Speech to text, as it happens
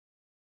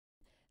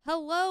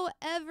Hello,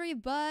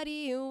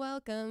 everybody.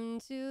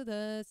 Welcome to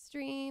the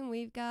stream.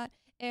 We've got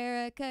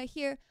Erika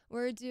here.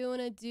 We're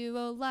doing a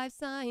duo live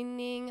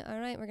signing. All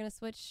right, we're going to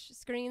switch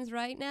screens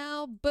right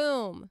now.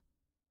 Boom.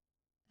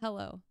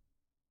 Hello.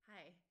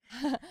 Hi.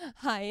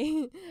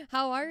 Hi.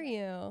 How are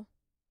you?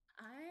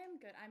 I'm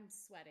good. I'm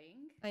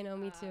sweating. I know,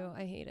 me too.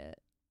 I hate it.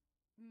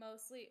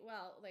 Mostly,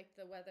 well, like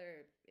the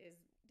weather is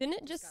Didn't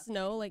it just disgusting.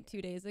 snow like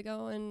 2 days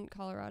ago in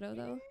Colorado,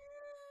 though?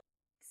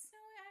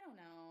 Snowy, I don't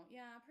know.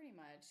 Yeah, pretty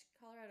much.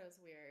 Colorado's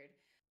weird.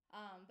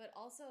 But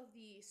also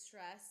the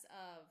stress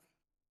of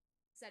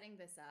setting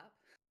this up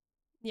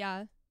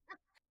Yeah.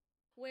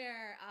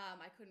 where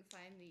I couldn't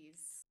find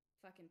these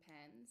fucking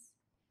pens.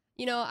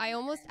 You know, I And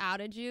almost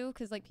outed you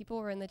because like people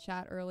were in the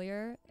chat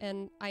earlier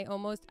and I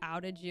almost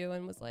outed you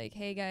and was like,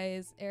 hey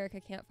guys, Erika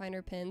can't find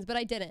her pins, but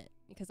I didn't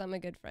because I'm a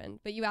good friend,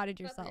 but you outed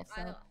yourself. Okay,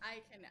 So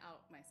I can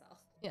out myself.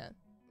 yeah.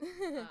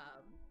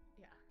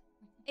 Yeah.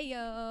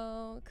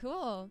 Ayo,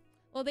 cool.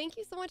 Well, thank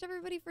you so much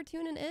everybody for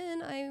tuning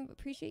in. I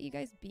appreciate you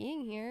guys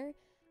being here.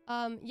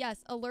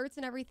 Yes, alerts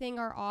and everything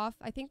are off.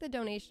 I think the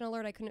donation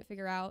alert I couldn't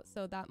figure out,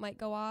 so that might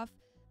go off.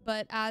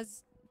 But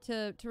as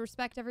to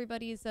respect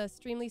everybody's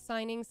Streamily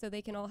signing so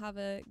they can all have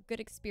a good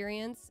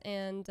experience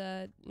and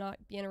not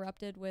be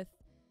interrupted with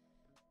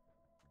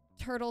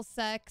turtle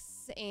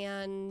sex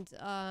and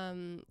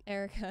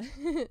Erika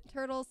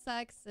turtle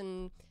sex,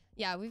 and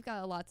yeah, we've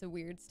got lots of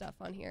weird stuff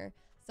on here.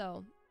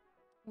 So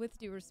with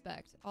due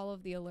respect, all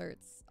of the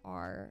alerts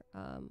are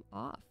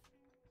off.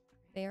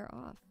 They are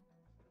off.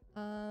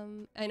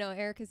 I know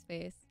Erika's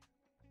face.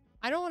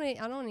 I don't want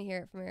to hear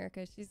it from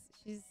Erika. She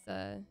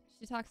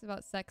talks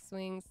about sex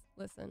swings.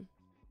 Listen,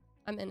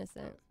 I'm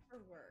innocent. For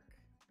work.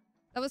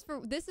 That was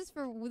for this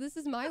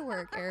is my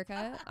work,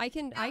 Erika. I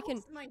can That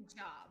was my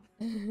job.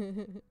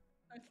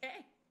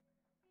 Okay.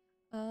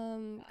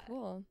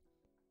 Cool.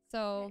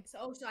 So,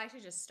 okay. So I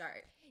should just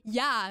start.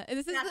 yeah,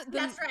 this is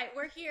that's right.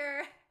 We're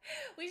here.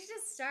 We should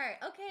just start.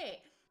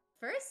 Okay.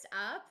 First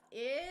up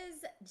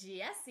is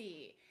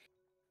Jessie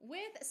with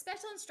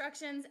special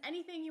instructions.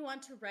 Anything you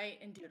want to write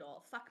and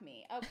doodle. Fuck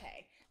me.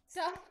 Okay.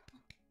 So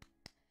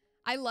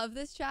I love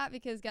this chat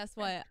because guess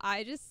what?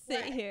 I just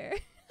sit here.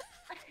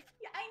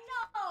 Yeah, I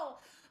know.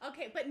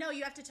 Okay, but no,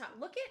 you have to talk.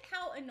 Look at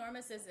how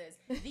enormous this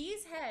is.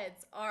 These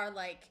heads are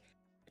like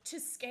to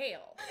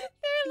scale.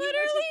 They're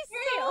literally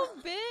so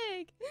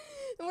big.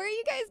 Where are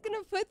you guys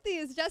gonna put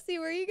these? Jessie,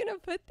 where are you gonna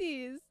put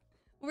these?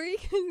 Where are you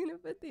guys gonna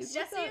put these? Is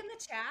Jessie in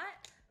the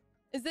chat?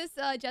 Is this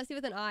Jessie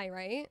with an I,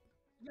 right?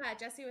 Yeah,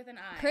 Jessie with an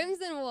I.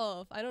 Crimson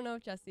Wolf. I don't know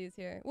if Jessie's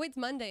here. Wait, it's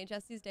Monday.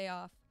 Jessie's day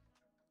off.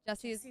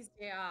 Jesse's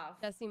day off.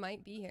 Jessie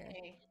might be here.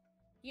 Okay.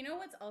 You know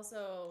what's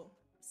also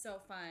so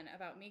fun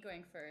about me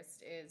going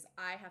first is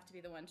I have to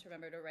be the one to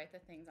remember to write the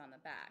things on the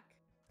back.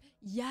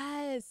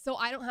 Yes. So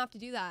I don't have to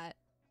do that.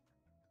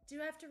 Do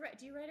you have to write?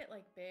 Do you write it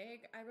like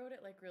big? I wrote it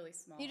like really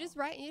small. You just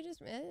write. You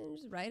just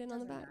write it on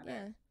the back. Matter.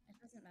 Yeah.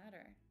 It doesn't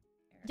matter.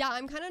 Yeah,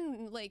 I'm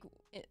kind of like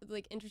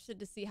interested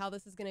to see how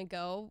this is gonna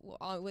go.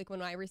 Like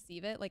when I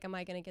receive it, like am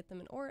I gonna get them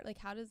in order? Like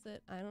how does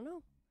it? I don't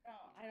know.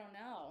 Oh, I don't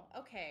know.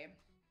 Okay.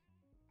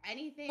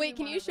 Anything. Wait,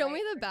 can you show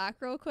me the back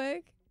real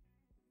quick?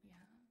 Yeah.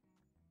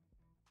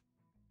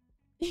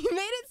 You made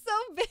it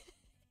so big.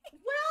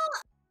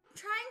 Well,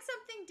 trying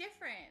something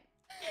different.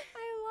 I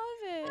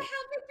love it. Well,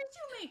 how big did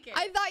you make it?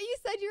 I thought you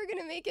said you were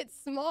gonna make it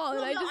small,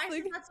 well, and no, I just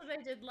think that's what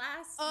I did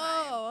last time.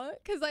 Oh,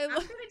 because I'm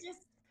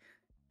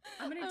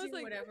gonna do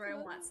like, whatever I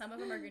want. Some of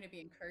them are gonna be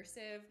in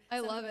cursive. I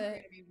love Some of them it. are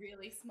gonna be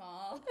really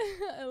small.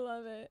 I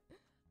love it.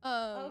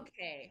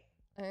 Okay.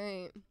 All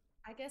right.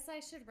 I guess I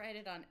should write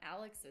it on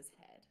Alex's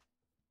head.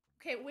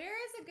 Okay, where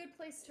is a good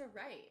place to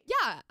write?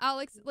 Yeah,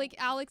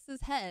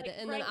 Alex's head, like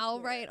and then I'll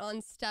write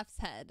on Steph's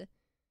head,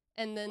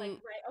 and then.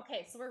 Like,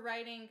 okay, so we're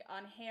writing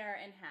on hair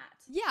and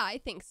hat. Yeah, I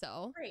think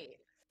so. Great.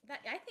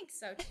 I think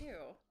so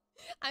too.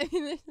 I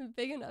mean, there's a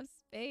big enough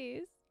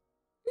space.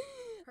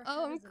 Her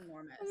head is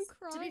enormous. I'm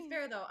crying. To be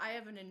fair, though, I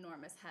have an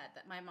enormous head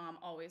that my mom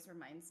always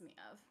reminds me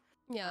of.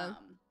 Yeah.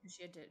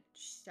 She had to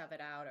shove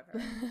it out of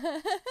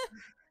her.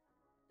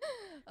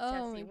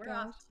 Oh Jessie, my we're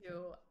gosh. off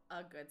to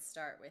a good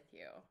start with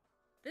you.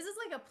 This is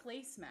like a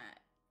placemat,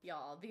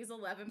 y'all. These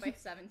 11 by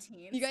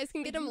 17. You guys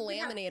can get them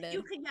laminated.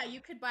 You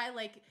could buy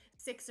like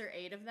 6 or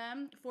 8 of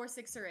them, 4,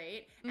 6 or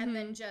 8, and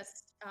then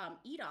just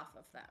eat off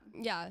of them.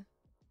 Yeah.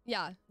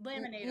 Yeah.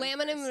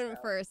 Laminate them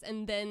first,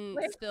 and then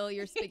spill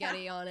your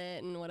spaghetti on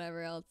it and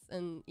whatever else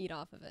and eat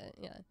off of it.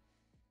 Yeah.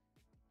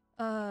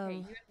 Okay,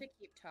 you have to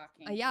keep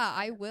talking. Yeah,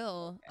 I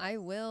will. I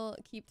will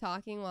keep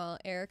talking while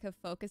Erika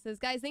focuses.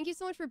 Guys, thank you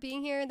so much for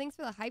being here. Thanks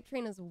for the hype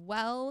train as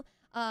well.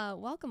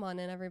 Welcome on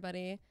in,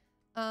 everybody.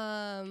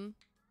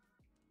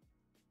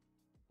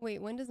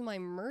 Wait, when does my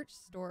merch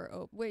store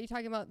open? Wait, you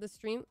talking about the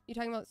stream? You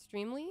talking about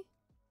Streamily?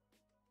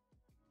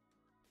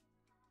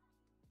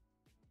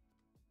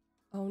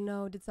 Oh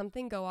no, did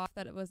something go off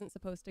that it wasn't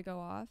supposed to go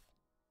off?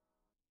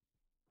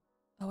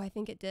 Oh, I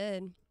think it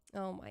did.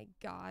 Oh my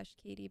gosh,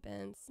 Katy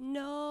Bentz.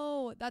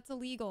 No, that's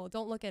illegal.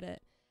 Don't look at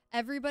it.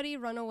 Everybody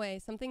run away.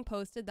 Something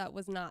posted that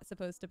was not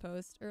supposed to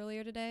post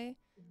earlier today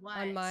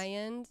on my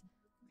end.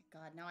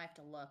 God, now I have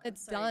to look.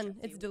 It's I'm sorry, done.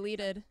 Jesse. It's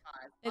deleted.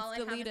 It's All I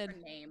deleted. have is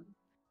her name.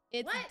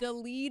 It's What?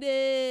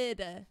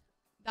 deleted.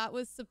 That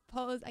was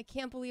supposed. I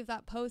can't believe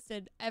that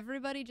posted.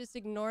 Everybody just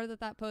ignore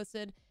that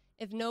posted.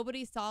 If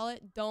nobody saw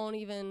it, don't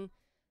even.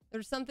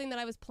 There's something that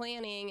I was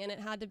planning and it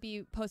had to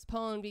be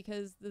postponed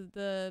because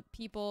the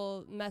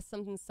people messed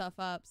some stuff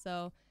up.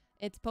 So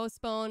it's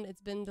postponed.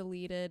 It's been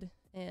deleted,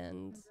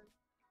 and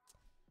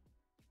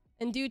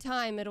in due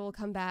time it will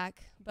come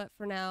back. But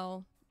for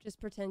now, just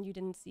pretend you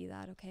didn't see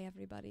that, okay,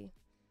 everybody?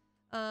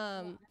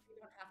 Well, you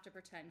don't have to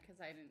pretend because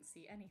I didn't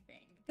see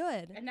anything.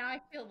 Good. And now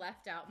I feel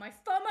left out. My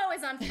FOMO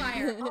is on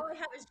fire. All I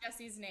have is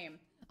Jesse's name.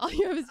 All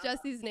you have is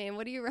Jesse's name.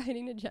 What are you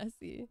writing to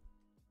Jesse?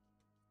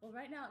 Well,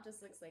 right now it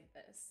just looks like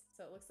this.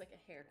 So it looks like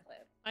a hair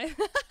clip. I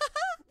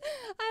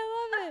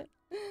love it.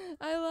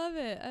 I love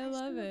it. I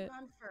love it.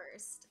 Gone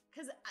first,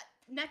 because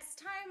next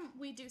time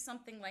we do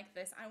something like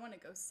this, I want to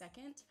go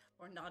second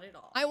or not at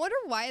all. I wonder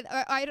why.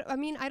 I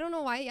mean, I don't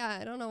know why. Yeah,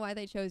 I don't know why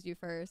they chose you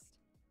first.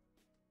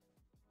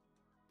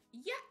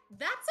 Yeah,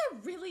 that's a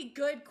really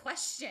good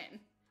question.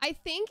 I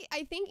think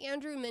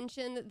Andrew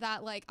mentioned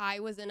that like I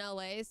was in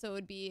LA, so it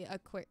would be a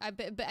quick.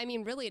 But I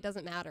mean, really, it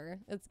doesn't matter.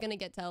 It's gonna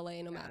get to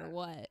LA no matter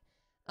what.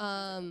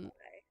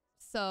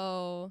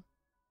 So,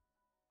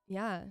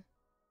 yeah.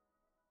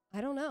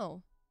 I don't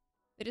know.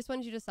 They just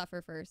wanted you to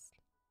suffer first.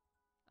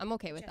 I'm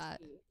okay with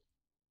that.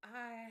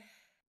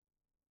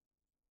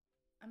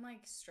 I'm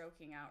like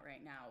stroking out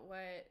right now. What?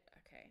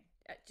 Okay.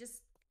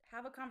 Just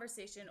have a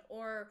conversation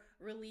or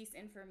release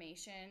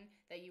information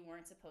that you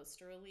weren't supposed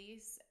to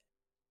release.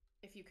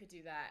 If you could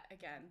do that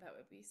again, that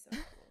would be so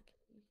cool,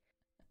 Katie.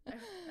 I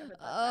would love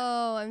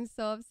that. I'm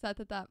so upset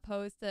that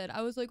posted.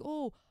 I was like,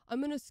 oh, I'm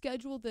going to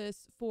schedule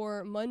this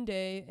for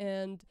Monday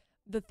and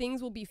the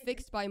things will be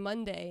fixed by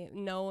Monday.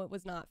 No, it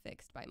was not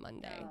fixed by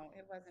Monday. No,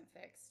 it wasn't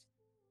fixed.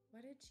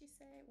 What did she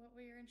say? What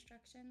were your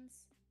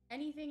instructions?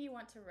 Anything you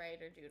want to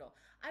write or doodle.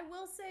 I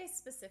will say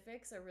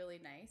specifics are really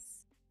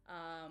nice.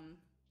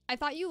 I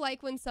thought you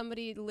like when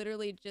somebody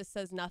literally just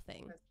says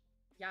nothing.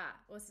 Yeah,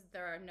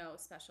 there are no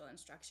special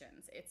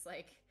instructions. It's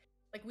like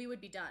we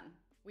would be done.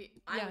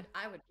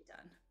 I would be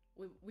done.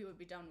 We would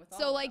be done with all.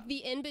 So like the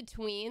in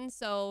between.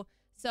 So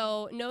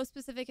no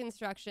specific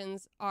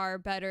instructions are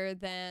better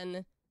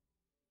than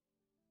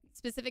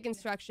specific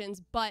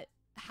instructions, but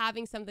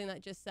having something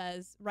that just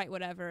says write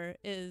whatever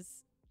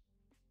is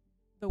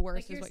the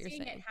worst. Is what you're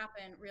saying. It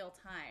happen real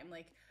time.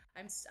 Like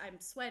I'm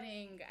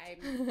sweating.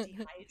 I'm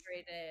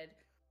dehydrated.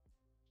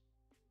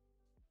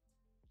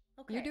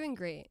 Okay. You're doing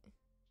great.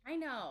 I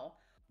know.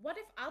 What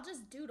if I'll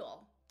just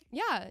doodle?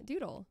 Yeah,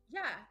 doodle.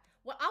 Yeah.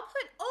 Well, I'll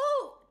put.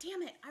 Oh,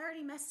 damn it! I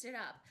already messed it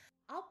up.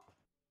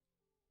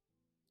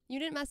 You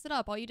didn't mess it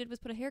up. All you did was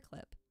put a hair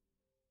clip.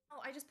 Oh,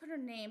 I just put her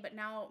name, but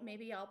now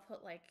maybe I'll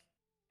put like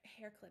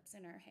hair clips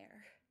in her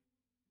hair.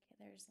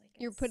 Okay, there's like.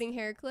 You're putting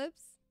hair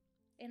clips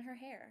in her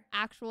hair.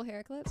 Actual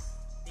hair clips.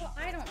 Well,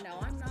 I don't know.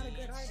 I'm not a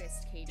good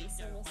artist, Katie.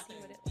 So we'll see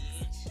what it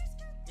looks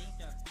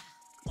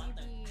like.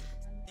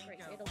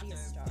 Maybe it'll be a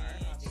star,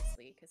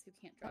 obviously, because who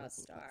can't draw a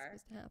star?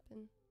 What's supposed to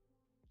happen?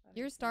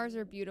 Your stars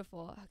are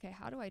beautiful. Okay,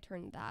 how do I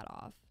turn that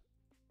off?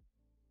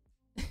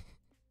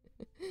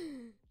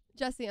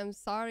 Jesse, I'm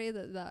sorry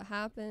that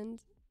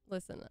happened.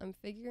 Listen, I'm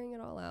figuring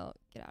it all out.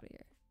 Get out of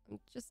here.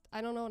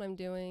 I don't know what I'm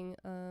doing.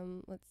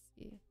 Let's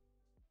see.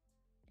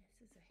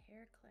 This is a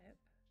hair clip.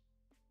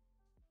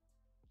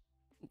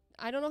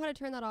 I don't know how to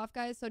turn that off,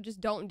 guys, so just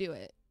don't do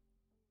it.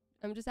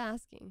 I'm just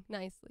asking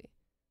nicely.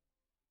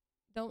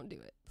 Don't do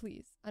it,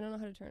 please. I don't know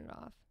how to turn it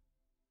off.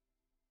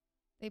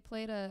 They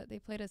played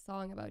a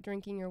song about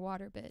drinking your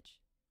water, bitch.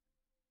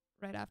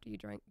 Right after you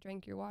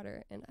drank your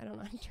water, and I don't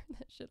know how to turn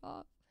that shit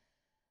off.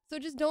 So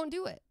just don't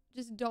do it.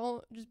 Just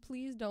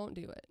please don't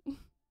do it.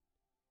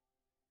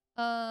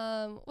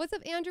 What's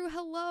up, Andrew?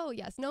 Hello.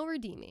 Yes, no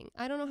redeeming.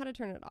 I don't know how to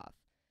turn it off.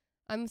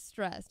 I'm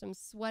stressed. I'm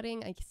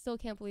sweating. I still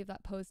can't believe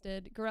that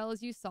posted.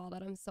 Gorellas, you saw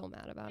that. I'm so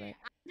mad about it.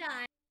 I'm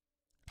done.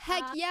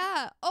 Heck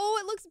yeah. Oh,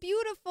 it looks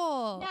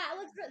beautiful. Yeah, it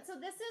looks good. So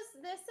this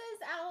is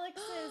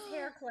Alex's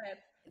hair clip.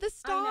 The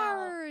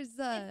stars. It's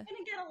gonna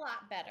get a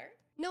lot better.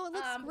 No, it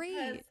looks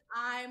great. Because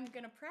I'm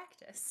gonna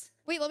practice.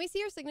 Wait, let me see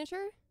your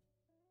signature.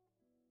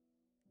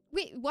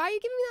 Wait, why are you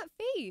giving me that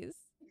face?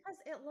 Because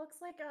it looks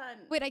like a.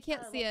 Wait, I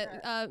can't see it.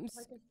 Like a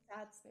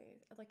sad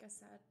face. Like a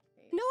sad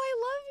face. No, I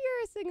love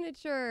your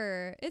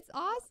signature. It's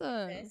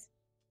awesome.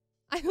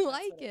 I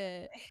like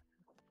it.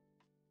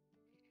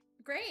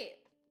 Great,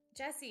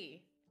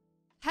 Jesse.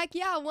 Heck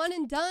yeah, one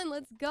and done.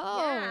 Let's go.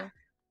 Yeah.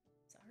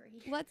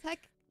 Sorry.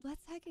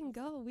 Let's heckin'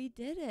 go. We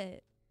did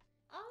it.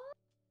 Oh.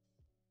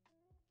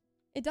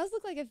 It does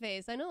look like a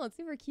face. I know. It's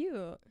super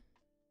cute.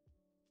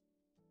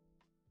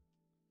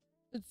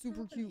 It's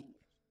super cute.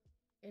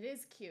 It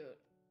is cute.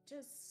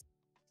 Just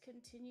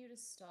continue to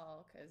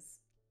stall because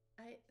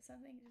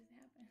something just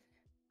happened.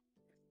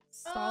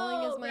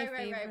 Stalling is my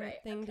favorite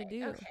thing to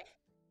do. Okay.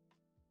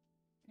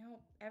 No,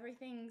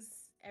 everything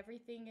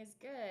is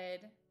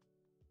good.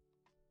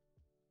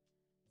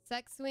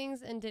 Sex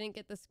swings and didn't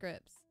get the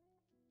scripts.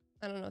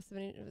 I don't know.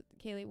 Somebody,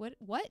 Kaylee,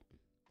 what?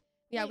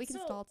 Yeah, Wait, we can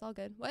so stall. It's all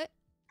good. What?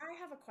 I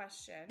have a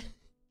question.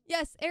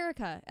 Yes,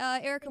 Erika.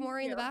 Erika Thank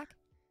Mori in the you. back.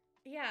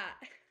 Yeah.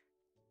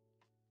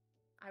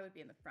 I would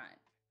be in the front.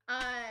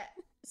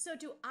 So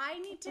do I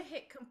need to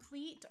hit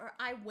complete or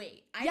I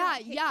wait? I Yeah,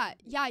 don't hit yeah,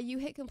 complete. yeah. You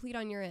hit complete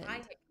on your end. I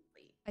hit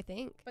complete. I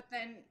think. But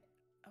then,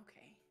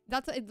 okay.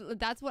 That's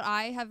what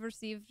I have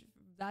received.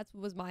 That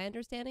was my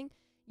understanding.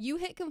 You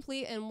hit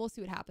complete, and we'll see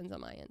what happens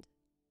on my end.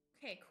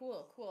 Okay,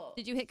 cool, cool.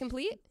 Did you hit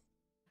complete?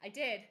 I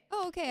did.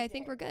 Oh, okay. I did.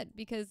 think we're good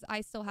because I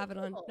still have it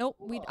on. Cool, Nope,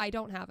 cool. I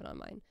don't have it on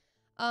mine.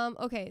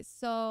 Okay,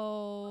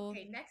 so.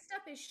 Okay, next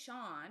up is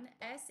Shaun,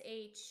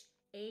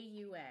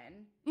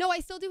 Shaun. No, I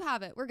still do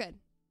have it. We're good.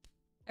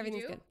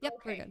 Everything's You do? good. Yep,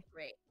 okay, we're good.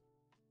 Great.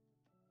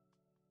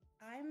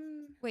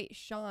 Wait,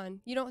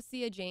 Sean, you don't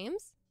see a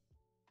James?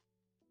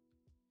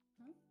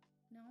 Huh?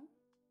 No.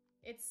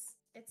 It's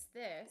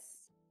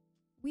this.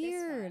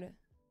 Weird.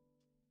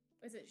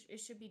 Is it? It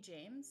should be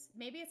James.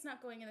 Maybe it's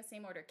not going in the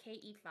same order.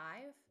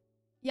 KE5.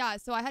 Yeah,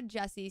 so I had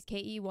Jesse's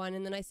KE1,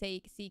 and then I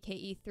see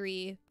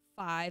KE3,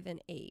 5,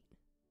 and 8,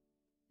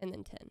 and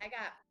then 10. I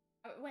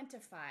went to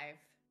 5.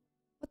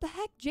 What the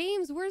heck,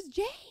 James? Where's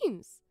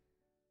James?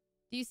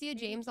 Do you see a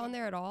James on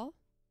there at all?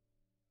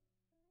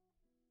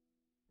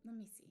 Let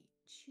me see.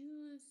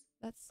 Choose.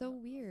 That's so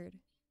weird.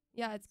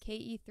 Yeah, it's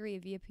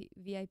KE3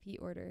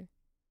 VIP order.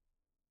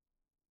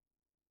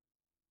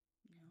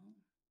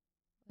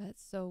 No.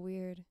 That's so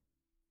weird.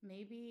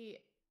 Maybe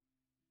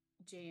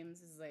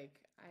James is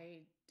like, I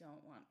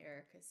don't want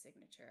Erika's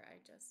signature. I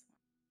just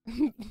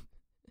want.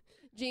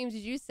 James,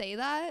 did you say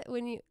that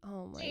when you?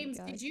 Oh my James,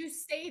 God. did you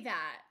say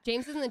that?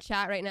 James is in the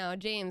chat right now.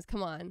 James,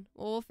 come on.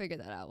 We'll figure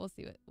that out. We'll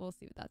see what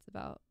that's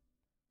about.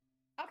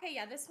 Okay,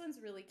 yeah, this one's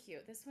really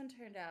cute. This one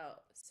turned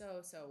out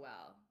so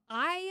well.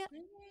 I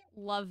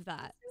love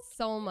that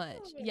so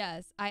much. cute.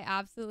 Yes, I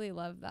absolutely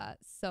love that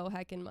so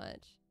heckin'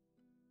 much.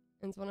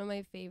 It's one of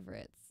my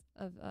favorites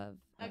of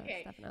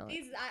Okay, Steph and Alex.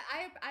 these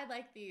I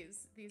like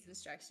these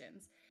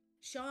instructions.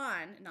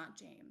 Shaun, not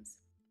James.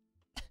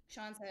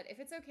 Shaun said, "If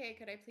it's okay,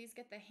 could I please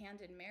get the hand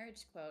in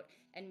marriage quote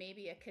and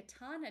maybe a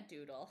katana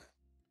doodle?"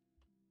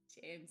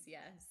 James,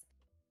 yes.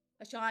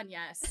 Shaun,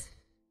 yes.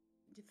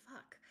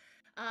 Fuck.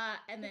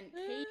 And then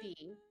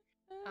Katie,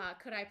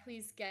 could I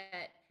please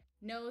get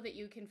know that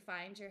you can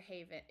find your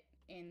haven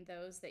in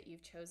those that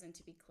you've chosen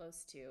to be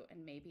close to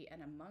and maybe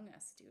an Among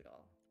Us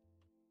doodle.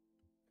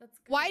 That's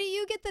good. Why do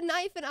you get the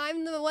knife and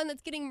I'm the one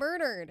that's getting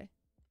murdered?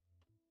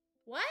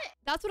 What?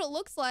 That's what it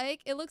looks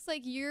like. It looks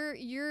like you're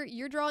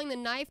drawing the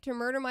knife to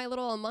murder my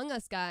little Among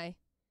Us guy.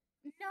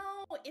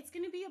 No, it's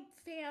gonna be a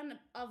fan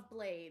of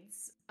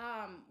blades,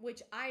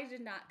 which I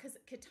did not, because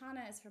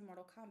katana is from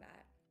Mortal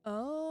Kombat.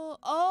 Oh,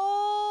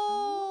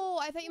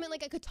 I thought you meant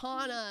like a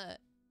katana.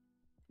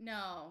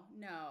 No.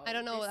 I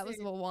don't know. That was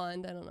a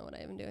wand. I don't know what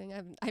I'm doing.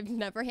 I've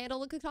never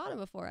handled a katana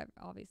before,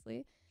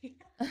 obviously.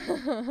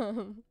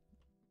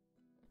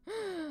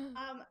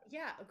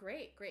 Yeah,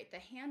 great. The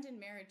hand in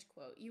marriage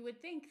quote. You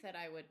would think that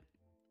I would.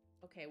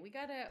 Okay, we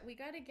gotta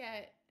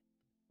get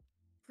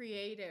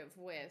creative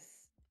with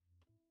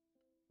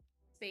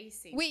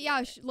spacing. Wait,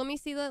 yeah. Let me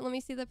see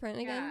the print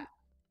again. Yeah.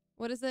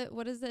 What is it?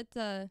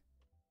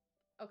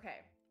 Okay.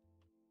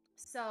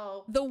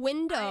 So the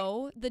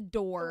window, the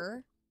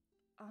door.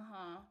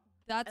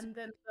 That's and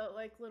then the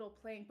like little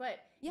playing. But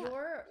yeah.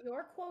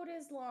 your quote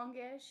is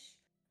longish.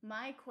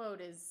 My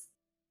quote is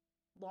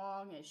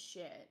long as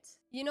shit.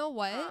 You know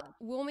what?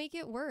 We'll make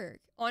it work.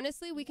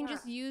 Honestly, we can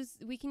just use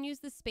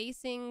the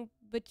spacing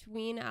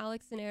between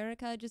Alex and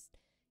Erika. Just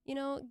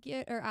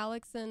or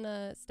Alex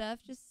and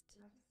Steph. Just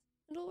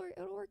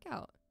it'll work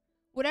out.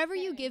 Whatever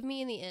you give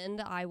me in the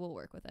end, I will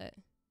work with it.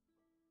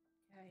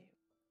 Okay.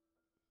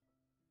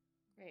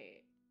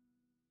 Great.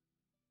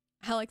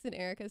 Alex and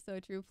Erika is so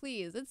true.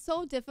 Please, it's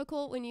so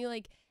difficult when you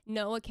like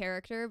know a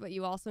character, but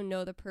you also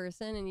know the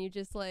person, and you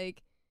just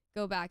like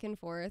go back and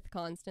forth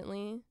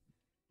constantly.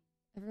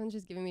 Everyone's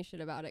just giving me shit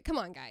about it. Come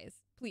on, guys.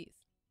 Please.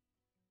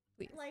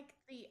 Like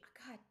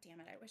God damn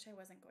it, I wish I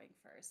wasn't going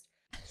first.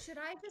 Should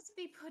I just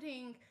be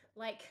putting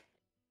like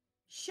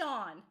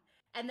Shaun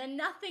and then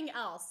nothing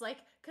else? Like,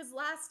 cause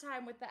last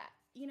time with that,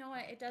 you know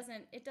what, it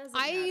doesn't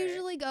I matter.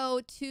 usually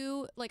go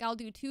to like I'll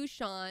do 2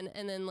 Shaun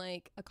and then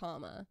like a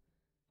comma.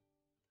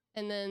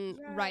 And then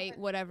write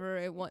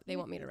whatever they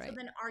want me to write. So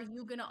then are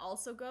you gonna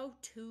also go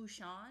to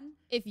Shaun?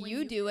 If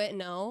you do it,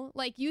 no.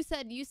 Like you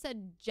said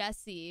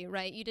Jesse,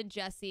 right? You did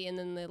Jesse and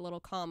then the little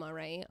comma,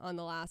 right? On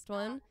the last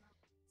one.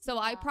 So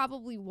I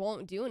probably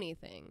won't do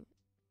anything.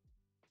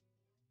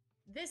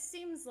 This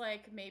seems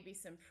like maybe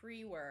some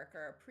pre-work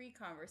or a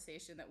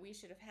pre-conversation that we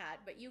should have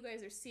had, but you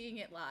guys are seeing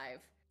it live.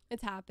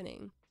 It's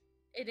happening.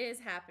 It is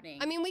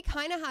happening. I mean, we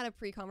kind of had a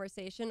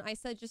pre-conversation. I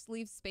said just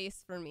leave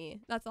space for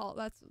me. That's all.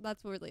 That's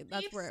where it went.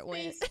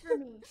 For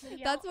me.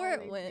 That's where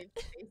it went.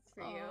 Space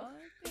for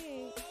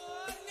you.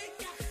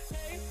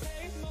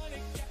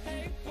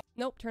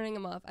 Nope, turning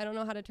them off. I don't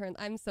know how to turn.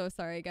 I'm so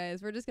sorry,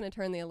 guys. We're just gonna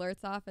turn the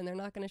alerts off, and they're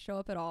not gonna show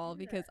up at all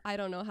because I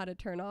don't know how to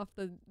turn off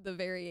the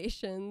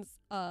variations.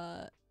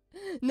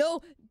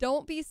 No,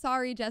 don't be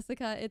sorry,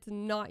 Jessica. It's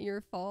not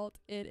your fault.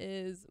 It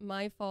is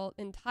my fault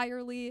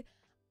entirely.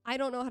 I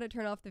don't know how to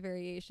turn off the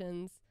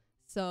variations.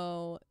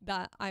 So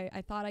that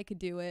I thought I could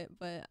do it,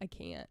 but I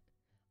can't.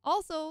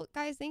 Also,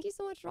 guys, thank you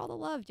so much for all the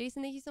love.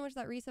 Jason, thank you so much for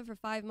that resub for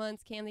 5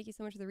 months. Cam, thank you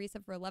so much for the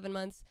resub for 11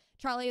 months.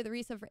 Charlie, the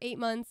resub for 8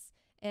 months.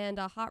 And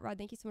Hot Rod,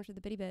 thank you so much for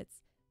the bitty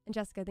bits. And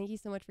Jessica, thank you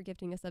so much for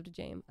gifting a sub to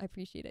James. I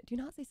appreciate it. Do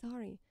not say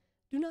sorry.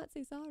 Do not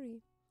say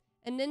sorry.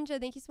 And Ninja,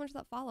 thank you so much for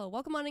that follow.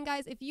 Welcome on in,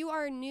 guys. If you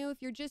are new,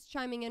 if you're just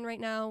chiming in right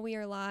now, we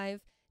are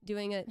live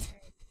doing it,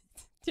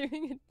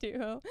 doing a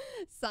duo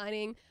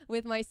signing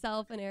with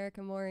myself and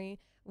Erika Mori.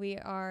 We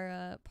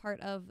are part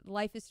of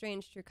Life is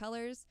Strange True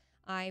Colors.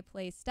 I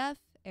play Steph.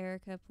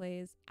 Erika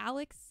plays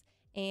Alex.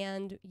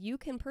 And you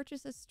can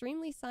purchase a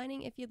Streamily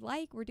signing if you'd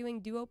like. We're doing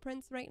duo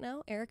prints right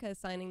now. Erika is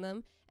signing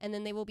them. And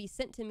then they will be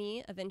sent to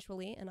me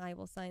eventually, and I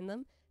will sign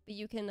them. But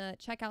you can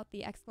check out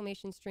the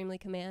exclamation Streamily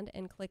command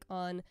and click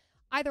on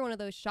either one of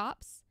those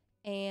shops.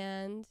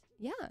 And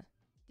yeah.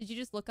 Did you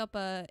just look up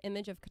a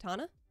image of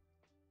Katana?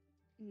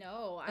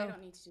 No, I don't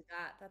need to do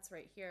that. That's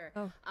right here.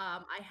 Oh.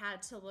 I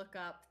had to look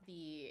up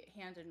the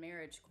hand in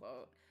marriage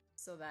quote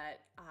so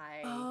that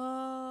I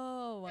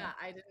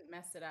didn't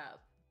mess it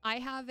up. I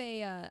have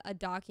a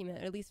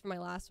document, at least for my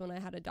last one, I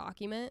had a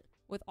document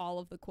with all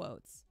of the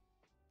quotes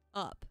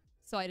up,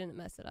 so I didn't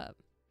mess it up.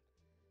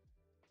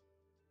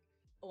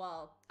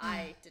 Well,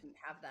 I didn't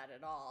have that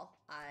at all.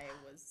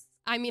 I'm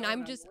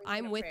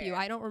with you.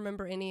 I don't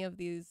remember any of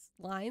these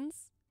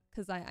lines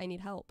because I need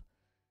help.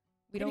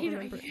 We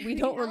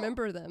don't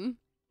remember them.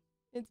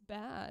 It's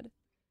bad.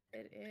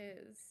 It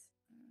is.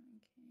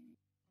 Okay.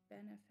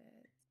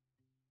 Benefits.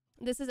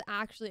 This is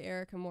actually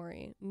Erika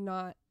Mori,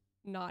 not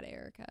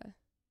Erika.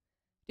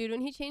 Dude,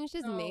 when he changed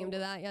his name to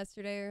that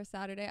yesterday or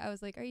Saturday, I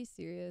was like, are you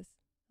serious?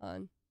 Are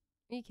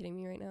you kidding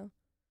me right now?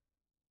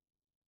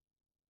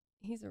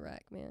 He's a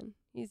wreck, man.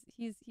 He's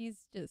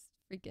just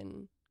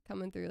freaking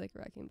coming through like a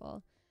wrecking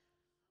ball.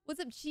 What's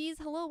up, Cheese?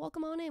 Hello,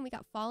 welcome on in. We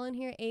got Fallen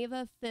here.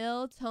 Ava,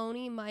 Phil,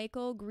 Tony,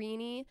 Michael,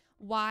 Greenie,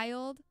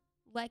 Wild,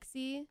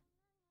 Lexi,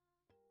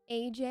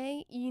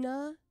 AJ,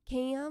 Ina,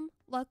 Cam,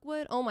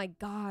 Luckwood. Oh my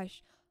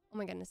gosh. Oh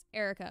my goodness.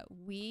 Erika,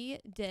 we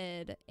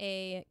did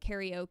a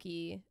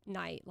karaoke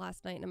night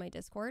last night in my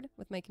Discord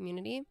with my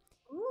community.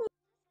 Ooh.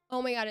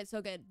 Oh my god, it's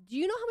so good. Do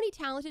you know how many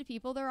talented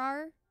people there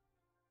are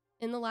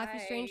in the Life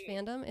is Strange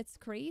fandom? It's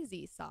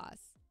crazy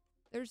sauce.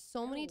 There's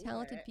so many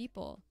talented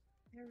people.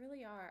 There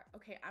really are.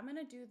 Okay, I'm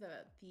gonna do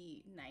the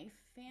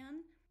knife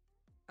fan,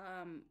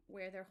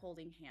 where they're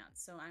holding hands.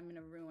 So I'm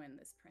gonna ruin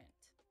this print.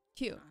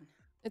 Cute.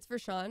 It's for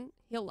Sean.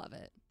 He'll love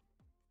it.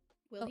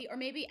 Will he? Or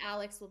maybe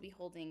Alex will be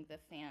holding the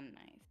fan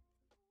knife.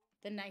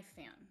 The knife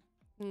fan.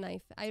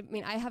 Knife. I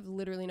mean, I have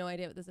literally no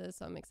idea what this is,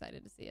 so I'm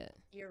excited to see it.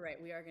 You're right.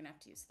 We are gonna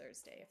have to use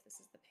Thursday if this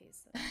is the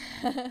pace.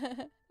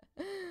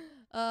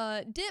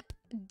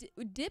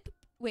 Dip.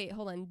 Wait,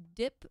 hold on.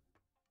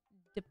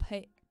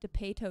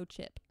 Potato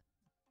chip.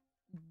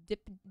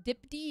 Dip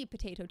the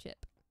potato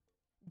chip.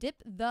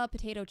 Dip the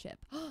potato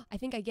chip. I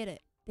think I get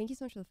it. Thank you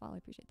so much for the follow. I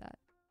appreciate that.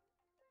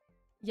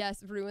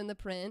 Yes, ruin the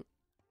print.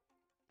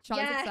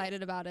 Sean's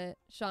excited about it.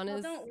 Sean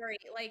is. Don't worry.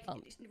 Like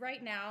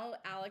right now,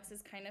 Alex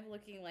is kind of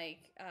looking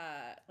like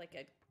a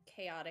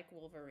chaotic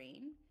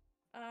Wolverine,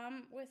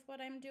 with what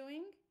I'm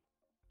doing.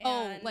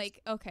 And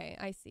okay,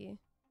 I see.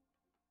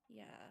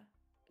 Yeah.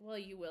 Well,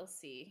 you will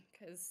see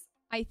because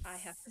I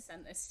have to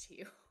send this to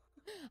you.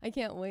 I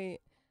can't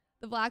wait.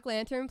 The Black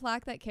Lantern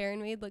plaque that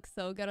Karen made looks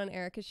so good on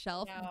Erika's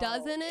shelf,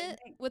 doesn't it?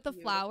 With the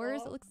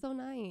flowers, it looks so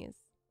nice.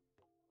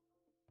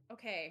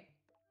 Okay.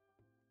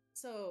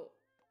 So,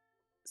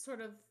 sort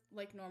of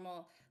like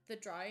normal, the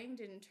drawing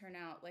didn't turn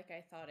out like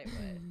I thought it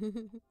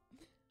would.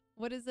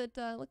 What does it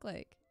look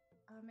like?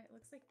 It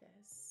looks like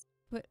this.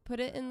 Put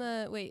it in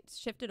the,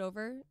 shift it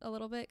over a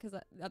little bit, because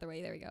the other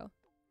way, there we go.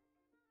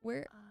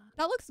 Where?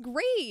 That looks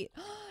great!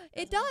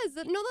 It does!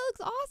 No, that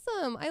looks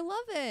awesome! I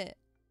love it!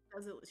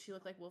 Does she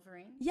look like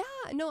Wolverine? Yeah,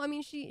 no, I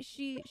mean,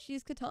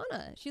 she's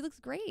Katana. She looks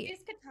great.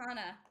 She's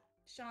Katana.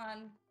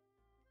 Sean,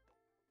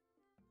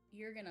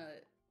 you're gonna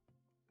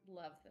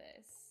love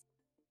this.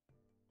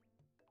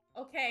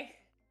 Okay.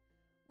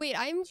 Wait,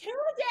 I'm... Two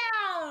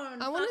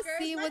down! I want to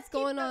see what's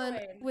going on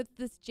with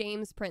this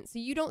James print. So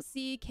you don't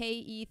see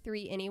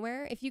KE3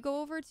 anywhere. If you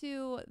go over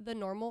to the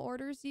normal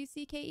orders, do you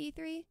see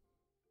KE3?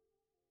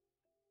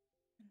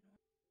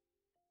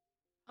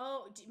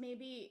 Oh,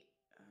 maybe...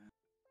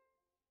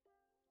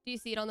 Do you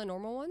see it on the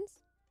normal ones?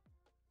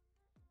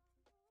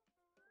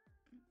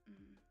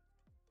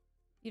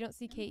 You don't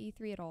see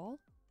KE3 at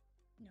all?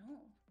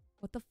 No.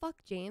 What the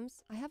fuck,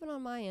 James? I have it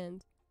on my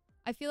end.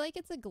 I feel like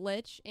it's a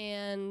glitch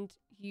and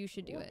you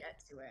should do it.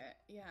 Get to it,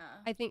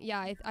 yeah. I think,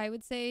 yeah, I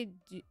would say...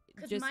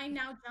 Because mine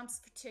now jumps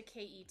to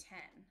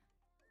KE10.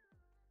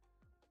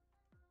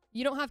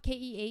 You don't have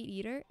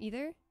KE8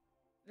 either?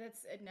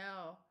 That's,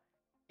 no.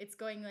 It's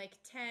going like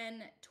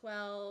 10,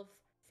 12,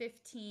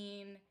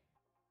 15...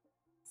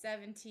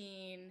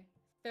 17,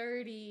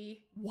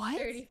 30, What?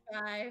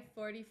 35,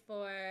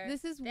 44.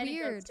 This is then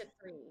weird. it goes to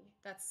 3.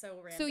 That's so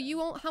random. So you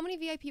won't. How many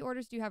VIP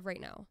orders do you have right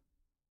now?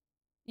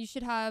 You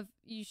should have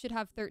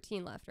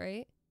 13 left,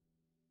 right?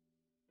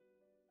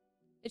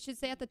 It should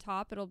say at the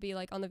top. It'll be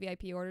like on the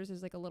VIP orders.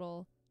 There's like a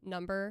little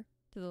number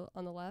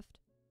on the left.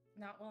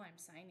 Not while I'm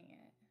signing it.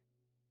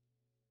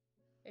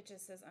 It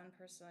just says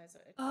unpersonalized.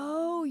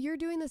 Oh, you're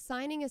doing the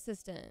signing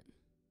assistant.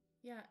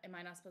 Yeah. Am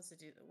I not supposed to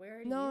do that?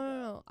 Where do No, you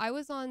go? no. I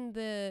was on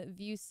the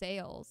view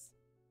sales.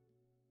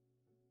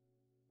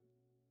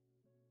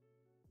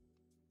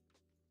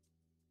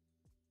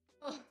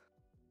 Oh.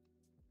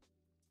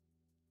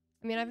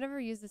 I mean, I've never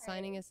used the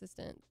signing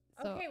assistant.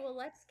 So Okay, well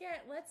let's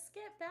get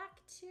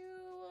back to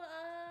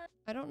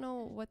I don't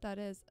know what that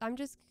is. I'm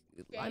gonna.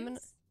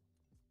 James.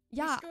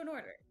 Yeah, We should go in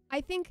order.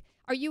 I think.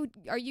 Are you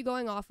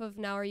going off of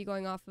now? Are you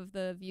going off of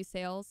the view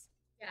sales?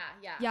 Yeah.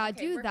 Yeah,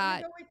 Okay, do we're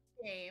that. Gonna go with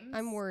James.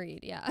 I'm worried.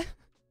 Yeah.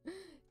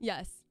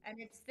 Yes. And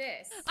it's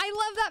this. I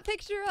love that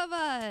picture of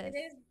us. It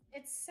is.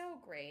 It's so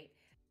great.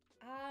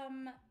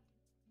 And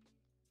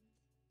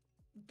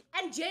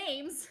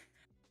James,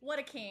 what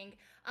a king,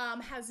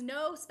 has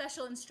no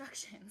special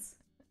instructions.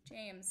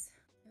 James,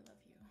 I love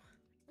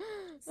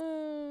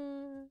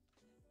you.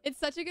 It's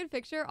such a good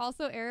picture.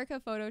 Also, Erika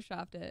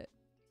photoshopped it,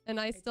 and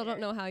I still don't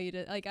know how you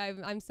did. Like,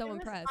 I'm so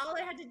impressed. All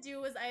I had to do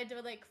was I had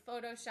to like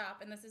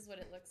Photoshop, and this is what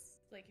it looks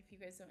like if you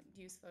guys don't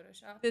use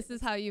Photoshop. This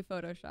is how you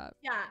Photoshop.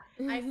 Yeah,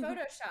 I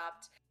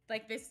photoshopped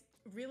like this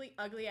really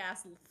ugly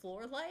ass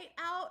floor light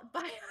out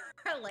by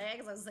her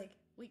legs. I was like,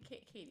 we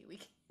can't, Katie, we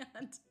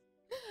can't.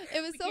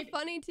 It was so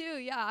funny too.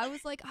 Yeah, I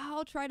was like, oh,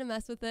 I'll try to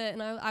mess with it,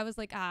 and I was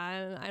like,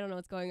 I don't know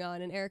what's going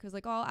on. And Erika was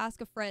like, oh, I'll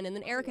ask a friend, and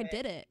then Erika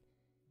did it.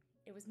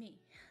 It was me.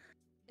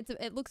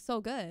 It looks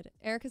so good.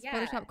 Erika's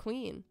Photoshop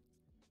queen.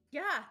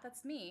 Yeah,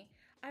 that's me.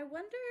 I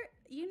wonder,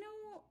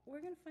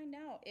 we're gonna find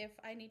out if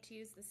I need to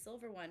use the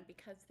silver one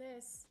because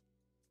this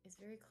is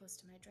very close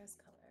to my dress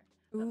color,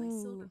 but my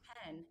silver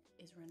pen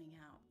is running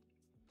out.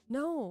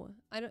 No,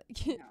 I don't.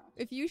 No.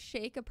 If you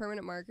shake a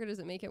permanent marker, does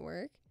it make it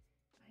work?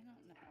 I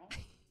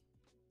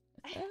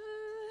don't know.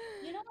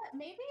 You know what?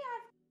 Maybe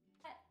I've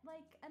got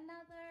like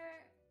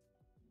another.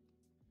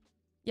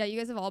 Yeah, you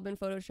guys have all been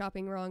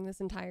photoshopping wrong this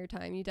entire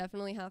time. You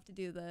definitely have to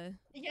do the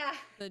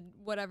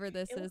whatever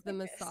this is, the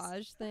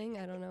massage thing.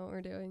 I don't know what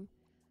we're doing.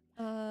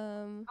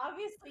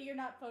 Obviously, you're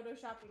not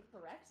photoshopping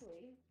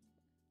correctly.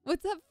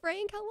 What's up,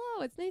 Frank?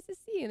 Hello. It's nice to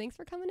see you. Thanks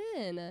for coming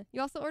in.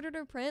 You also ordered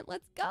a print.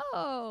 Let's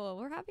go.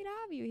 We're happy to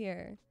have you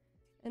here.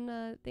 And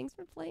thanks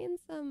for playing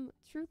some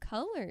true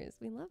colors.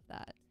 We love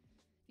that.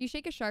 If you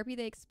shake a Sharpie,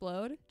 they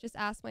explode. Just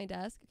ask my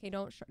desk. Okay,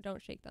 don't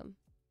shake them.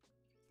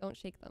 Don't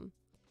shake them.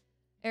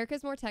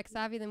 Erika's more tech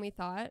savvy than we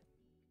thought.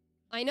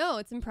 I know.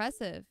 It's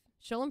impressive.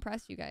 She'll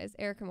impress you guys.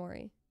 Erika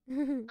Mori.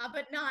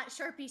 But not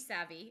Sharpie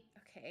savvy.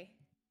 Okay.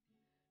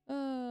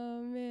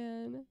 Oh,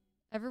 man.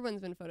 Everyone's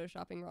been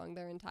photoshopping wrong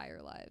their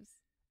entire lives.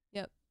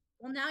 Yep.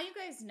 Well, now you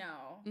guys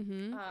know.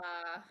 Mm-hmm.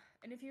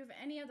 And if you have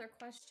any other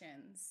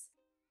questions,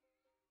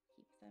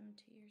 keep them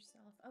to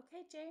yourself.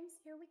 Okay, James,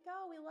 here we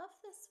go. We love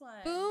this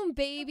one. Boom,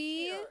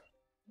 baby.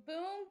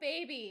 Boom,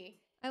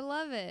 baby. I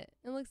love it.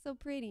 It looks so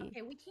pretty.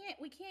 Okay, we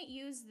can't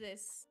use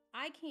this.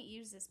 I can't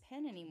use this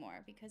pen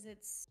anymore because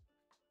it's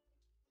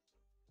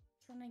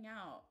running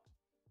out.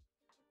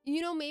 You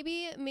know,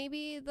 maybe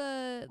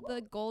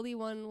the Goldie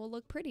one will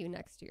look pretty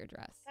next to your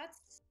dress.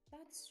 That's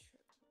true.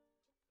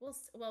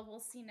 We'll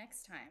see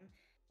next time.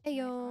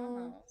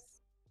 Ayo.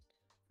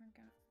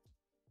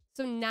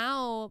 So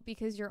now,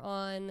 because you're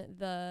on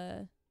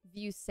the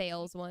view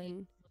sales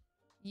one,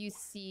 you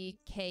see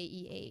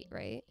KE8,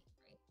 right?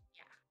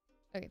 Yeah.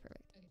 Okay,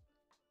 perfect.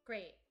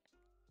 Great.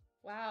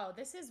 Wow,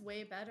 this is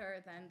way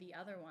better than the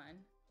other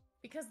one.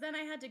 Because then I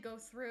had to go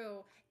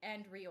through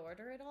and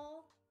reorder it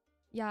all.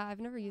 Yeah, I've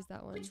never used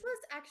that one. Which was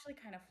actually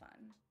kind of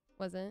fun.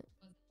 Was it?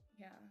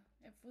 Yeah,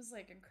 it was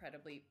like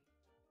incredibly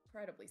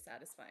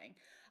satisfying.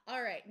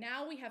 All right,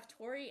 now we have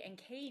Tori and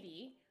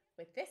Katie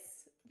with this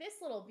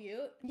little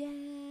beaut.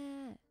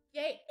 Yeah.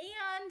 Yay,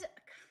 and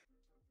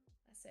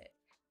that's it.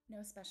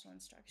 No special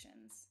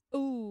instructions.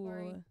 Ooh.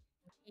 Tori,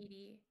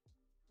 Katie.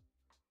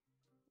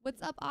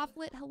 What's up,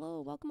 Offlit?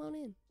 Hello, welcome on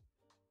in.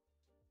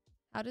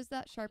 How does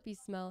that Sharpie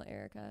smell,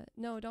 Erika?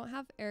 No, don't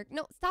have Eric.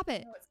 No, stop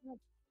it. No,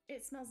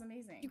 it smells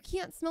amazing. You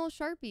can't smell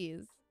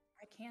Sharpies.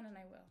 I can and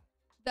I will.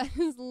 That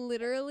is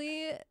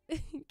literally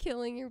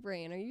killing your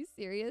brain. Are you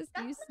serious?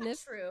 Do you sniff?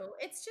 That's not true.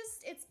 It's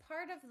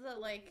part of the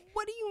like.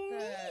 What do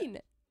you mean?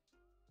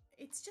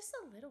 It's just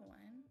a little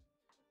one.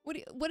 What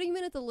do you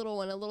mean it's a little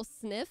one? A little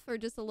sniff or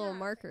just a little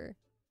marker?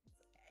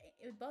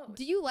 Both.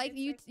 Do you like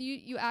you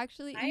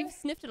actually you've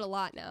sniffed it a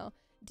lot now.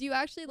 Do you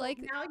actually like?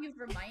 Now you've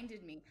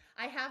reminded me.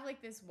 I have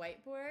like this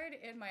whiteboard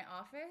in my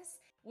office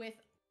with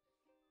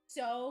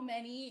so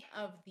many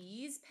of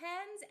these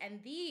pens,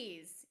 and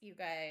these, you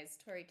guys,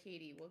 Tori,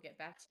 Katie, we'll get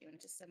back to you in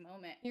just a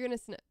moment. You're gonna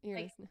sniff. You're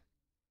gonna sniff.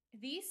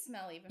 These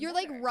smell even. You're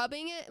better. like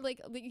rubbing it,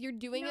 like you're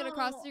doing it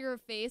across your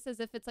face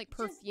as if it's like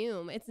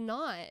perfume. It's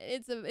not.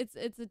 It's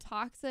a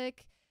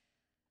toxic,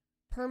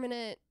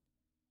 permanent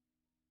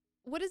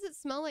what does it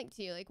smell like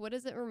to you? Like, what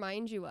does it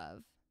remind you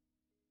of?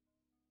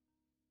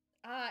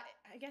 I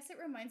guess it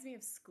reminds me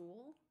of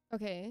school.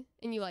 Okay.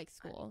 And you like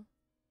school.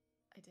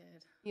 I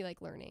did. You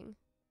like learning.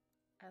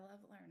 I love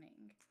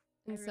learning.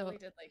 And I really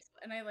did like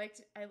school. And I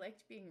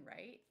liked being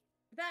right.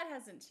 That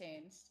hasn't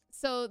changed.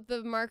 So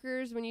the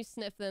markers, when you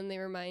sniff them, they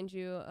remind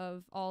you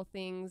of all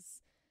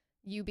things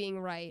you being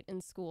right in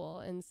school.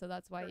 And so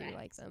that's why you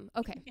like them.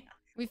 Okay. Yeah.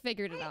 We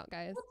figured it out,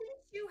 guys. Well,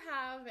 didn't you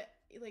have,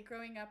 like,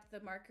 growing up, the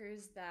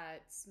markers that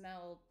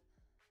smelled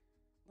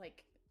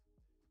like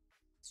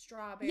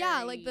strawberry?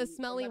 Yeah, like the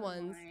smelly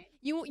ones. Wine.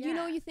 You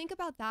know, you think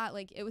about that,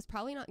 like, it was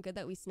probably not good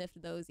that we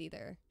sniffed those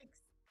either.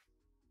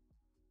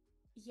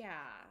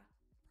 Yeah.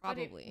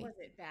 Probably. Was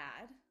it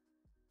bad?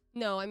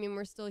 No, I mean,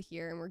 we're still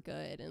here and we're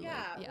good. And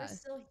yeah, like, we're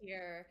still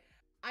here.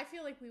 I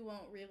feel like we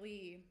won't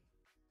really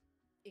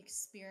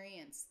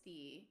experience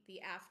the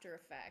after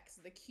effects,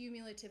 the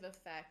cumulative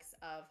effects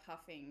of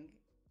huffing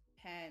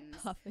pens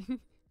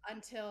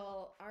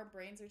until our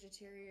brains are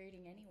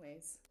deteriorating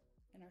anyways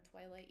in our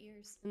twilight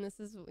years. And this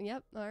is,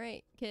 yep, all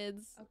right,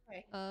 kids.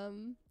 Okay.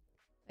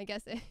 I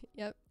guess,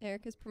 yep,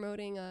 Erika's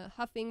promoting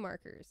huffing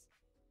markers.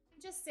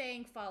 Just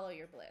saying, follow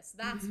your bliss.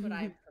 That's what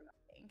I'm promoting.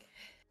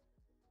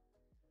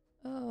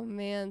 Oh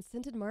man,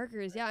 scented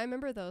markers. Yeah, I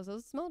remember those.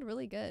 Those smelled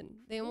really good.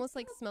 They almost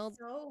like smelled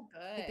so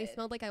good. Like they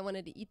smelled like I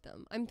wanted to eat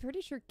them. I'm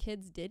pretty sure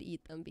kids did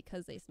eat them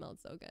because they smelled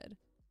so good.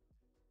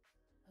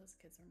 Those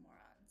kids are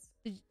morons.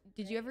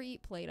 Did you ever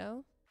eat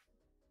Play-Doh?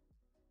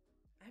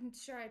 I'm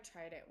sure I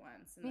tried it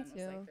once and me then too.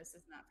 was like, this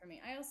is not for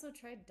me. I also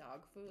tried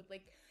dog food.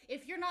 Like,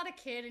 if you're not a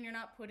kid and you're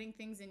not putting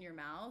things in your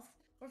mouth,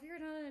 or if you're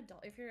not an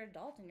adult, if you're an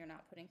adult and you're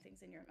not putting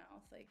things in your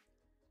mouth, like,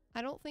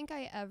 I don't think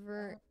I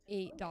ever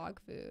ate dog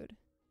food.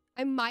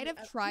 I might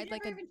have tried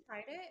like even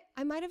tried it?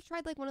 I might have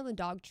tried like one of the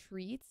dog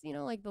treats, you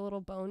know, like the little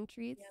bone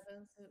treats. Yeah,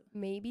 those.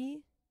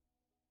 Maybe.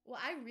 Well,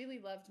 I really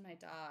loved my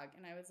dog,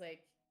 and I was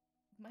like,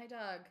 my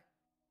dog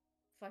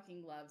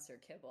fucking loves her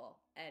kibble,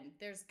 and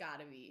there's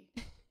gotta be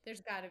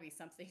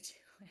something to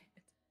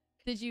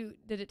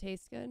it. Did it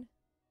taste good?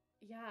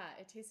 Yeah,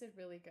 it tasted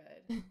really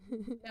good.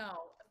 No,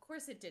 of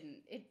course it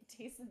didn't. It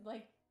tasted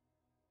like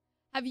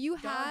Have you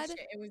had shit.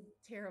 It was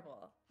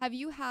terrible. Have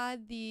you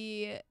had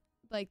the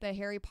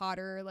Harry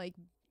Potter like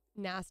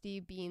nasty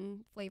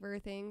bean flavor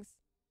things?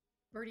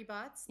 Birdie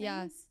Bots things?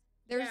 Yeah.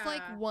 There's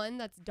like one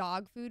that's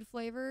dog food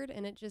flavored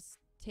and it just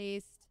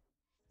tastes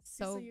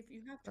so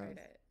you have tried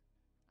it.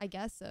 I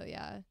guess so,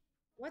 yeah.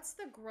 What's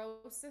the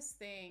grossest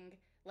thing,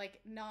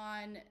 like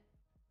non-food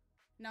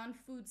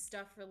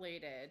stuff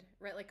related,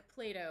 right? Like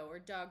Play-Doh or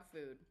dog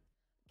food.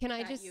 Can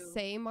I just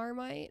say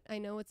Marmite? I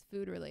know it's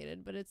food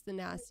related, but it's the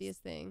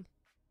nastiest thing.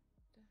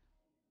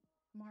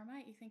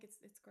 Marmite? You think it's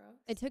gross?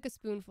 I took a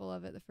spoonful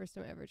of it the first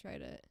time I ever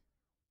tried it.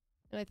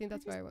 And I think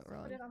that's where I went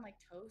wrong. Put it on like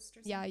toast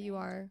or something? Yeah, you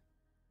are.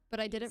 But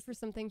I did it for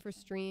something for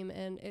stream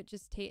and it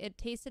just it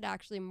tasted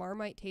actually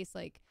Marmite tastes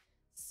like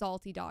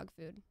salty dog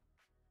food.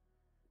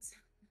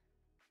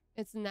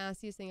 It's the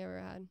nastiest thing I ever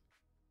had.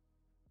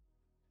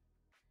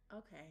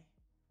 Okay.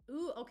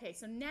 Ooh, okay.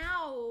 So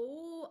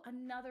now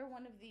another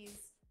one of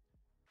these.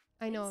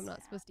 I know I'm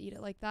not supposed to eat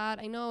it like that.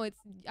 I know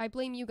I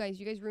blame you guys.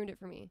 You guys ruined it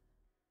for me.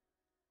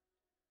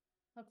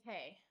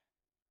 Okay.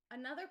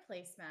 Another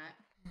placemat.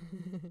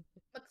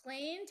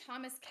 McLean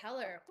Thomas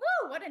Keller.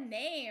 Woo, what a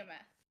name.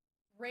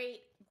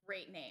 Great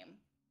name.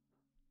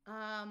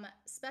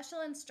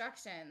 Special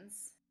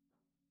instructions.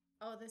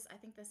 Oh, I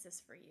think this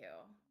is for you.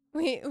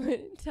 Wait,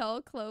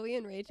 tell Chloe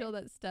and Rachel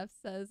that Steph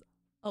says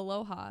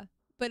aloha,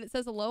 but it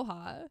says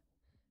aloha.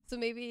 So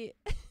maybe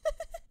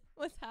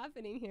what's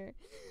happening here?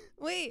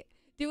 Wait,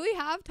 do we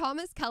have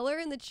Thomas Keller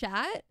in the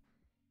chat?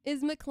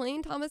 Is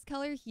McLean Thomas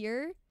Keller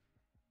here?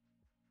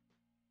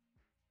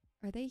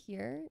 Are they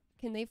here?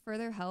 Can they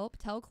further help?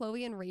 Tell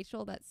Chloe and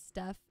Rachel that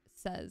Steph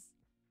says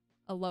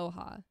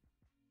aloha.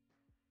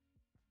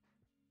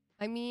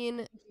 I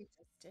mean, you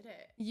just did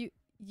it.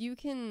 You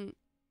can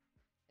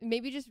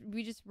maybe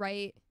we just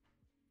write.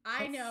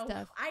 I know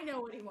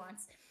what he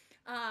wants.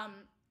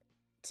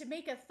 To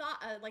make a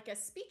thought, like a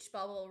speech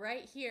bubble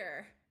right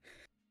here.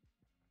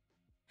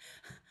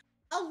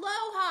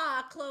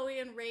 Aloha, Chloe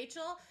and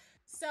Rachel.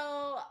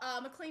 So,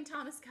 McLean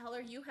Thomas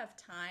Keller, you have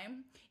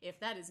time.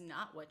 If that is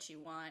not what you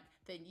want,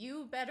 then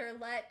you better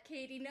let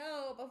Katie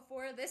know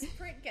before this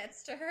print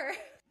gets to her,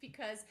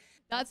 because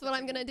that's what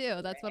I'm gonna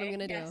do. That's what I'm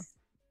gonna do.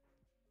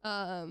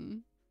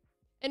 And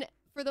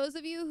for those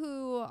of you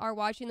who are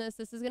watching this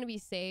is going to be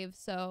saved.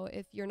 So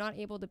if you're not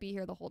able to be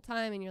here the whole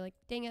time and you're like,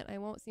 dang it, I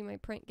won't see my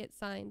print get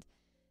signed,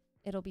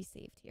 it'll be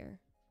saved here.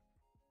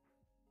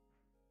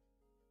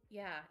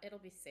 Yeah, it'll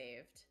be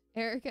saved.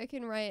 Erika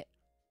can write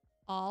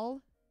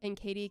all and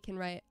Katie can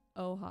write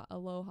oha,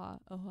 aloha,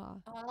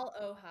 oha. All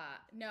oha.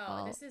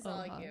 No, this is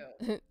oha. All you.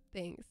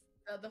 Thanks.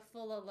 The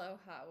full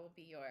aloha will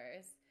be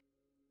yours.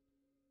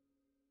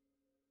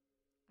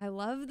 I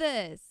love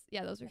this.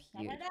 Yeah, those are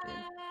huge.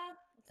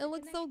 It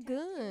looks so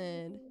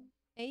good.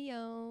 Hey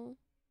yo.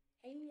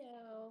 Hey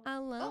yo. I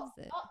love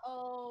it.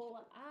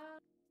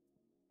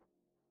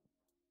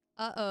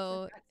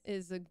 Uh-oh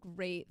is a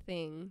great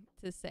thing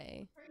to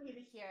say. For you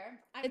to hear.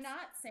 I'm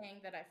not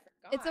saying that I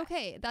forgot. It's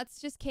okay. That's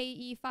just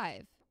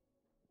KE5.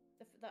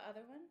 The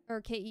other one?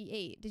 Or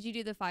KE8. Did you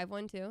do the 5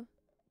 one too?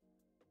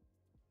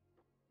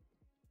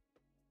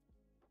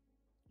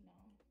 No.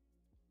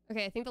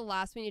 Okay, I think the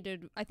last one you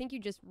did, I think you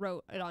just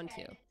wrote it on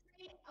two.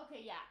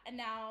 Okay, yeah. And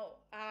now,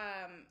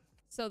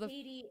 so the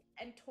Katy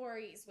and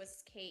Tori's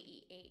was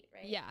KE8,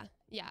 right?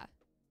 Yeah.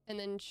 And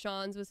then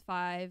Sean's was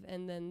 5,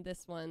 and then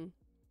this one,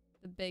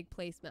 the big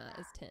placemat,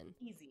 is 10.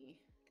 Easy.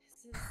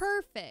 This is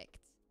perfect.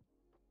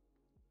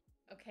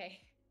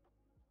 Okay.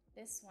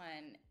 This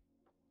one.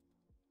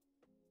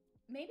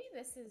 Maybe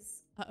this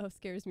is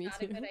scares me not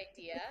too. a good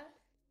idea.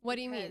 What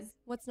do you mean?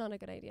 What's not a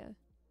good idea?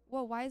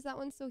 Whoa, why is that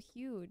one so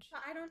huge?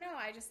 I don't know.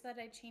 I just thought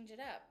I'd change it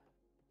up.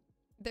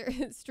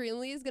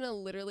 Streamily is gonna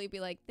literally be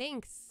like,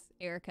 thanks,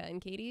 Erika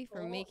and Katy,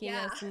 for making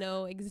us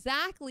know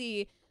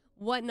exactly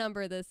what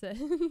number this is.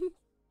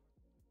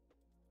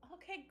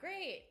 Okay,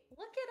 great.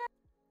 Look at us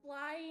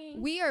flying.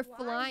 We are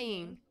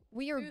flying.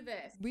 We are do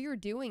this. We are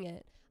doing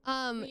it.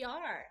 We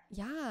are.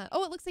 Yeah.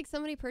 Oh, it looks like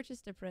somebody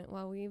purchased a print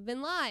while we've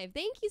been live.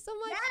 Thank you so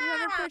much.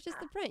 Whoever purchased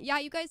the print. Yeah,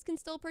 you guys can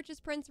still purchase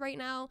prints right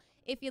now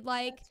if you'd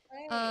like. That's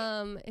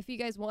right. If you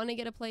guys want to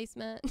get a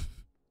placemat.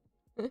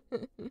 I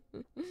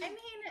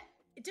mean,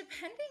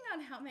 depending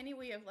on how many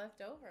we have left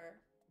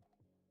over.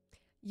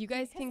 You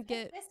guys can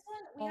get this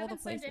one. We all the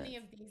haven't signed any placemats.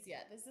 of these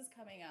yet. This is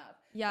coming up.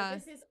 Yeah.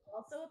 But this is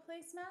also a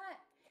placemat.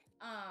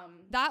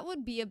 That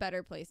would be a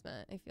better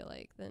placemat, I feel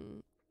like,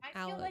 than I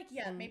Alex feel like,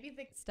 yeah, maybe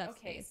the Steph's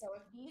okay, face. so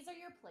if these are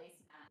your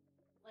placemats,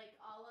 like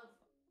all of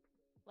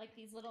like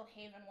these little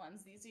Haven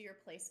ones, these are your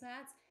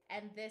placemats,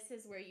 and this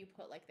is where you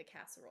put like the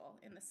casserole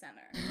in the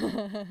center.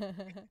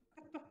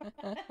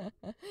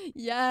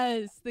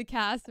 Yes, the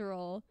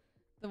casserole.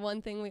 The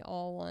one thing we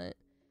all want.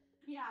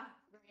 Yeah,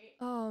 right.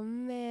 Oh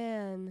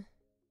man.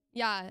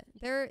 Yeah,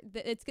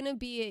 it's going to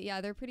be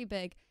they're pretty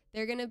big.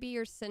 They're going to be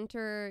your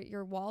center,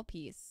 your wall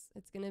piece.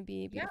 It's going to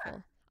be beautiful.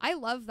 Yeah. I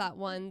love that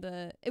one.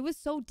 It was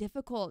so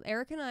difficult.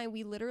 Erika and I,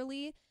 we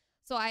literally,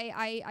 so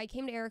I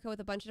came to Erika with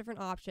a bunch of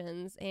different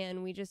options,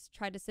 and we just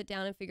tried to sit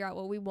down and figure out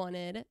what we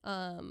wanted.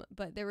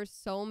 But there were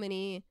so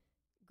many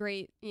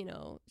great,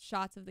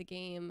 shots of the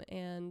game,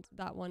 and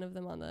that one of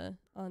them on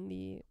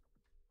the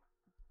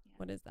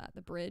what is that?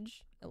 The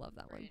bridge. I love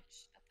that one. At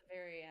the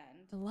very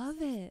end. I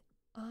love it.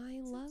 I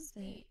love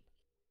it.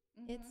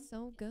 Mm-hmm. It's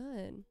so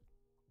good.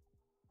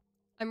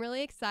 I'm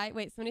really excited.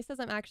 Wait, somebody says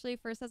I'm actually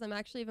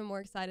even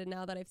more excited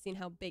now that I've seen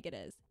how big it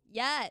is.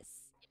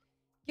 Yes.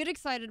 Get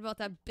excited about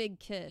that big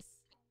kiss.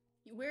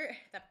 We're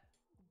the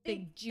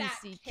big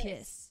juicy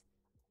kiss.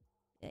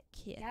 That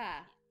kiss. Yeah.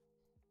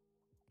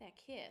 That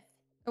kiss.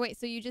 Oh, wait,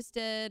 so you just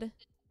did...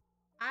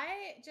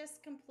 I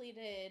just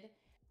completed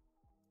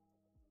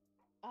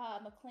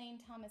McLean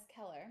Thomas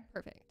Keller.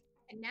 Perfect.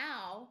 And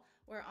now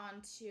we're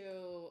on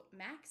to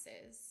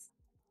Max's.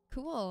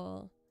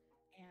 Cool.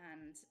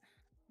 And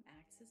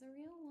Max is a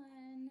real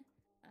one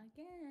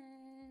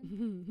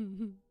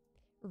again.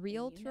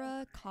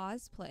 Realtra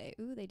cosplay.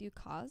 Ooh, they do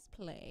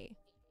cosplay.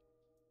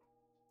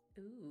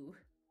 Ooh.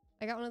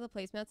 I got one of the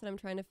placemats and I'm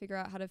trying to figure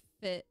out how to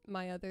fit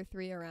my other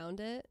 3 around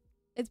it.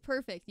 It's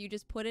perfect. You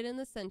just put it in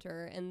the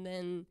center and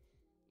then,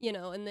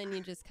 and then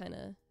you just kind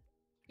of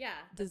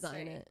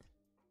design it.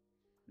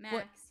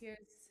 Max, here's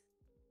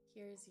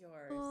yours.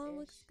 Oh,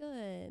 looks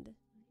good.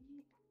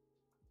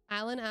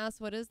 Alan asks,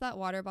 what is that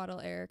water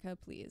bottle, Erika,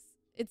 please?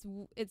 It's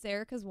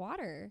Erika's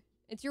water.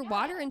 It's your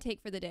water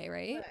intake for the day,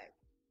 right? Look,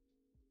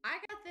 I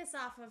got this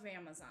off of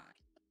Amazon.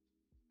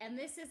 And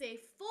this is a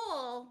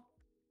full...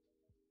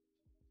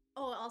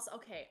 Oh, also,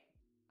 okay.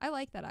 I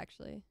like that,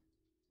 actually.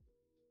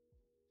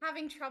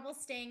 Having trouble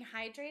staying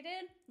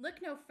hydrated? Look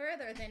no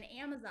further than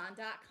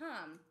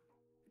Amazon.com.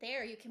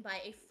 There, you can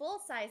buy a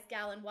full-size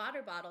gallon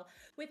water bottle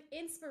with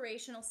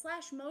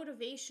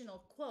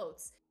inspirational/motivational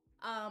quotes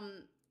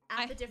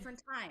at the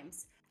different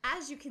times.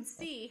 As you can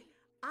see,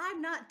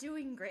 I'm not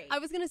doing great. I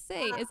was going to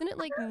say, isn't it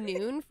like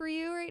noon for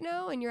you right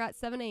now and you're at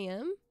 7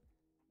 a.m.?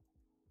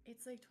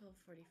 It's like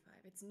 12:45.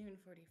 It's noon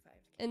 45.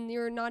 And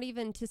you're not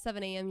even to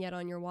 7 a.m. yet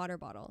on your water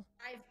bottle.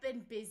 I've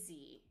been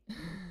busy.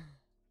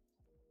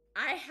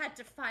 I had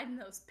to find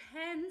those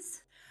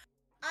pens.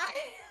 I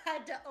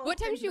had to open... What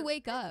time did you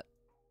wake up?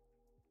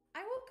 I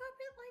woke up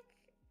at like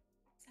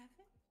 7.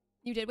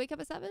 You did wake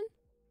up at 7?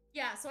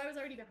 Yeah, so I was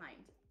already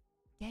behind.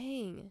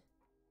 Dang.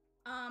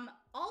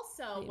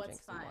 Also, what's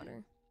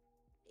fun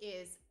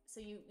is, so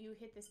you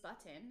hit this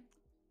button.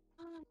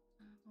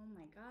 Oh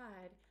my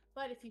god.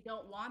 But if you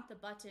don't want the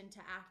button to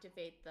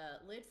activate the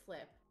lid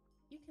flip,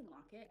 you can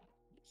lock it.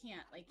 You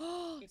can't, like...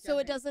 So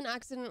it doesn't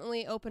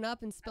accidentally open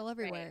up and spill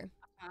everywhere.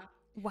 Right.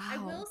 Wow. I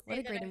will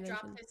say that I've invention.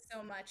 dropped this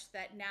so much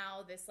that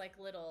now this like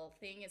little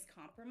thing is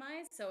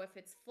compromised. So if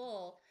it's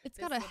full, it's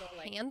got a little,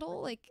 handle,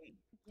 like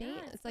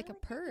yeah, it's like a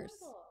purse.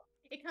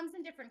 It comes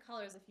in different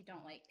colors if you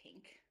don't like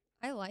pink.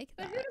 I like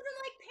that. But who doesn't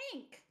like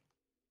pink?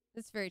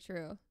 That's very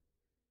true.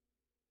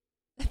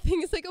 That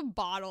thing is like a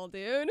bottle,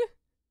 dude.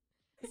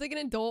 It's like an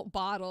adult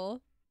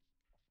bottle.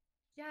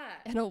 Yeah.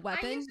 And a I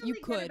weapon? usually You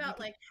get could. about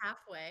like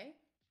halfway.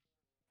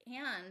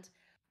 And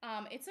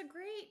it's a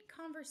great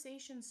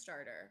conversation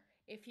starter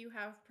if you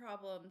have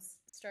problems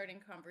starting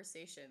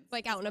conversations.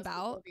 Like 'Cause out and most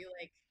people about? will be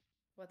like,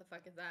 what the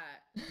fuck is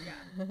that?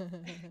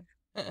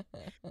 Yeah.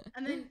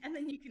 And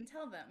then you can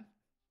tell them.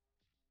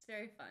 It's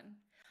very fun.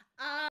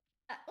 Oh,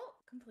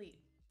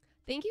 complete.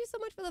 Thank you so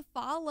much for the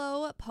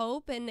follow,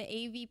 Pope and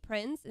AV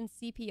Prince and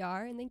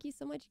CPR. And thank you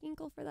so much,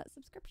 Ginkle, for that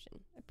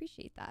subscription. I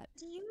appreciate that.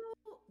 Do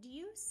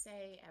you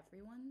say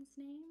everyone's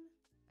name?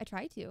 I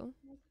try to.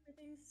 For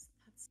these?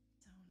 That's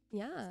so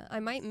Yeah, I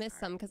might miss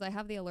some because I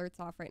have the alerts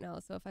off right now.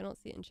 So if I don't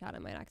see it in chat, I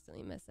might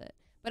accidentally miss it.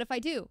 But if I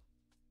do,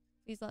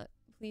 please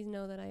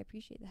know that I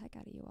appreciate the heck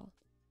out of you all.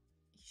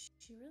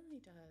 She really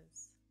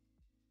does.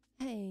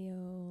 Hey,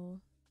 yo.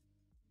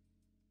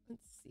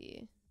 Let's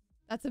see.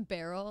 That's a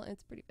barrel.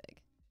 It's pretty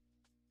big.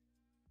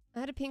 I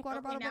had a pink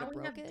water bottle, but I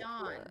broke it.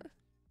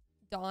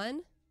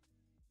 Dawn?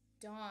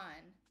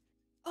 Dawn.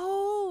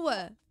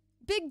 Oh!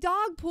 Big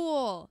dog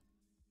pool!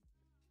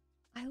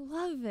 I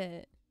love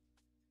it.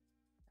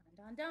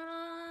 Dun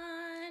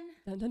dun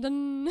Dun dun. dun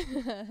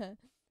dun.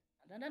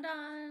 Dun dun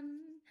dun.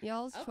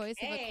 Y'all's choice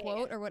of a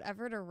quote or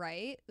whatever to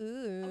write.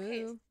 Ooh.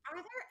 Okay. Are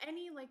there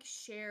any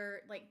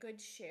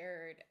good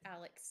shared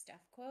Alex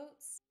Steph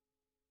quotes?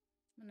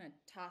 I'm gonna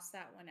toss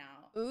that one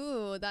out.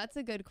 Ooh, that's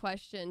a good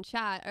question.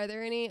 Chat, are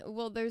there any?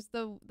 Well, there's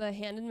the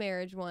hand in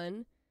marriage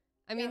one.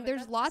 I mean,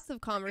 there's lots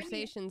of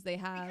conversations they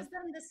have. Because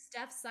then the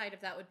Steph side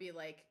of that would be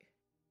like,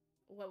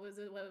 what was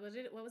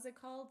it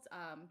called?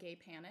 Gay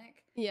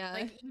panic. Yeah.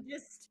 Like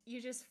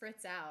you just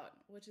fritz out,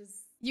 which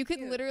is you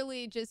could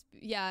literally just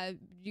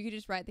you could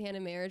just write the hand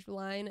in marriage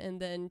line and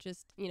then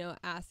just,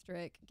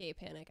 asterisk gay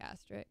panic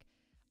asterisk.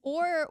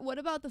 Or what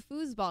about the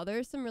foosball?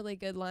 There's some really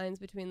good lines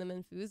between them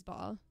and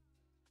foosball.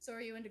 So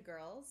are you into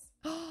girls?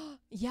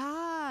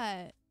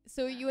 Yeah.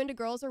 So are you into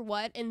girls or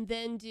what? And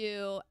then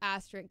do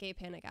asterisk gay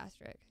panic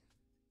asterisk.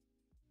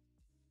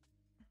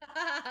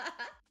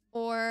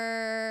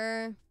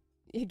 Or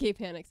gay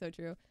panic, so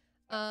true.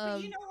 But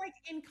like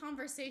in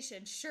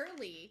conversation,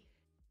 surely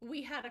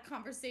we had a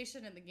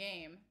conversation in the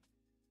game.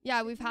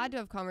 Yeah, we've had to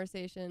have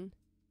conversation.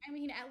 I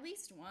mean, at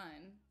least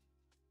one.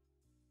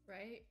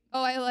 Right?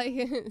 Oh, I like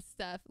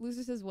Steph.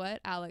 Loser says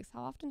what? Alex,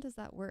 how often does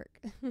that work?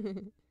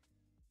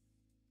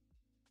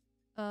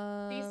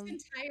 This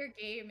entire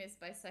game is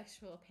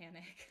bisexual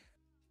panic.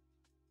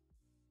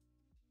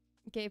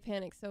 Gay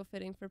panic, so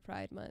fitting for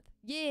Pride Month.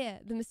 Yeah,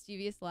 the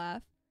mischievous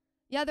laugh.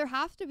 Yeah, there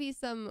have to be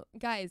some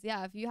guys.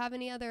 Yeah, if you have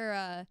any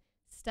other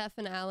Steph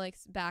and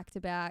Alex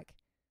back-to-back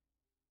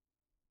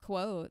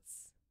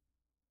quotes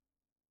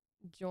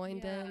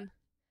joined in,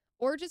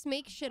 or just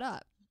make shit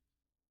up.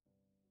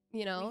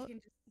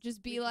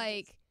 Just be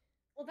like.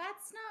 Well,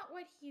 that's not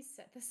what he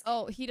said.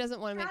 Oh, he doesn't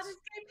want to make. Gay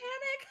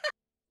panic.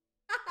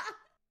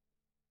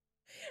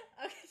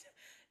 Okay,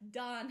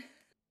 Dawn.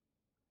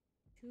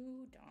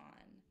 To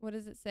Dawn. What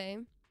does it say?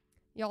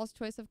 Y'all's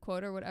choice of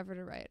quote or whatever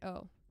to write.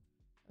 Oh,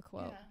 a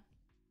quote. Yeah.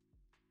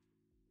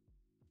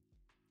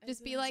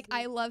 Just be like,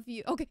 I love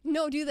you. Okay,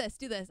 no, do this.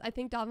 I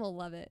think Dom will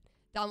love it.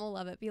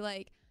 Be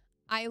like,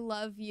 I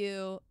love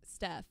you,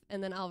 Steph.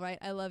 And then I'll write,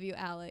 I love you,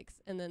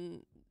 Alex. And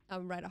then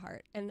I'll write a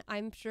heart. And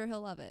I'm sure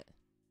he'll love it.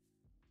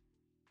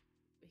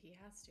 He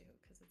has to,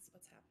 because it's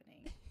what's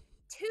happening.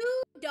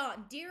 To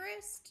Dawn.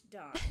 Dearest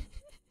Dawn.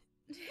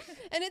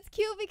 And it's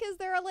cute because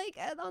they're like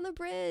on the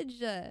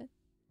bridge. I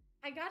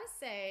gotta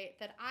say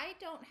that I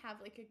don't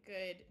have like a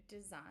good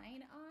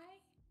design eye.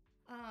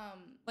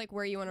 Like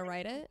where you want to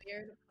write it?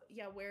 Where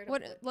to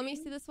what? put Let me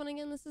things. see this one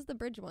again. This is the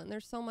bridge one.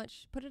 There's so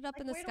much. Put it up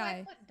in the where sky.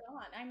 Do I put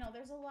Dawn? I know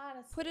there's a lot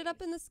of. Put it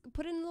up in the.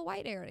 Put it in the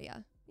white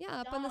area. Yeah,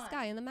 up in the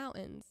sky in the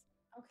mountains.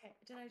 Okay.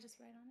 Did I just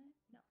write on it?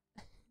 No.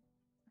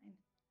 Fine.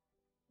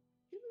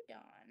 To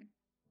Dawn.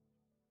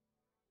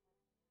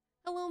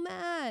 Hello,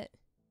 Matt.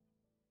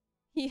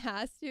 He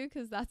has to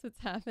because that's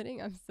what's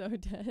happening. I'm so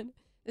dead.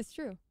 It's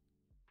true.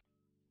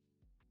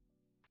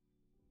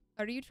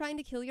 Are you trying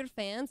to kill your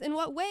fans? In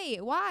what way?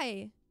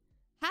 Why?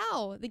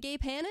 How? The gay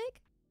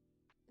panic?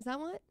 Is that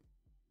what?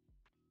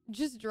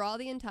 Just draw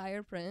the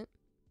entire print.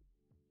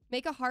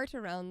 Make a heart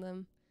around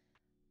them.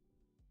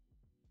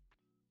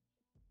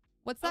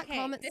 What's that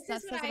comment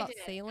Steph says about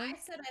sailing?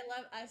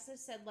 I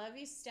just said love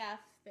you,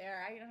 Steph.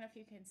 There. I don't know if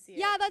you can see it.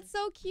 Yeah, that's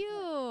so cute.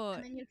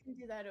 And then you can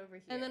do that over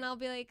here. And then I'll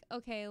be like,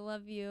 okay,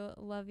 love you,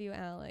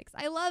 Alex.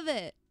 I love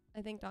it.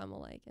 I think Don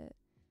will like it.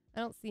 I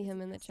don't see him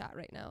in the chat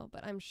right now,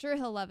 but I'm sure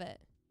he'll love it.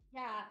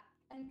 Yeah,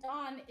 and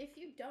Dawn, if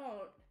you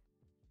don't,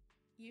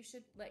 you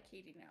should let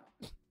Katie know.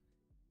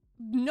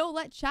 No,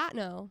 let chat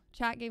know.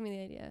 Chat gave me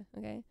the idea.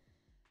 Okay.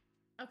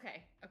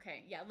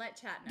 Okay. Yeah, let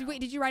chat know. Wait,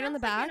 did you write on the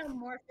back? Like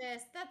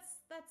amorphous. That's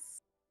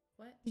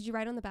what? Did you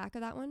write on the back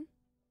of that one?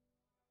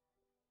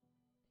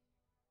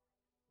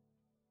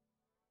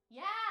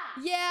 Yeah.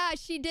 Yeah,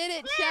 she did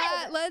it,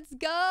 chat. Let's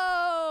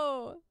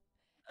go.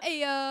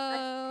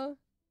 Ayo.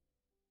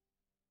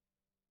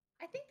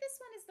 I think this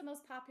one is the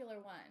most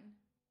popular one.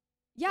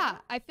 Yeah,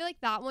 I feel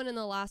like that one and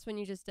the last one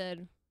you just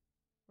did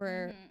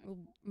were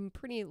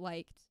pretty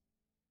liked.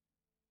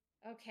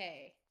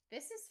 Okay,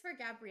 this is for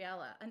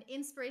Gabriella. An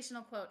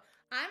inspirational quote.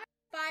 I'm gonna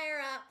fire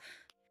up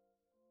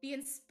the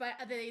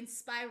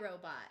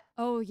Inspirobot.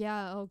 Oh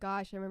yeah. Oh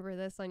gosh, I remember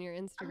this on your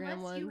Instagram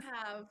once.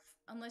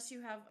 Unless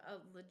you have a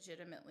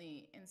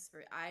legitimately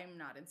I'm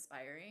not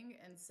inspiring,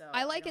 and so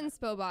I I like don't have.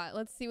 Inspobot.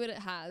 Let's see what it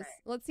has. Okay.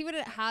 Let's see what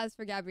it has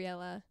for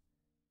Gabriella.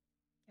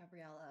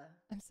 Gabriella.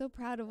 I'm so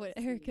proud of what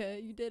Let's see. Erika,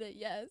 you did it.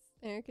 Yes,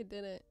 Erika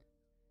did it.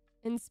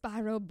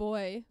 Inspiro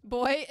boy.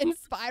 Boy,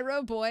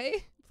 Inspiro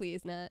boy.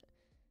 Please, Nat.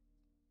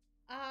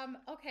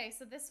 Okay,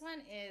 so this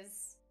one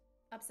is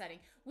upsetting.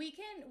 We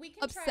can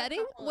Upsetting?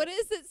 try a couple What of,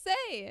 does it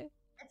say? It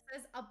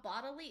says a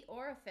bodily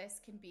orifice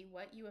can be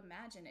what you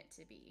imagine it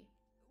to be.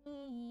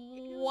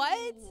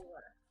 What? Ew.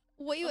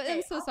 Wait, Okay,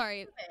 I'm so I'll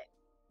sorry. do it.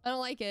 I don't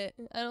like it.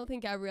 I don't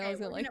think Gabriella's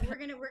Okay, gonna like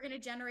that. we're gonna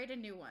generate a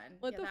new one.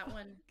 What Yeah, the that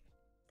fuck?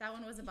 that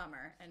one was a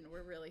bummer, and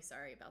we're really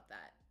sorry about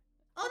that.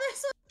 Oh, they're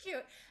so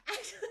cute.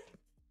 Actually.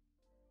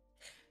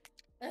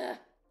 Ugh.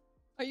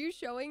 Are you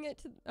showing it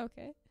to?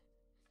 Okay.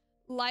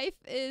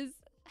 Life is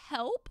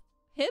help.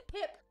 Hip.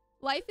 Hip.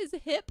 Life is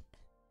hip.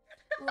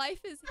 Life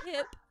is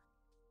hip.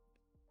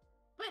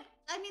 But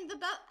I mean,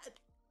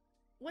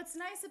 what's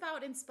nice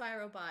about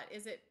Inspirobot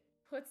is it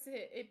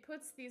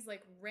puts these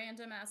like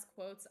random ass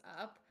quotes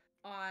up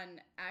on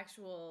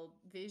actual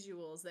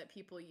visuals that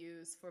people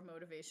use for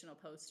motivational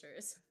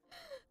posters.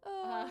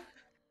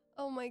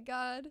 Oh my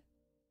god.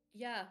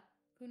 Yeah,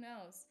 who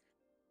knows?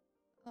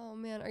 Oh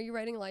man, are you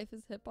writing life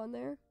is hip on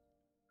there?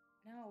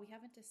 No, we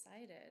haven't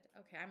decided.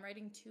 Okay, I'm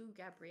writing to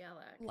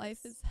Gabriella.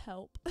 Life is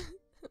help.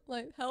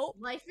 Like help.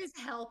 Life is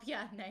help.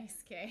 Yeah, nice,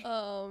 Kay.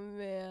 Oh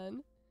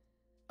man.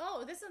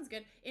 Oh, this one's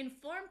good.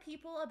 Inform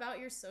people about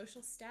your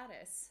social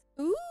status.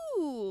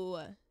 Ooh.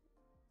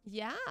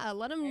 Yeah,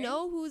 let them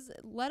know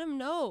let them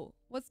know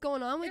what's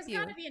going on with you.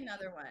 There's gotta be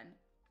another one.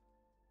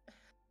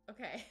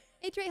 Okay.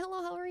 Hey Trey,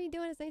 hello, how are you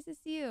doing? It's nice to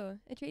see you.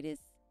 Atreides.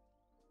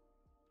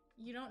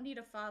 You don't need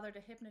a father to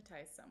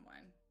hypnotize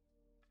someone.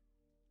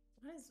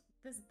 What is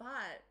this bot?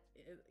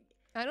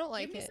 I don't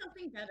like Give me it.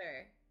 something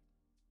better.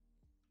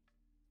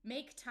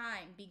 Make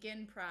time,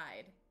 begin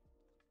pride.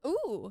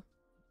 Ooh.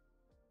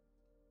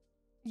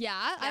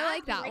 Yeah, I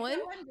like that one.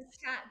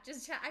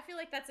 Just chat. I feel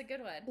like that's a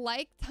good one.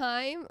 Like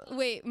time.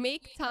 Wait,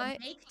 make time.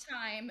 Make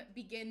time,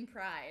 begin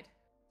pride.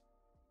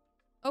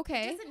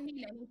 Okay. It doesn't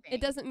mean anything.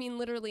 It doesn't mean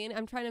literally, and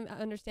I'm trying to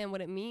understand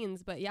what it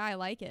means, but yeah, I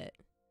like it.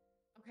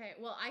 Okay,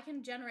 well, I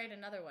can generate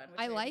another one. Which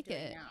I like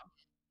it. now.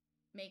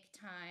 Make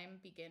time,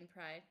 begin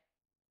pride.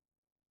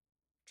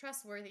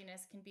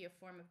 Trustworthiness can be a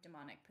form of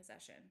demonic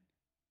possession.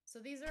 So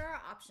these are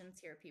our options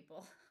here,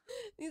 people.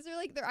 These are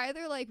like, they're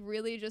either like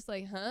really just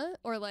like, huh?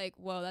 Or like,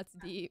 whoa, that's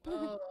deep.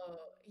 Oh,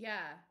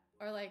 yeah.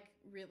 Or like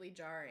really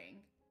jarring.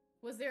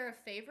 Was there a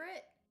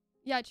favorite?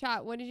 Yeah,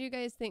 chat, what did you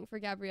guys think for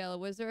Gabriella?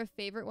 Was there a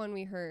favorite one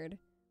we heard?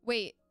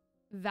 Wait,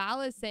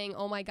 Val is saying,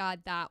 oh my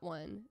god, that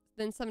one.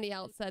 Then somebody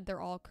else said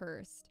they're all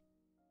cursed.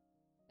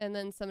 And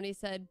then somebody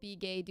said, be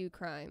gay, do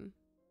crime.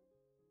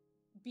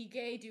 Be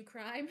gay, do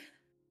crime?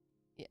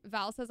 Yeah,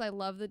 Val says, I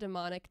love the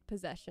demonic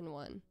possession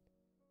one.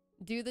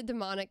 Do the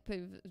demonic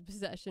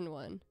possession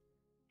one.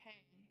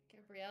 Hey,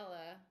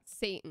 Gabriella.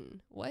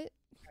 Satan. What?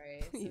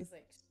 Sorry, this is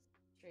like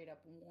straight up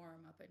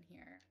warm up in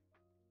here.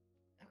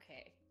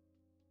 Okay.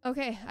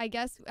 Okay, I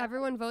guess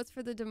everyone votes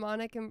for the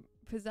demonic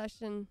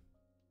possession.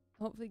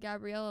 Hopefully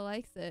Gabriella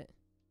likes it.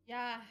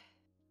 Yeah.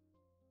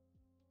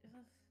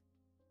 Ugh.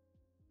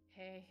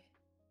 Hey.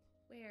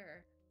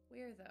 Where?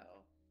 Where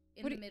though?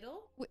 In the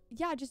middle?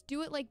 Yeah, just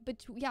do it like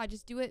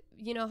just do it,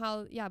 you know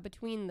how,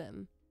 between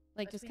them.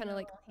 Like between just kind of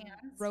like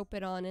rope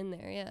it on in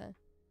there, yeah.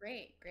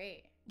 Great,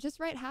 great. Just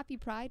write Happy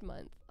Pride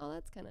Month. Oh,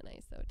 that's kind of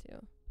nice though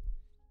too.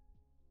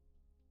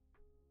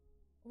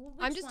 Well,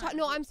 I'm just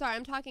I'm sorry.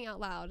 I'm talking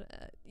out loud.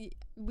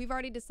 We've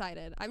already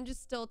decided. I'm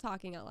just still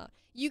talking out loud.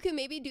 You can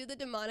maybe do the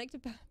demonic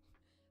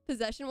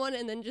possession one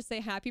and then just say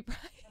Happy Pride.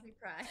 Happy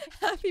Pride.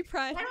 Happy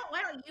Pride.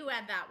 Why don't you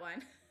add that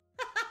one?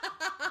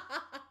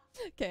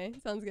 Okay,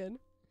 sounds good.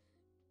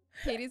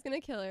 Katie's gonna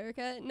kill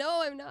Erika.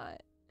 No, I'm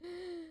not.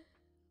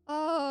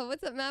 Oh,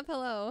 what's up, Map?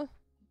 Hello.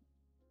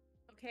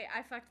 Okay,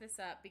 I fucked this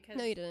up because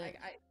no, you didn't.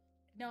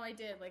 No, I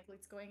did. Like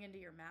it's going into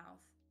your mouth.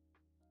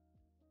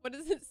 What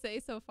does it say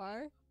so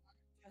far?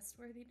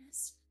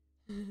 Trustworthiness,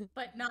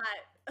 but not.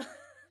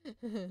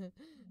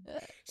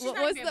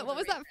 What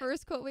was that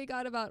first quote we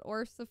got about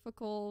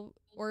orifical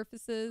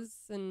orifices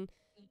and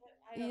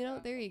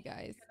there you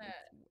guys.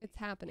 It's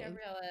happening.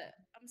 Gabriella,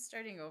 I'm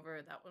starting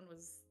over. That one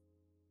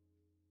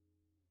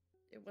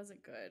it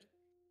wasn't good.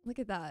 Look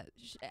at that.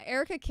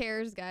 Erika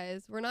cares,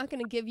 guys. We're not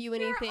going to give you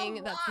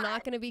anything that's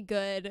not going to be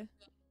good.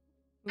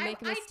 We make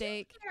a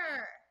mistake.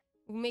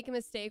 We make a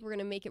mistake. We're going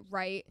to make it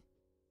right.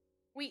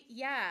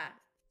 Yeah.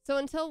 So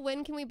until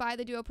when can we buy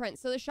the duo print?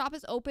 So the shop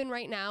is open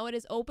right now. It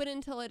is open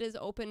until it is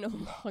open no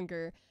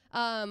longer.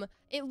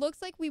 It looks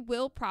like we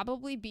will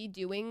probably be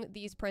doing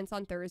these prints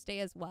on Thursday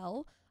as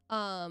well.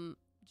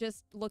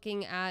 Just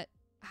looking at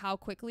how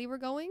quickly we're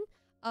going.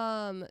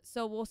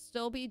 So we'll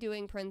still be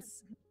doing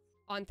prints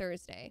on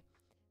Thursday.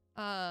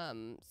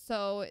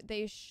 So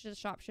the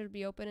shop should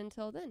be open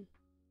until then.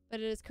 but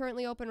it is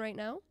currently open right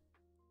now.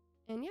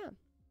 And yeah.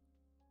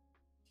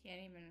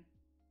 Can't even.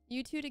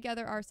 You two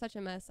together are such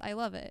a mess. I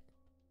love it.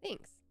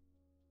 Thanks.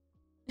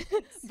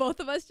 Thanks.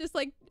 Both of us just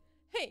like,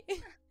 hey.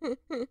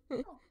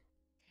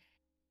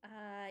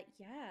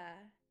 Yeah.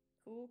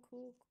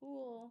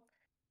 Cool.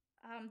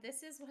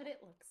 This is what it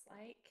looks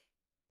like.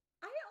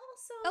 I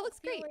also That looks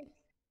feel great. like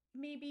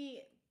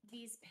maybe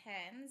these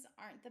pens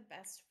aren't the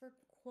best for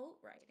quote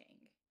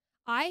writing.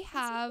 I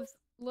have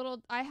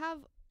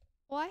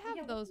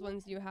Yeah, those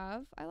ones you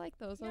have. I like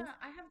those ones. Yeah,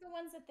 I have the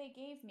ones that they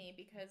gave me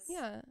because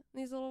Yeah,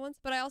 these little ones.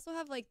 But I also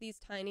have like these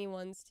tiny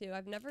ones too. I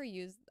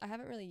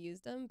haven't really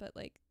used them, but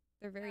like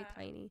they're very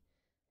tiny.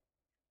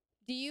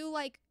 Do you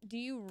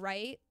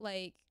write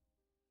like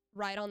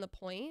right on the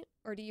point,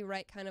 or do you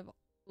write kind of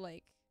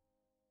like?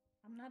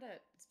 I'm not a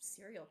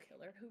serial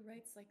killer who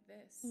writes like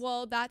this.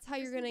 Well, that's how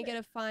you're gonna get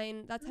a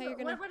fine. That's how you're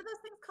gonna. What are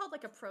those things called?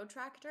 Like a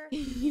protractor?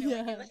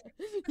 Yeah.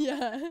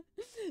 Yeah.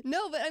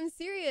 No, but I'm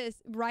serious.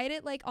 Write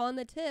it like on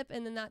the tip,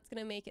 and then that's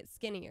gonna make it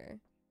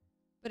skinnier.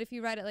 But if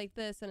you write it like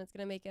this, then it's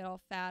gonna make it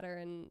all fatter,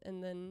 and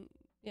then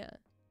yeah.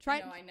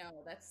 I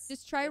know.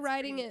 Just try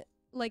writing it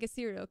like a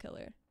serial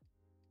killer,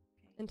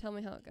 and tell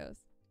me how it goes.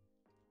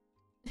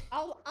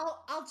 I'll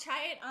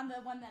try it on the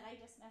one that I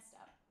just messed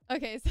up.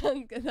 Okay,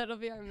 sounds good. That'll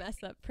be our mess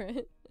up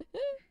print.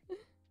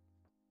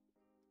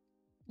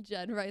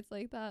 Jed writes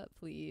like that,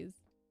 please.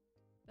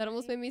 That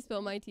almost made me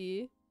spill my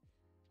tea.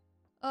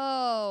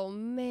 Oh,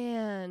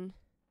 man.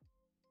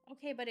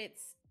 Okay, but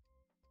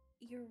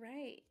you're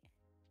right.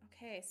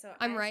 Okay, so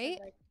I'm right?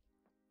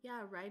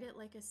 Yeah, write it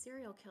like a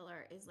serial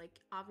killer is like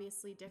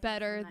obviously different.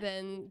 Better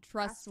than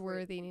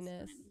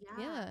trustworthiness.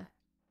 Yeah.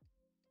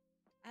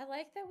 I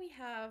like that we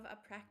have a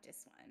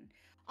practice one.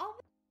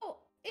 Although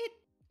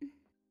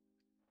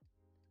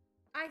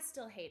I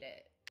still hate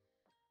it.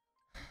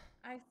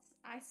 I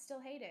still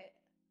hate it.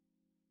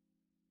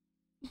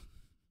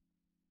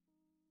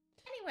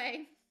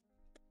 Anyway.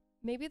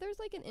 Maybe there's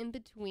like an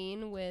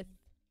in-between with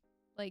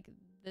like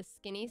the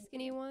skinny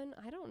one.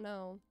 I don't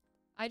know.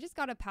 I just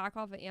got a pack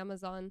off of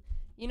Amazon.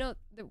 You know,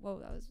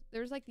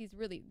 there's like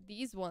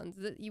these ones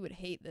that you would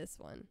hate. This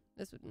one.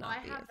 This would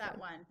not be. I have that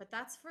one, but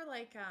that's for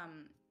like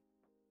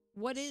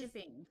what is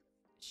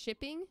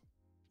shipping?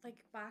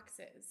 Like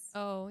boxes.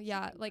 Oh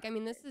yeah, like I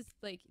mean this is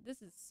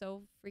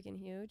so freaking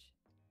huge.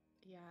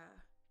 Yeah.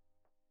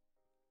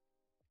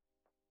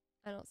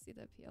 I don't see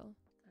the appeal.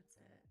 That's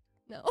it.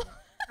 No.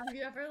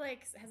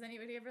 Has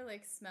anybody ever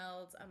like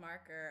smelled a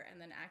marker and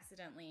then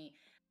accidentally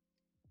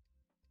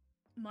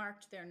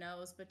marked their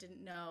nose but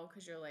didn't know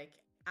because you're like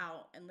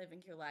out and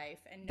living your life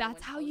and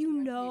that's how you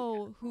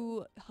know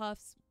who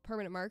huffs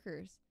permanent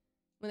markers.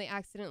 When they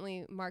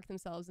accidentally mark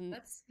themselves, and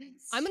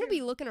I'm gonna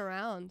be looking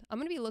around. I'm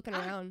gonna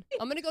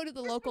go to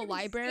the local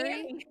library.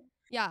 Scary.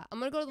 Yeah, I'm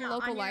gonna go to the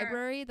local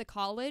library, the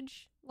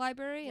college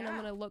library, and I'm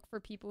gonna look for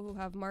people who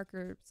have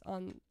marker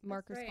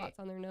spots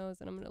on their nose,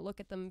 and I'm gonna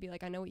look at them and be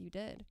like, I know what you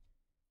did.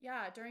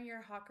 Yeah, during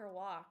your hot girl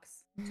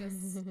walks,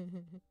 just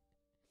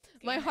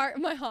my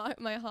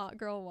hot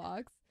girl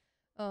walks.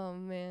 Oh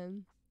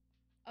man.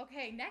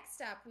 Okay,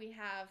 next up we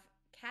have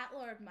Cat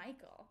Lord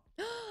Michael.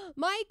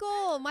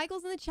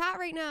 Michael's in the chat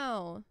right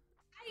now.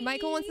 Hi.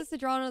 Michael wants us to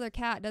draw another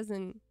cat,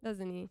 doesn't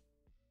he?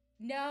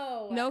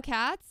 No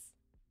cats.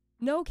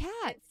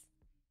 It's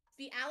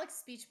the Alex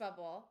speech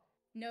bubble.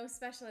 No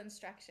special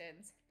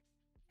instructions.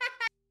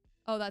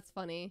 Oh, that's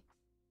funny.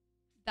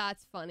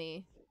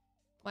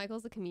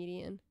 Michael's a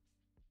comedian.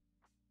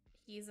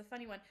 He's a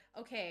funny one.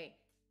 Okay,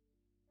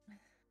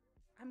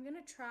 I'm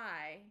gonna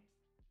try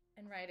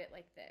and write it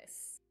like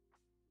this.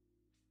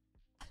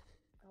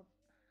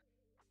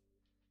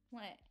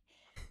 What?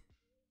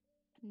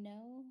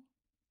 No.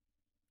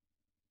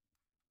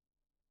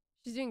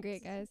 She's doing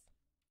great, guys.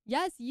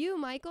 Yes, you,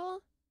 Michael.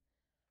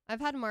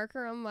 I've had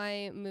marker on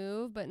my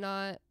move, but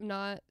not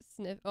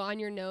on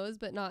your nose,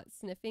 but not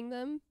sniffing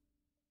them.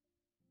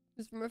 It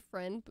was from a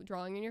friend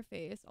drawing in your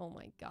face. Oh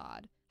my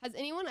god. Has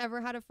anyone ever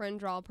had a friend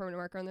draw a permanent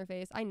marker on their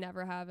face? I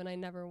never have, and I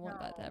never want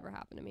that to ever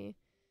happen to me.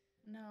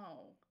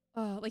 No.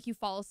 Oh, like you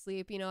fall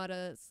asleep, at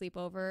a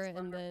sleepover,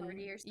 and then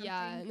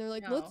yeah, and they're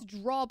like, let's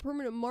draw a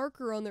permanent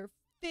marker on their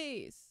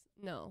face.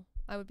 No,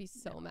 I would be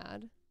so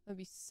mad. I'd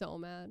be so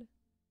mad.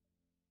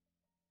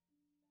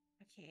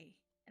 Okay,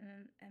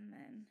 and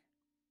then.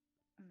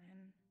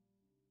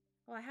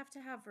 Well, I have to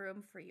have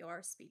room for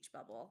your speech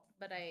bubble,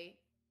 but I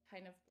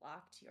kind of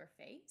blocked your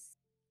face.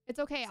 It's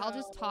okay. So I'll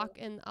just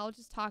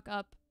talk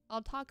up.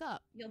 I'll talk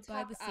up. You'll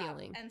by talk the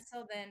ceiling. And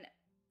so then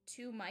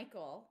to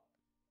Michael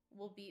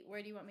will be,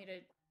 where do you want me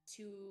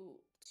to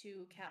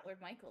Cat Lord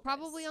Michael?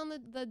 Probably on the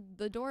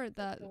door.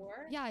 The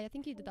door? Yeah, I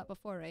think you did that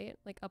before, right?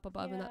 Like up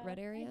above in that red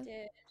area. I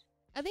did.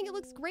 I think it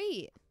looks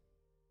great.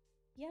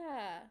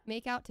 Yeah.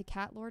 Make out to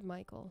Cat Lord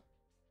Michael.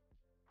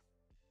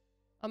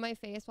 On my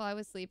face while I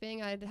was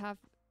sleeping, I'd have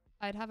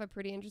a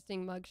pretty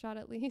interesting mugshot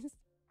at least.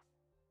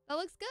 That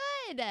looks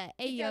good. Hey,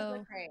 it does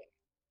look great.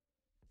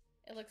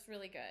 It looks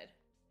really good.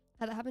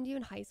 Had that happened to you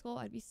in high school,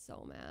 I'd be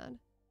so mad.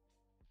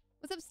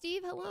 What's up,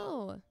 Steve?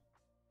 Hello.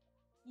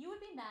 You would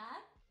be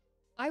mad?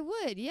 I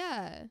would,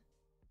 yeah.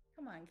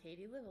 Come on,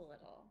 Katie, live a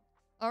little.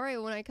 All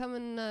right, when I come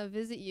and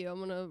visit you, I'm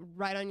gonna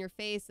write on your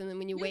face, and then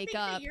when you wake think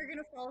up, that you're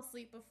gonna fall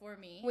asleep before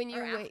me, when you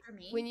after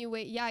me. When you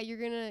wake, yeah, you're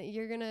gonna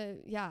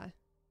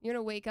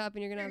wake up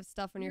and you're gonna have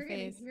stuff on your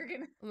face.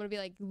 I'm gonna be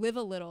like, live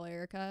a little,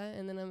 Erika,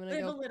 and then I'm gonna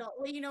live a little.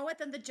 Well, you know what?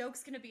 Then the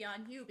joke's gonna be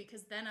on you,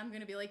 because then I'm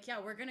gonna be like, yeah,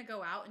 we're gonna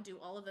go out and do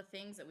all of the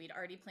things that we'd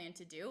already planned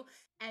to do,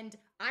 and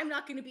I'm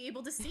not gonna be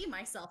able to see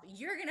myself.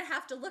 You're gonna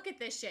have to look at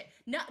this shit.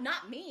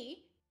 Not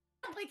me.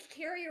 Not like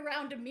carry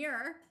around a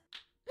mirror.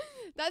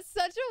 That's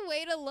such a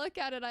way to look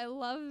at it. I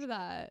love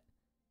that.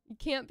 You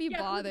can't be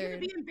bothered. You're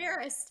gonna be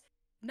embarrassed.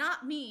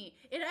 Not me.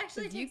 It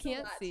actually takes a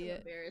lot to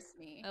embarrass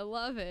me. I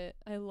love it.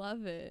 I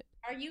love it.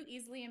 Are you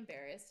easily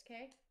embarrassed,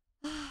 Kay?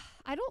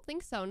 I don't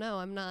think so. No,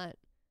 I'm not.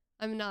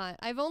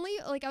 I've only,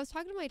 like, I was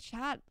talking to my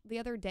chat the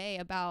other day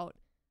about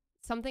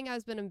something I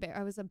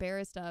was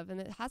embarrassed of, and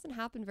it hasn't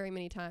happened very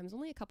many times.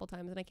 Only a couple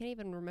times, and I can't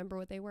even remember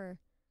what they were.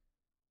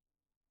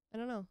 I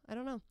don't know.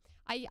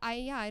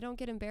 I don't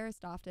get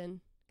embarrassed often,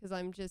 because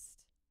I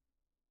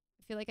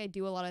feel like I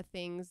do a lot of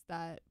things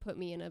that put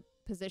me in a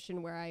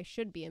position where I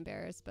should be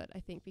embarrassed, but I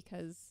think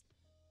because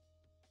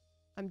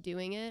I'm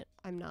doing it,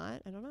 I'm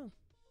not. I don't know.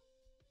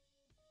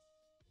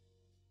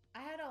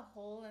 I had a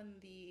hole in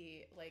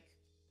the, like,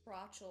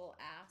 crotchal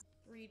ass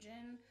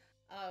region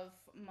of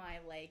my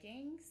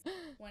leggings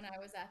when I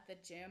was at the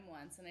gym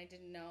once, and I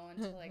didn't know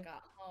until I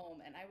got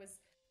home, and I was,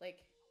 like,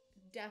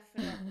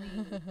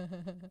 definitely...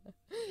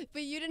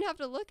 But you didn't have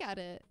to look at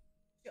it.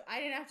 I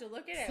didn't have to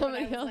look at it.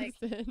 Somebody else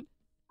did. It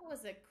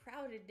was a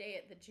crowded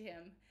day at the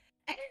gym.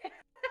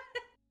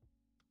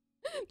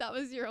 That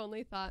was your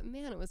only thought.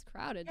 Man, it was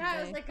crowded today.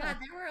 I was like, God,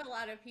 there were a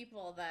lot of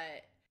people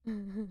that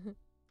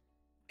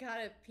got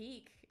a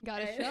peek.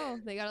 Got a show.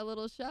 They got a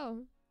little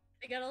show.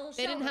 They got a little show.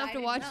 They didn't have to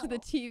watch the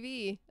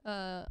TV.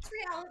 It's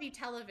reality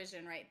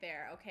television right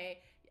there, okay?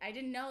 I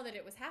didn't know that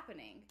it was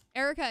happening.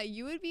 Erika,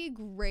 you would be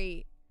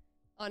great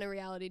on a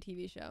reality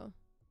TV show.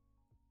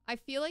 I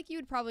feel like you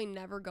would probably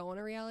never go on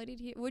a reality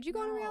TV. Would you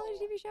go on a reality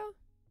TV show?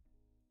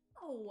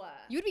 Oh.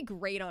 You would be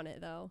great on it,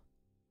 though.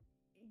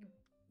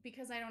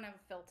 Because I don't have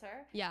a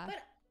filter. Yeah. But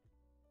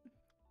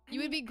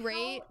you would be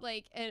great,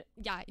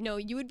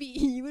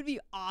 you would be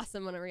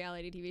awesome on a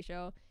reality TV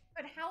show.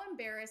 But how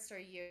embarrassed are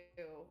you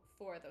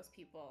for those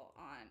people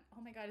on?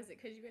 Oh my God, is it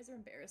because you guys are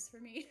embarrassed for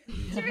me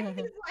during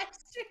these live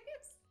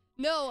streams?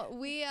 No,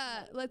 we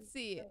let's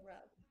see.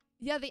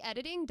 Yeah, the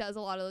editing does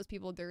a lot of those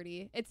people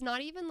dirty. It's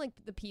not even like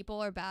the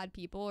people are bad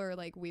people or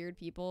like weird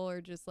people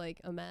or just like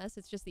a mess.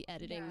 It's just the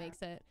editing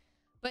makes it.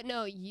 But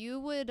no, you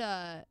would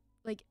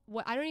like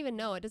what I don't even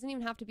know. It doesn't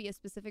even have to be a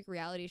specific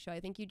reality show. I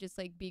think you just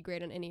like be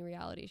great on any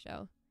reality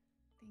show.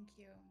 Thank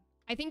you.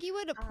 I think you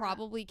would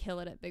probably kill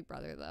it at Big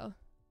Brother though.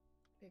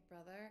 Big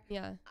Brother?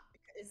 Yeah.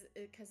 Is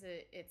it because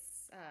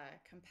it's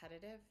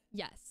competitive?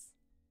 Yes.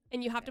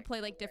 And you have to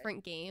play like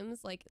different games,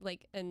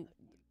 and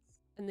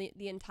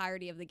the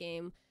entirety of the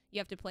game, you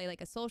have to play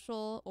like a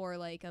social or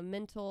like a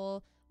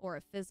mental or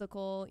a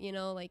physical, you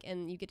know, like,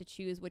 and you get to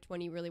choose which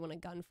one you really want to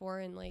gun for.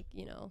 And like,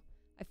 you know,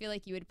 I feel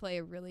like you would play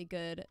a really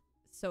good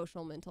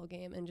social mental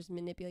game and just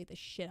manipulate the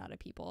shit out of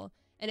people.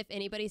 And if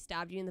anybody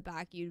stabbed you in the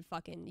back, you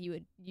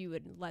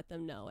would let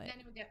them know it. Then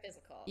it would get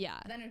physical. Yeah.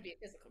 Then it would be a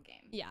physical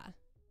game. Yeah.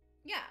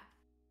 Yeah.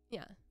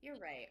 Yeah. You're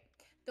right.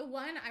 The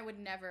one I would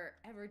never,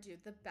 ever do,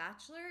 The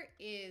Bachelor,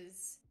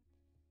 is...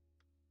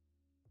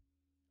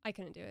 I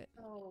couldn't do it.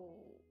 So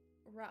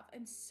rough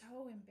and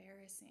so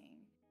embarrassing.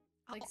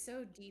 Like,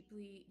 so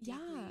deeply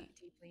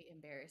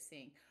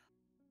embarrassing.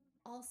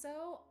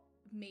 Also,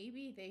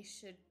 maybe they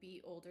should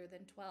be older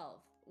than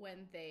 12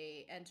 when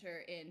they enter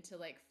into,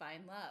 like,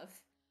 find love.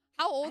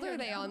 How old are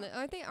they on the...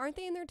 Aren't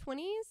they in their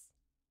 20s?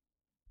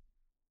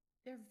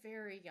 They're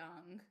very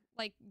young.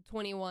 Like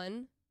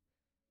 21?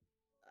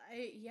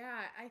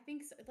 I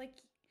think so. Like,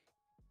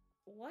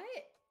 what?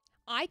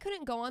 I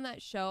couldn't go on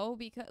that show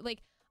because,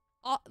 like...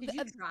 Did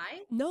you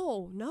try?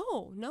 No,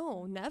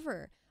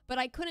 never. But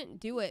I couldn't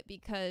do it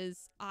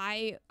because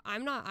I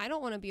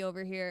don't want to be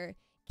over here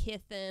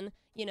kissing,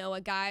 you know,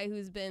 a guy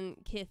who's been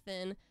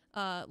kissing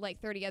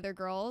like 30 other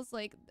girls,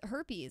 like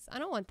herpes. I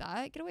don't want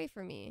that. Get away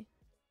from me.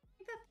 I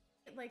think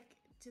that, like,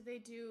 do they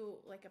do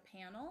like a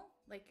panel,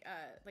 like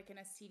an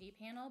STD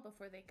panel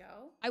before they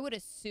go? I would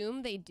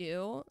assume they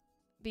do,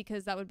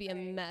 because that would be a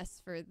mess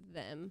for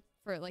them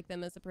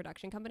as a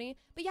production company.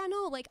 But yeah,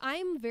 no, like,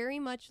 I'm very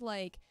much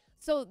like,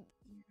 so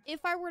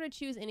if I were to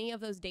choose any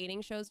of those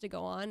dating shows to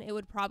go on, it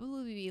would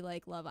probably be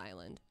like Love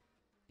Island,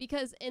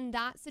 because in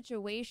that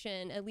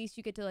situation, at least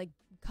you get to like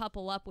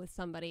couple up with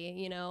somebody,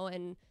 you know,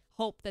 and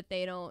hope that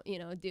they don't, you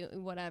know, do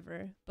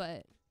whatever.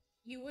 But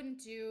you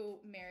wouldn't do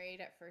Married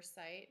at First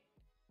Sight?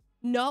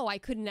 No, I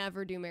could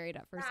never do Married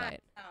at First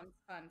Sight. Sounds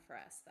fun for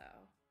us,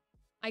 though.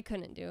 I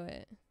couldn't do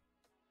it.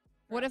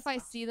 What if I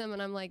see them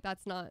and I'm like,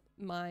 that's not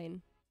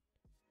mine?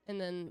 And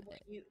then...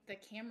 the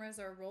cameras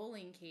are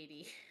rolling,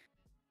 Katie.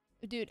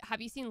 Dude, have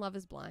you seen Love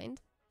is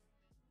Blind?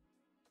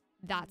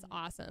 That's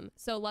awesome.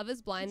 So Love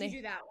is Blind... Did you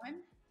do that one?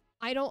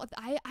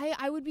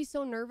 I would be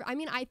so nervous. I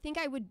mean, I think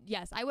I would...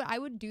 Yes, I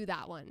would do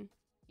that one.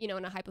 you know,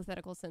 in a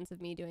hypothetical sense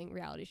of me doing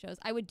reality shows,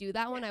 I would do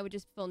that one. I would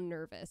just feel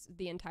nervous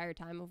the entire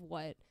time of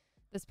what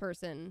this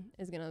person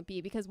is going to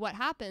be. Because what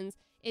happens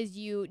is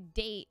you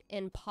date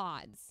in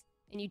pods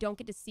and you don't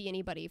get to see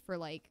anybody for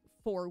like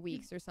 4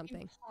 weeks or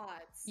something.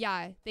 Pods.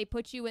 Yeah. They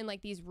put you in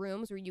like these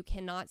rooms where you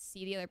cannot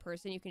see the other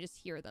person. You can just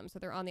hear them. So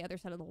they're on the other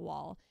side of the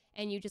wall.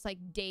 And you just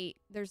like date.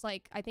 There's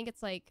like, I think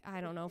it's like,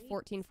 I don't know,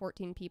 14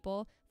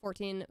 people,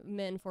 14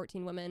 men,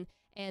 14 women.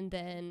 And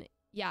then,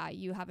 yeah,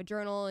 you have a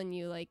journal and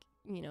you like,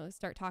 you know,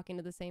 start talking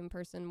to the same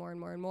person more and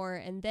more and more.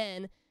 And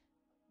then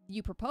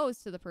you propose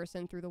to the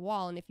person through the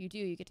wall. And if you do,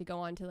 you get to go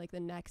on to like the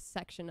next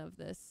section of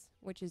this,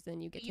 which is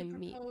then you get to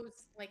meet. You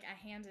propose like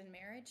a hand in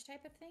marriage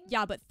type of thing?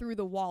 Yeah, but through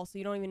the wall. So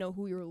you don't even know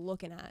who you're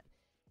looking at.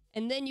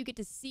 And then you get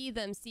to see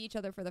each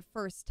other for the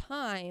first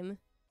time.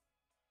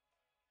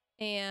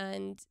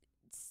 And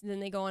then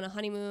they go on a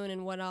honeymoon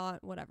and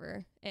whatnot,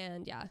 whatever.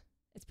 And yeah,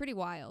 it's pretty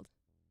wild.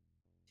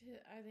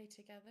 Are they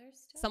together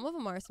still? Some of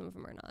them are, some of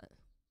them are not.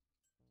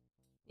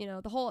 You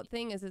know, the whole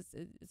thing is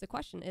a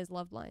question, is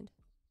love blind?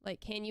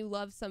 Like, can you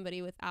love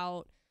somebody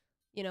without,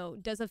 you know,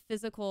 does a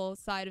physical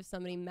side of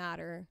somebody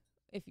matter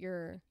if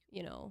you're,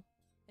 you know,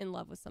 in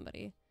love with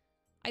somebody?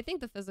 I think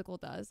the physical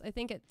does. I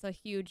think it's a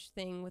huge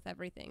thing with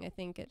everything. I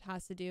think it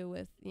has to do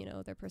with, you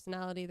know, their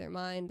personality, their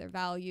mind, their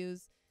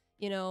values,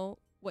 you know,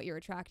 what you're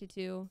attracted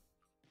to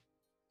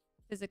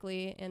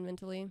physically and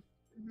mentally.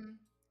 Mm-hmm.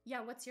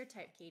 Yeah, what's your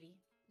type, Katie?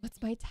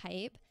 What's my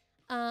type?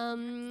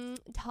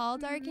 Tall,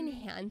 dark, and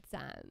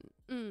handsome.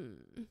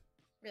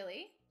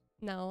 Really?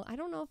 No, I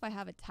don't know if I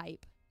have a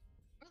type.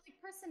 Or like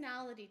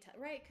personality type,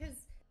 right? Because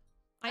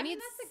I mean,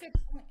 that's a good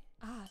point.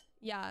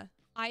 Yeah.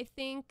 I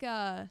think,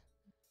 I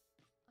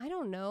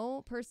don't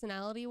know,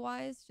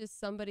 personality-wise, just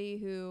somebody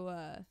who,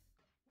 I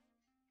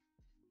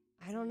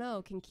don't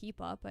know, can keep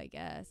up, I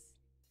guess.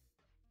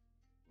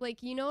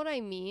 Like, you know what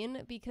I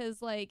mean?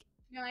 Because, like...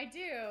 No, I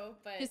do,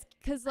 but just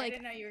because, like... I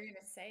didn't know you were going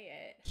to say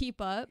it. Keep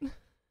up?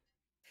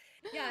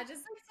 Yeah,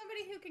 just like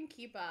somebody who can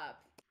keep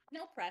up.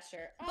 No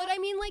pressure. But I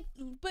mean, like,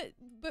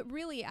 but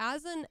really,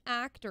 as an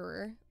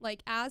actor,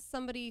 like, as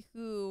somebody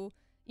who,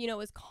 you know,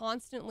 is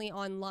constantly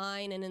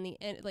online and in the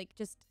end, like,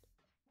 just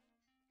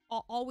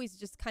always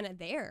just kind of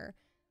there,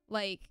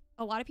 like,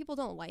 a lot of people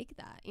don't like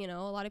that, you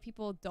know? A lot of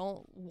people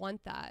don't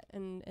want that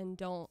and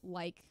don't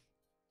like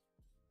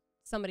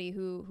somebody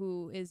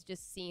who is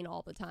just seen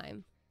all the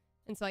time.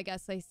 And so I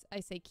guess I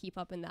say keep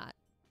up in that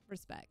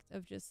respect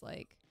of just,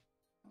 like,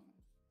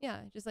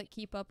 yeah, just like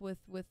keep up with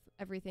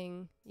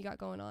everything you got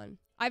going on.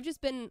 I've just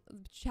been,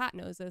 chat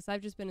knows this,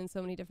 I've just been in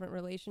so many different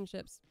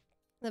relationships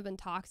that have been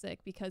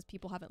toxic because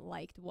people haven't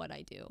liked what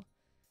I do.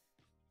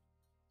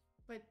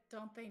 But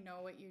don't they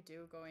know what you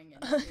do going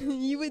into?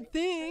 You would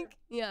think.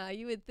 Yeah,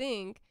 you would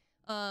think.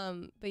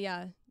 But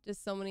yeah,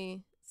 just so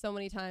many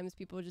times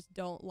people just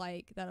don't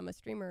like that I'm a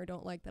streamer or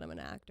don't like that I'm an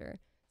actor.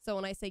 So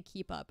when I say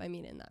keep up, I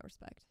mean in that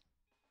respect.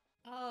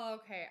 Oh,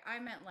 okay. I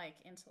meant like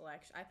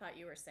intellectual. I thought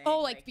you were saying.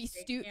 Oh, like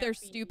they're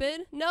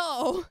stupid?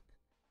 No.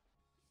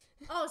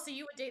 Oh, so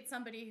you would date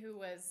somebody who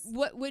was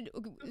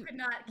who could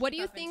not. What do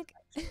you think?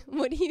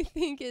 What do you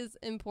think is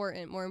more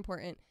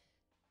important,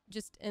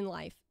 just in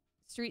life?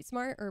 Street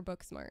smart or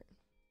book smart?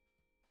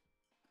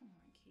 Come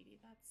on, Katie,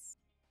 that's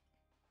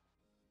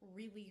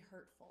really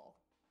hurtful.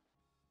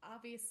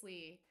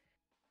 Obviously,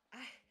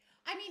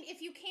 I mean, if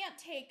you can't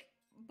take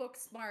book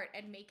smart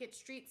and make it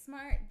street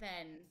smart,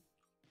 then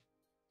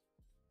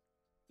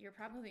you're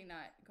probably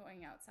not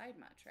going outside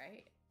much,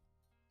 right?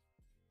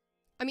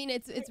 I mean,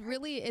 it's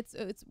really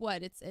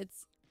what it's. It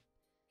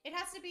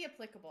has to be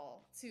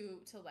applicable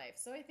to life.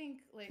 So I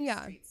think like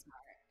street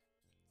smart.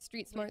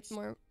 Street smart's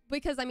more,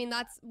 because I mean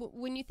that's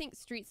when you think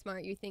street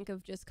smart, you think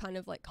of just kind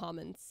of like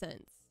common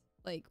sense,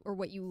 like, or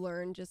what you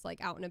learn just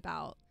like out and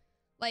about.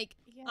 Like,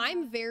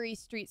 I'm very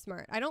street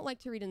smart. I don't like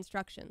to read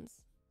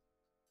instructions.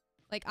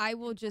 Like, I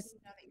will just. How do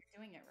you know that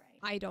you're doing it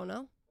right? I don't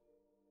know.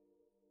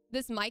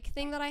 This mic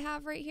thing that I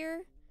have right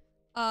here.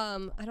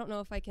 I don't know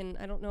if I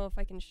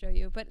can show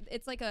you, but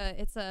it's like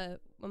it's a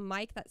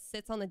mic that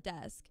sits on the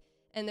desk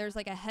and there's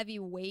like a heavy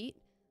weight.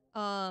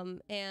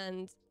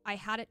 And I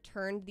had it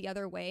turned the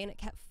other way and it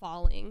kept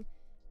falling.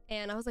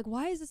 And I was like,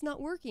 why is this not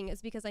working?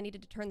 It's because I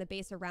needed to turn the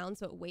base around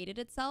so it weighted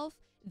itself.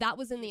 That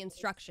was in the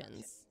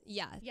instructions.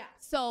 Yeah.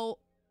 So,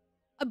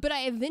 but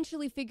I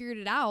eventually figured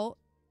it out.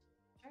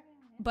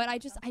 But I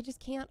just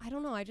can't, I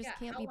don't know. I just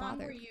can't be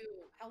bothered.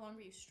 How long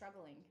were you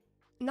struggling?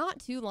 Not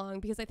too long,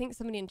 because I think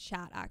somebody in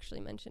chat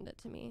actually mentioned it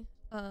to me.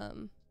 I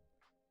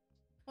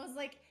was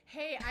like,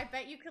 hey, I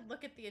bet you could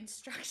look at the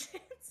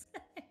instructions.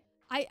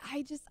 I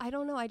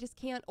don't know. I just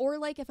can't. Or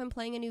like if I'm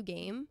playing a new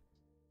game,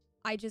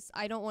 I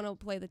don't want to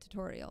play the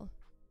tutorial.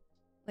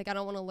 Like, I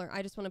don't want to learn.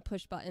 I just want to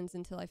push buttons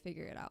until I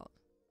figure it out.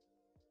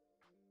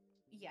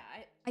 Yeah.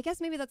 I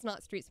guess maybe that's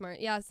not street smart.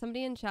 Yeah,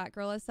 somebody in chat,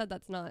 girl, has said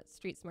that's not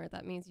street smart.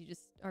 That means you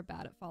just are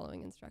bad at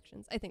following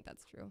instructions. I think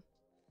that's true.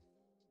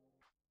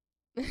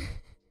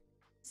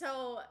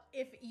 So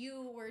if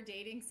you were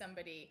dating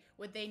somebody,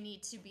 would they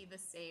need to be the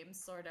same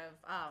sort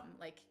of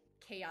like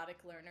chaotic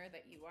learner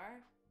that you are?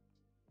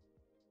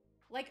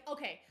 Like,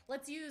 okay,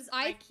 let's use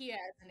I IKEA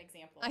as an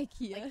example.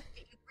 IKEA. Like,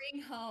 you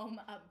bring home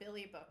a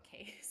Billy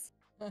bookcase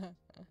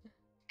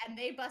and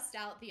they bust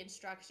out the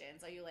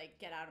instructions. Are you like,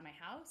 get out of my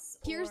house?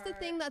 Here's the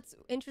thing that's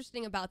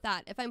interesting about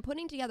that. If I'm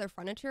putting together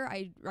furniture,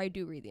 I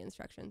do read the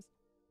instructions.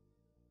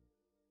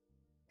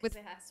 With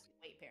it has to be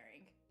weight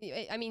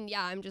bearing. I mean,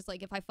 yeah, I'm just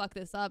like, if I fuck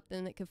this up,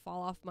 then it could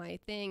fall off my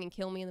thing and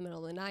kill me in the middle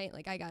of the night.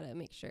 Like, I gotta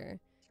make sure.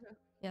 True.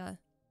 Yeah.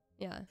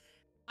 Yeah.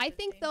 I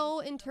think, though,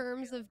 in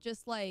terms of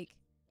just, like,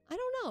 I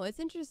don't know. It's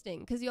interesting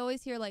because you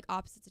always hear, like,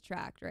 opposites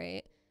attract,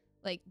 right?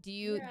 Like, do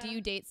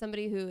you date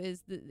somebody who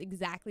is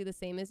exactly the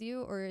same as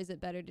you, or is it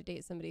better to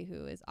date somebody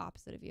who is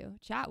opposite of you?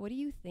 Chat, what do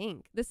you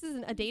think? This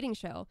isn't a dating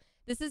show.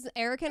 This is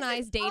Erika and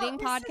I's dating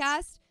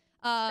podcast.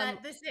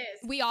 This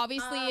is. We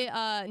obviously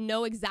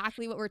know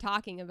exactly what we're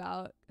talking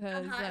about.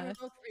 And we're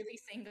both really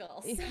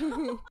single.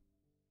 So.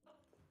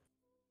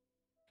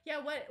 Yeah,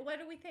 what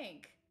do we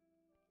think?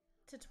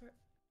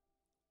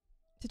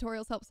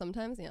 Tutorials help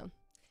sometimes, yeah.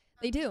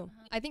 They do.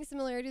 I think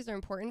similarities are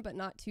important, but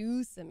not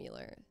too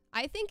similar.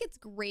 I think it's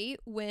great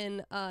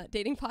when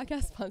dating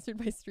podcast sponsored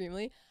by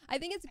Streamily. I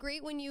think it's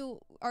great when you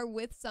are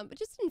with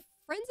just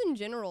friends in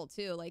general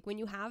too. Like when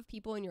you have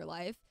people in your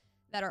life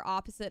that are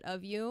opposite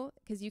of you,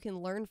 because you can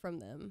learn from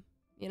them.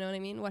 You know what I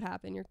mean? What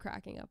happened? You're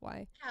cracking up.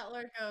 Why?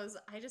 Catler goes,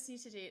 I just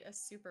need to date a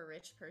super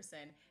rich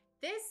person.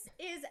 This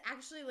is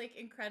actually like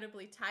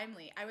incredibly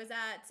timely. I was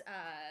at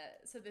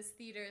so this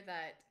theater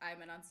that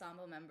I'm an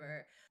ensemble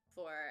member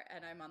for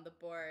and I'm on the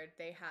board.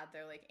 They had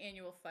their like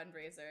annual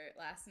fundraiser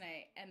last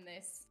night, and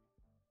this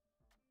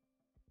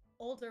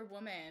older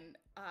woman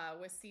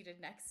was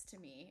seated next to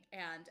me,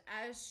 and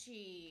as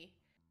she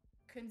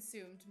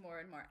consumed more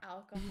and more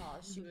alcohol,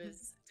 she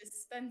was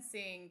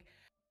dispensing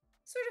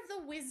sort of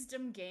the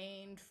wisdom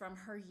gained from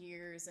her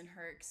years and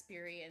her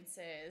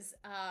experiences,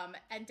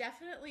 and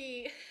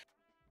definitely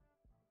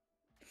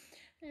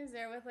I was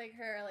there with like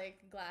her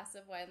like glass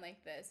of wine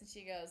like this, and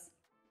she goes,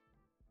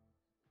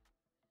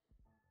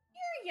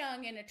 "You're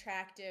young and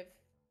attractive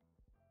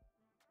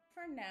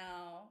for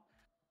now.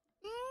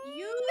 You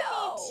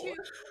need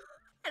to,"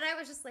 and I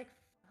was just like,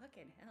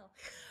 fucking hell.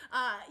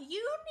 You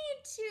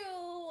need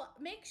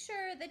to make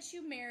sure that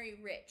you marry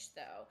rich,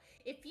 though.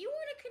 If you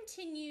want to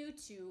continue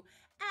to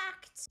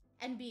act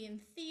and be in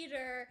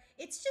theater,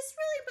 it's just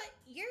really, but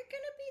you're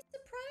gonna be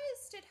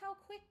surprised at how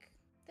quick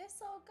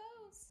this all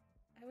goes.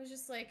 I was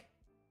just like,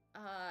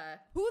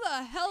 who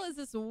the hell is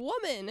this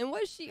woman? And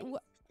what is she?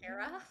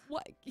 Kara?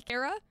 What?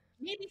 Kara?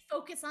 Maybe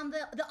focus on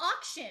the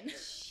auction.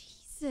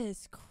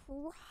 Jesus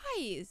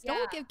Christ.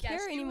 Don't give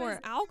Kara any more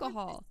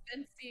alcohol. She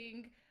was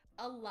dispensing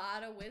a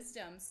lot of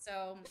wisdom.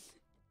 So,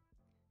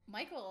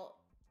 Michael,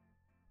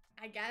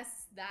 I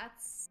guess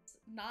that's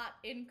not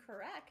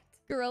incorrect.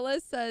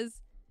 Gorilla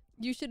says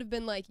you should have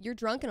been like, you're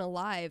drunk and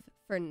alive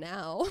for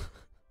now.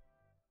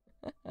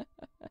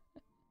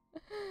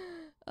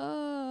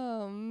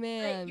 Oh,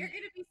 man. Like, you're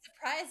going to be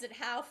surprised at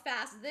how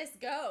fast this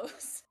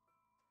goes.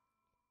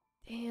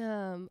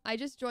 Damn. I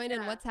just joined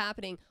in. What's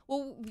happening?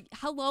 Well,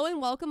 hello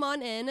and welcome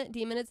on in.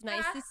 Demon, it's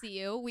nice to see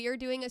you. We are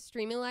doing a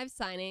Streamily Live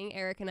signing,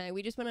 Eric and I.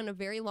 We just went on a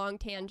very long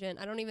tangent.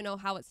 I don't even know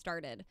how it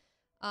started.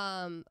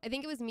 I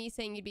think it was me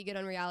saying you'd be good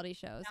on reality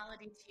shows.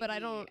 Reality TV, but I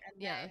don't,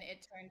 and then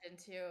it turned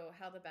into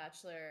how The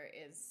Bachelor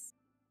is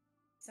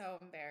so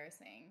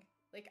embarrassing.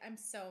 Like, I'm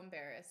so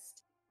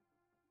embarrassed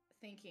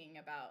thinking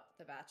about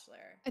The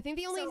Bachelor. I think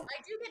the only... So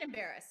I do get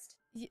embarrassed.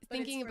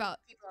 Thinking about...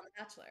 people on The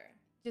Bachelor.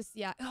 Just,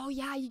 yeah. Oh,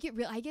 yeah, you get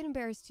real... I get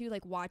embarrassed, too,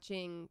 like,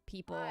 watching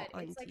people on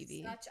it's TV. It's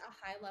like such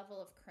a high level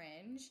of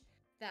cringe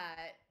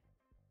that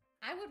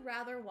I would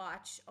rather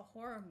watch a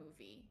horror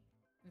movie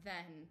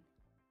than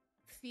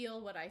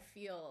feel what I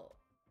feel.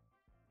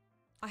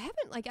 I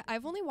haven't, like,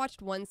 I've only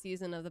watched one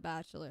season of The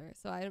Bachelor,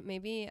 so I don't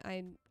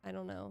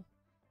know.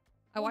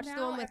 I watched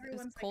the one with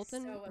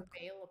Colton. Like, so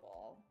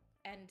available,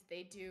 and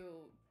they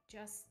do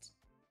just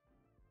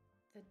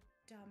the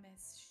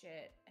dumbest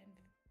shit, and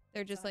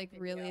they're just like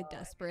really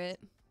desperate.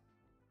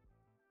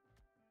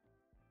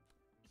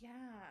 Yeah.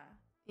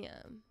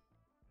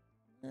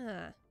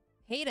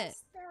 Hate it.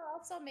 They're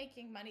also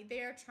making money. They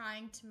are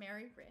trying to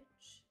marry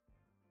rich.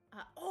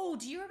 Oh,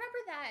 do you remember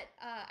that?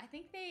 I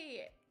think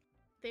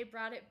they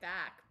brought it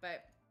back,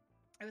 but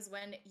it was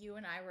when you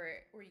and I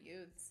were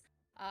youths.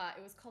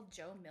 It was called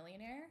Joe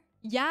Millionaire.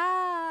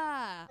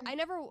 Yeah, I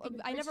never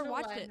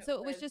watched it.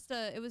 So it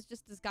was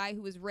just this guy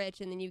who was rich,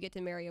 and then you get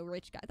to marry a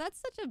rich guy. That's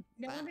such a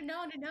no.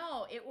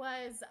 It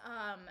was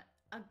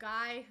a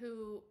guy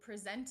who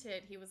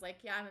presented. He was like,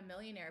 "Yeah, I'm a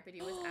millionaire," but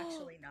he was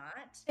actually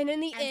not. And in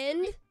the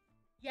end.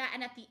 Yeah,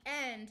 and at the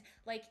end,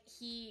 like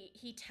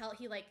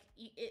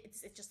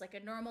it's just like a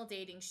normal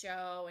dating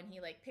show, and he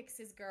like picks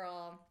his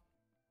girl,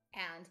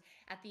 and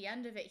at the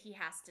end of it, he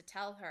has to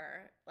tell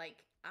her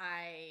like,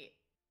 I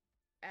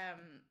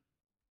am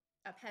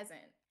a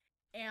peasant,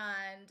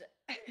 and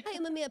I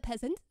am a mere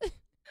peasant.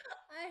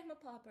 I am a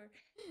pauper,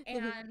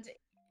 and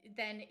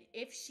then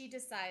if she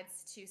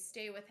decides to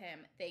stay with him,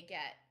 they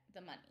get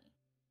the money.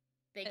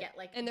 They get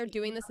like, and they're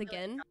doing this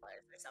again or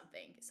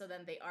something. So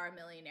then they are a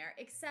millionaire,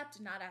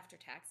 except not after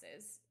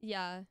taxes.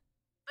 Yeah.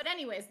 But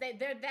anyways,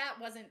 that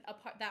wasn't a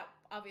part. That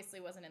obviously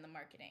wasn't in the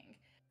marketing.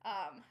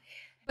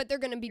 But they're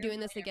gonna be Here's doing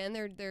what this I am.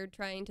 again. They're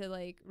trying to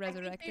like I think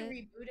resurrect they it.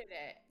 rebooted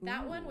it.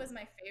 That one Ooh. was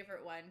my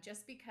favorite one,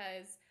 just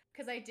because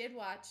I did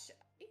watch,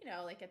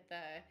 like at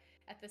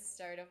the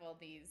start of all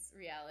these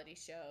reality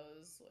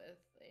shows with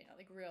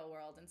like Real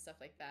World and stuff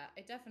like that.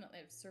 I definitely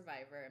have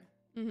Survivor.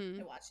 I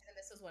Mm-hmm. watched it, and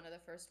this was one of the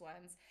first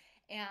ones.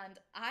 And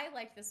I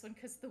liked this one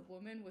because the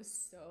woman was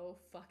so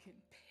fucking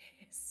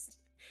pissed.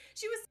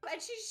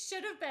 And she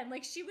should have been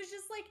like, she was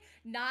just like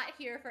not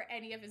here for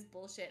any of his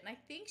bullshit. And I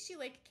think she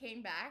like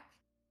came back.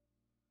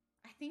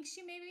 I think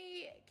she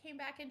maybe came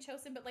back and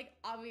chose him, but like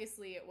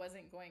obviously it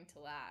wasn't going to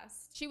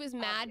last. She was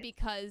mad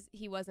because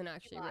he wasn't He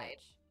actually lied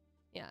rich.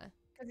 Yeah,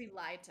 because he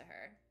lied to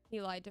her.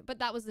 he lied to. But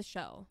that was the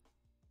show.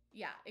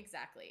 Yeah,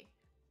 exactly.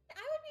 I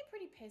would be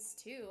pretty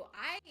pissed too.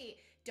 I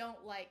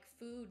don't like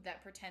food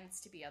that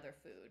pretends to be other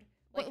food.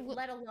 Like,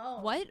 let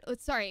alone What? Oh,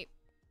 sorry.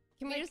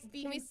 Can we like just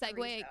vegan segue?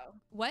 chorizo.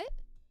 What?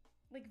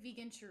 Like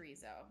vegan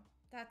chorizo.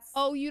 That's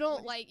Oh, you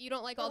don't what like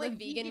or all like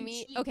the vegan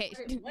meat? cheese. Okay.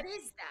 What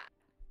is that?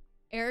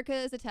 Erica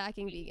is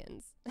attacking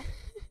vegans.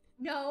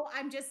 No,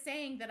 I'm just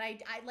saying that I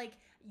like,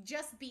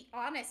 just be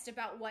honest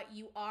about what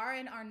you are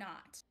and are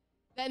not.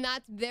 And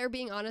they're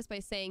being honest by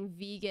saying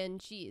vegan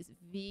cheese,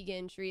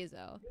 vegan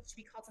chorizo. It should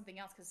be called something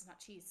else because it's not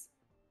cheese.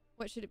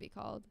 What should it be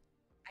called?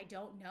 I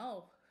don't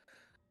know.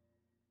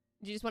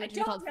 Do you just want it to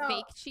be called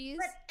fake cheese?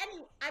 But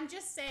anyway, I'm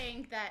just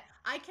saying that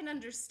I can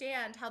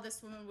understand how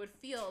this woman would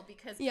feel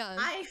because Yeah.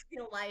 I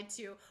feel lied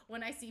to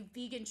when I see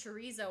vegan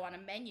chorizo on a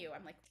menu.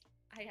 I'm like,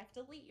 I have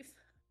to leave.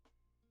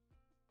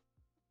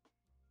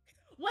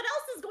 What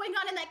else is going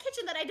on in that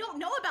kitchen that I don't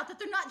know about that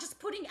they're not just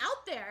putting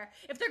out there?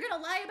 If they're going to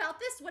lie about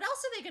this, what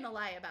else are they going to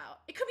lie about?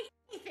 It could be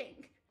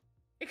anything.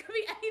 It could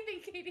be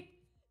anything, Katie.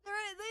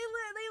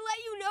 They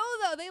let you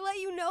know, though. They let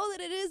you know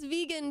that it is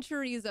vegan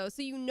chorizo,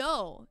 so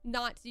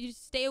you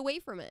just stay away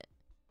from it.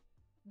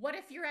 What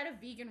if you're at a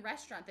vegan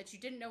restaurant that you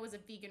didn't know was a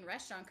vegan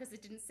restaurant because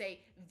it didn't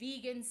say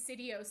vegan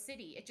City-O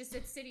City? It just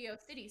said City-O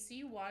City. So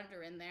you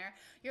wander in there.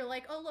 You're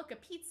like, oh, look, a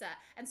pizza.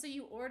 And so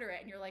you order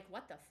it and you're like,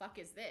 what the fuck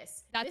is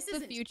this? That's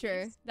this the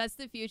future. Cheese. That's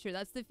the future.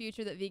 That's the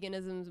future that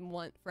veganisms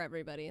want for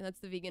everybody.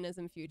 That's the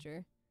veganism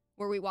future.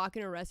 Where we walk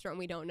in a restaurant and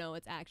we don't know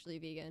it's actually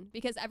vegan.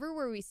 Because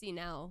everywhere we see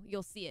now,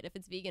 you'll see it. If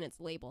it's vegan, it's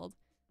labeled.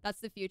 That's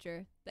the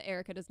future that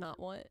Erika does not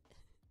want.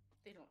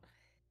 They don't.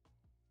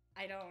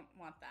 I don't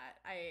want that.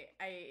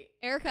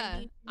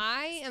 Erika,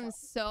 I am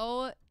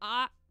so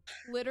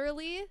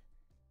literally.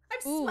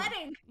 I'm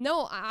sweating.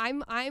 No,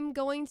 I'm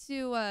going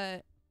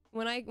to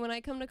when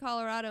I come to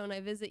Colorado and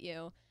I visit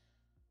you,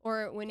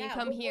 or when you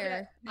come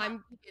here,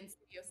 I'm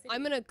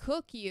gonna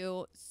cook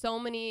you so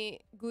many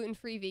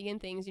gluten-free vegan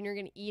things, and you're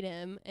gonna eat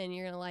them, and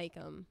you're gonna like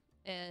them.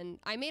 And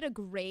I made a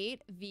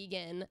great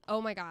vegan.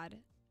 Oh my god,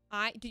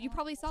 you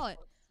probably saw it.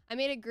 I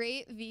made a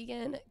great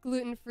vegan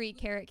gluten-free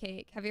carrot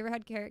cake. Have you ever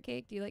had carrot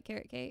cake? Do you like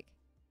carrot cake?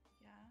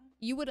 Yeah.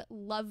 You would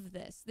love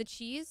this. The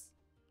cheese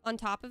on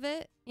top of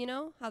it, you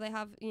know how they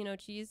have,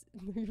 cheese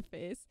in your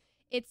face.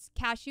 It's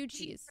cashew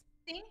cheese.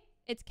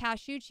 It's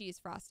cashew cheese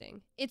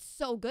frosting. It's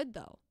so good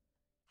though.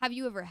 Have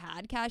you ever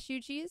had cashew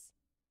cheese?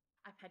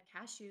 I've had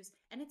cashews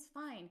and it's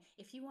fine.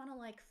 If you want to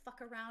like fuck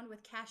around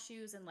with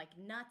cashews and like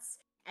nuts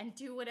and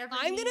do whatever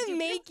I'm going to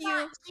make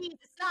you.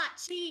 It's not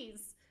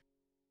cheese.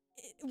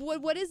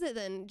 What is it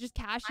then? Just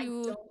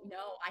cashew? I don't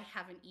know. I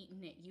haven't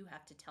eaten it. You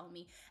have to tell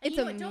me. And it's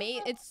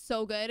amazing. It's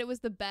so good. It was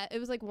the best. It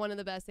was like one of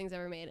the best things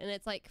ever made, and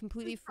it's like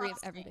completely free of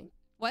everything.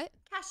 What?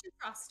 Cashew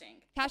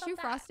frosting. Cashew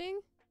frosting?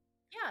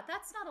 Yeah,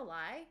 that's not a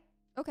lie.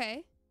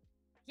 Okay.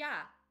 Yeah,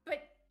 but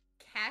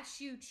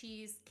cashew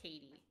cheese,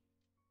 Katie.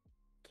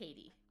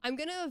 I'm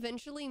gonna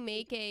eventually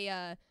make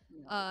a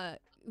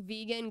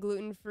vegan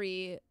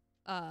gluten-free.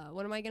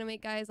 What am I gonna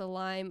make, guys?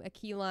 A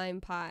key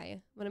lime pie.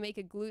 I'm gonna make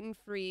a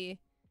gluten-free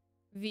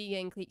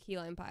vegan key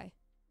lime pie.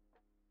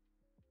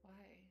 Why?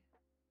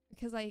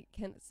 Because I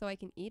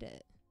can eat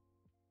it.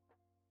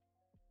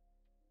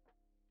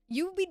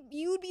 You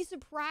would be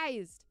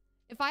surprised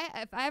if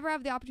I ever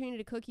have the opportunity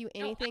to cook you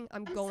anything.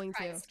 I'm going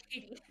to.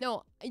 Katie.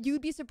 No,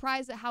 you'd be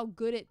surprised at how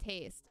good it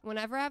tastes.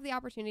 Whenever I have the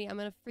opportunity, I'm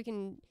gonna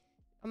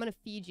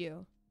feed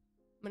you.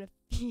 I'm gonna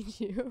feed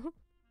you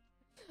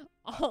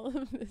all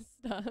of this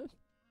stuff.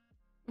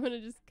 I'm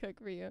gonna just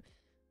cook for you.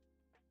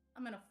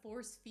 I'm gonna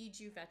force feed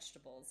you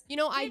vegetables. You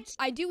know,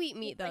 I do eat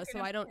meat though, so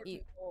I don't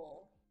eat.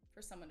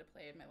 For someone to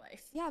play in my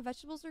life. Yeah,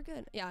 vegetables are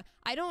good. Yeah,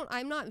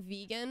 I'm not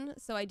vegan,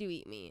 so I do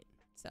eat meat.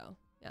 So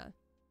yeah.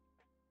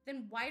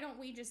 Then why don't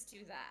we just do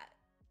that?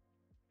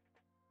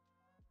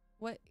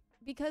 What?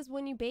 Because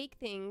when you bake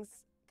things,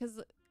 because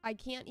I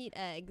can't eat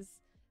eggs,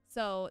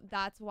 so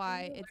that's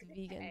why it's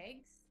vegan.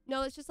 Eggs?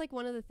 No, it's just like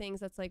one of the things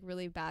that's like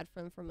really bad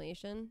for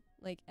inflammation.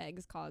 Like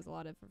eggs cause a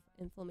lot of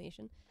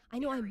inflammation. I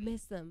know. I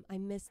miss them.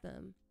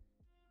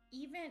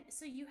 Even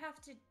so, you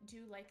have to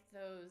do like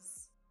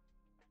those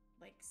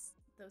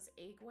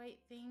egg white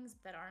things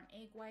that aren't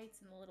egg whites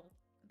and the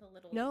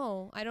little.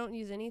 No, I don't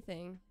use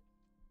anything.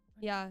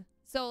 Yeah.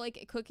 So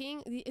like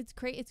cooking, it's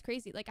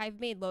crazy. Like I've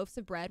made loaves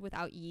of bread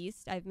without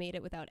yeast. I've made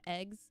it without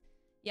eggs.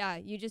 Yeah,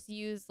 you just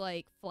use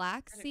like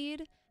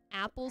flaxseed,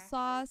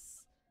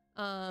 applesauce.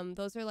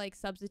 Those are like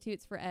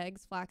substitutes for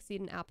eggs.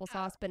 Flaxseed and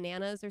applesauce.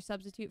 Bananas are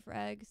substitute for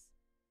eggs.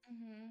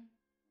 Mm-hmm.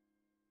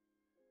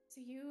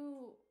 So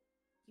you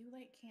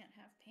like can't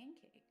have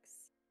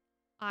pancakes.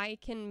 I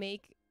can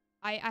make.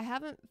 I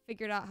haven't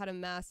figured out how to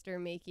master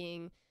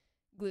making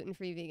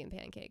gluten-free vegan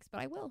pancakes, but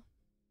I will.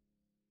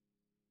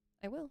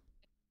 I will.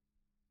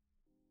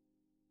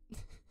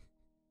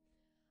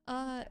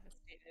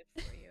 Devastated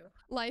for you.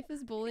 Life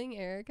is bullying,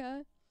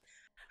 Erika.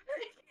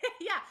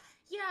 yeah,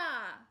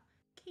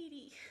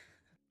 Katie.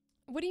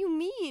 What do you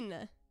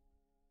mean?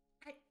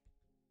 Okay.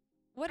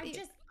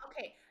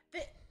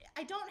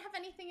 I don't have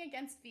anything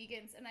against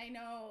vegans, and I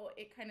know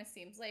it kind of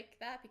seems like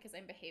that because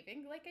I'm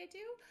behaving like I do.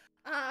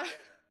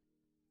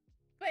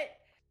 But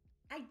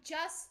I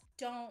just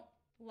don't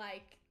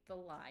like the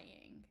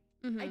lying.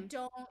 I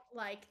don't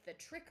like the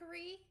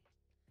trickery,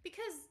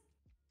 because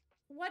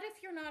what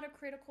if you're not a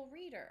critical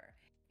reader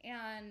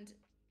and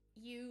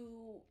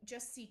you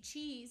just see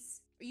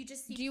cheese, or you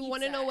just see Do you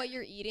want to know what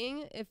you're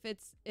eating? If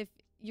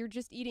you're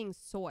just eating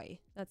soy,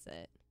 that's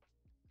it.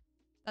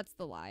 That's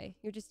the lie.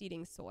 You're just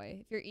eating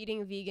soy. If you're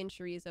eating vegan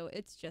chorizo,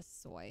 it's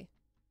just soy.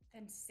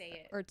 Then say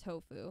it. Or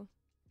tofu.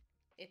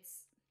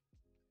 It's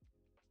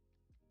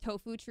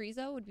tofu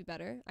chorizo would be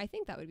better. I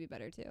think that would be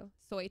better too.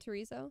 Soy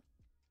chorizo.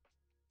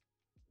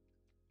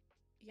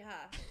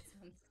 Yeah,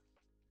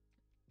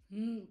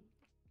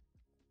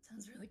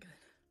 sounds really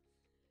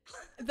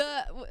good.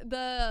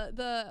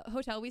 The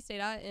hotel we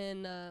stayed at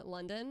in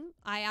London,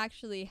 I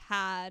actually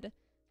had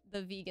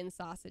the vegan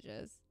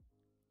sausages.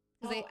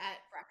 At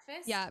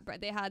breakfast? Yeah,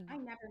 they had. I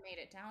never made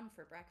it down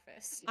for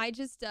breakfast. I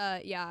just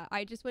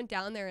went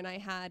down there and they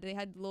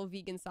had little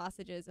vegan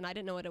sausages, and I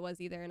didn't know what it was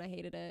either, and I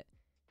hated it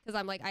because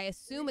I'm like, I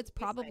assume it's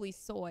probably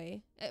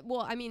soy.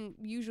 Well, I mean,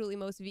 usually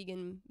most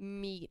vegan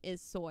meat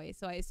is soy,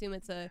 so I assume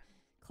it's a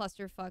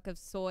clusterfuck of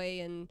soy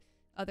and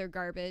other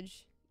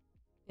garbage.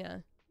 Yeah,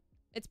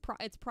 it's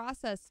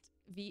processed.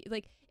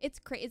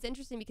 It's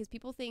interesting because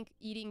people think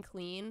eating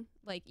clean,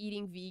 like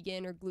eating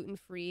vegan or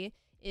gluten-free,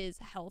 is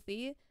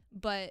healthy,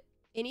 but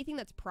anything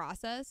that's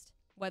processed,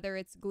 whether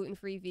it's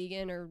gluten-free,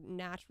 vegan, or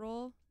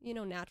natural,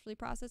 naturally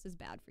processed, is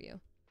bad for you.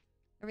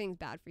 Everything's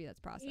bad for you that's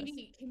processed.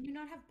 Can you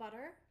not have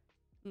butter?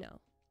 No.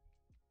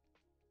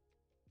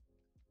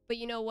 But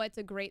you know what's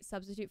a great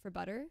substitute for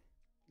butter?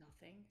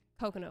 Nothing.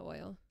 Coconut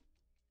oil.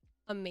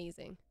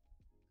 Amazing.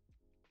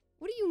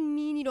 What do you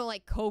mean you don't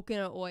like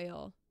coconut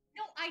oil?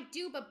 No, I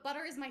do, but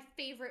butter is my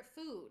favorite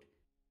food.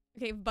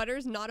 Okay,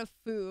 butter's not a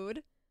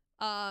food.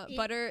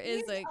 Butter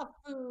is a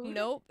food.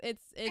 Nope,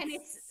 it's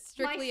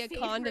strictly a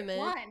condiment.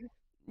 One.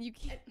 You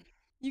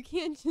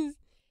can't just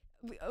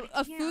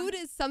a food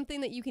is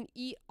something that you can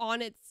eat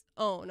on its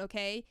own,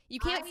 okay? You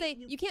can't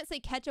say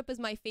ketchup is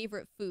my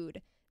favorite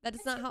food. That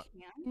is not how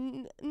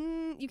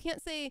you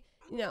can't say,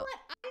 you know. What?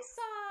 I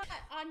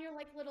saw on your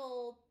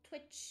little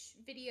Twitch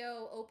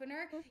video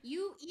opener,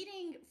 you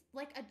eating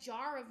like a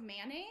jar of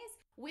mayonnaise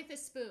with a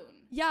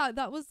spoon. Yeah,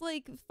 that was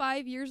like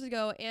 5 years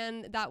ago,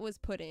 and that was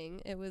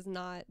pudding. It was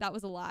not. That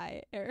was a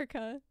lie,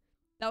 Erika.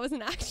 That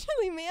wasn't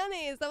actually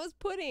mayonnaise. That was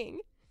pudding.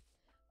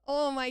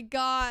 Oh my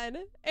god,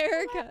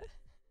 Erika.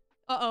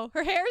 Uh-oh,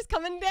 her hair's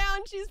coming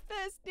down. She's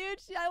pissed, dude.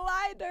 I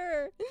lied to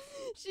her.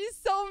 She's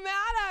so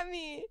mad at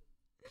me.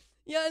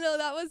 Yeah, no,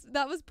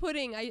 that was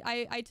pudding.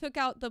 I took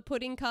out the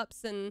pudding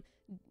cups and,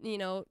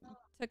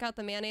 took out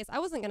the mayonnaise. I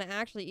wasn't going to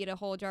actually eat a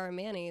whole jar of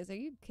mayonnaise. Are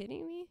you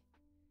kidding me?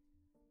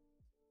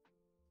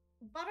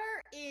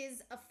 Butter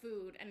is a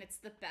food, and it's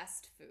the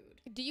best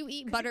food. Do you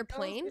eat butter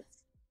plain?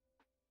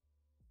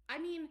 I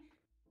mean,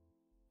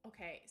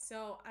 okay,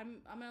 so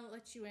I'm going to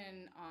let you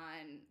in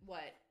on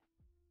what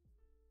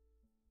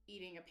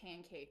eating a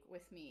pancake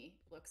with me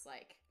looks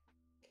like.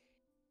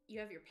 You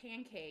have your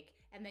pancake,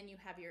 and then you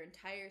have your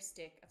entire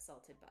stick of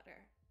salted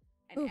butter.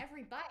 And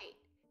every bite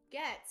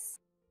gets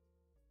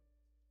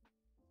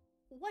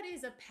what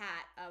is a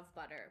pat of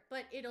butter,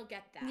 but it'll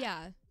get that.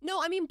 Yeah. No,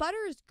 I mean,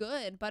 butter is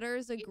good. Butter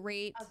is a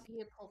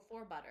vehicle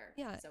for butter.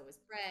 Yeah. So is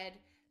bread,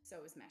 so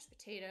is mashed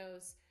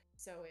potatoes,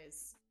 so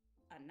is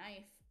a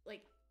knife.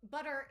 Like,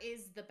 butter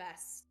is the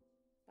best.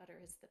 Butter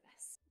is the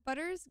best.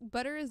 Butter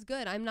is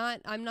good.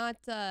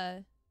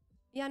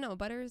 Yeah, no,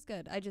 butter is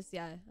good. I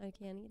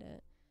can't eat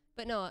it.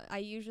 But no, I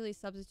usually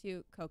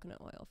substitute coconut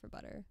oil for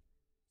butter.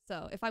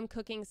 So if I'm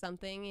cooking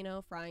something,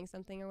 frying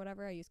something or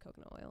whatever, I use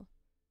coconut oil.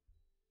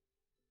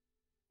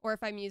 Or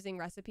if I'm using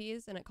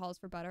recipes and it calls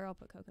for butter, I'll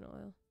put coconut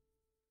oil.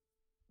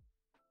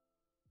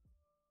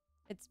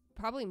 It's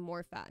probably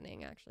more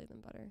fattening, actually, than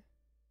butter.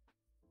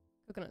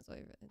 Coconut oil,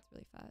 it's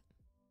really fat.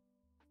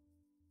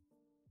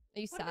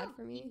 Are you sad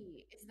for me?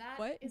 Ghee? Is that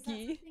what? Is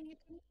ghee? That something you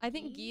can eat? I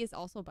think ghee is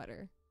also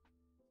butter.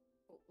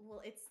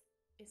 Well,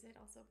 is it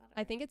also butter?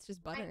 I think it's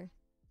just butter.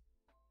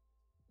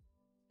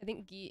 I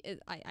think ghee is.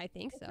 I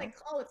think so.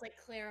 It's like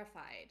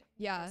clarified.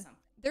 Yeah. Or something.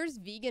 There's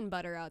vegan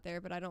butter out there,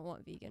 but I don't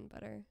want vegan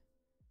butter.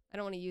 I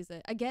don't want to use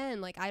it.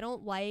 Again, I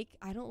don't like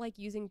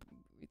using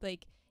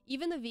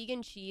even the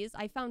vegan cheese,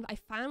 I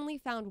finally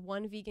found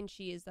one vegan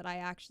cheese that I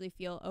actually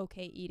feel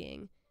okay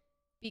eating.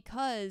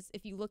 Because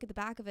if you look at the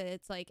back of it,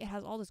 it's like it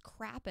has all this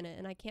crap in it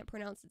and I can't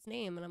pronounce its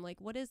name. And I'm like,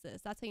 what is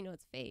this? That's how you know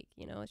it's fake.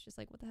 You know, it's just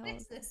like, what the hell What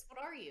is this? What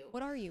are you?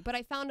 What are you? But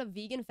I found a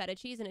vegan feta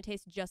cheese and it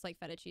tastes just like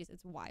feta cheese.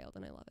 It's wild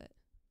and I love it.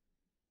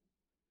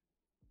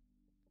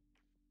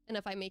 And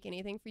if I make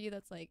anything for you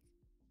that's like,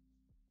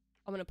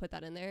 I'm going to put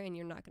that in there and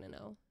you're not going to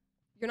know.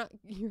 No,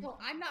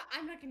 I'm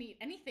not going to eat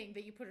anything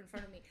that you put in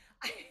front of me.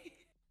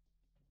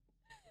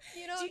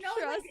 You don't Do you know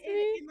trust like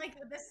me? in like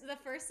the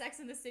first Sex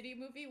and the City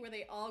movie where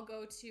they all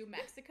go to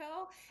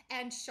Mexico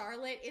and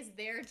Charlotte is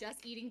there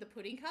just eating the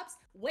pudding cups?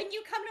 When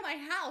you come to my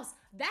house,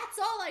 that's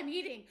all I'm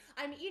eating.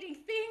 I'm eating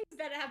things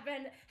that have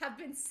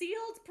been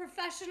sealed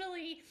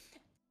professionally.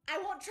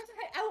 I won't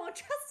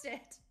trust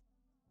it.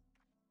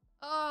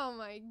 Oh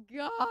my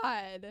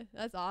god.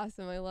 That's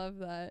awesome. I love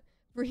that.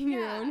 Bring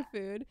your own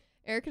food.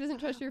 Erika doesn't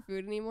trust your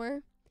food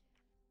anymore?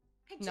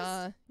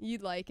 Nah,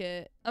 you'd like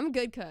it. I'm a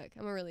good cook.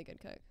 I'm a really good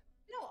cook.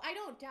 No, I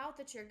don't doubt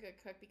that you're a good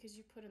cook because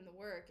you put in the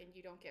work and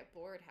you don't get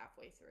bored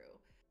halfway through.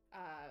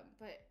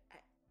 But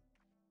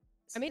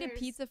I made a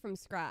pizza from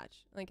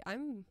scratch. Like,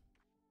 I'm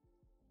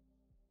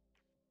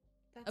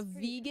a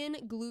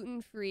vegan,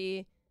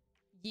 gluten-free,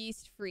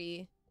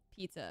 yeast-free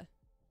pizza.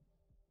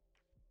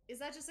 Is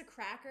that just a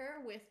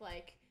cracker with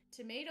like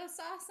tomato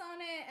sauce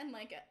on it and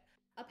like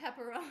a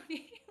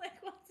pepperoni?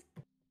 Like what's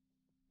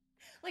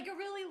like a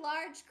really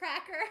large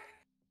cracker?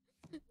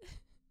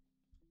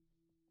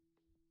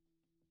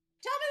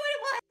 Tell me what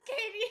it was,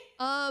 Katie.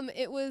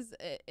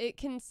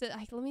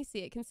 Let me see.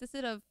 It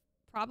consisted of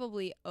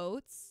probably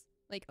oats,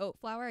 like oat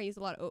flour. I use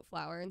a lot of oat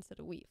flour instead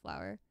of wheat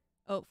flour.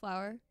 Oat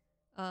flour.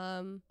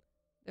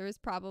 There was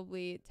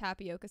probably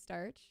tapioca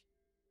starch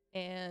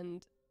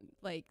and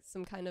like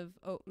some kind of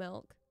oat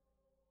milk.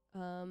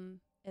 And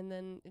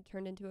then it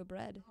turned into a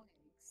bread.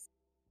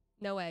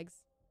 No eggs.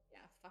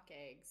 Yeah, fuck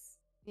eggs.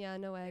 Yeah,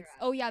 no eggs.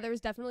 Oh yeah, there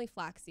was definitely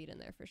flaxseed in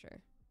there for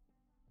sure.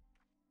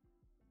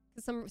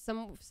 Some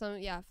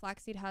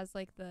flaxseed has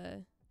like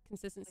the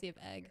consistency of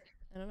egg.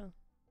 I don't know.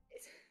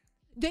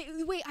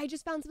 Wait, I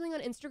just found something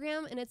on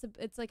Instagram and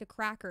it's like a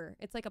cracker.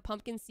 It's like a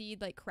pumpkin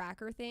seed like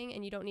cracker thing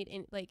and you don't need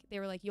they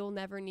were like you'll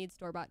never need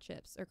store-bought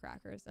chips or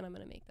crackers and I'm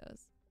going to make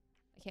those.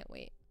 I can't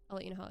wait. I'll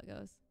let you know how it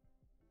goes.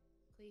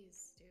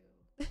 Please do.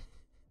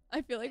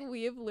 I feel like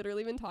we have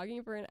literally been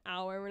talking for an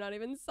hour. We're not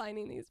even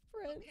signing these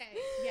prints. Okay,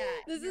 yeah.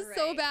 This is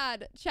so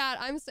bad. Chat,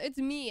 it's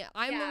me.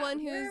 I'm the one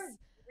who's we're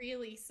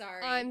really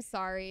sorry. I'm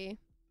sorry.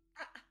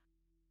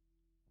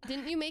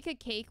 Didn't you make a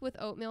cake with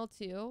oatmeal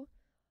too?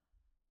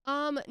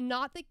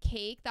 Not the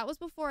cake. That was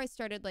before I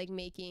started like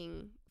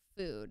making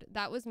food.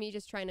 That was me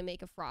just trying to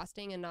make a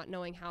frosting and not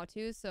knowing how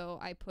to. So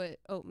I put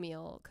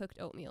cooked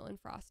oatmeal in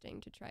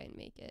frosting to try and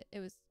make it. It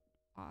was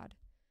odd.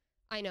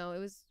 I know, it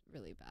was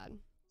really bad.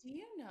 Do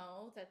you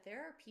know that there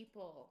are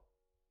people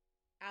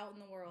out in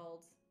the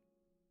world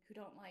who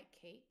don't like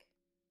cake?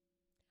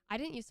 I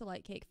didn't used to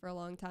like cake for a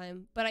long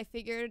time, but I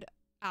figured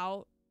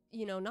out,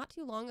 not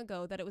too long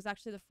ago that it was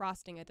actually the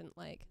frosting I didn't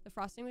like. The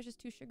frosting was just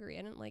too sugary.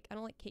 I don't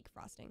like cake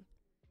frosting.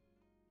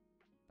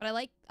 But I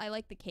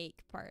like the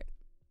cake part.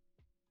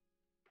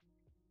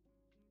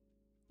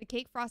 The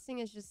cake frosting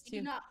is just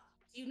too... Do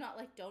you not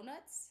like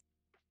donuts?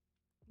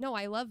 No,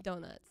 I love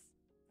donuts.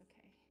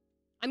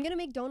 I'm going to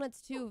make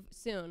donuts too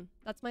soon.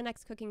 That's my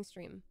next cooking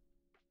stream.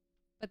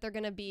 But they're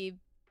going to be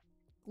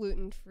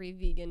gluten-free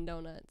vegan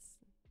donuts.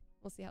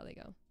 We'll see how they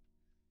go.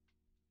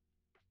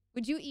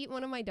 Would you eat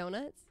one of my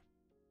donuts?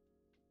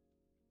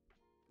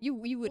 You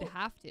would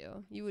have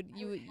to. You would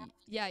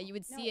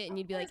see it and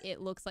you'd be like, it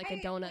looks like a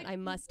donut. I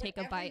must take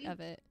a bite of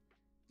it.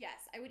 Yes,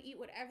 I would eat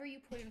whatever you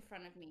put in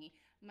front of me.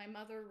 My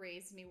mother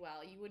raised me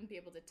well. You wouldn't be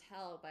able to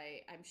tell by,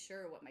 I'm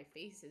sure, what my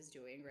face is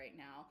doing right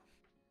now.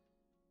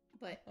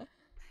 But...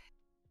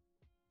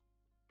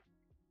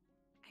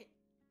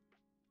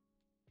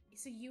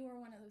 So you were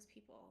one of those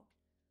people.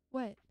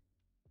 What?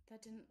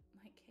 That didn't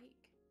like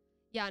cake.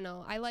 Yeah,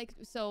 no.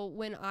 So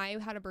when I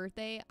had a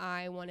birthday,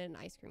 I wanted an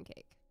ice cream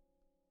cake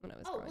when I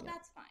was growing up.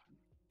 That's fine.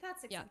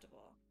 That's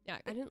acceptable. Yeah,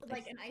 I didn't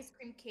like an ice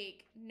cream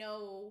cake,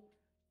 no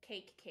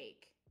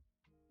cake.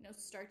 No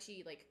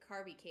starchy, like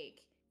carby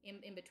cake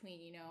in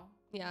between, you know?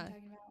 Yeah. What I'm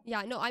talking about?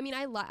 Yeah, no, I mean,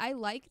 I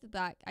liked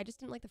that. I just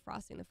didn't like the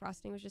frosting. The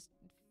frosting was just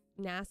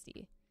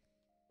nasty.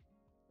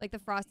 Like the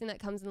frosting that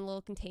comes in the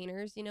little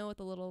containers, with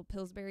the little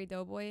Pillsbury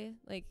Doughboy,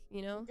 like,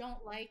 You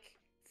don't like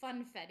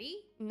funfetti?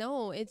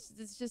 No, it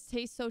just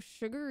tastes so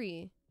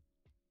sugary.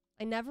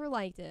 I never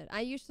liked it.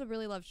 I used to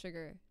really love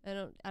sugar. I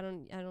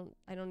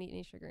don't eat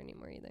any sugar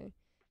anymore either,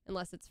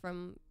 unless it's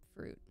from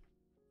fruit.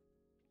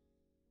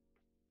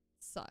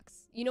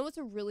 Sucks. You know what's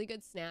a really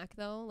good snack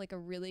though? Like a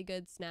really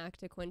good snack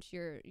to quench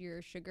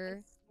your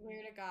sugar? I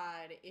swear to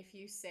God, if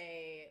you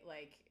say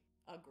like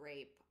a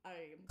grape, I'm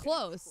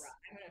close.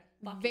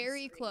 gonna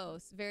Very scream.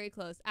 close. Very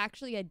close.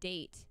 Actually, a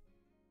date.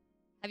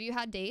 Have you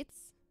had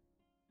dates?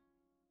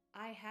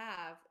 I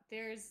have.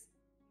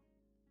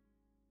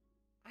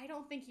 I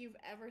don't think you've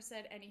ever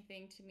said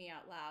anything to me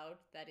out loud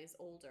that is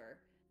older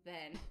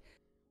than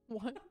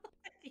What?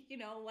 You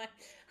know what?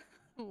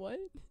 What?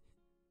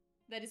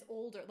 That is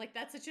older. Like,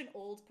 that's such an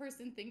old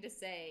person thing to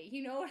say.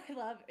 You know what I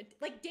love?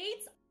 Like,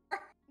 dates are...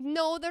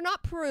 No, they're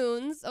not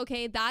prunes.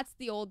 Okay, that's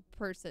the old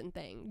person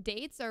thing.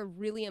 Dates are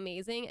really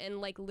amazing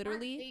and like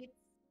literally.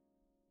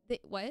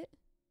 Dates. What?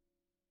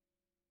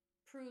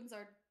 Prunes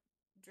are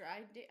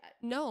dried.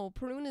 No,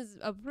 prune is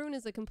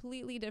a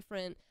completely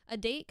different. A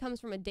date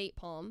comes from a date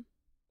palm.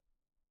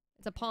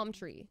 It's a palm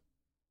tree.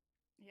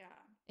 Yeah.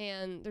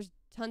 And there's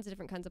tons of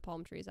different kinds of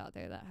palm trees out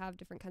there that have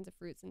different kinds of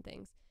fruits and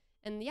things.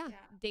 And yeah.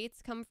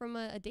 Dates come from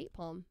a date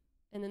palm,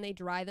 and then they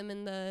dry them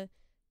in the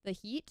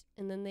heat,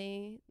 and then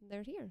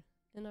they're here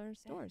in our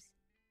stores.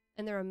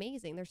 And they're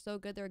amazing. They're so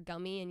good. They're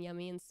gummy and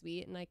yummy and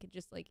sweet, and I could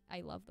just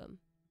I love them.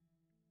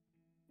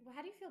 Well,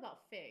 how do you feel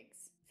about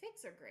figs?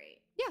 Figs are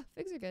great. Yeah,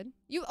 figs are good.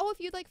 If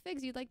you'd like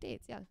figs, you'd like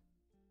dates. Yeah.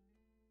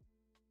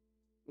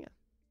 Yeah.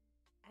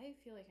 I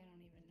feel like I don't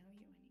even know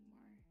you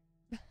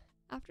anymore.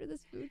 After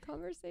this food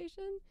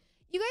conversation,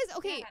 you guys,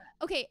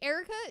 okay,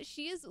 Erika,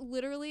 she is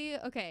literally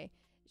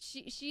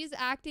she's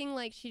acting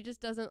like she just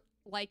doesn't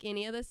like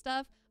any of this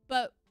stuff,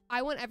 but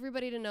I want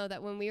everybody to know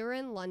that when we were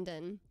in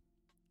London,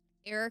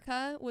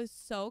 Erika was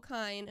so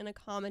kind and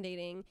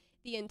accommodating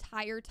the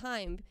entire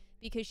time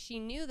because she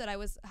knew that I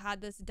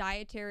had this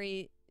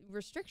dietary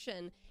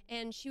restriction,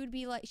 and she would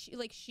be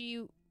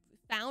she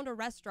found a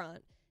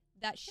restaurant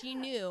that she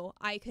knew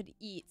I could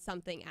eat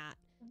something at.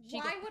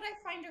 Why would I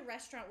find a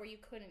restaurant where you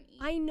couldn't eat?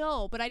 I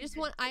know, but I just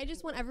want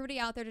everybody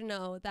out there to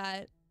know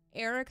that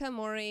Erika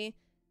Mori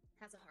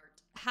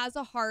has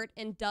a heart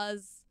and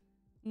does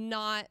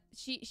not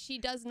she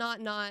does not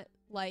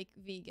like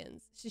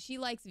vegans. She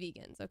likes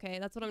vegans, okay?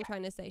 That's what I'm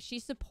trying to say. She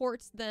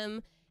supports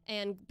them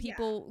and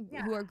people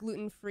who are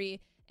gluten-free,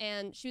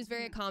 and she was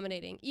very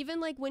accommodating. Even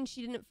like when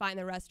she didn't find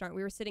the restaurant,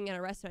 we were sitting at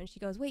a restaurant and she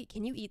goes, "Wait,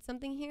 can you eat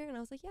something here?" And I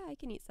was like, "Yeah, I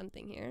can eat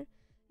something here."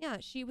 Yeah,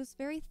 she was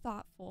very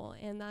thoughtful,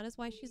 and that is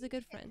why she's a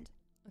good friend.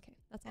 Okay,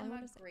 that's all I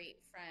want to say. I'm a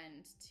great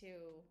friend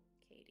to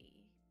Katy.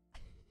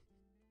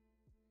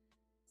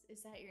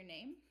 Is that your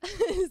name?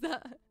 Is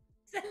that...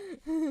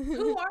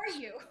 Who are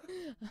you?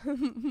 Who will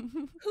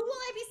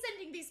I be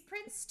sending these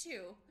prints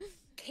to?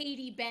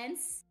 Katy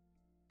Bentz.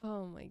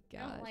 Oh my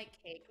god. I don't like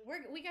cake.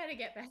 We gotta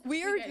get back.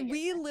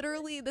 We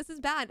literally, this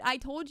is bad. I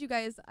told you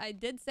guys, I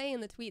did say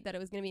in the tweet that it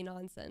was gonna be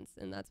nonsense,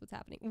 and that's what's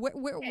happening.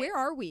 Where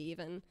are we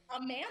even?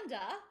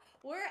 Amanda,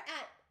 we're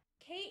at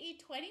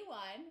KE21.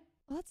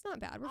 Well, that's not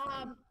bad. We're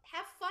fine.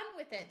 Have fun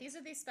with it. These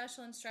are the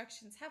special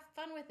instructions. Have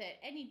fun with it.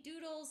 Any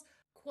doodles,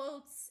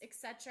 quotes,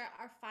 etc.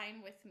 are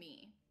fine with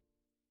me.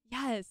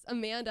 Yes,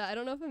 Amanda. I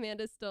don't know if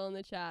Amanda's still in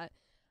the chat.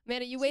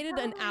 Amanda, you waited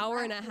an hour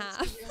and a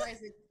half. She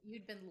realized that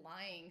you'd been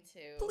lying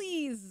to.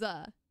 Please.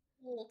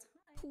 Whole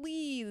time.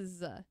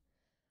 Please.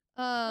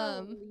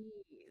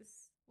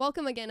 Please.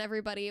 Welcome again,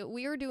 everybody.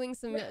 We are doing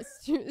some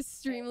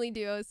Streamily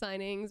Duo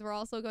signings. We're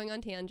also going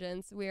on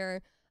tangents.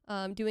 We're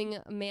doing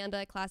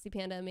Classy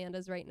Panda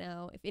Amanda's right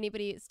now. If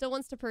anybody still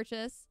wants to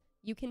purchase,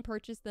 you can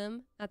purchase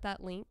them at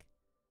that link.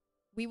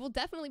 We will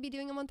definitely be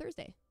doing them on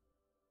Thursday.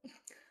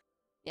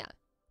 Yeah,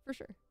 for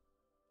sure.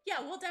 Yeah,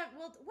 well, I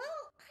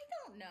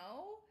don't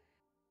know.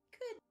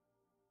 Could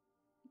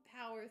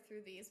power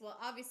through these. Well,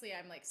 obviously,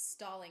 I'm like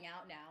stalling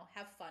out now.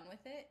 Have fun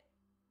with it.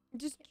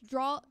 Just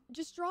draw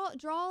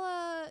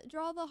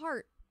the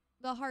heart,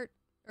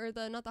 or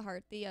not the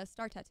heart, the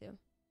star tattoo.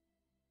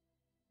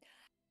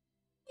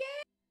 Yeah.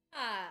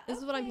 This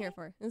is what I'm here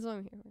for.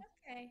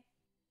 Okay.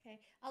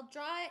 I'll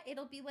draw it.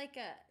 It'll be like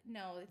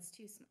no, it's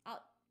too small.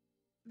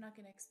 I'm not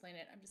gonna explain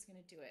it. I'm just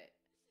gonna do it.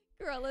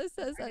 Gorilla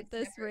says at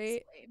this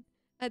rate,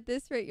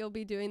 you'll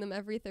be doing them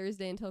every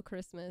Thursday until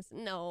Christmas.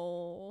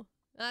 No,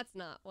 that's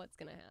not what's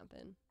gonna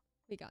happen.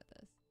 We got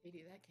this.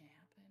 Maybe that can't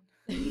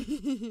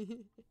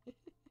happen.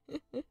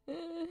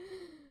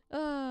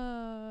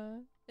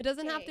 It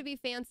doesn't have to be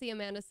fancy,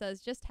 Amanda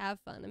says. Just have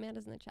fun.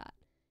 Amanda's in the chat.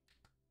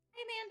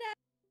 Hey, Amanda.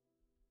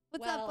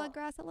 What's up,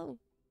 Bloodgrass? Hello.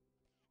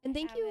 And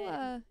thank you,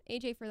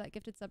 AJ, for that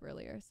gifted sub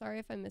earlier. Sorry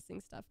if I'm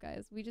missing stuff,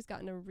 guys. We just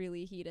got in a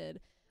really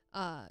heated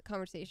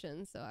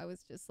conversation, so I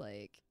was just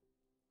like,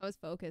 I was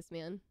focused,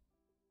 man.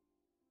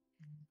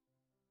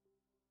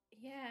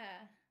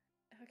 Yeah.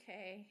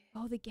 Okay.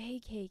 Oh, the gay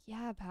cake.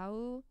 Yeah,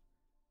 Pau.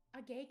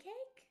 A gay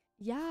cake?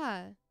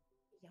 Yeah.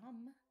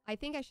 Yum. I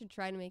think I should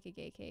try to make a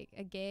gay cake.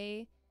 A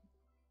gay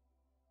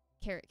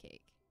carrot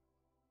cake.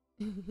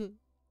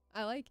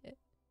 I like it.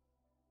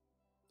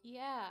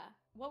 Yeah.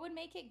 What would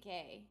make it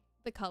gay?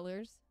 The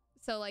colors.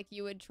 So, like,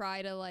 you would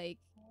try to, like,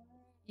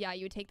 yeah,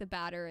 you would take the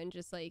batter and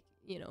just, like,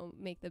 you know,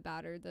 make the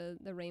batter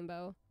the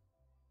rainbow.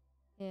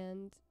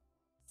 And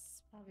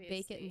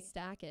bake it and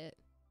stack it.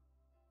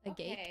 A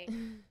cake.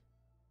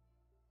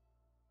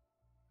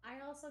 I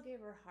also gave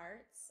her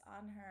hearts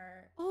on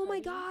her. Oh my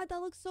god,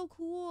 that looks so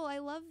cool. I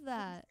love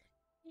that.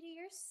 Katie,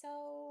 you're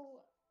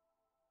so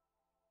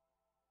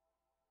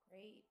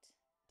great.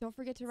 Don't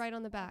forget to write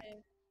on the back.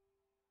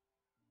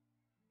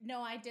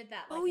 No, I did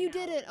that. Like, oh, you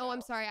did it. Oh, I'm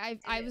sorry.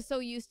 I was so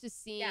used to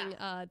seeing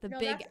the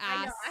big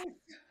ass.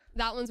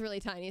 That one's really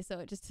tiny, so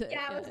it just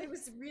Yeah, it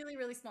was really,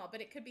 really small,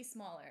 but it could be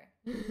smaller.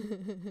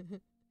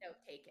 Note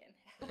taken.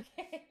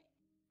 Okay.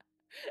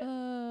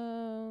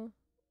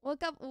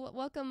 Welcome,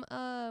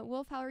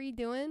 Wolf. How are you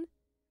doing?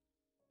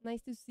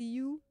 Nice to see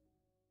you.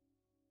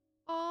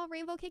 Oh,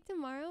 rainbow cake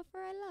tomorrow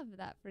for I love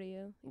that for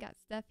you. We got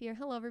Steph here.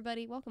 Hello,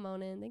 everybody. Welcome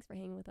on in. Thanks for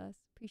hanging with us.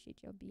 Appreciate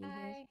you being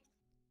here.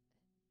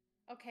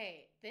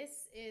 Okay,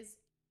 this is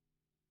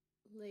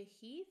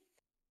Leheath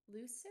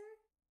Looser.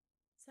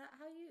 Is that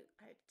how you?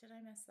 Did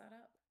I mess that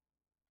up?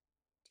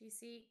 Do you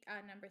see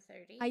number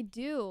 30? I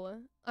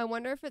do. I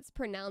wonder if it's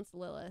pronounced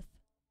Lilith.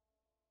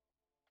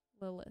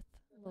 Lilith.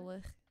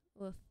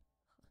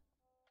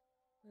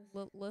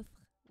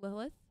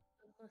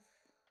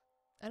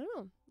 I don't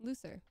know.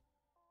 Looser.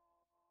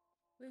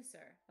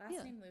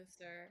 Last name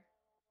Looser.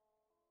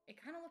 It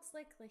kind of looks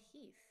like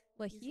Leheath.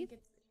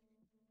 Leheath?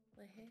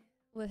 Leheath?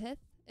 Leheath?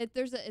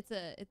 There's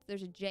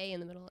a J in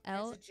the middle.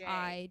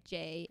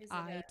 Lijjith.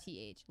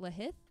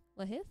 Leheath?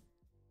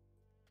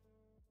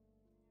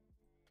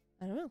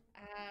 I don't know.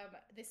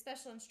 The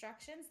special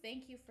instructions.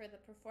 Thank you for the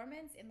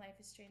performance in Life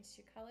is Strange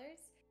 2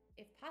 Colors.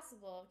 If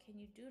possible, can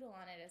you doodle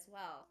on it as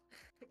well?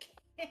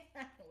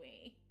 Can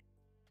we?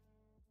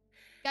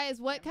 Guys,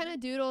 what kind of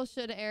doodle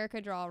should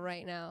Erika draw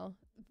right now?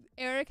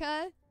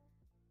 Erika,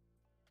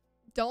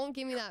 don't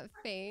give me that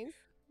face.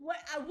 What?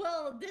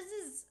 Well, this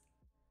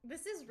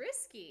is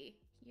risky.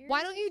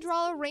 Why don't you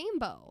draw a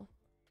rainbow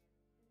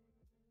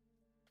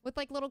with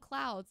like little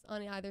clouds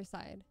on either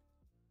side?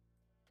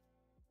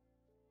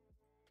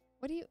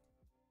 What do you?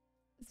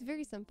 It's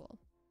very simple.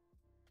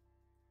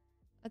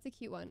 That's a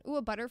cute one. Ooh,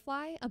 a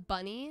butterfly, a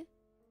bunny,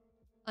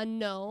 a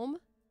gnome,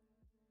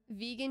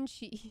 vegan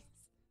cheese.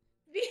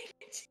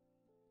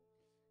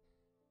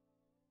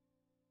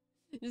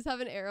 Just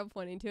have an arrow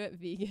pointing to it.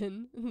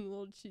 Vegan.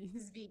 Little cheese.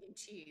 This is vegan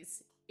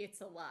cheese.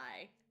 It's a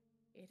lie.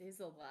 It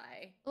is a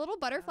lie. A little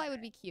butterfly would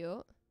be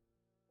cute.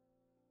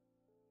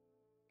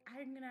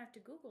 I'm gonna have to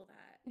Google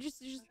that.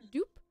 Just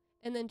doop,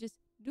 and then just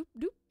doop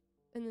doop,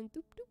 and then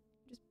doop doop,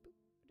 just boop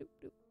doop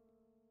doop,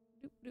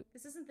 doop doop.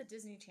 This isn't the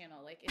Disney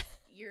Channel. Like, if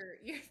your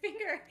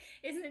finger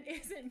isn't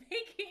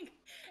making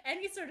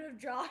any sort of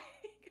drawing.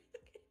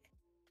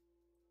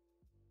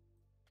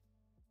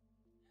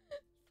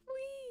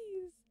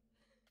 Please.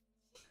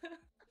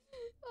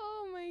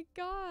 Oh my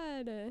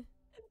god.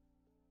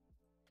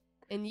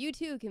 And you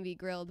too can be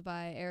grilled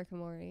by Erika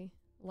Mori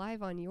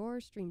live on your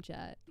stream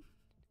chat.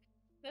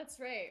 That's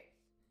right.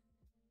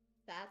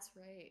 That's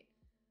right.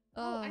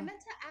 Oh, I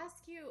meant to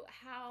ask you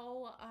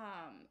how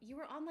you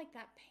were on like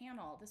that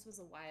panel. This was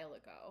a while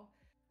ago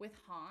with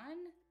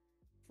Han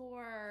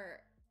for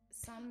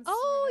some.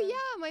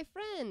 Yeah, my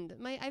friend.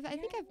 I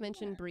think I've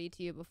mentioned Bree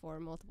to you before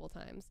multiple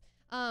times.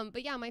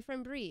 But yeah, my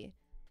friend Bree,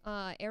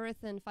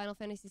 Aerith in Final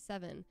Fantasy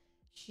VII.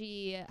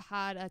 She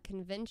had a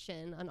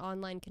convention, an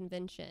online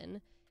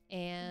convention,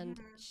 and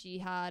she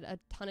had a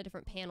ton of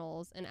different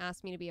panels and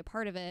asked me to be a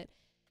part of it.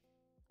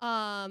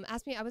 I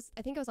think I was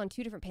on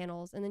 2 different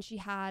panels, and then she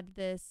had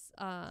this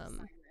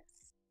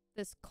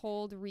this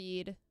cold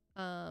read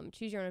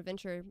choose your own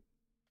adventure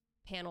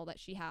panel that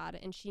she had,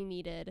 and she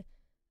needed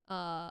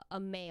a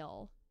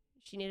male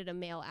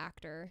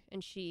actor,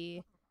 and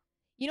she,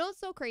 you know what's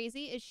so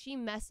crazy is she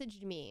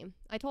messaged me.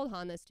 I told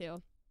Han this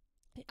too.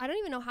 I don't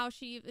even know how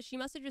she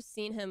must have just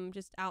seen him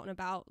just out and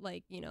about,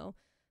 like, you know,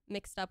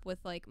 mixed up with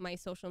like my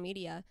social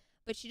media,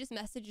 but she just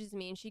messages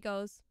me and she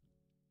goes,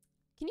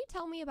 can you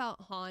tell me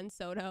about Han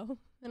Soto?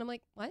 And I'm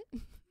like, what?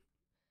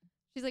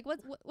 She's like,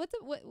 what?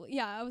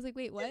 Yeah, I was like,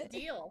 wait, what?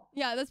 Deal.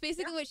 Yeah, that's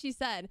basically what she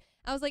said.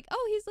 I was like,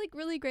 oh, he's like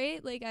really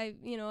great. Like, I've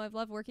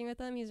loved working with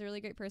him. He's a really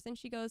great person.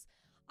 She goes,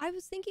 I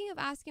was thinking of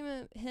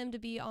asking him to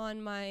be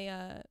on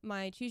my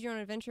my Choose Your Own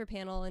Adventure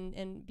panel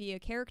and be a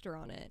character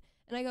on it.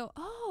 And I go,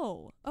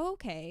 oh,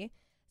 okay.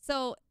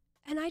 So,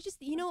 and I just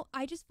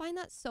find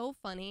that so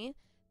funny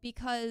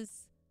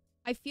because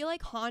I feel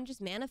like Han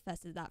just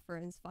manifested that for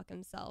his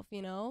fucking self,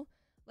 you know?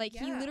 Like,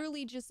 he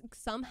literally just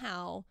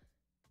somehow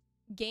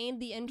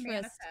gained the interest.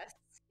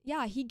 Manifests.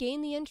 Yeah, he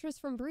gained the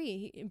interest from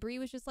Bree. Bree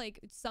was just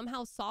like,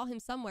 somehow saw him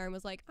somewhere and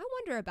was like, I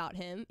wonder about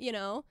him, you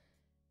know?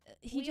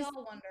 We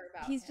all wonder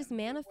about him. He's just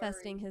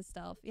manifesting his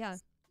stuff. Yeah.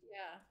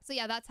 Yeah. So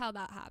yeah, that's how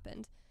that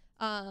happened.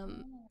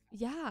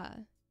 Yeah.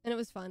 And it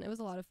was fun. It was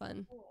a lot of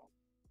fun. Cool.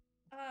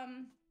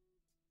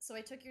 So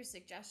I took your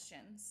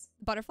suggestions.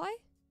 Butterfly?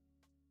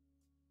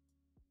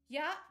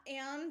 Yeah,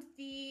 and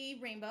the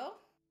rainbow.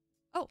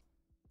 Oh.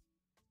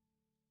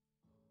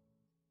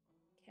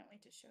 Can't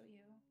wait to show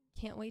you.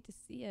 Can't wait to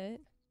see it.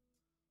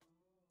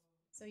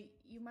 So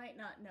you might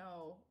not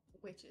know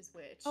which is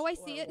which. Oh, I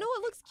see it. No,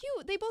 it looks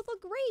cute. They both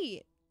look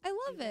great. I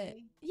love it.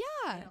 Yeah.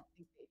 I don't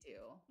think they do.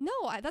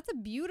 No, that's a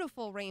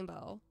beautiful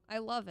rainbow. I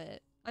love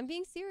it. I'm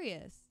being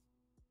serious.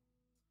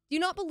 Do you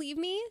not believe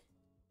me?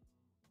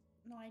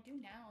 No, I do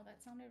now.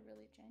 That sounded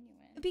really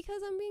genuine.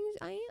 Because I'm being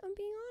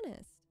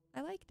honest.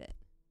 I liked it.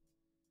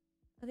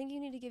 I think you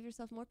need to give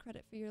yourself more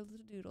credit for your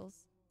little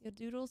doodles. Your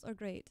doodles are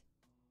great.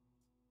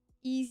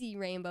 Easy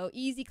rainbow.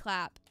 Easy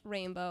clap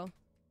rainbow.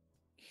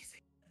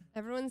 Easy.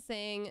 Everyone's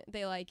saying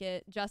they like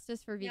it.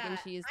 Justice for vegan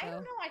cheese, I don't though.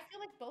 know. I feel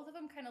like both of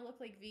them kind of look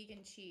like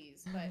vegan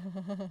cheese, but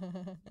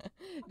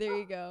There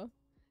you go.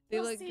 They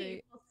we'll look see.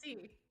 great. We'll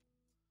see.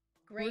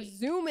 We're Great.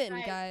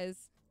 zooming,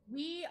 guys.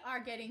 We are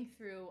getting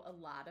through a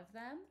lot of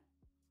them.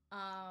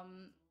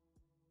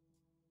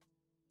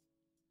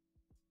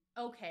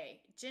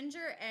 Okay,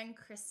 Ginger and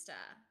Krista.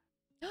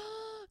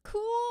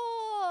 Cool.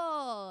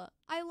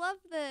 I love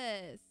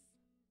this.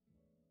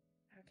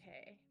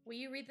 Okay. Will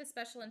you read the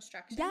special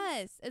instructions?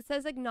 Yes. It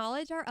says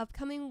acknowledge our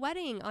upcoming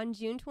wedding on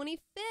June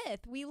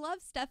 25th. We love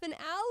Steph and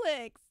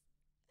Alex.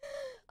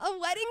 A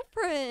wedding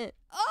print.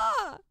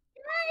 Oh!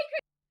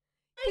 Congratulations!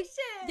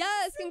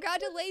 Yes,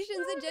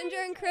 congratulations to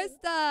Ginger and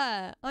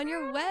Krista on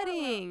your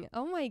wedding.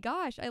 Oh my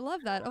gosh, I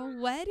love that. A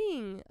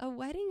wedding of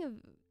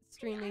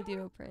Streamily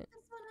duo print.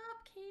 This one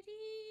up,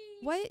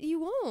 Katie. What? You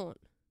won't.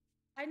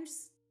 I'm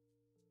just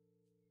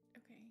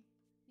okay.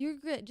 You're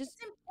good. Just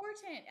it's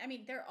important. I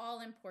mean, they're all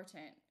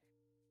important.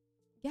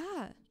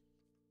 yeah.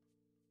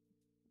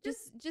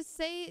 Just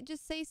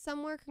say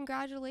somewhere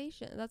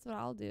congratulations. That's what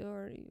I'll do.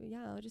 Or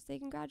yeah, I'll just say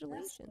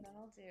congratulations. That's what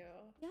I'll do.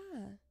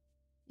 Yeah,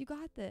 you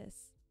got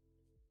this.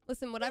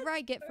 Listen, whatever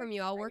I get from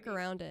you, I'll work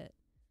around it.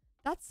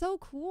 That's so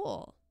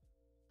cool.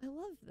 I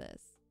love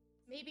this.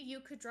 Maybe you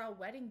could draw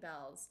wedding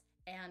bells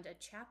and a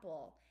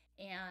chapel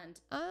and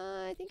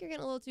I think you're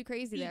getting a little too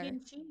crazy there.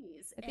 vegan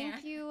cheese. I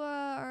think you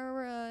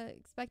are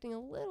expecting a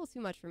little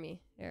too much from me,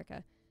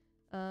 Erika.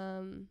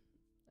 All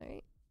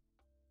right.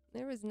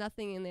 There was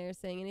nothing in there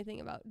saying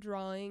anything about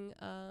drawing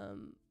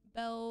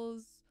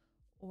bells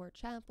or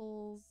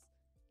chapels,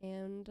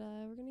 and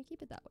we're going to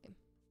keep it that way.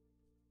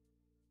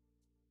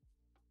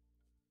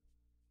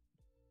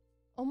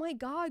 Oh my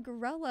god,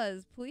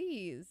 gorillas,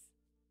 please.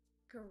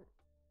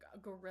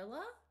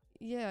 Gorilla?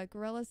 Yeah,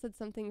 gorilla said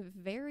something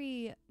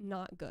very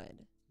not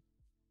good.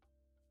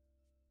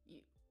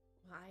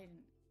 Why?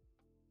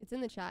 It's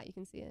in the chat, you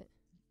can see it.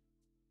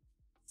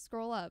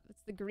 Scroll up,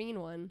 it's the green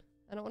one.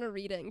 I don't want to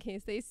read it in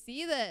case they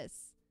see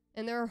this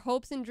and their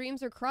hopes and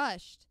dreams are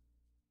crushed.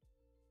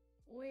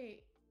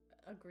 Wait,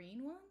 a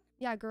green one?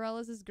 Yeah,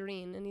 gorillas is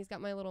green, and he's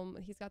got the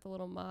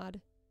little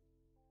mod.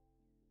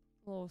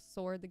 Little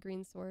sword, the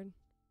green sword.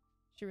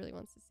 She really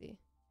wants to see.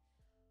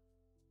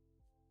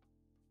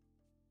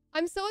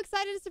 I'm so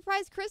excited to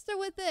surprise Krista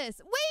with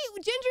this. Wait,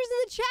 Ginger's in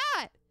the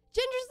chat.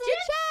 Ginger's in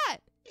the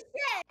chat.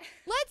 Yeah.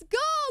 Let's go,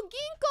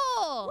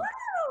 Ginkle. Woo!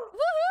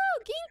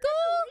 Woohoo,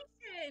 Ginkle.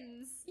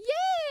 Congratulations.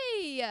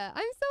 Yay. I'm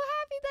so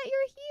happy that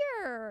you're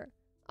here.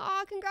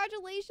 Aw,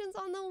 congratulations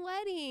on the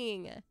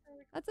wedding.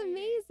 That's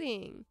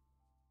amazing.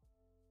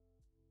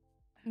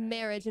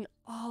 Marriage and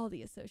all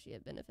the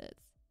associate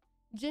benefits.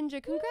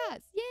 Ginger,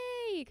 congrats.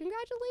 Yay.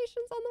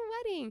 Congratulations on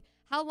the wedding.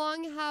 How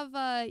long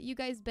have you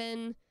guys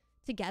been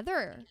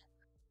together? Yeah.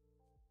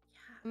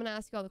 I'm going to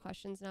ask you all the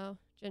questions now,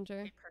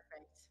 Ginger. Okay,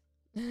 perfect.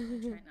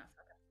 I'm trying not to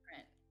fuck up the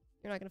print.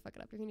 You're not going to fuck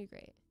it up. You're going to do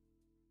great.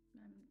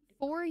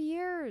 4 4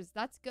 years.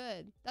 That's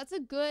good. That's a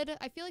good,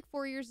 I feel like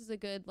 4 years is a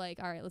good, like,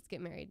 all right, let's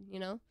get married, you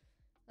know?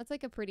 That's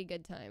like a pretty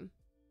good time.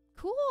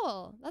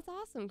 Cool. That's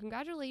awesome.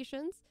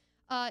 Congratulations.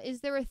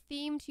 Is there a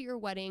theme to your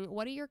wedding?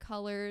 What are your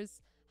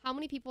colors? How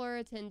many people are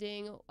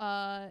attending?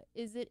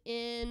 Is it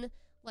in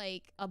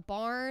like a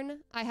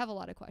barn? I have a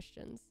lot of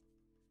questions.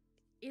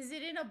 Is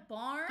it in a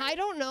barn? I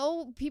don't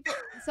know.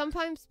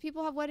 Sometimes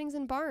people have weddings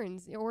in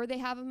barns, or they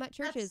have them at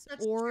churches,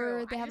 that's or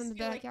true. they have them in the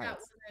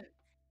backyards.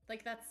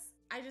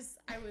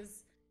 I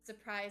was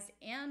surprised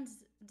and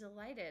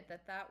delighted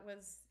that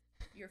was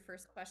your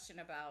first question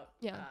about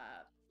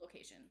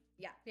location.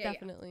 Yeah,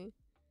 Definitely.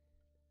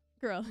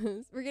 Girls,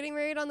 we're getting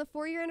married on the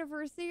 4-year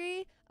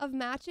anniversary of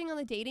matching on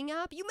the dating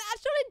app. You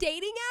matched on a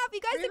dating app?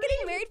 You guys are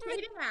getting married from a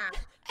dating app.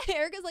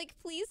 Erika's like,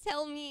 please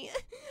tell me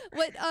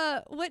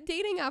what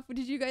dating app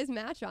did you guys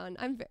match on?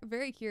 I'm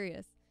very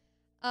curious.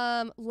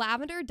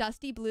 Lavender,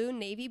 dusty blue,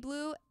 navy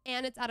blue,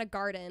 and it's at a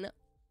garden.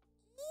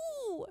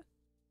 Ooh,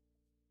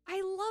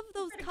 I love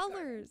those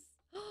colors.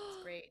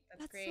 That's great.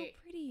 That's great.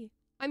 So pretty.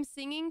 I'm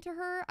singing to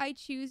her "I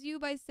Choose You"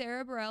 by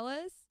Sarah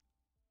Bareilles.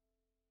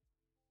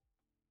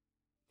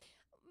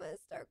 I'm gonna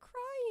start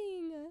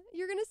crying.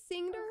 You're gonna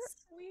sing to her?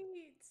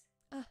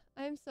 Sweet.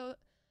 I'm so...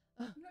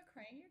 I'm not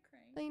crying, you're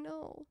crying. I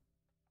know.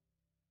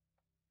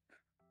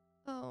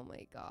 Oh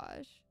my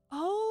gosh.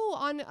 Oh,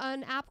 on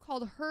an app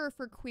called Her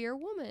for queer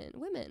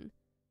women.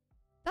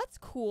 That's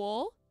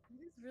cool.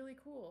 It is really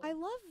cool. I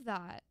love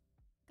that.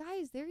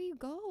 Guys, there you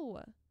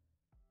go.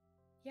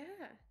 Yeah.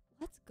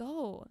 Let's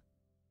go.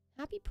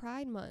 Happy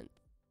Pride Month.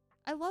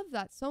 I love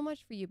that so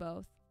much for you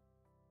both.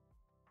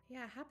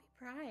 Yeah, happy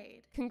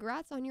Pride.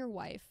 Congrats on your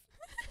wife.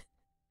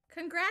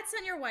 Congrats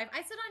on your wife.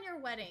 I said on your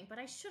wedding, but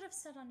I should have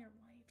said on your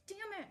wife.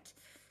 Damn it.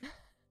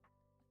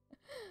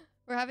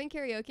 We're having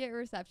karaoke at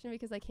reception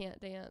because I can't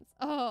dance.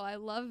 Oh, I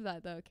love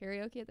that though.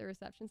 Karaoke at the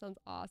reception sounds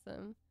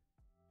awesome.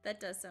 That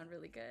does sound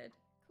really good.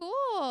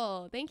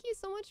 Cool. Thank you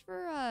so much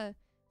for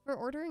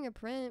ordering a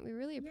print. We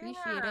really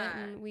appreciate it,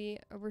 and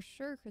we're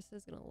sure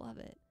Krista's gonna love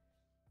it.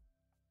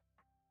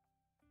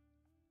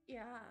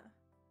 Yeah.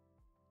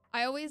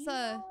 I always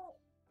what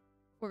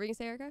were you gonna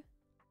say, Erika?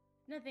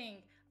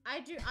 Nothing.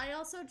 I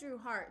also drew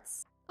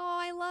hearts. Oh,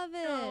 I love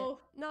it. So,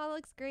 No, it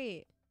looks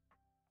great.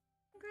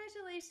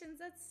 congratulations.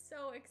 That's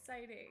so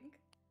exciting.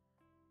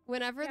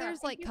 Whenever there's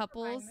thank like you for buying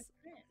couples, this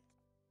print.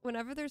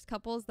 whenever there's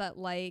couples that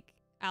like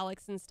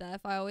Alex and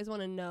Steph, I always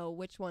want to know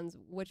which one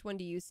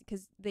do you see,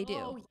 because they do.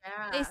 Oh,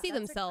 yeah. They see that's a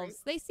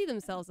themselves. great They see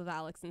themselves with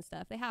Alex and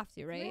Steph. They have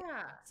to, right?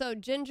 Yeah. So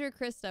Ginger,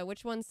 Krista,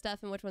 which one's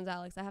Steph and which one's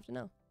Alex? I have to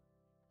know.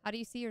 How do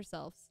you see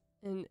yourselves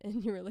in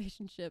your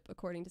relationship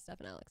according to Steph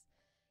and Alex?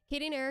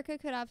 Katy and Erika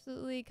could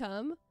absolutely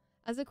come.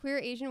 As a queer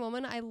Asian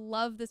woman, I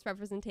love this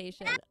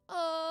representation.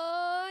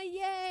 Oh,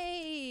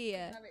 yay!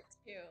 I love it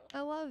too.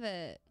 I love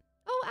it.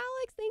 Oh,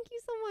 Alex, thank you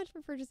so much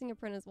for purchasing a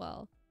print as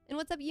well. And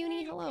what's up,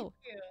 Uni? Yay, Hello. Thank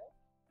you.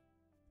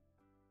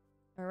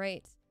 All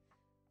right.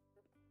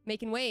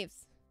 Making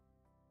waves.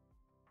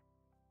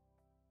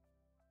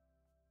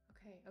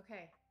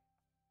 Okay.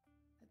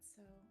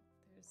 So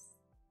there's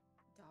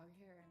dog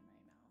hair in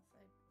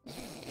my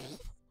mouth.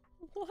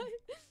 What?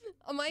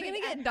 Am I Wait, going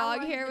to and get how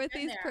dog long hair has it with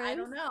been these there? prints? I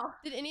don't know.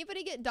 Did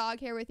anybody get dog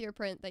hair with your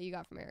print that you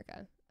got from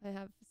Erika? I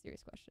have a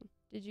serious question.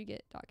 Did you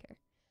get dog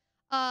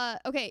hair?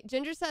 Okay,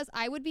 Ginger says,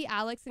 I would be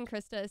Alex and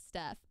Krista as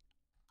Steph.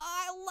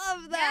 I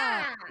love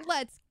that. Yeah.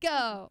 Let's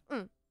go.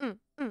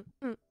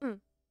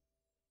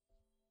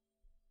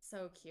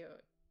 So cute.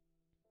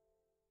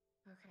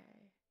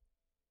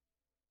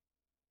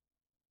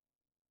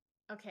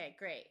 Okay,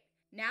 great.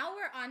 Now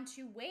we're on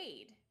to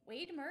Wade.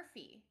 Wade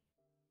Murphy.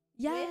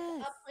 Yes.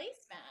 With a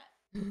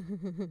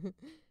placemat.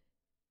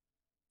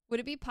 Would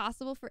it be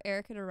possible for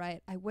Erika to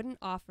write, I wouldn't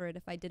offer it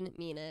if I didn't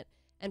mean it,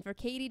 and for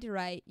Katy to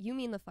write, you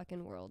mean the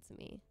fucking world to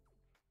me?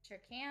 Sure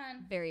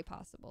can. Very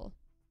possible.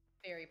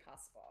 Very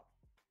possible.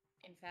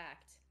 In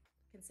fact,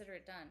 consider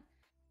it done.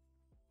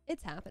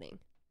 It's happening.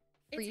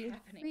 It's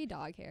happening. Free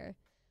dog hair.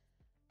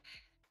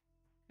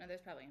 No,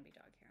 there's probably gonna be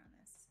dog hair on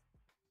this.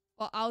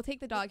 Well, I'll take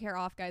the dog hair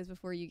off, guys,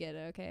 before you get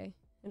it, okay?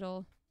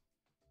 It'll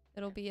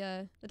be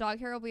the dog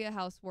hair will be a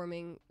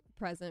housewarming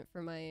present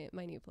for my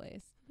new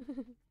place.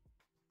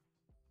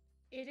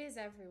 It is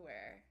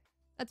everywhere.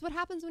 That's what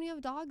happens when you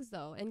have dogs,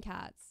 though, and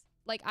cats.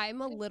 Like,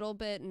 I'm a little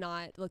bit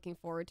not looking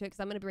forward to it because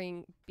I'm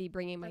gonna be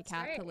bringing my That's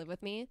cat to right. live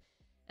with me,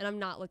 and I'm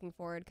not looking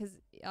forward because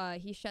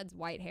he sheds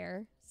white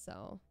hair,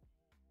 so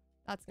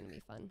that's gonna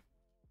be fun.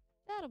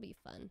 That'll be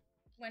fun.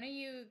 When are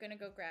you gonna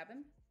go grab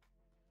him?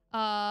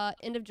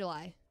 End of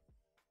July,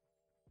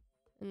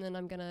 and then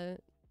I'm gonna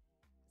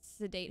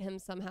sedate him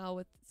somehow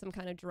with some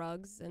kind of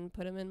drugs and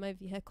put him in my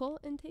vehicle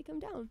and take him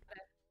down.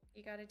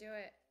 You gotta do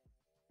it.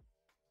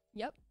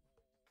 Yep,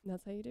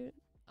 that's how you do it.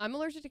 I'm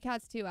allergic to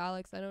cats too,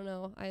 Alex. I don't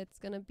know. It's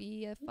gonna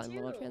be a fun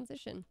little too.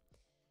 transition.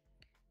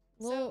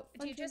 So,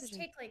 do you just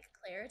take like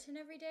Claritin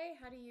every day?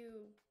 How do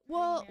you?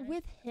 Well, manage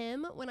with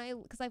him,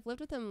 because I've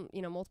lived with him,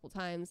 multiple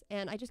times,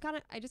 and I just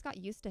got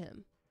used to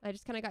him. I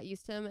just kind of got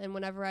used to him, and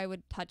whenever I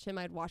would touch him,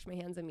 I'd wash my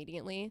hands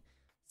immediately.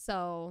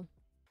 So,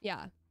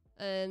 yeah,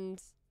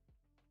 and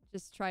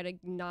just try to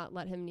not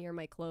let him near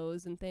my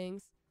clothes and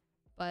things.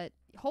 But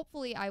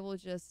hopefully, I will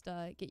just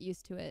get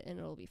used to it, and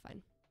it'll be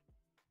fine.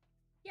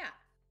 Yeah.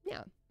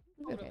 Yeah.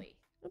 It'll be okay. Totally.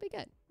 It'll be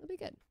good. It'll be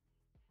good.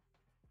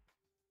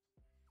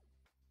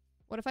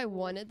 What if I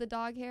wanted the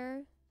dog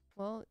hair?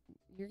 Well,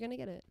 you're gonna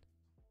get it.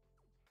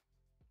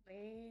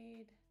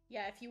 Wade.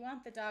 Yeah, if you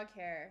want the dog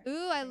hair.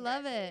 Ooh, I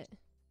love it.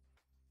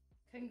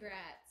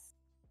 Congrats.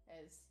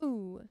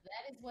 Ooh.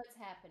 That is what's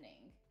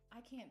happening.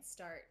 I can't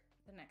start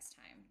the next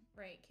time,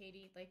 right,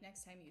 Katy? Like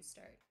next time you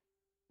start.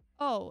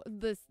 Oh,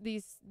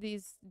 these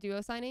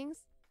duo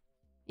signings?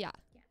 Yeah.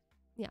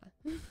 Yeah.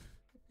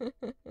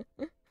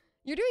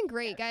 You're doing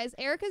great, guys.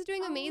 Erika's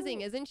doing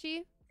amazing, isn't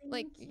she?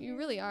 Like, you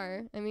really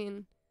are. I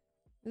mean,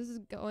 this is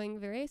going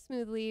very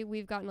smoothly.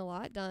 We've gotten a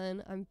lot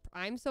done.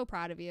 I'm so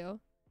proud of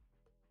you.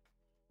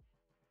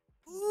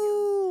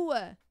 Ooh!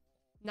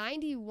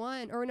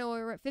 91. Or no,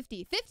 we're at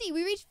 50. 50!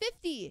 We reached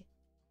 50!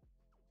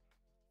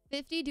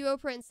 50 duo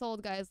prints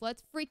sold, guys.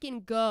 Let's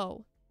freaking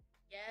go.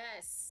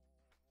 Yes.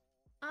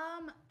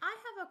 I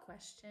have a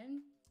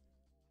question.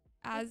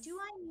 Like, do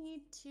I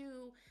need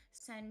to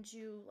send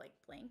you like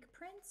blank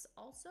prints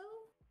also?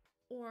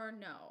 Or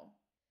no?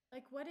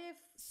 Like, what if...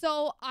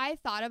 So I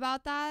thought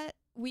about that.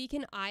 We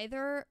can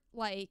either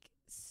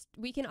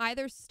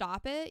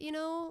stop it,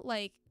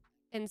 like,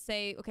 and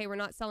say, okay, we're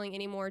not selling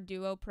any more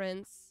duo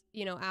prints,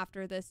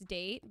 after this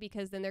date,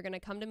 because then they're going to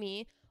come to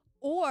me.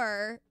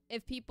 Or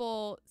if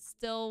people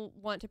still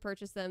want to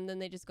purchase them, then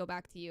they just go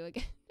back to you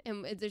again.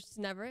 And it just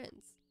never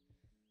ends.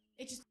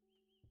 It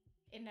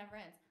never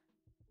ends.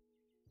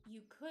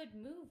 You could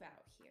move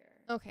out here.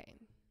 Okay.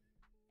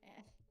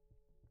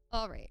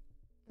 All right.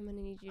 I'm going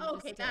to need you to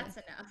Okay, that's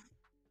enough.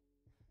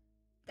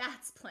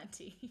 That's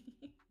plenty.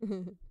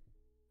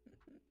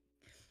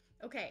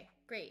 Okay,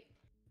 great.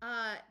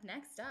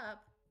 Next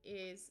up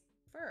is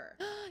fur.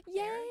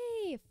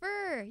 Yay!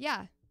 Fur!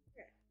 Yeah.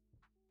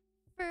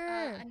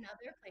 Fur.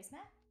 Another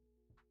placemat.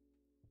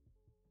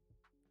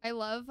 I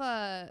love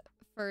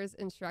Fur's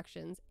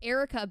instructions.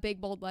 Erika, big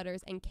bold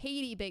letters, and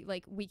Katy, big,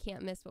 like, we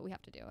can't miss what we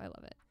have to do. I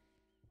love it.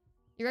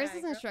 Your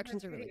guys'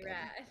 instructions are really good.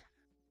 Rad.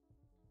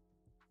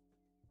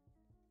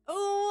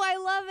 I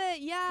love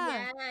it.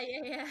 Yeah.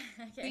 Yeah.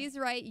 Okay. Please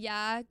write,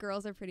 yeah,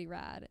 girls are pretty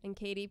rad. And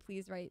Katie,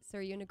 please write, so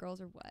are you into girls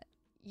or what?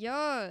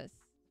 Yes.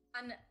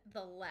 On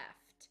the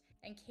left.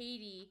 And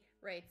Katie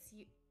writes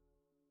you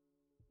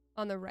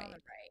On the right. on the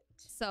right.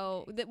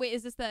 So, Okay. wait,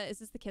 is this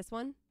the kiss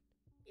one?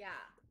 Yeah.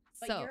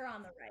 But So, you're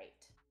on the right.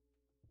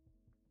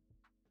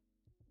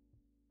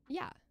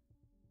 yeah.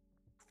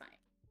 It's fine.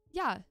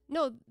 Yeah.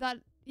 No,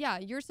 yeah,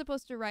 you're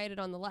supposed to write it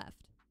on the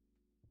left.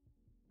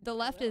 The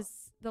left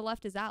is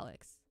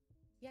Alex.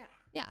 Yeah.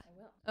 Yeah. I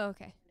will. Oh,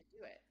 okay. I'm gonna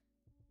do it.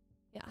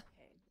 Yeah.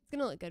 Okay. It's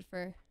gonna look good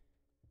for.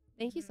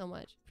 Thank you so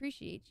much.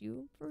 Appreciate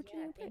you for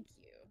tuning in. Thank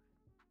you.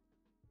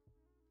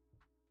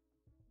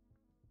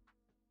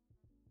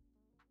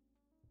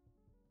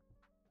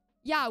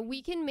 Yeah,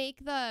 we can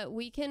make the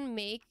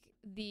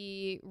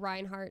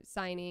Reinhardt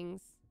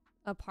signings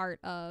a part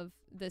of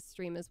this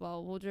stream as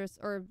well.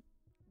 Or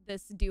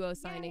this duo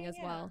signing as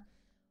well.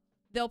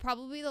 They'll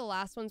probably be the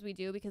last ones we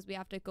do because we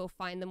have to go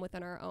find them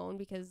within our own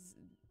because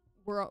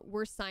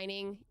we're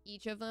signing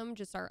each of them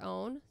just our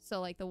own. So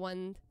like the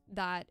one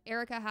that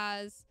Erika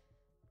has,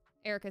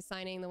 Erika's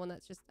signing the one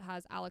that just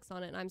has Alex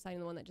on it, and I'm signing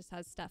the one that just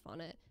has Steph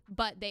on it.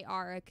 But they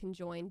are a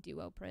conjoined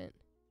duo print.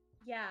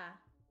 Yeah.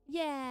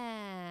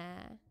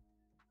 Yeah.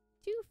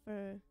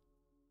 Twofer.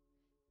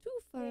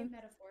 They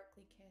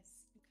metaphorically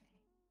kiss.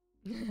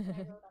 Okay. I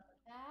wrote on the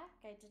back.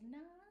 I did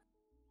not,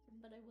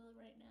 but I will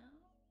right now.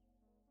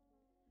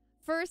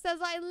 First says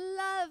I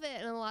love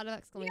it and a lot of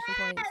exclamation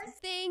points.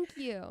 Thank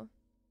you.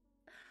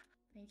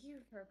 Thank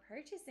you for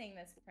purchasing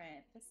this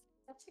print. This is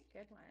such a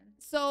good one.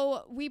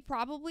 So we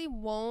probably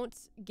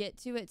won't get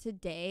to it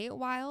today,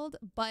 Wild,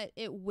 but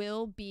it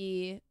will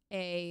be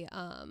a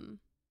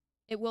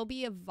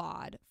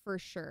VOD for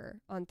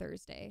sure on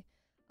Thursday.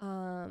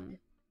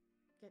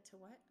 Get to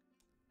what?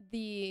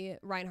 The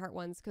Reinhardt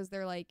ones, because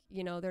they're like,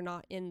 they're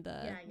not in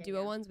the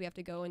duo ones. We have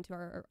to go into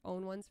our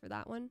own ones for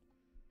that one.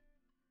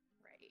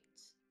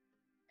 Right.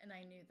 And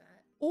I knew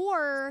that.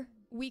 Or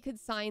we could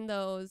sign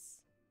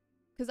those,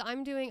 because I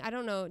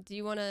don't know,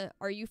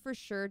 are you for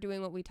sure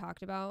doing what we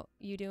talked about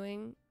you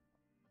doing?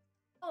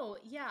 Oh,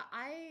 yeah,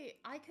 I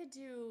could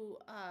do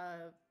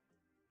a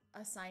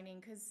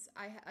signing, because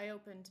I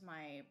opened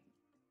my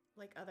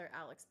other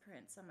Alex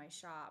prints on my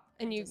shop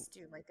and you just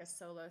do a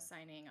solo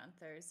signing on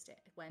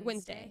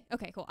Wednesday.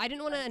 Okay, cool. I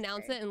didn't want to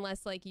announce it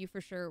unless you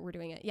for sure were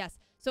doing it. Yes.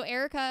 So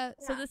Erika,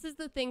 so this is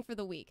the thing for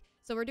the week.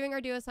 So we're doing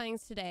our duo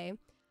signings today.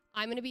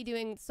 I'm going to be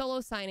doing solo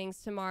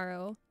signings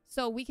tomorrow.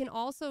 So we can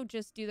also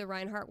just do the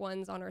Reinhardt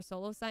ones on our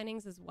solo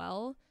signings as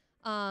well.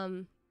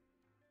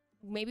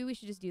 Maybe we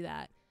should just do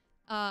that.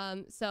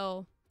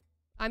 So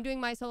I'm doing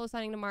my solo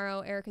signing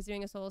tomorrow. Erika's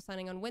doing a solo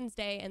signing on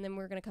Wednesday, and then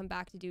we're going to come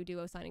back to do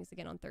duo signings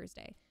again on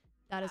Thursday.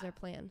 That is our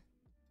plan.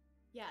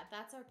 Yeah,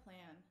 that's our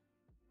plan.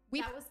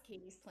 That was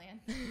Katie's plan.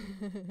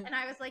 And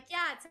I was like,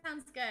 yeah, it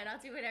sounds good. I'll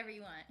do whatever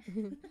you want.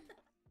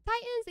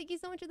 Titans, thank you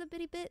so much for the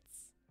bitty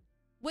bits.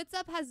 What's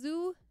up,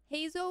 Hazu?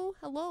 Hazo?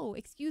 Hello.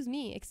 Excuse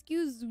me.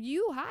 Excuse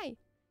you. Hi.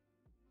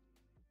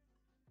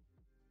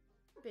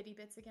 Bitty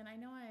bits again. I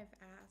know I've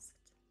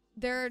asked.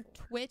 They're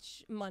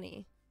Twitch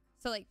money.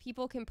 So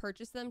people can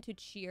purchase them to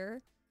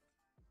cheer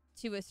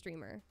to a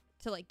streamer,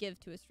 to give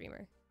to a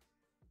streamer.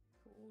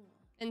 Cool.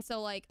 And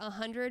so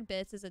 100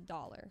 bits is $1.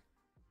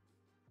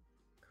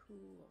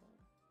 Cool.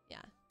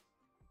 Yeah.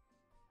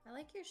 I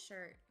like your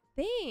shirt.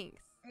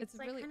 Thanks. It's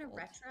really kind of old.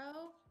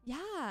 retro.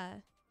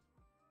 Yeah.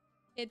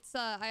 It's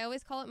I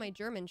always call it my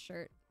German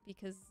shirt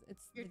because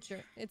it's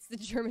the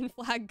German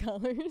flag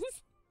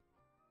colors.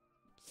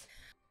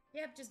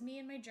 Yep, just me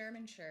and my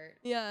German shirt.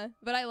 Yeah,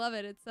 but I love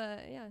it. It's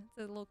it's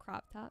a little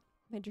crop top.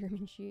 My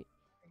German shirt.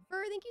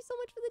 Fur, thank you so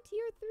much for the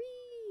tier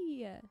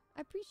 3.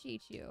 I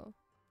appreciate you.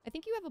 I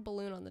think you have a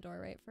balloon on the door,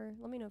 right, Fur?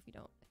 Let me know if you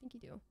don't. I think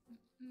you do.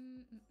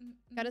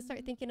 Gotta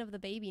start thinking of the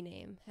baby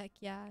name. Heck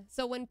yeah.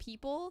 So when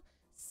people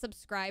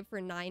subscribe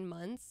for 9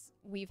 months,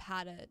 we've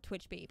had a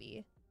Twitch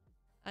baby.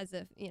 As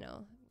if,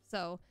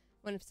 So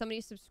when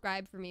somebody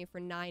subscribed for me for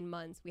 9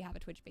 months, we have a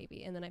Twitch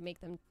baby. And then I make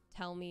them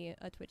tell me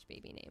a Twitch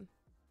baby name.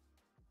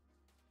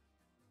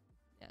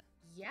 Yeah.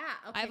 Yeah.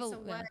 Okay, so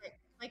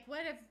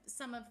what have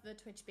some of the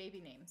Twitch baby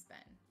names been?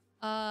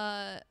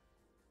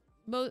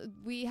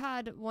 We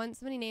had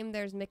somebody named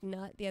theirs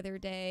McNutt the other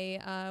day.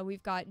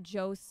 We've got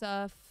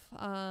Joseph.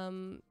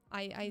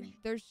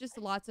 There's just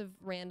lots of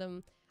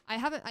random.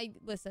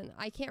 Listen,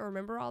 I can't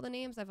remember all the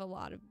names. I have a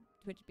lot of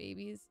Twitch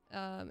babies,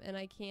 and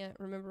I can't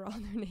remember all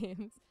their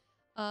names.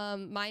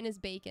 Mine is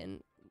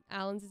Bacon.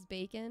 Alan's is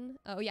Bacon.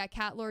 Oh yeah,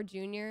 Cat Lord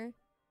Jr.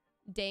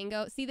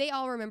 Dango. See, they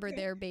all remember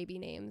their baby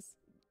names.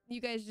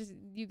 You guys done it.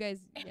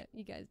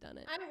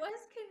 I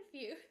was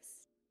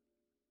confused.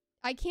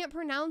 I can't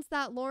pronounce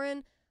that,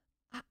 Lauren.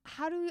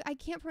 I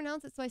can't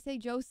pronounce it, so I say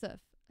Joseph.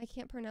 I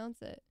can't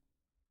pronounce it.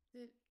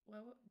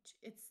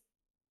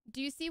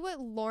 Do you see what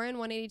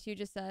Lauren182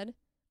 just said?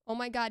 Oh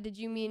my god, did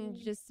you mean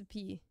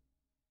Giuseppe?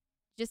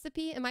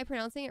 Giuseppe? Am I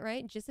pronouncing it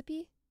right?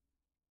 Giuseppe?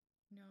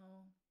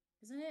 No.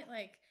 Isn't it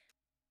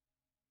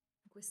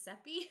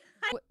Giuseppe?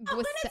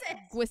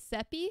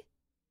 Giuseppe?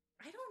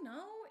 I don't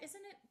know.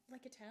 Isn't it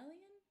Italian?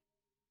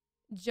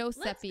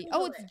 Giuseppe.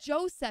 Oh, Google it's it.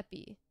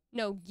 Giuseppe.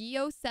 No,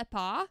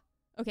 Giuseppe.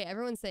 Okay,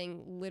 everyone's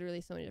saying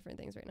literally so many different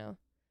things right now.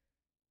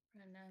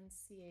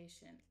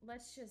 Pronunciation.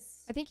 Let's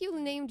just. I think you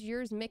named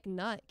yours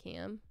McNutt,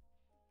 Cam.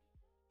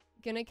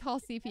 Gonna call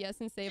CPS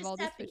and save all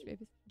these Twitch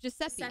babies.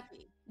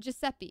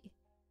 Giuseppe.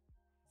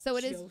 So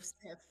it is.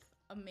 Joseph.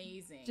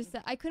 Amazing.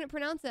 I couldn't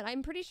pronounce it.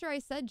 I'm pretty sure I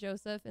said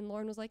Joseph, and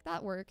Lauren was like,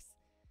 "That works."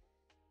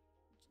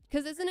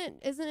 Because isn't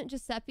it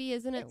Giuseppe?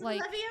 Isn't it it's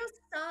like?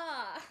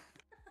 Leviosa.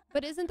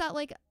 But isn't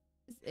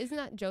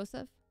that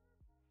Joseph?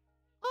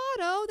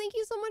 Otto, thank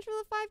you so much for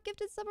the 5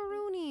 gifted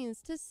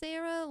subaroonies to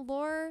Sarah,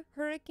 Lore,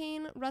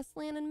 Hurricane,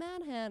 Rustland, and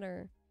Mad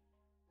Hatter.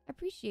 I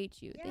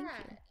appreciate you. Thank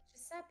you.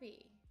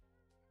 Giuseppe.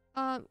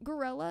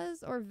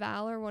 Gorillas or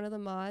Val or one of the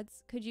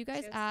mods, could you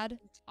guys add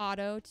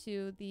Otto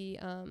to the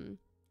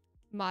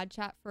mod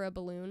chat for a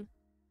balloon?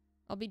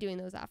 I'll be doing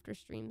those after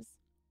streams.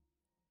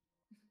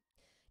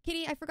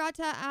 Katie, I forgot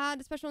to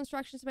add special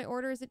instructions to my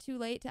order. Is it too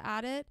late to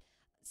add it?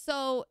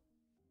 So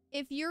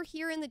if you're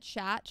here in the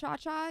chat,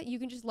 Cha-Cha, you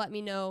can just let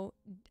me know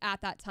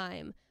at that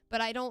time. But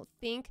I don't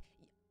think...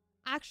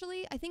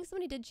 Actually, I think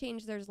somebody did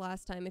change theirs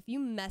last time. If you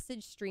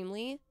message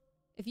Streamily,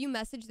 if you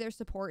message their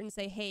support and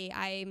say, hey,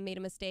 I made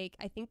a mistake,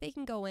 I think they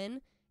can go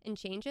in and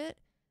change it.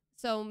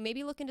 So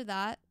maybe look into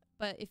that.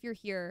 But if you're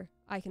here,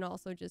 I can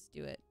also just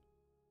do it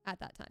at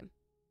that time.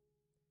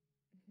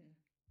 Mm-hmm.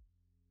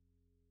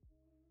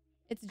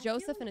 It's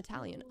Joseph in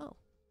Italian. Oh.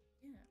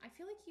 Yeah, I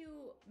feel like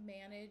you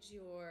manage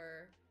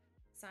your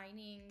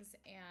signings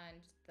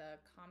and the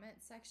comment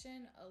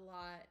section a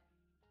lot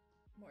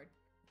more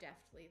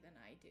deftly than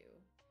I do.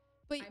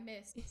 But I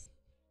missed.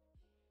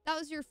 That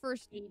was your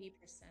first 80% of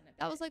it.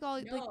 That was like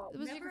all. No, like, it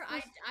was remember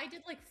I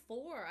did like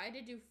 4. I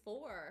did do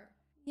 4.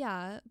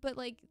 Yeah, but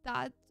like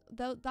that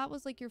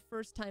was like your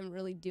first time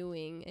really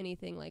doing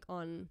anything like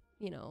on,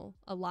 you know,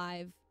 a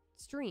live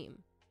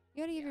stream.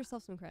 You gotta give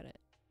yourself some credit.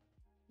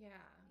 Yeah.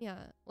 Yeah,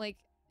 like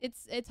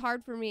it's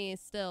hard for me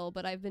still,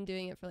 but I've been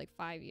doing it for like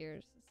 5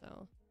 years,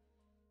 so.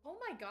 Oh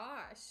my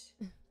gosh.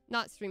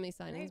 Not Streamily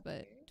signings,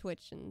 but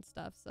Twitch and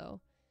stuff, so.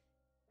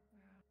 Wow.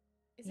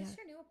 Is this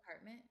your new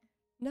apartment?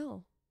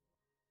 No.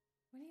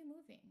 When are you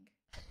moving?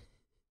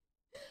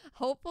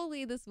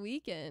 Hopefully this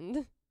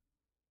weekend.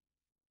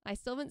 I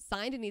still haven't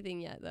signed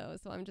anything yet though,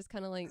 so I'm just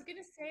kind of like. I was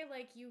gonna say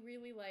like you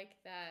really like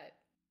that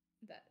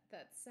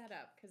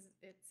setup because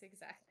it's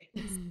exactly.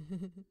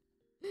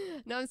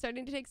 No, I'm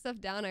starting to take stuff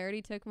down. I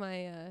already took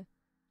my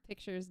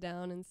pictures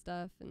down and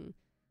stuff, and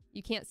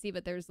you can't see,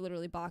 but there's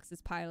literally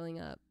boxes piling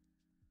up.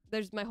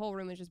 My whole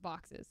room is just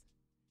boxes.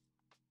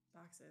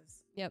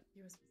 Boxes. Yep.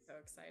 You must be so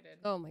excited.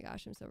 Oh my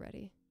gosh, I'm so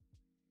ready.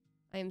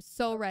 I am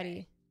so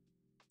ready.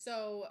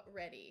 So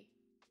ready.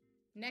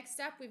 Next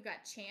up, we've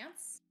got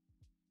Chance.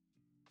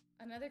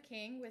 Another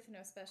king with no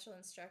special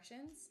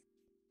instructions.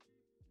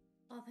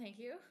 Oh, thank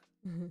you.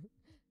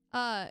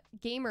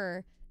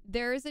 Gamer,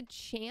 there is a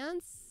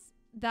chance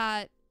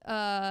that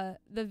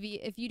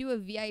if you do a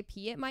VIP,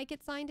 it might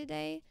get signed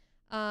today.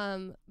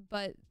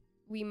 But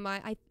we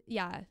might.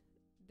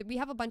 We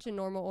have a bunch of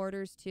normal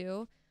orders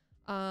too.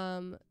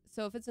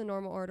 So if it's a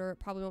normal order, it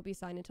probably won't be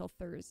signed until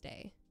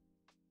Thursday.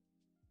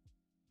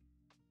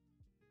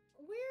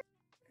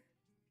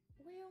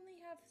 We only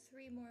have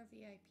 3 more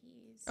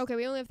VIPs. Okay,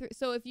 we only have 3.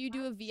 So if you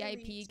do a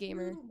VIP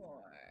gamer. 2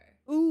 more.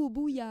 Ooh,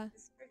 booyah.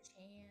 This is for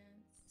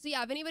Chance. So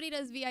yeah, if anybody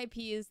does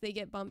VIPs, they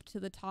get bumped to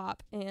the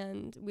top,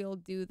 and we'll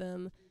do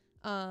them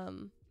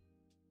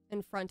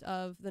in front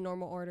of the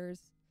normal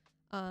orders.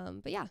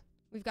 But yeah,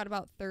 we've got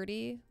about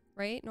 30,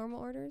 right? Normal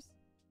orders?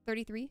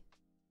 33?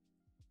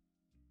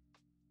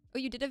 Oh,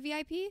 you did a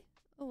VIP?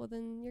 Oh, well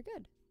then you're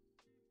good.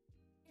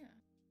 Yeah.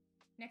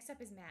 Next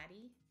up is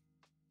Maddie.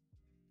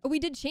 Oh, we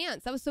did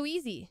Chance. That was so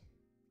easy.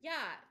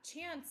 Yeah,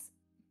 Chance.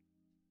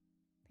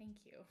 Thank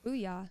you.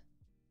 Booyah.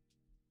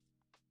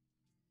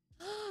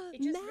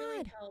 It just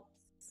really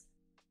helps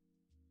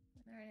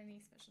when there aren't any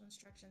special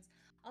instructions.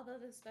 Although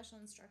the special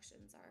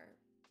instructions are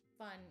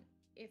fun,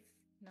 if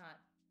not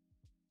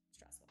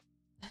stressful.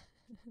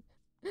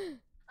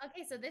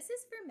 Okay, so this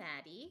is for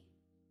Maddie.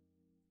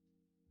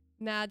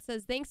 Mad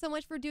says, thanks so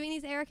much for doing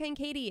these, Erika and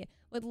Katie.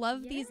 Would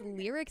love these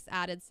lyrics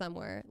added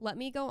somewhere. Let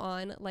me go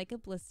on like a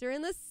blister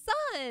in the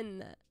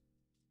sun.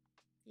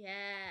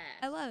 Yeah.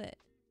 I love it.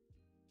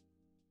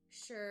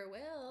 Sure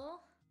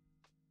will.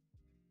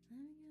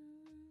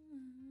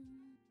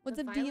 What's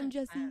up, DM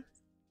Jesse? Femmes.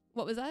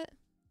 What was that?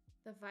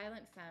 The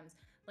Violent Femmes.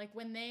 Like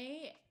when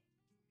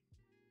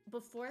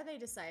before they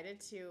decided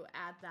to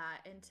add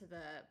that into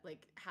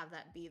have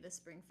that be the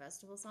Spring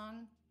Festival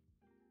song,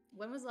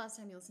 when was the last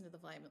time you listened to the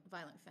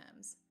Violent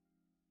Femmes?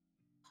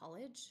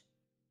 College?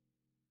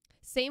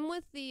 Same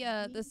with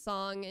the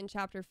song in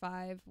chapter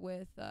 5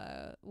 with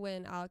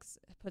when Alex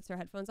puts her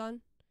headphones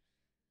on.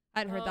 I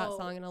hadn't heard that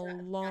song in a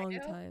long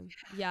time.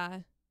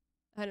 Yeah.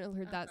 I hadn't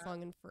heard that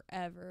song in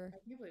forever. I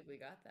can't believe we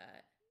got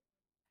that.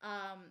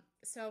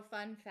 So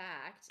fun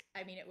fact,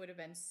 I mean, it would have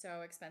been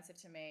so expensive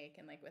to make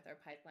and like with our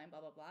pipeline, blah,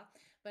 blah, blah.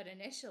 But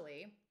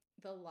initially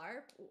the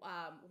LARP,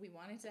 we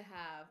wanted to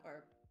have,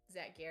 or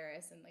Zach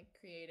Garris and like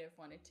creative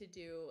wanted to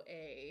do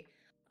a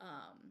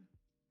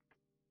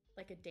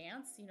like a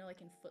dance, you know,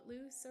 like in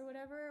Footloose or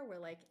whatever, where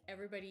like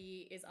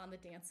everybody is on the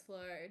dance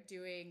floor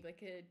doing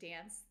like a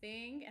dance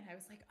thing, and I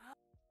was like, oh,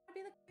 I'd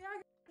be the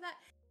choreographer for that,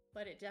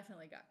 but it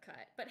definitely got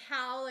cut. But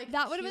how like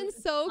That would have been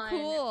so fun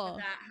cool.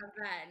 would that have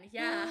been?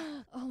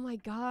 Yeah. Oh my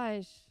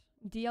gosh.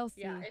 DLC.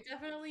 Yeah, it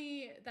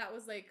definitely, that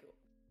was like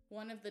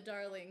one of the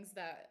darlings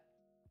that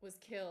was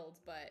killed,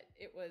 but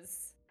it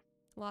was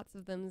Lots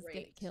of them great.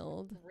 get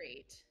killed.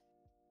 Great.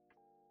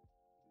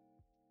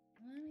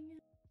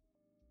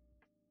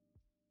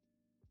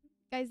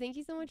 Guys, thank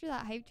you so much for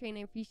that hype train.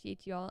 I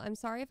appreciate you all. I'm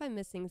sorry if I'm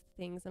missing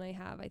things, and I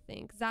have, I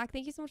think. Zach,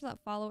 thank you so much for that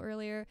follow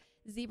earlier.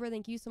 Zebra,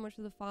 thank you so much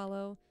for the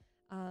follow.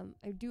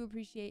 I do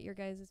appreciate your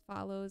guys'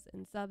 follows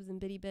and subs and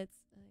bitty bits.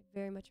 I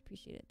very much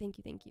appreciate it. Thank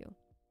you, thank you.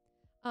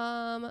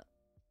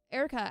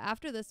 Erica,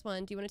 after this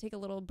one, do you want to take a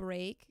little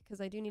break?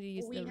 Because I do need to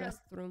use the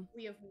restroom.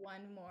 We have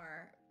one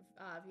more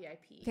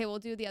VIP. Okay, we'll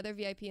do the other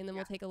VIP, and then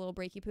we'll take a little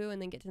breaky poo,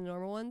 and then get to the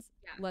normal ones.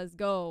 Yeah. Let's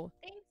go.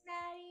 Thanks,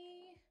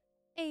 Daddy.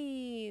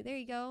 Hey, there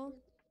you go.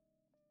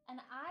 And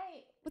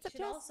I should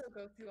Jess? also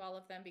go through all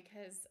of them,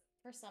 because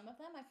for some of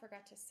them I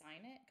forgot to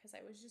sign it because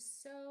I was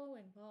just so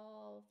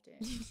involved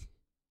in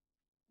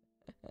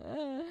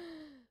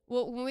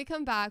Well, when we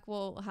come back,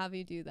 we'll have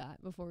you do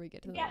that before we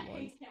get to the normal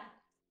ones. Yeah.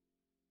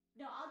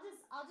 No,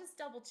 I'll just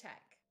double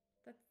check.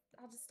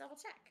 I'll just double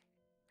check.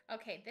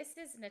 Okay, this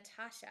is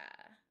Natasha.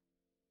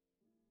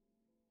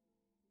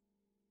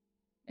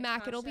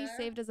 Mac, it'll be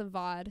saved as a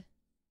VOD.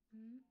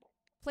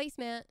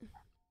 Placement.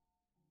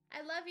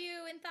 I love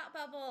you in thought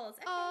bubbles.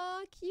 Okay.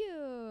 Aw,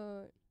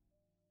 cute.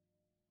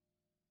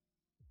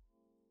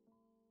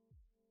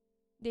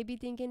 They be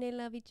thinking they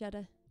love each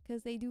other,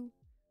 because they do.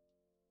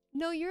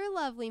 No, you're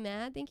lovely,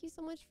 Matt. Thank you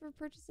so much for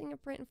purchasing a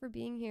print and for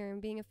being here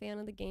and being a fan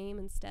of the game,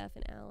 and Steph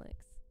and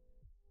Alex.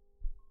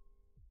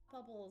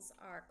 Bubbles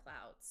are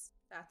clouds.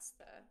 That's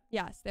the...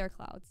 Yes, they're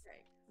clouds.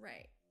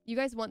 Right. You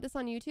guys want this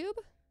on YouTube?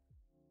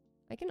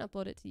 I can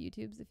upload it to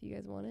YouTube's if you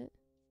guys want it.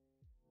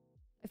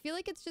 I feel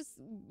like it's just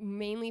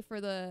mainly for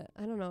the,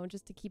 I don't know,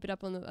 just to keep it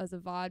up on as a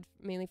VOD,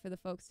 mainly for the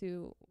folks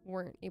who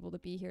weren't able to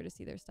be here to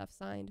see their stuff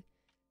signed.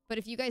 But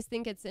if you guys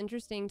think it's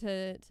interesting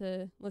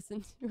to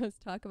listen to us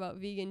talk about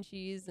vegan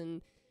cheese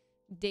and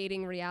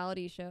dating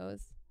reality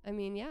shows, I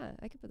mean, yeah,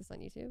 I could put this on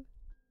YouTube.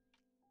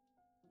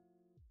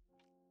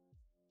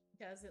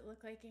 Does it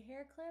look like a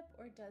hair clip,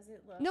 or does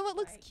it look No, it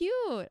looks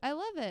cute. I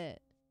love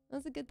it.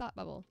 That's a good thought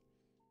bubble.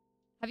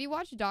 Have you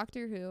watched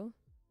Doctor Who?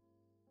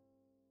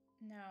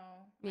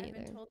 No. Me I've either.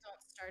 been told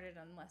don't start it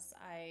unless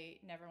I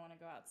never want to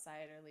go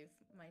outside or leave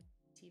my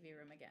TV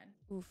room again.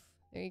 Oof.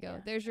 There you go.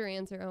 Yeah. There's your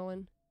answer,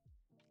 Owen.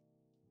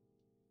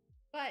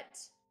 But,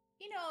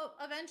 you know,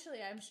 eventually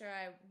I'm sure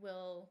I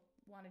will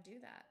want to do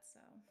that, so.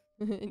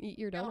 And eat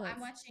your donuts. No,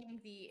 I'm watching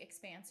The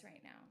Expanse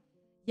right now.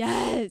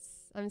 Yes!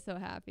 I'm so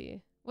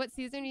happy. What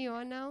season are you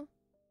on now?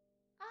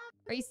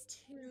 Are you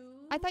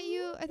 2? I thought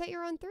you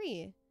were on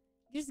 3.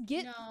 Just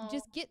get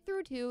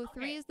through 2. Okay,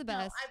 3 is the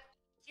best.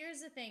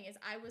 Here's the thing is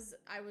I was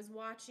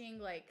watching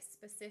like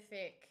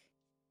specific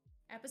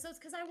episodes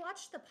because I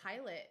watched the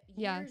pilot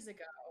years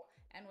ago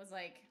and was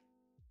like,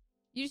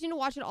 you just need to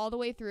watch it all the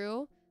way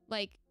through.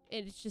 Like,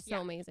 it's just so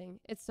amazing.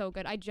 It's so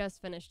good. I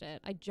just finished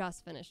it.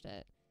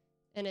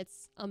 And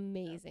it's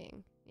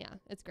amazing. Yeah,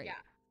 it's great. Yeah.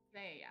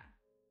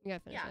 You gotta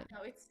finish it. No,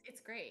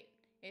 it's great.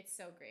 It's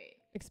so great.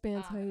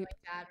 Expanse hype. My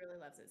dad really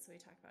loves it, so we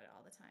talk about it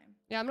all the time.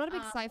 Yeah, I'm not a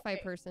big sci-fi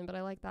person, but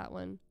I like that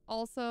one.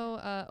 Also,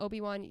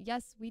 Obi-Wan.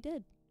 Yes, we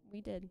did.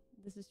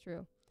 This is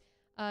true.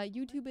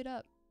 YouTube it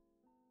up.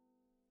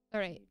 All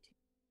right.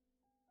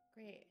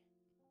 Great.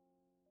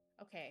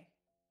 Okay.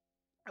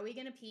 Are we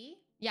gonna pee?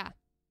 Yeah.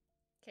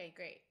 Okay,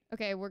 great.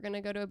 Okay, we're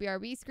gonna go to a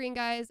BRB screen,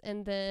 guys,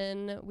 and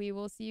then we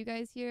will see you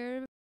guys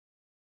here.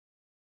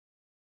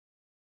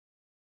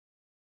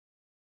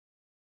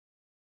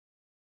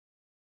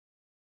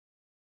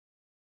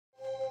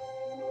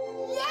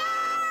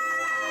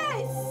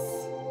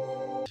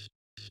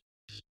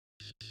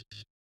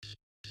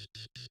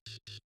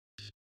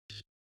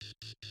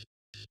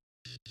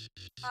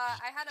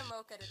 I had a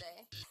mocha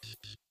today.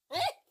 I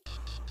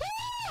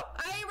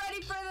ain't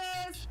ready for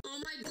this! Oh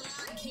my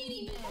god,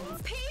 Katy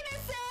Bentz.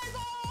 Penises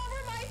all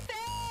over my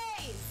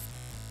face!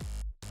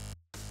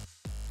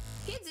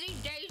 Kids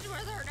these days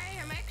with their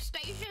damn X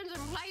stations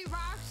and play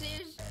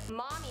boxes.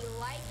 Mommy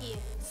like you.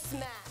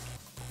 Smack.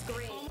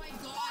 Great. Oh my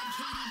god,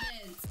 Katy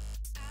Bentz.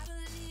 I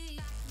believe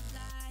I can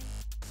fly.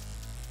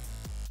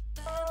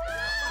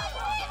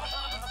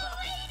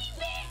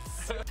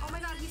 Oh my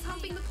god, he's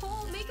humping the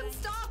pole. Make him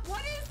stop.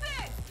 What is this?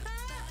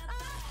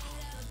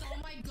 Oh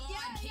my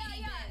god,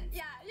 Katy Bentz.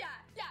 Yeah.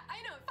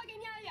 I know.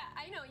 Fucking yeah.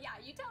 I know. Yeah.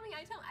 You tell me.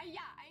 I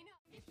know.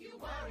 If you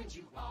weren't,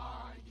 you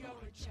are. You're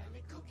a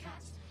jellicle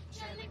cat.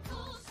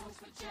 Jellicle songs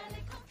for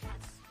jellicle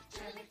cats.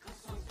 Jellicle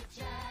songs for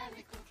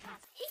jellicle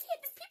cats. Yeah,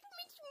 the people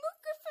make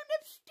mocha fun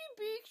of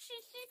Stubby.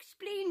 She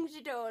explains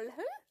it all,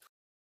 huh?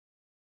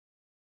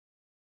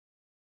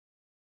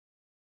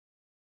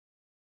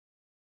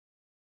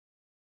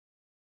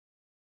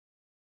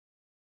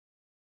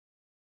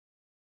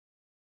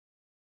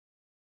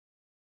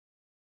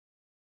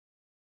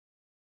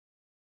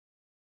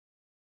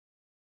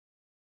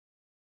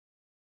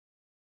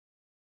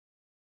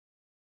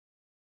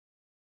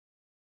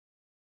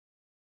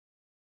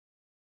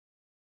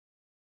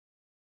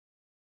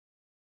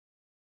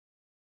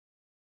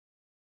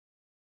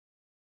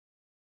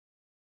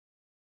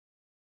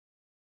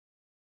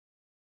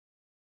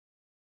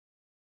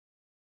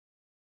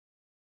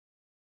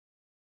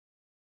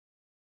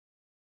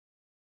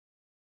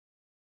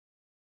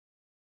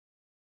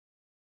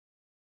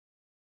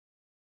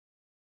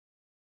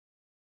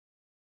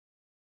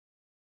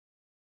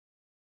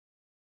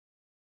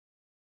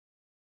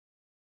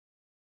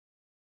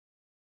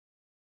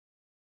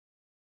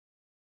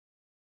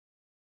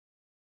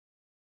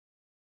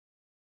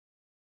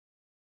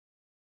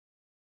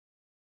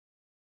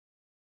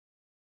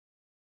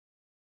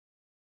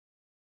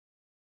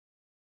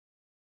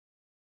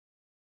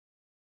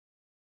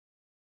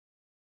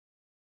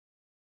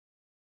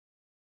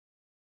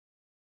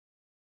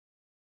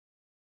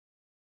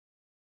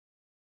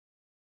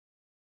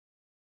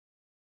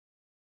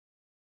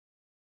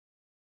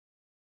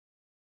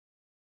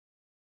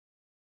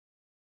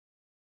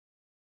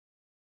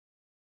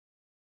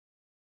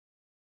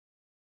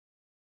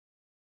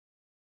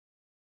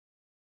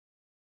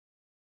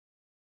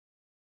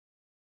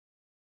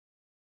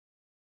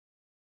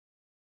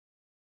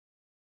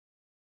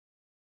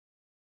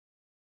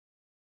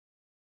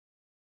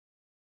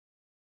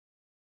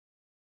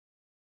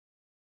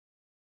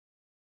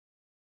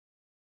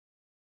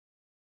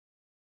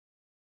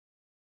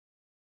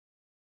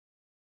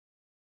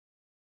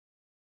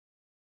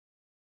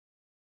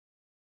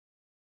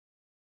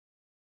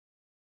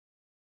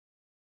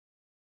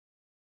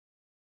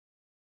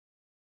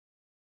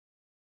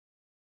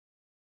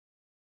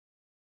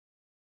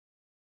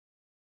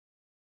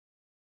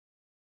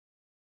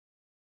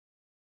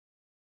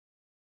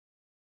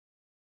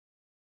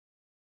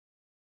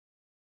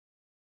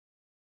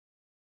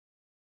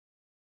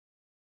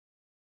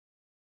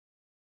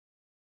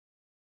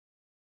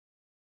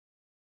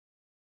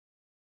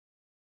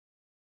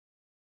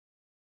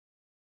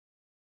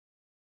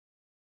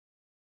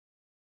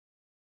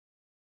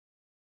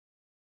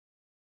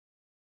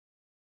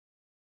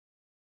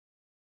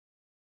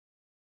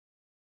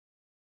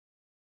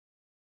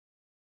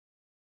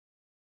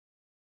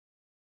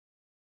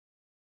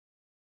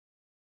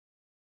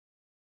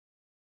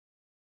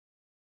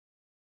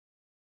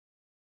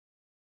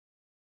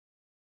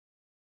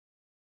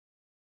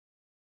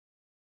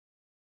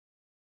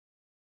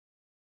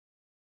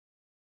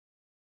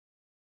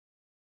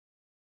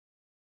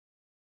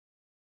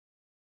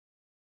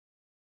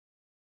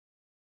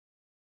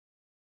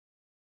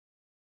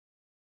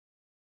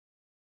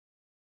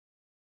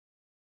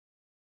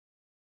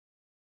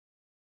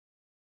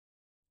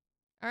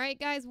 All right,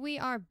 guys, we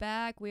are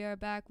back. We are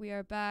back. We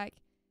are back.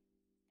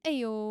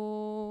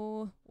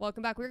 Ayo.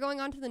 Welcome back. We're going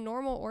on to the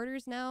normal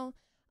orders now.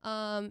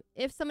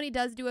 If somebody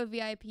does do a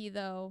VIP,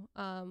 though,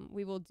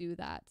 we will do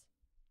that.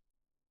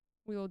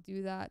 We will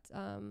do that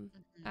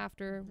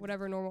after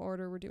whatever normal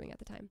order we're doing at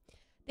the time.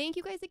 Thank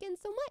you guys again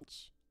so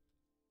much.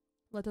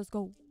 Let us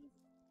go.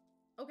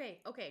 Okay.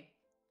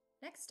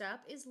 Next up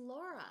is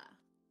Laura.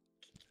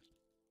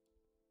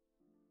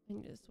 I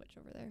need to switch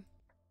over there.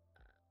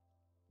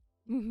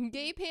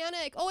 Gay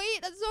panic. Oh,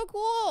 wait, that's so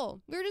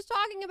cool. We were just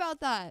talking about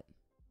that.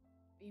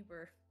 We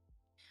were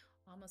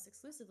almost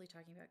exclusively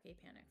talking about gay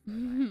panic for a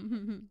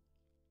while.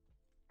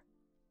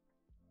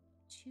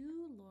 To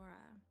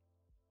Laura.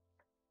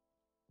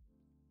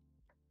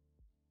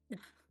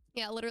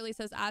 Yeah, it literally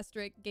says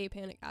asterisk, gay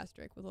panic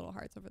asterisk with little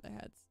hearts over their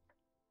heads.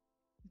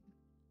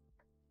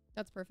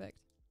 That's perfect.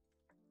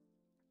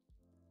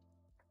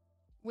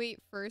 Wait,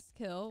 first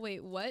kill.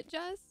 Wait, what,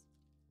 Jess?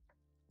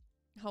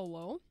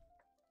 Hello?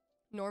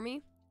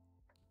 Normie?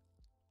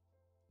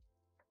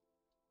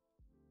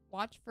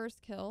 Watch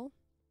first kill?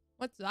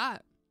 What's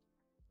that?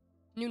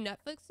 New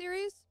Netflix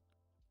series?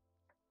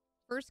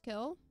 First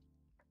kill?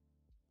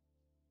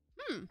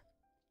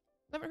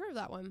 Never heard of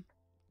that one.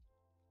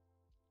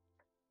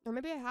 Or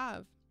maybe I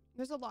have.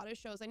 There's a lot of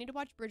shows. I need to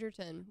watch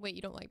Bridgerton. Wait,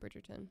 you don't like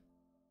Bridgerton?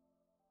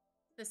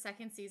 The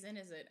second season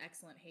is an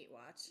excellent hate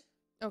watch.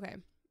 Okay.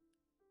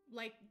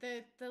 Like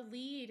the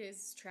lead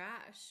is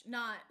trash.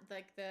 Not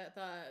like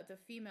the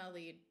female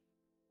lead.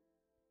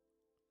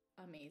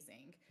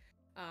 Amazing.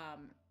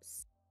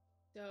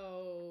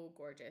 So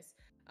gorgeous.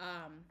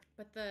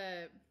 But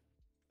the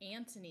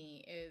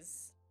Anthony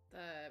is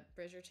the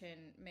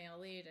Bridgerton male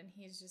lead, and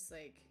he's just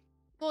like,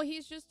 well,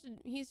 he's just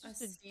a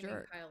steaming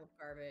jerk. pile of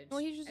garbage. Well,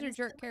 he's just And a it's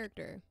jerk like-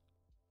 character.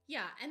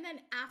 Yeah, and then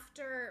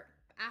after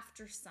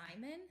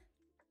Simon,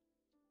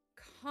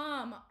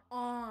 come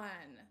on.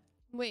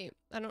 Wait,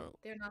 I don't.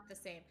 They're not the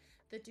same.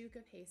 The Duke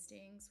of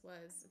Hastings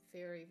was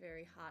very,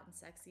 very hot and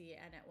sexy,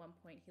 and at one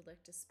point he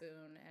licked a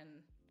spoon, and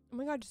Oh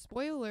my god,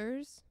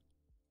 spoilers.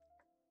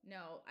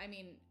 no, I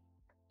mean,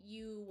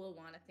 you will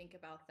want to think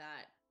about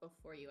that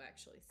before you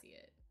actually see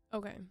it.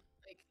 Okay.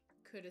 Like,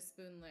 could a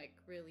spoon lick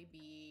really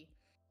be,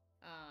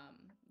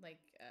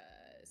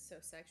 so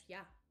sexual?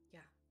 Yeah.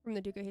 From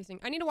the Duke of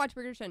Hastings. I need to watch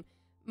Bridgerton.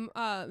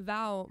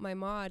 Val, my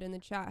mod in the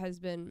chat, has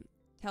been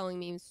telling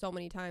me so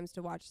many times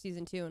to watch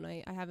season 2, and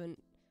I haven't.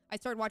 I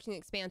started watching The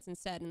Expanse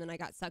instead, and then I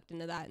got sucked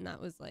into that, and that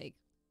was like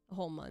a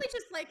whole month. It's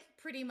just like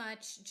pretty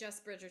much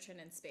just Bridgerton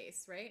in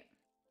space, right?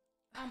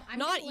 I'm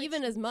Not gonna let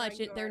even you as draw much.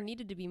 There your-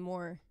 needed to be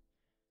more.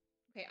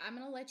 Okay, I'm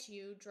gonna let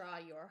you draw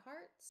your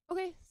hearts.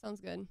 Okay, sounds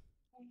good.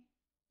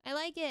 I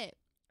like it.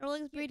 It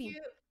looks pretty.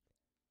 Cute.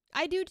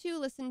 I do too.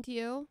 Listen to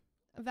you,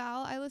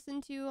 Val. I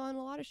listen to you on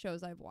a lot of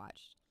shows I've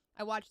watched.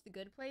 I watched The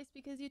Good Place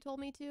because you told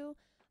me to.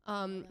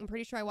 I'm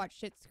pretty sure I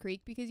watched Schitt's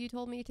Creek because you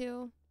told me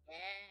to. Yeah.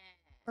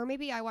 Or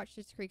maybe I watched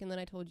Schitt's Creek and then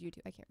I told you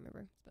to. I can't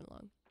remember. It's been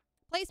long.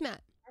 Placemat.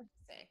 Hard to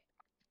say.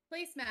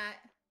 Placemat.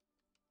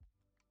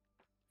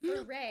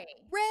 For Ray.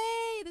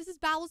 Ray! This is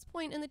Ballast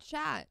Point in the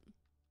chat.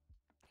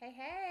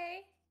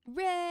 Hey.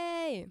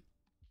 Ray!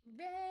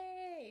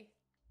 Ray.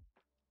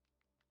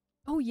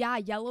 Oh yeah,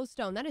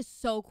 Yellowstone. That is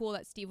so cool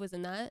that Steve was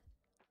in that.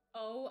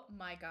 Oh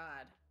my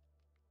god.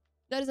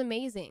 That is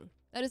amazing.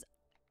 That is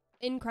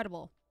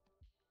incredible.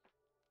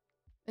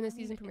 In the I mean,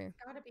 season premiere. It's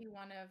gotta be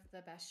one of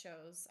the best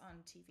shows on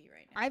TV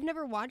right now. I've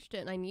never watched it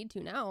and I need to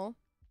now.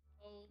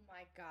 Oh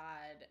my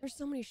god. There's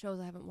so many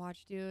shows I haven't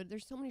watched, dude.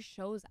 There's so many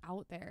shows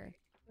out there.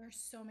 There's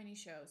so many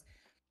shows.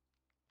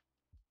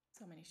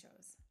 So many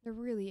shows. There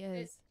really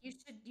is.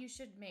 You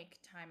should make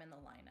time in the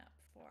lineup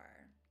for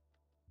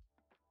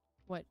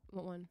What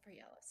one?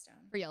 Yellowstone.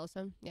 For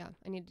Yellowstone? Yeah,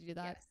 I need to do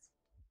that. Yes.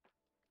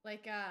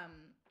 Like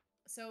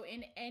so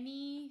in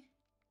any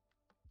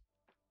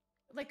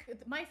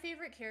my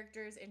favorite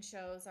characters in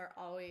shows are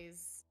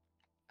always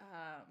it's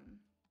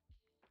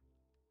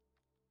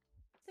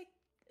like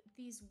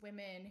these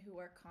women who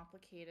are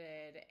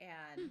complicated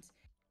and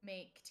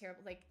make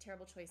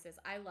terrible choices.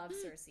 I love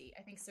Cersei.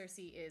 I think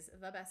Cersei is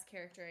the best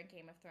character in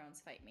Game of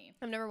Thrones. Fight me.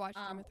 I've never watched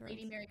Game of Thrones.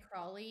 Lady Mary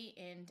Crawley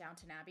in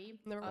Downton Abbey.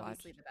 Never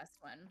Obviously watched. the best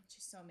one.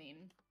 She's so mean.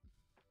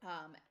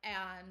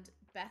 And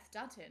Beth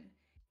Dutton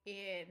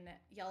in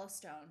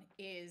Yellowstone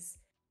is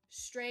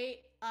straight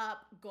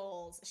up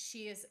goals.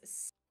 She is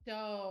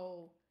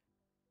so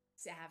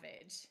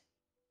savage.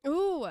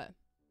 Ooh. I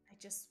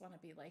just want to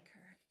be like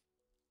her.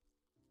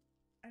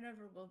 I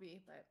never will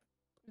be, but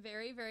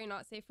Very, very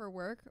not safe for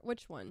work.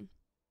 Which one?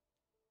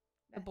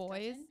 The Beth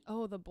Boys? Dutton?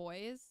 Oh, The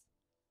Boys.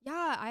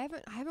 Yeah, I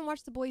haven't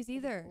watched The Boys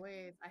either.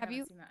 Boys. I Have haven't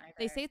you- seen that either.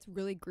 They say it's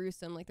really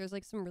gruesome. Like there's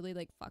like some really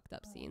like fucked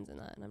up scenes in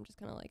that, and I'm just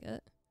kind of like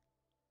it.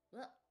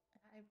 Well,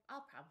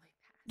 I'll probably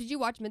pass. Did you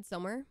watch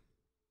Midsummer?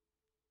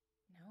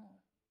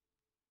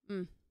 No.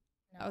 Mm,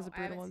 that was a I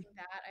brutal haven't one. seen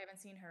that. I haven't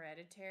seen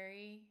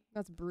Hereditary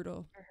That's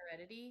brutal. or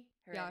Heredity.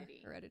 Yeah,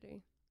 Heredity.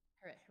 Hereditary.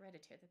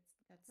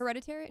 That's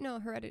Hereditary? No,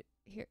 Heredity.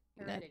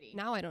 Heredity.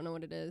 Now I don't know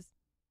what it is.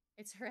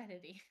 It's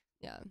Heredity.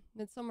 Yeah,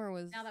 Midsummer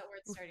was. Now that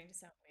word's starting to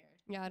sound weird.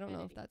 Yeah, I don't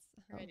know if Heredity. that's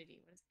Heredity.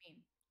 What does it mean?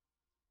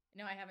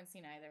 No, I haven't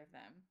seen either of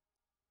them.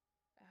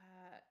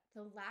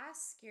 The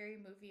last scary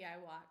movie I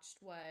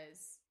watched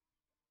was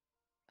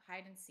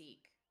Hide and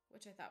Seek,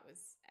 which I thought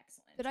was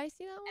excellent. Did I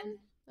see that one? And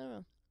I don't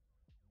know.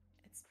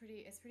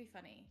 it's pretty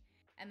funny.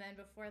 And then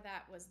before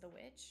that was The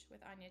Witch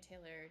with Anya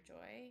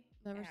Taylor-Joy.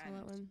 Never saw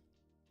that one.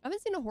 I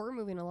haven't seen a horror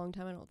movie in a long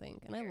time, I don't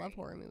think. And I love Scary.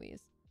 horror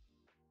movies.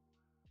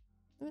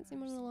 I haven't seen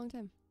one in a long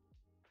time.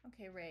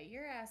 Okay, Ray,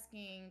 you're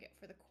asking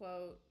for the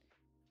quote,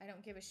 I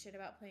don't give a shit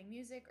about playing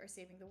music or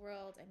saving the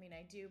world. I mean,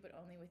 I do, but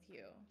only with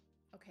you.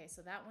 Okay,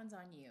 so that one's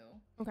on you.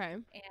 Okay.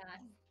 And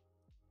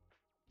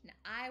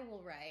I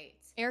will write.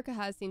 Erika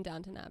has seen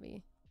Downton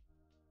Abbey.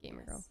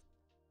 Gamer girl.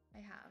 I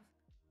have.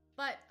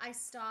 But I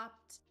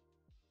stopped.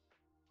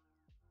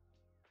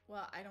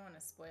 Well, I don't want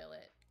to spoil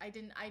it. I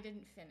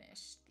didn't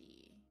finish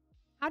the.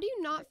 How do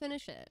you not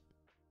finish it?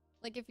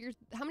 Like, if you're,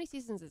 how many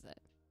seasons is it?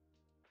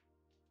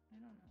 I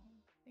don't know.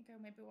 I think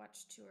I maybe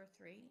watched 2 or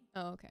 3.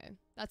 Oh, okay.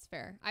 That's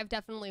fair. I've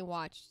definitely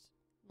watched,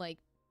 like,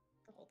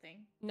 The whole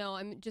thing. no,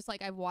 I'm just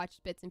like, I've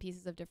watched bits and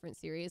pieces of different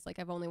series. Like,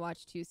 I've only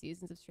watched 2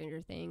 seasons of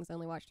Stranger Things. I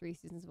only watched 3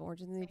 seasons of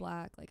Orange is the New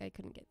Black. Like, I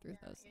couldn't get through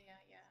those.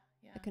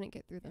 Yeah. I couldn't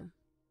get through them.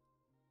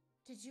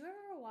 Did you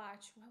ever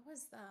watch, what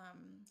was the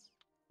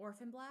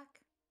Orphan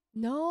Black?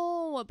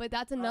 No, but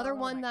that's another Oh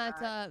one my that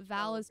God,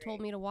 Val so has told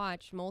great. me to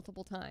watch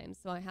multiple times,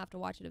 so I have to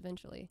watch it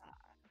eventually.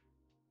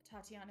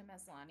 Tatiana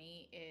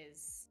Maslany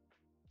is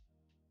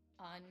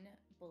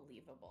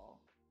unbelievable.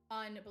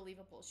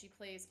 Unbelievable. She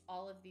plays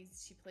all of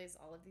these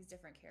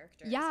different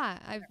characters. Yeah,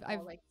 They're I've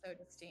all, like, so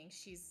distinct.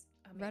 She's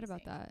amazing. read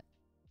about that.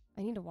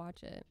 I need to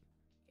watch it.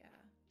 Yeah.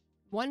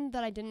 One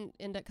that I didn't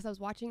end up, because I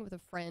was watching it with a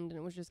friend, and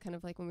it was just kind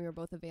of like when we were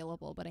both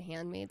available, but A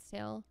Handmaid's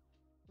Tale.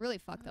 Really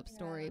fucked up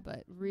story,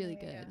 but really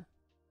good.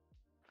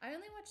 I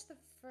only watched the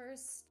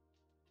first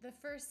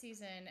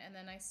season, and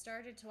then I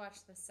started to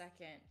watch the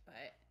second,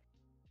 but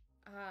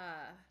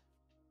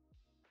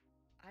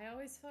I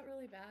always felt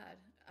really bad.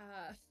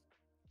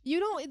 You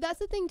don't, that's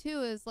the thing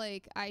too, is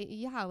like,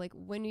 like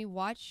when you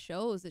watch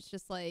shows, it's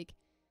just like,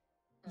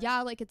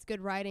 yeah, like it's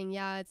good writing.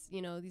 Yeah, it's,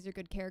 you know, these are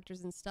good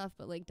characters and stuff,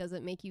 but like, does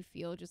it make you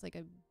feel just like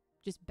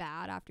just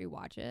bad after you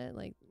watch it?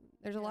 Like,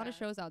 there's a lot of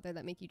shows out there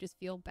that make you just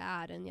feel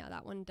bad. And yeah,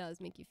 that one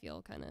does make you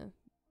feel kind of.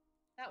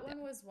 That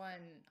one was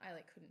one I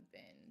like couldn't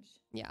binge.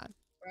 Yeah.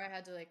 Where I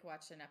had to like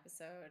watch an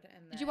episode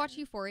and then. Did you watch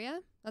Euphoria?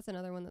 That's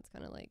another one that's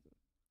kind of like.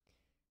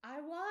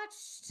 I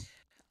watched,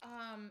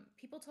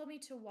 people told me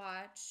to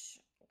watch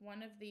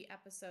one of the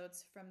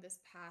episodes from this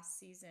past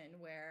season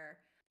where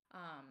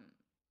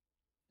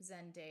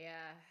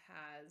Zendaya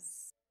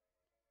has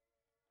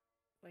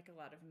like a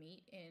lot of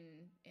meat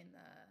in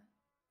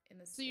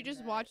the. So you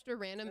just watched a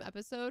random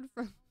episode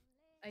from.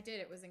 I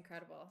did. It was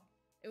incredible.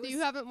 So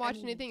you haven't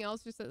watched anything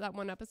else, just that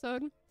one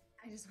episode?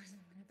 I just watched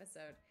one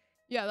episode.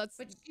 Yeah, that's.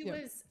 But she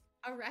was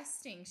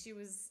arresting.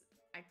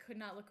 I could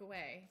not look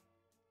away.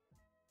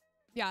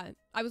 Yeah,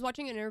 I was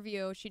watching an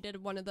interview. She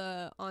did one of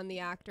the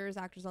Actors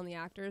on the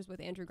Actors with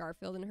Andrew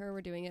Garfield and her.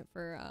 We're doing it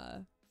for,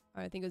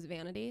 I think it was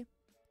Vanity,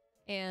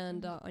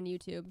 and on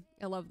YouTube.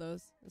 I love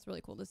those. It's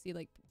really cool to see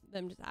like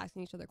them just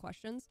asking each other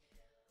questions.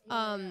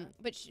 Yeah.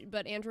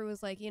 But Andrew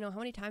was like, you know, how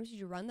many times did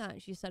you run that?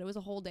 And she said it was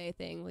a whole day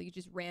thing. Like you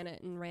just ran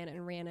it and ran it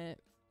and ran it.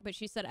 But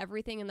she said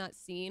everything in that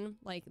scene,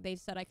 like they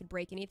said I could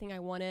break anything I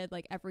wanted.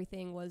 Like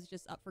everything was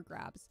just up for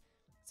grabs.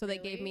 So they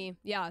gave me,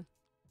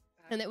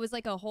 and it was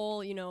like a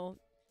whole, you know,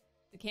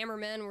 the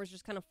cameraman was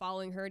just kind of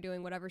following her,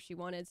 doing whatever she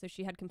wanted. So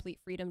she had complete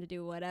freedom to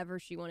do whatever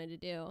she wanted to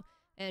do.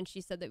 And she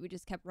said that we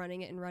just kept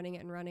running it and running it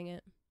and running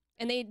it.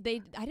 And I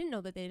didn't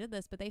know that they did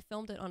this, but they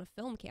filmed it on a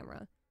film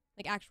camera,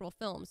 like actual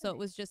film. So it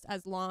was just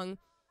as long.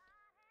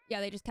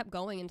 Yeah, they just kept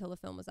going until the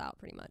film was out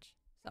pretty much.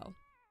 So.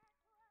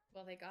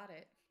 Well, they got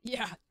it.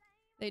 Yeah,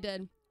 they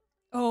did.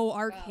 Oh,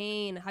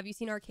 Arcane. Have you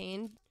seen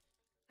Arcane?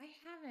 I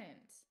haven't.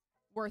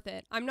 Worth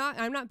it. I'm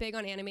not big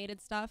on animated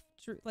stuff.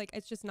 Like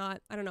it's just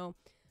not, I don't know.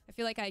 I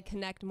feel like I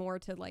connect more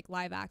to like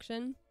live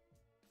action.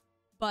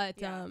 But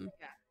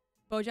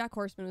BoJack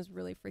Horseman was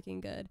really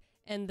freaking good.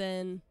 And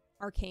then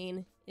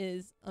Arcane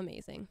is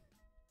amazing.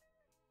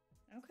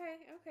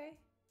 Okay.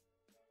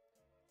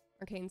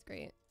 Arcane's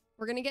great.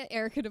 We're going to get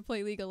Erika to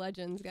play League of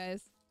Legends,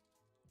 guys.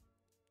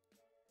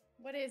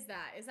 What is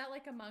that? Is that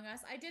like Among Us?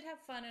 I did have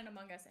fun in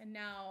Among Us, and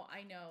now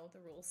I know the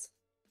rules.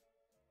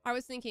 I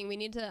was thinking I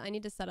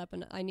need to set up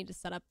an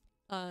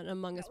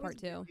Among Us part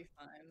 2. That would be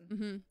fun.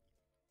 Mm-hmm.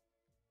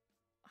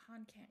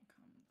 Han can't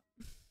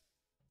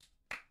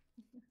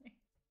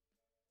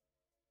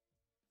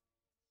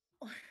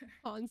come.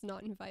 Han's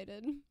not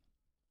invited. He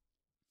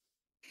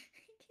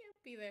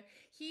can't be there.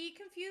 He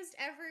confused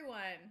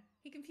everyone.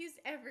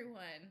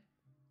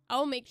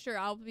 I'll make sure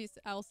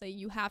I'll say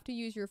you have to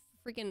use your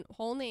freaking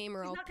whole name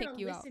or I'll kick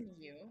you out. Listen to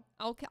you.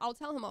 I'll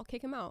tell him I'll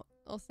kick him out.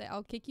 I'll say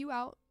I'll kick you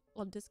out.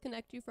 I'll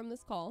disconnect you from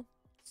this call,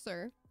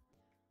 sir.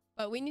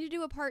 But we need to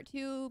do a part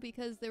 2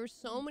 because there were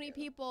so many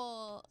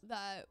people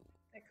that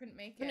couldn't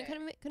make it.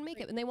 Couldn't make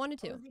it, and they wanted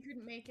to. He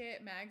couldn't make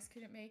it. Mags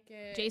couldn't make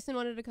it. Jason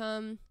wanted to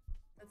come.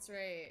 That's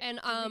right. And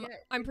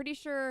I'm pretty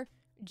sure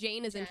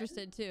Jane is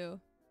interested too.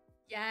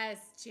 Yes,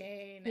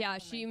 Jane. Yeah, Oh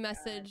she my God,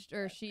 messaged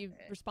or that's she it.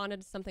 responded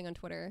to something on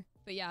Twitter.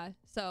 But yeah,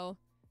 so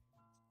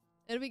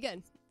it'll be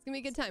good. It's gonna be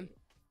a good time.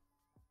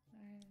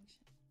 Orange.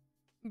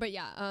 But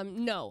yeah,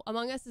 no,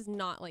 Among Us is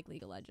not like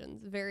League of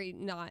Legends. Very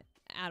not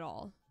at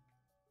all.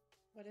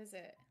 What is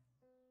it?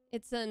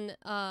 It's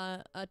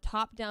a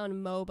top-down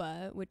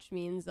MOBA, which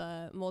means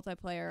a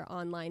multiplayer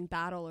online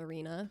battle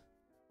arena.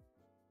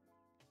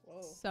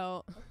 Whoa.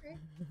 So, Okay.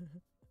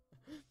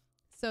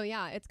 so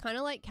yeah, it's kind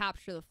of like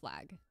capture the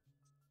flag,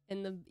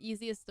 in the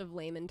easiest of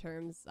layman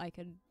terms I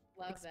could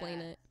Love explain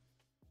that. it.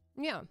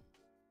 Yeah.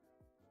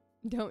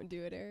 Don't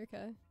do it,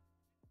 Erica.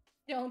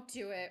 Don't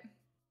do it.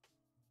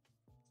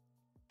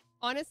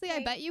 Honestly, I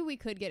Okay. bet you we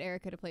could get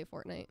Erica to play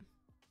Fortnite.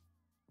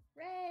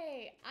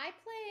 Ray, I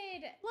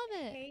played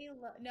Love it.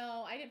 Halo.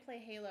 No, I didn't play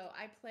Halo.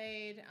 I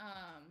played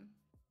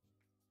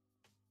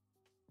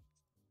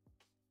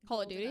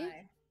Call of Duty?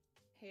 GoldenEye.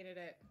 Hated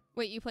it.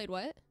 Wait, you played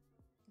what?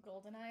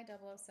 GoldenEye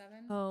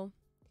 007. Oh.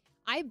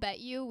 I bet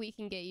you we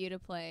can get you to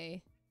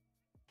play.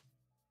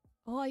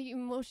 Oh,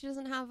 well, she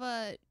doesn't have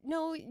a.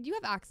 No, you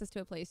have access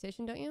to a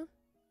PlayStation, don't you?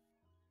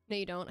 No,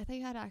 you don't. I thought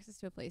you had access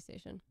to a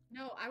PlayStation.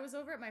 No, I was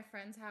over at my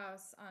friend's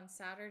house on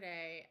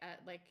Saturday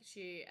at like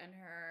she and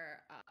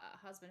her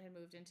husband had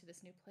moved into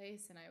this new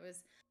place, and I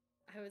was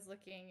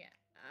looking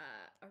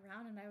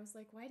around and I was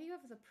like, why do you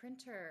have the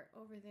printer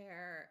over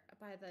there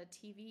by the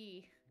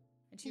TV?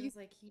 And she was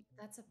like,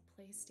 that's a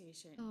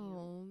PlayStation.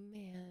 Oh,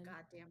 You man.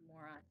 goddamn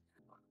moron.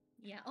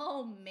 Yeah.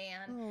 Oh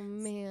man. Oh,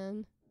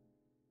 man.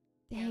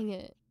 Dang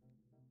it.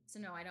 So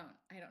no, I don't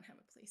have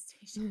a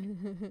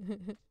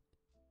PlayStation.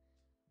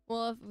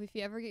 Well, if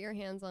you ever get your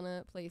hands on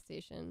a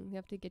PlayStation, we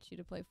have to get you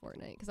to play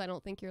Fortnite, because I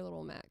don't think your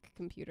little Mac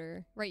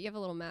computer. Right, you have a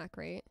little Mac,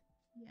 right?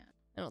 Yeah.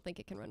 I don't think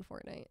it can run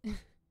Fortnite.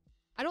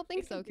 I don't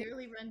think It so. can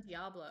barely run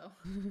Diablo.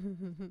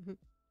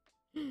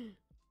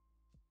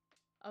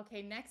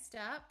 Okay, next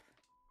up,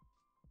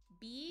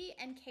 B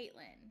and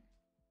Caitlin.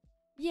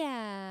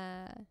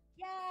 Yeah.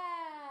 Yeah,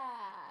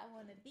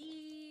 one of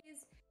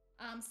these.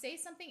 Say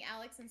something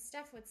Alex and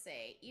Steph would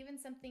say, even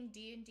something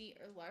D&D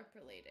or LARP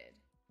related.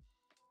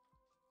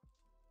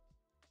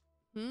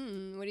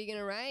 What are you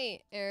gonna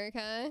write,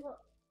 Erica? Well,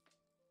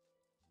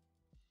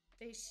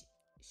 they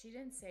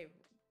didn't say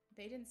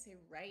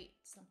write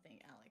something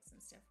Alex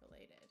and Steph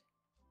related.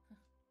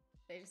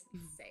 They just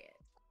say it.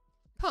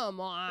 Come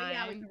on. But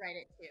yeah, we can write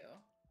it too.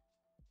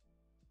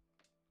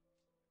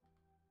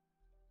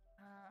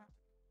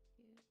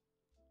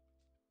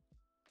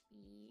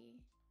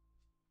 B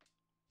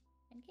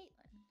and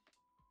Caitlin.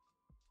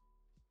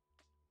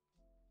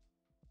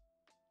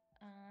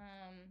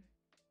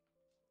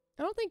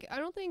 I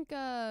don't think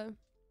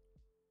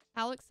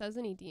Alex says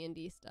any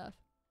D&D stuff.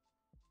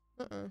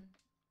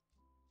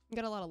 You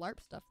got a lot of LARP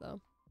stuff though.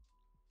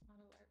 A lot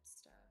of LARP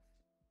stuff.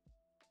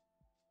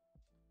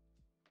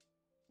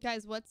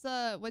 Guys,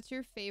 what's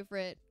your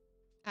favorite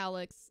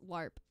Alex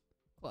LARP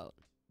quote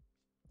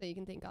that you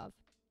can think of?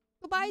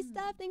 Goodbye,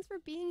 Steph. Thanks for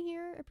being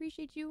here.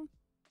 Appreciate you.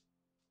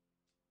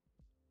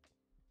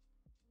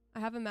 I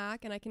have a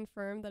Mac and I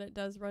confirm that it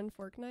does run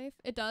Fortknife.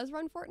 It does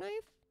run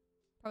Fortknife?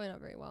 Probably not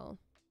very well.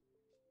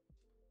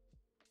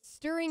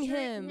 Stirring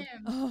him.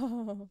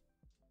 Oh.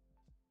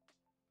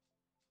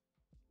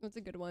 That's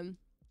a good one.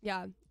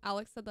 Yeah,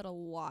 Alex said that a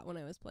lot when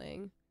I was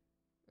playing.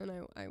 And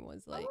I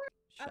was like,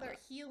 shut Other up.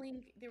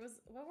 healing.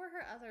 What were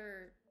her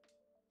other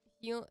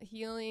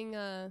Healing,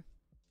 like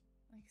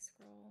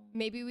scroll?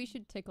 maybe we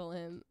should tickle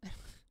him.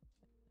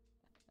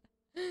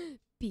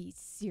 Be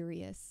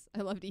serious.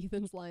 I loved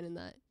Ethan's line in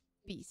that.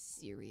 Be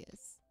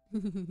serious.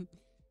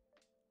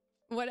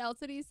 What else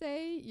did he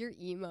say? You're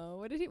emo.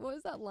 What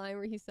was that line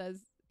where he says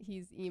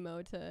he's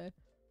emo to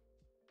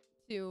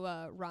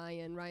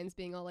Ryan? Ryan's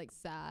being all like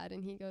sad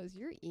and he goes,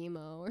 "You're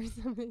emo," or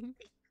something.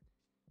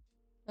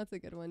 That's a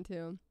good one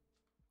too.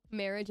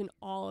 Marriage and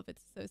all of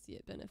its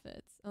associate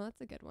benefits. Oh,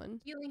 that's a good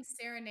one. Healing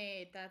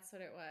Serenade. That's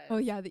what it was. Oh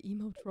yeah, the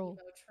emo troll.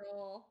 Emo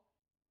troll.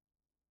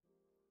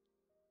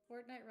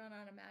 Fortnite run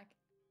on a Mac.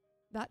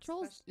 That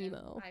troll's Question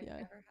emo. I've Yeah.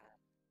 never had.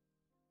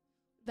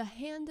 The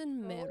hand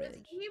in Oh, marriage.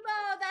 it's emo.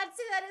 That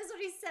is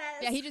what he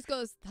says. Yeah, he just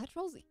goes, "That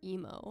troll's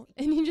emo,"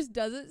 and he just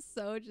does it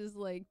so just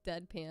like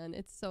deadpan.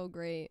 It's so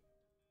great.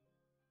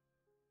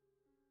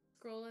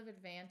 Scroll of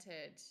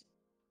advantage.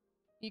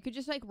 You could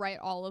just like write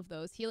all of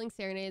those. Healing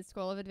Serenade,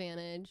 Scroll of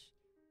Advantage,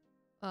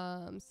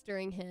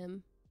 Stirring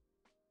Him.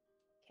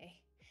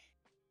 Okay.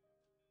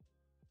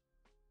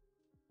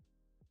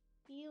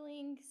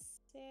 Healing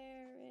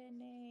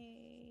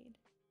Serenade.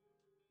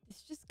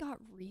 This just got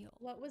real.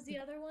 What was the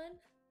other one?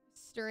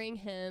 Stirring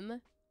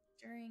Him,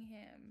 Stirring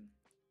him.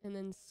 and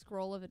then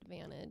Scroll of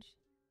Advantage.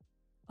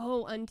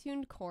 Oh,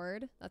 Untuned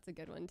Chord. That's a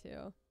good one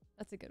too.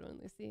 That's a good one,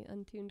 Lucy.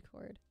 Untuned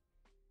Chord.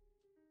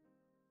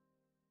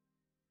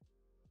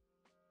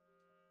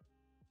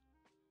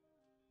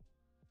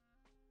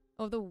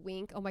 Oh, the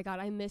wink. Oh my god,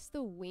 I missed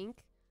the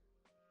wink.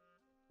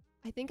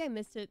 I think I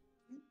missed it.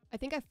 I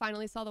think I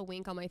finally saw the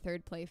wink on my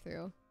third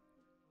playthrough.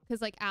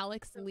 Because, like,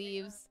 Alex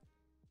leaves.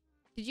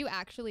 Did you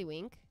actually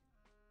wink?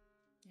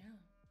 Yeah.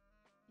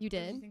 You What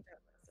did did? you think that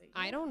was?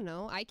 I don't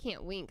know. I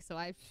can't wink, so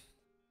I.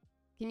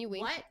 Can you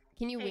wink? What?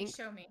 Can you Hey, wink?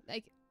 show me.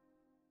 Like,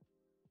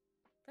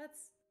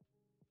 That's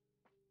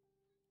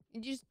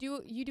you just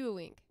do. You do a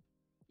wink.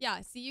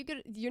 Yeah. See,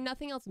 you're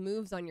nothing else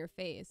moves on your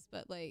face,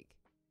 but like.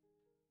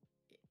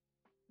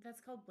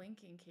 that's called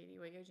blinking, Katie.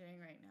 What you're doing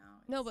right now.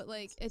 No, but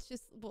like, it's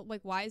just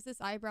like, why is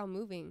this eyebrow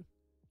moving?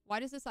 Why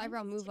does this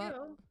eyebrow move up?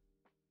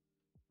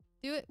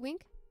 Do it.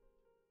 Wink.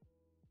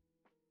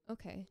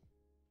 Okay.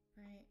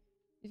 Right.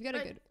 You've got a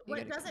good.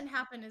 What doesn't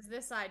happen is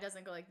this eye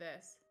doesn't go like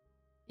this.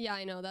 Yeah,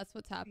 I know. That's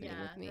what's happening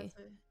with me.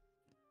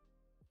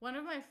 One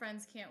of my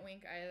friends can't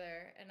wink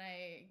either, and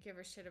I give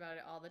her shit about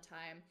it all the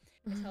time.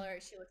 I tell her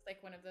she looks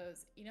like one of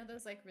those, you know,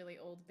 those like really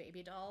old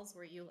baby dolls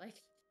where you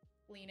like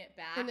lean it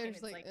back And they're it's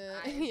just like,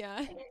 eyes.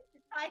 yeah.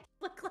 I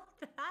look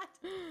like that.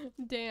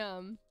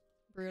 Damn.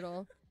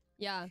 Brutal.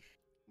 Yeah.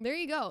 There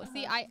you go.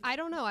 See, I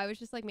don't know. I was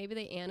just like, maybe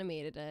they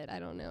animated it. I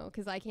don't know.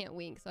 Because I can't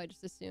wink, so I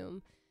just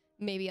assume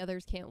maybe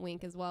others can't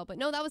wink as well. But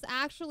no, that was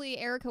actually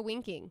Erika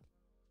winking.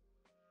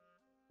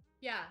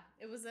 Yeah,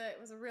 it was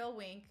a real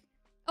wink.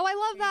 Oh, I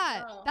love There you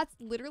that. go. That's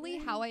literally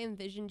how I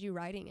envisioned you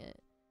writing it.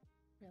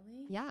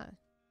 Really? Yeah.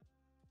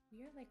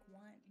 We are like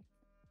one.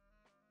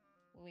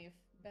 We've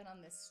been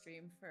on this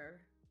stream for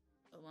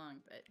so long,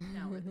 but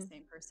now we're the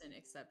same person,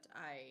 except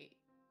I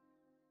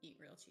eat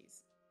real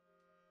cheese.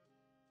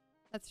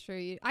 That's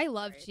true. I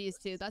love Very cheese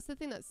too. delicious. That's the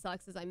thing that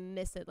sucks is I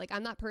miss it. Like,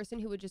 I'm that person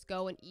who would just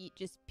go and eat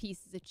just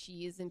pieces of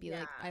cheese and be like,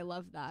 Yeah. I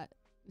love that.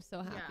 I'm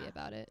so happy Yeah.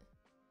 about it.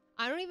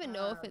 I don't even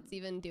know if Um, it's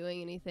even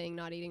doing anything,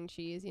 not eating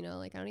cheese, you know?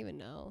 Like, I don't even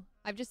know.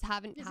 I've just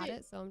haven't Did had it-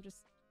 it, so I'm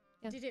just...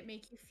 Yeah. Did it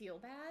make you feel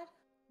bad?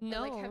 Or,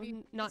 No, like, have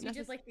you, not 'cause you did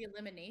necessarily. like the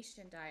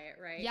elimination diet,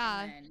 right?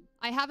 Yeah. And then,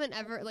 I haven't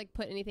ever, like,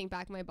 put anything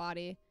back in my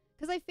body.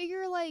 Because I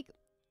figure, like,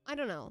 I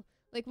don't know.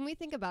 Like, when we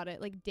think about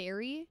it, like,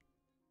 dairy...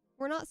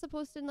 We're not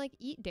supposed to like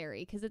eat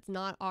dairy because it's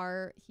not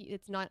our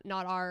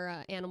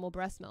our animal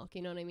breast milk.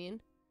 You know what I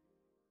mean?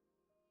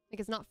 Like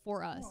it's not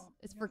for us. Oh,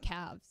 It's I for don't-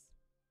 calves.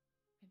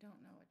 I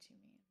don't know what you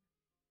mean.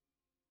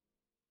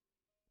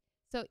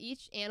 So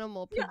each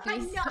animal Yeah, I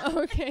produces.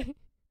 know. Okay.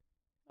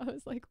 I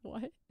was like,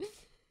 what?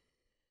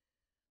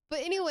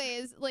 But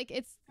anyways, like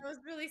it's. That was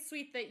really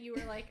sweet that you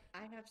were like,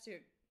 I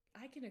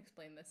can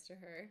explain this to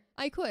her.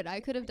 I could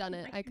have done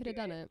it. I can could have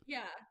do done it.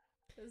 Yeah.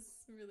 It was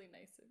really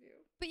nice of you.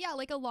 But yeah,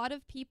 like a lot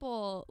of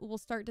people will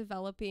start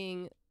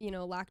developing, you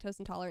know, lactose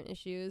intolerant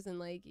issues and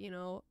like, you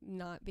know,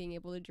 not being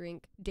able to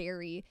drink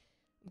dairy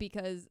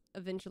because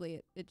eventually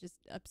it just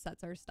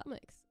upsets our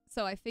stomachs.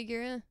 So I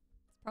figure it's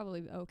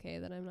probably okay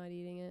that I'm not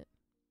eating it.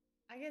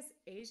 I guess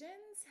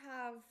Asians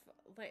have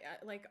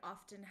like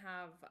often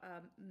have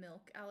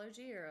milk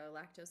allergy or a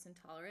lactose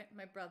intolerant.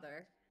 My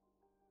brother,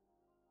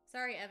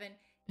 sorry Evan,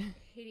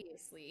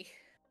 hideously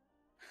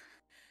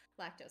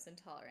lactose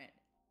intolerant.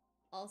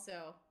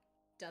 Also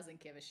doesn't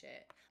give a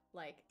shit.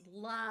 Like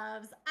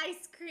loves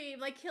ice cream.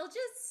 Like he'll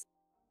just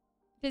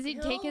Does he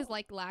take his He'll-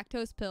 like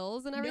lactose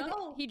pills and everything?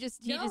 No, He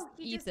just no,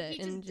 eats it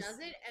he and just does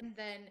it and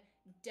then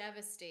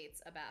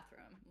devastates a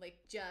bathroom. Like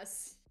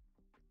just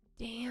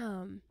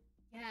damn.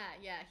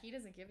 yeah, he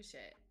doesn't give a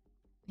shit.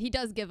 He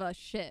does give a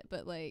shit,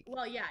 but like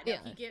Well, yeah, no,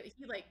 Yeah.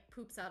 he like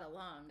poops out a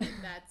lung. Like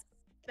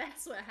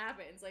that's what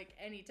happens. Like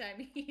anytime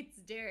he eats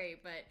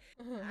dairy, but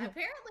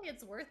apparently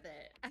it's worth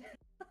it.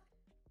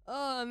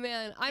 oh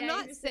man, I'm Yeah,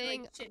 not you just say,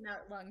 saying like, shitting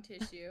out lung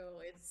tissue.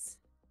 It's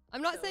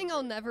I'm not so saying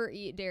I'll good. never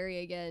eat dairy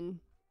again.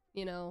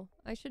 You know,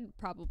 I should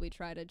probably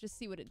try to just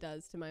see what it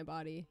does to my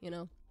body, you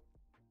know?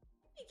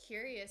 be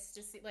curious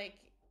to see like,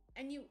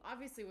 and you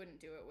obviously wouldn't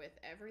do it with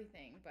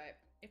everything, but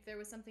if there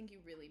was something you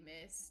really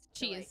missed, to,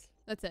 Cheese. like,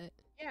 That's it.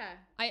 yeah,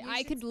 I you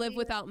should could live see,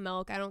 without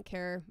milk. I don't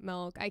care.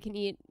 Milk. I can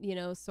eat, you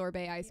know,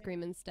 sorbet ice Yeah.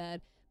 cream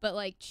instead. But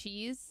like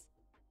cheese,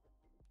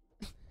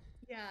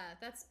 yeah,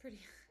 that's pretty.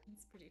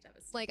 It's pretty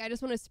devastating. like I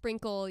just want to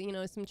sprinkle, you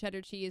know, some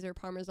cheddar cheese or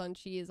Parmesan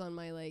cheese on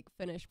my like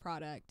finished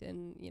product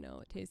and, you know,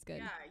 it tastes good.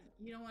 Yeah,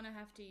 you don't want to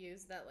have to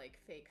use that like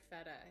fake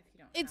feta if you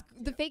don't. It's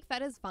have the to. fake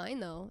feta is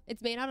fine though.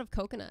 It's made out of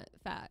coconut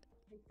fat.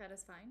 Fake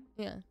feta's fine.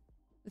 Yeah.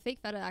 The fake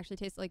feta actually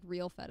tastes like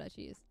real feta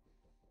cheese.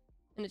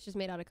 And it's just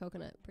made out of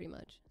coconut pretty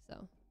much.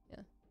 So,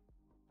 yeah.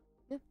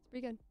 Yeah, it's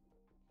pretty good.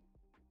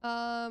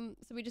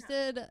 So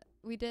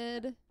we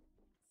did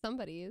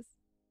somebody's.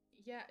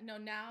 Yeah, no,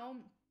 now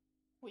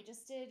we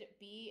just did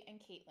B and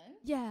Caitlin.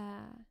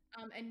 Yeah.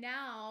 And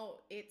now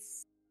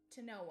it's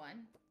to no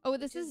one. Oh,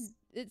 this Which is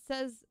it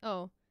says,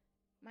 oh,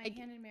 My I-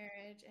 hand in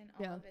marriage and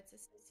all Yeah. of its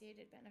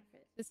associated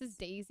benefits. this is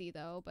Daisy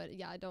though, but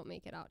yeah, don't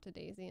make it out to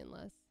Daisy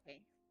unless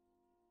Okay.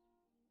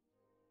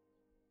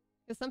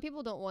 because some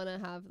people don't want to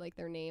have like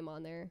their name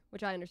on there,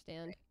 which I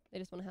understand. Right. They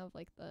just want to have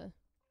like the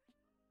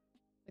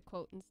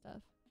quote and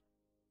stuff.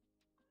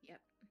 Yep.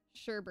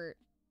 Sherbert.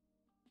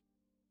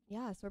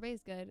 Yeah, sorbet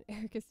is good.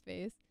 Erica's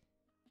face.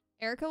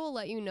 Erika will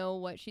let you know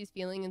what she's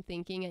feeling and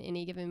thinking at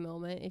any given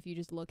moment if you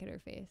just look at her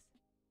face.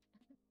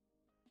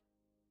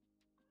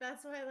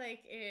 That's why,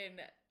 like, in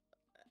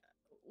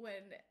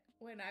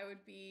when I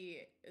would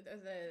be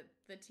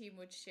the team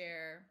would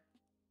share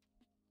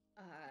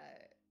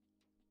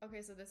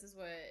Okay, so this is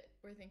what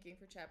we're thinking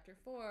for chapter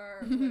 4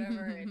 or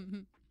whatever.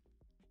 And,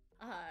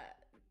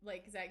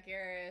 like Zach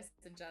Garris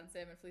and John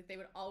Sim and Fleet, they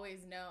would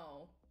always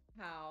know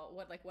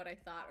what I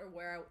thought or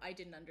where I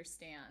didn't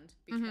understand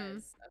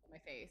because of my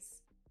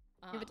face.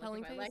 You have a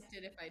telling if I face? liked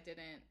it, if I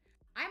didn't.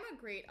 I'm a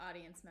great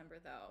audience member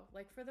though.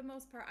 Like for the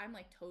most part, I'm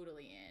like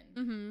totally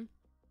in. Mm-hmm.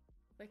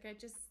 Like I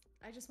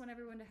just want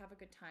everyone to have a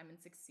good time and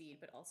succeed,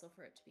 but also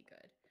for it to be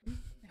good.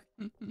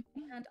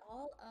 And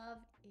all of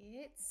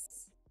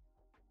its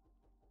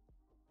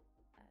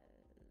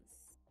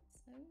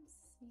associated.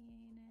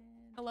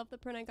 I love the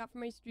print I got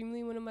from my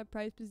Streamily, one of my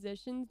prized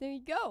possessions. There you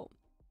go.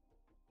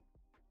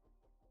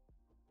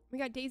 We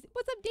got Daisy.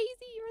 What's up,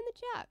 Daisy? You're in the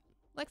chat.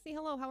 Lexi,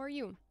 hello. How are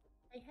you?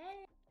 Hey,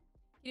 hey.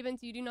 Katy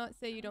Bentz, you do not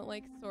say you don't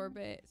like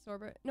sorbet.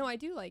 No, I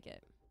do like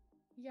it.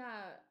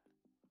 Yeah.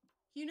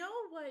 You know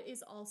what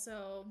is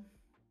also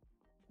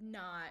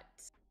not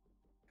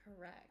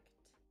correct?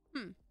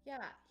 Yeah,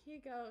 here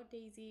you go,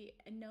 Daisy,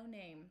 and no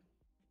name.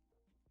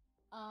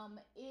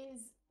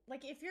 Is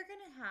like if you're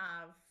gonna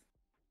have,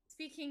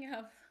 speaking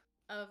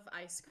of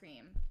ice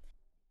cream,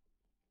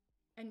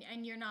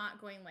 and you're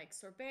not going like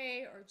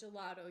sorbet or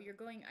gelato, you're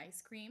going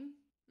ice cream.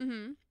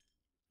 Mm-hmm.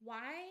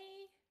 Why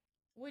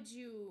would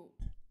you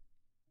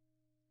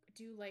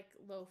do like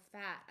low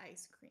fat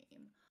ice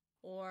cream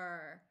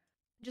or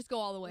Just go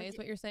all the way is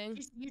what you're saying?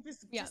 you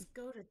just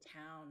go to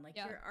town. Like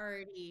you're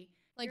already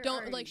like you're don't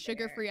already like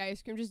sugar-free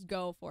ice cream. Just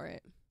go for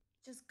it.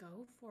 Just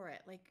go for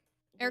it. Like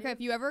Erika, if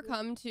live you ever your-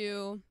 come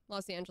to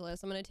Los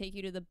Angeles, I'm gonna take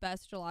you to the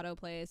best gelato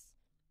place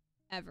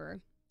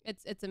ever.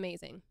 It's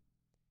amazing.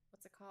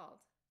 What's it called?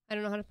 I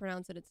don't know how to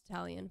pronounce it. It's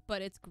Italian,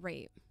 but it's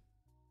great.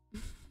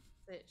 Is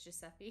it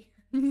Giuseppe?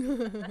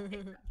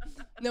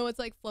 No, it's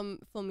like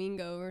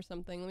flamingo or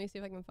something. Let me see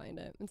if I can find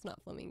it. It's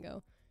not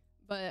flamingo,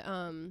 but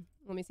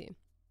let me see.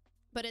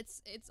 But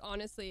it's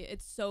honestly,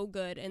 it's so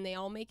good, and they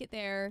all make it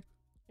there.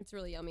 It's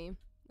really yummy.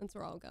 That's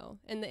where I'll go,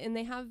 and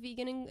they have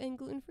vegan and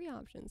gluten-free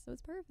options, so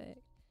it's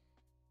perfect.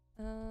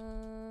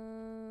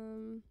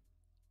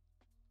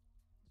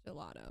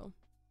 Gelato.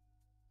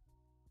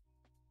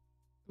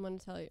 I'm gonna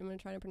tell you. I'm gonna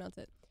try to pronounce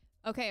it.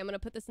 Okay, I'm gonna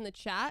put this in the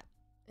chat,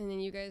 and then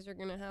you guys are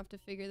gonna have to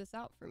figure this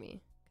out for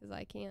me, because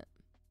I can't.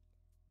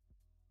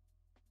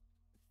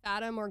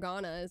 Fata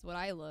Morgana is what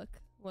I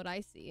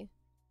see.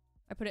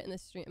 I put it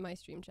in my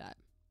stream chat.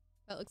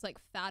 That looks like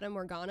Fata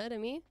Morgana to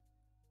me.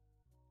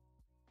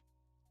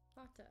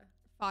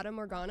 Fata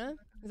Morgana?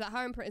 Is that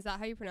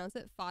how you pronounce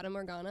it? Fata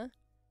Morgana?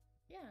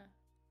 Yeah.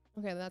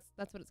 Okay, that's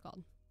what it's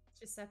called.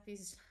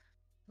 Giuseppe's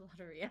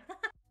Lotteria.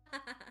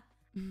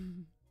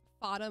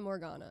 Fata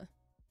Morgana.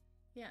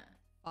 Yeah.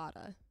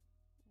 Fata.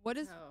 What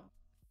is Oh.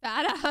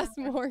 Fat Ass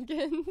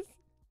Morgan's?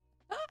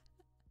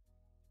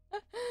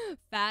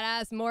 Fat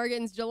Ass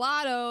Morgan's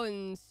Gelato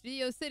in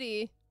Studio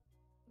City.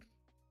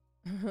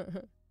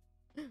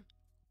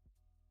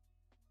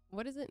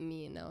 What does it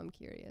mean? Now I'm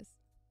curious.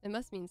 It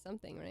must mean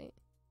something, right?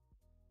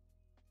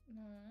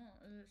 No.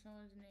 Is it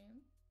someone's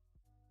name?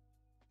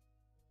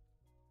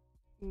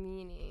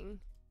 Meaning.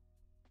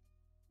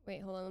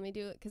 Wait, hold on. Let me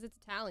do it because it's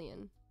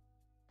Italian.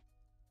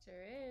 Sure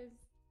is.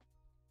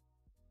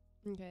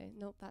 Okay.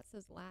 Nope, that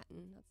says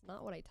Latin. That's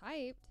not what I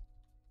typed.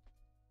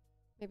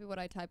 Maybe what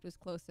I typed was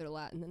closer to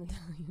Latin than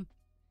Italian.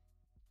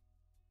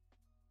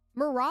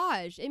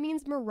 Mirage. It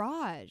means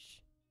mirage.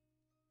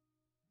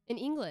 In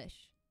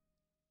English.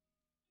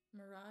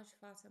 Mirage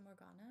Fata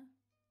Morgana?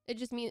 It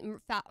just means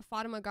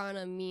Fata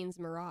Morgana means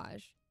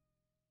mirage.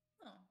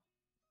 Oh.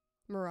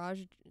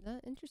 Mirage.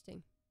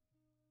 Interesting.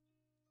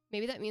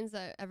 Maybe that means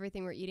that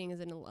everything we're eating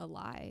is a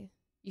lie.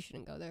 You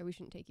shouldn't go there. We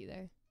shouldn't take you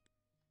there.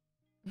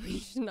 We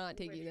should not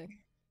take you there.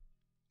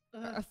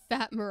 A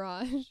fat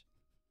mirage.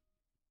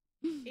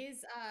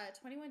 Is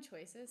 21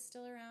 Choices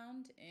still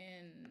around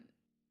in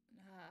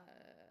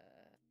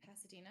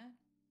Pasadena?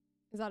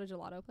 Is that a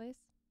gelato place?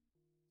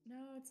 No,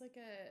 it's like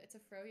it's a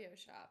froyo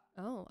shop.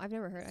 Oh, I've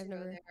never heard. I used I've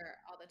to go never. there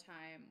all the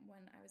time when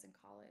I was in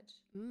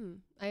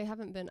college. I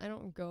haven't been. I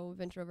don't go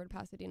venture over to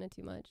Pasadena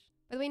too much.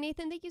 By the way,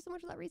 Nathan, thank you so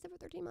much for that reset for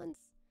 13 months.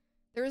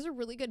 There is a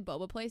really good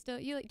boba place. Do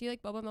you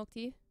like boba milk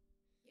tea?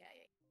 Yeah.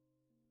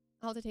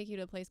 I'll have to take you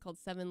to a place called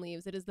Seven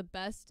Leaves. It is the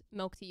best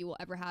milk tea you will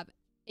ever have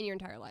in your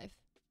entire life.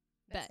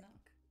 Bet.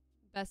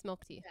 Best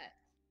milk tea. Bet.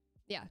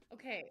 Yeah.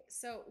 Okay,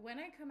 so when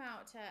I come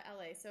out to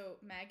LA, so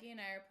Maggie and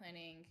I are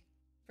planning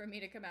for me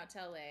to come out to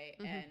LA,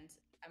 and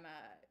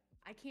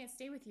I can't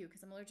stay with you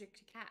because I'm allergic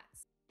to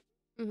cats.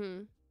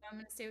 Mm-hmm. I'm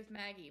gonna stay with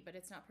Maggie, but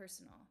it's not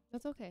personal.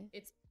 That's okay.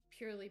 It's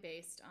purely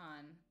based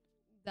on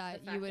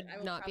That the you fact would that I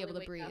will not be able to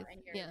probably wake breathe. up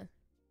and your Yeah.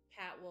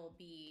 cat will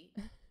be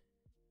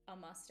a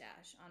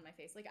mustache on my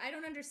face. Like I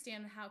don't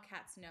understand how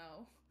cats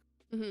know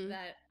Mm-hmm.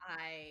 that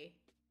I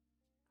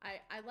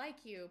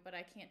like you, but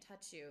I can't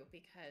touch you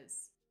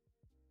because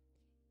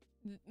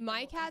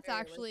My I'm cat's very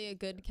actually a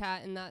good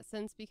cat in that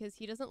sense because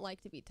he doesn't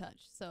like to be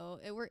touched. So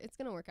it's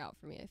gonna work out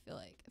for me. I feel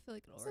like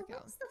it'll So work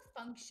out. what's the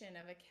function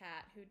of a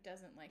cat who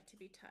doesn't like to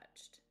be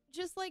touched?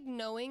 Just like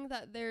knowing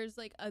that there's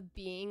like a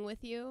being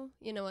with you,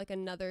 like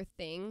another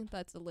thing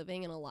that's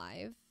living and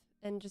alive,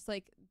 and just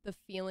like the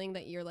feeling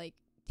that you're like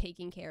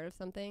taking care of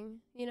something,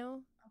 you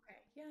know? Okay.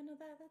 Yeah, no,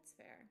 that's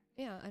fair.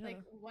 Yeah, I don't Like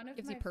know. one of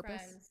Gives my you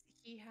purpose. friends,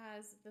 he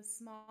has the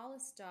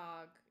smallest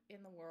dog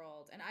in the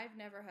world, and I've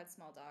never had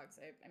small dogs.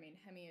 I mean,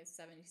 Hemi is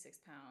 76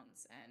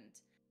 pounds and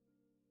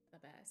the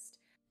best.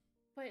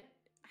 But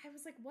I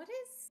was like, what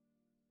is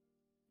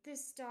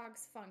this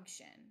dog's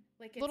function?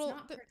 Like, it's Little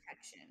not the,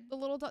 protection. the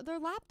little dog, they're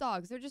lap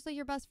dogs. They're just like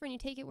your best friend. You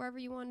take it wherever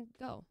you want to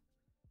go.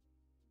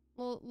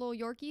 Little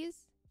Yorkies.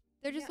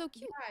 They're just Yeah, so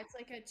cute. yeah, it's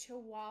like a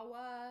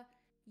Chihuahua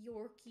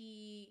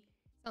Yorkie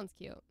Sounds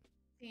cute.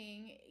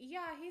 thing.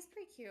 Yeah, he's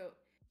pretty cute,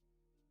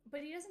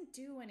 but he doesn't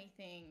do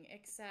anything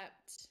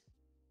except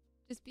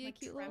Just be like a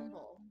cute tremble.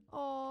 little.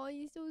 Oh,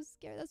 he's so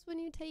scared. That's when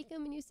you take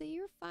him and you say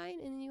you're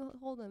fine, and then you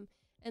hold him,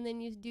 and then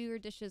you do your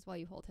dishes while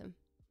you hold him.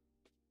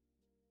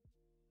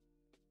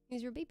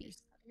 He's your baby.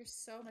 You're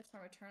so much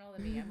more maternal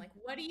than me. I'm like,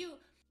 what were you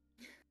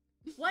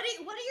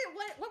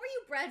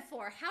bred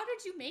for? How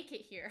did you make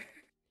it here?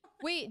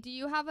 Wait, do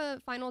you have a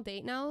final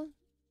date now,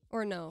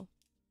 or no?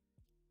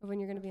 Of when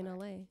you're gonna be in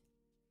LA?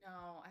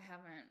 No, I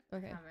haven't.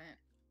 Okay. I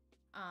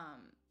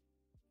haven't.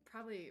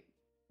 Probably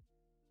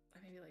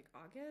maybe like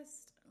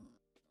August. I don't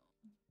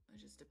know. It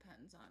just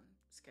depends on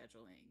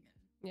scheduling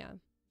and Yeah.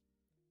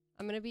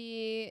 I'm gonna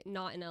be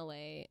not in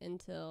LA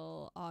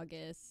until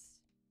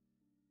August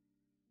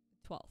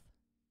 12th.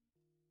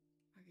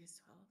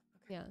 August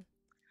 12th. Okay. Yeah.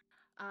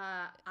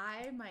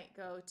 I might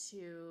go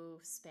to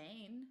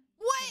Spain.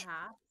 What?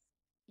 Perhaps.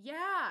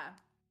 Yeah.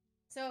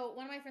 So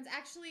one of my friends,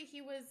 actually,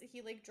 he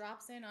like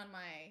drops in on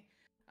my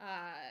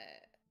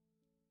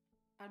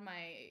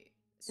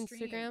stream,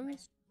 Instagram? my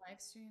live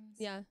streams.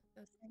 Yeah.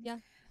 Those things. Yeah.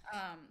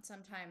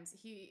 Sometimes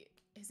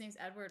his name's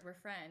Edward. We're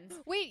friends.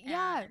 Wait,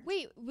 yeah. And-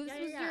 Wait, this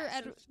yeah, was yeah, your yeah.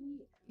 Ed. So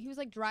He was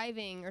like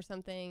driving or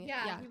something.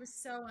 yeah, he was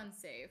so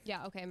unsafe.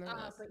 Yeah, okay, I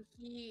remember this. But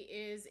he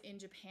is in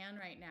Japan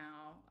right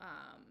now,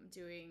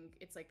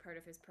 it's like part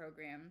of his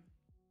program.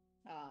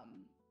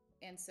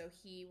 And so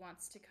he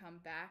wants to come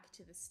back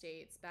to the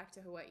States, back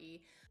to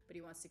Hawaii, but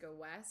he wants to go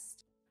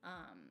west.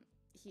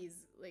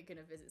 He's like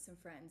gonna visit some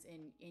friends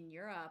in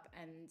Europe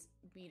and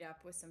meet up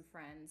with some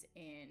friends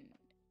in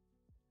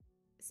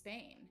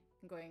Spain.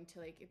 I'm going to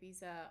like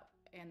Ibiza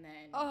and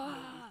then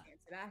maybe San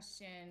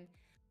Sebastian.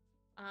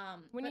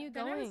 When are you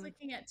then I was going?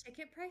 looking at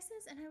ticket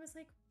prices and I was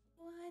like,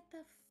 what the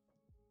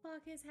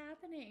fuck is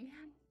happening?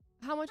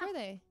 How much are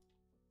they?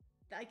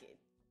 Like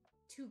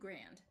 $2,000.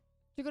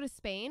 To go to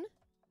Spain?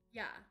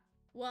 Yeah.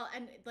 Well,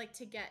 and like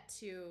to get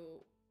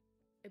to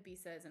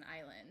Ibiza as an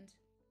island.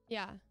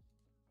 Yeah.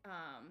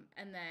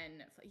 And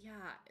then yeah,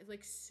 it's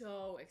like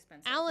so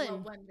expensive. Alan. Well,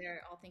 when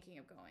they're all thinking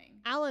of going.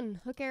 Alan,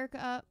 hook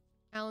Erica up.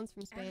 Alan's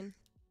from Spain.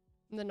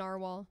 The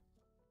narwhal.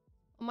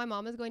 My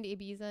mom is going to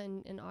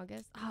Ibiza in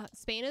August.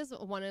 Spain is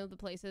one of the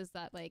places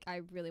that like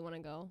I really want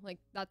to go. Like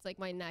that's like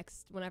my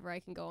next whenever I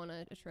can go on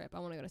a trip. I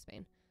want to go to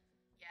Spain.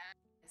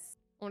 Yes.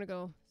 I want to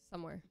go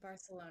somewhere.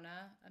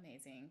 Barcelona,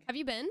 amazing. Have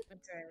you been?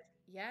 Madrid.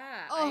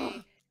 Yeah.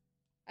 Oh.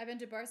 I've been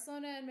to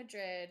Barcelona and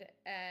Madrid,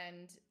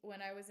 and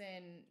when I was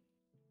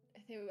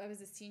I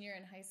was a senior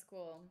in high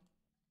school,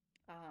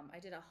 I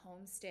did a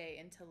homestay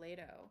in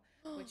Toledo,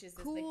 which is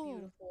this like Cool.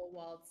 beautiful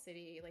walled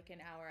city, like an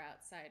hour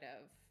outside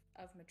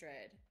of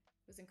Madrid.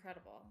 It was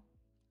incredible.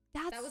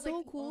 That's That was so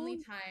like the cool. only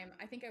time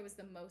I think I was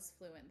the most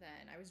fluent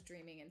then. I was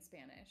dreaming in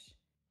Spanish.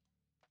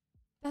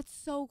 That's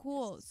so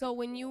cool. It's So so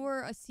when you cool.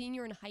 were a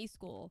senior in high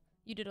school,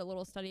 you did a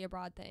little study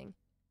abroad thing.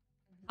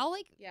 Mhm. How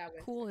like Yeah,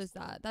 with cool our is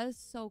school. that? That is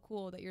so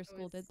cool that your It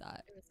school did was-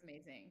 that. It was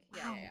amazing. Wow.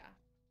 Yeah, yeah, yeah.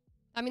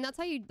 I mean, that's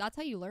how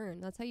you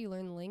learn. That's how you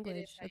learn the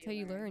language. how That's you how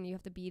you learn. learn. You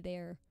have to be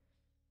there.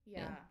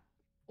 Yeah. Yeah.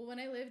 Well, when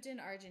I lived in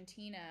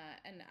Argentina,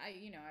 and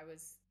I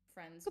was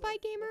friends Goodbye,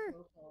 with gamer.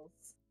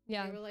 locals.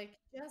 Yeah. They were like,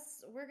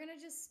 we're gonna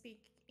just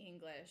speak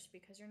English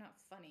because you're not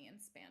funny in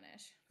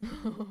Spanish.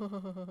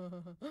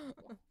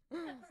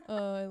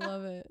 Oh, I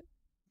love it.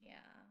 Yeah.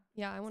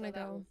 Yeah, I want to So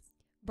that go. was-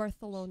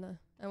 Barcelona.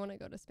 I want to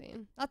go to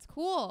Spain. That's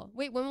cool.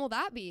 Wait, when will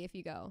that be if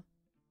you go?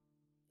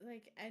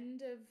 like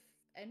end of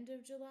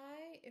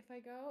July if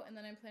I go, and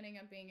then I'm planning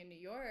on being in New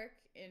York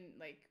in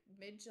like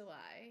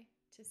mid-July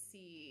to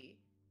see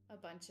a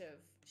bunch of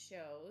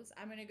shows.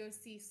 I'm gonna go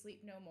see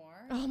Sleep No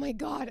More. Oh my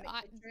God. in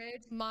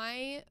Madrid.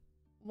 My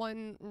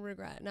one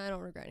regret, and I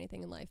don't regret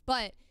anything in life,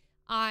 but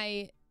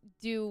I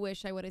do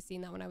wish I would have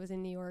seen that when I was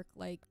in New York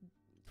like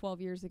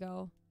 12 years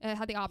ago. I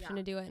had the option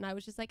to do it, and I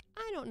was just like,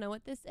 I don't know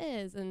what this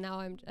is, and now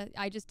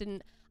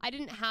I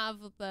didn't have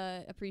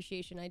the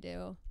appreciation I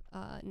do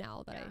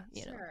now that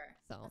Yeah, I know. sure.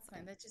 So That's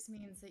fine. That just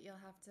means that you'll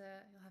have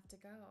to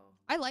go.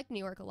 I like New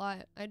York a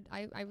lot.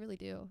 I really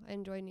do. I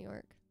enjoy New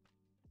York.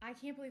 I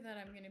can't believe that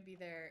I'm gonna be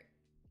there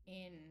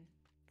in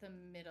the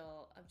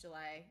middle of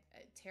July.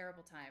 A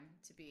terrible time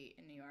to be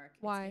in New York.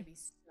 Why?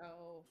 It's gonna be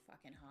so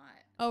fucking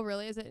hot. Oh,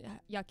 really? Is it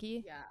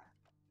yucky? Yeah.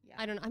 Yeah.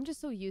 I don't know. I'm just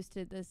so used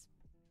to this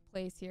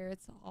place here.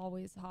 It's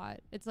always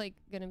hot. It's like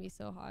gonna be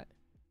so hot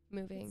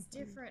moving. It's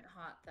different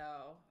hot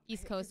though.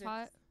 East 'Cause Coast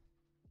hot?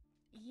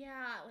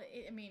 Yeah.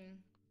 I mean,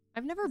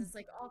 I've never. 'cause it's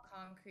like all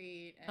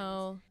concrete. And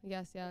Oh,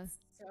 yes, yeah. It's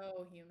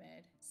so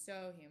humid.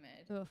 So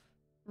humid. Oof.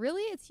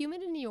 Really? It's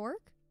humid in New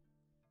York?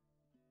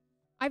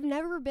 I've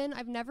never been.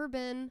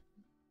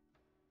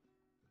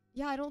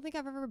 Yeah, I don't think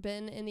I've ever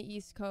been in the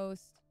East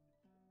Coast,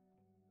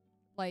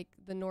 like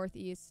the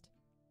Northeast,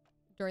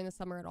 during the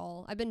summer at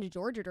all. I've been to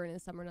Georgia during the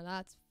summer. Now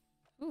that's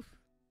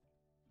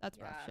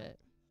rough shit.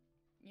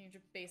 You're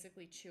just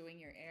basically chewing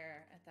your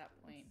air at that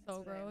point. So That's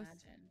what I gross.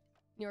 imagine.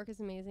 New York is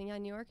amazing. Yeah,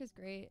 New York is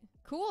great.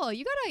 Cool.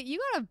 You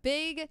got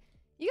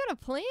a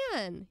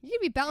plan. You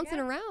could be bouncing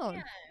around.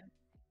 Yeah.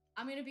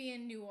 I'm gonna be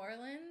in New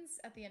Orleans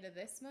at the end of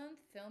this month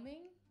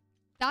filming.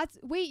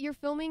 Wait, you're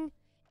filming?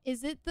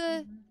 Is it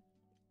the?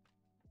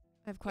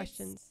 I have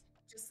questions.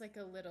 It's just like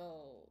a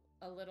little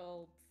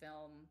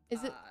film.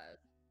 Is it?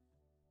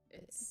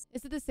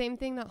 Is it the same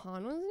thing that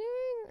Han was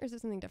doing, or is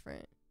it something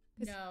different?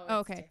 No. It's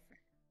okay. different.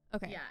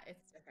 Okay. Yeah,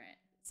 it's different.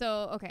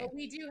 So okay. But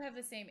we do have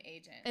the same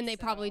agent, And they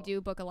probably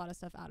do book a lot of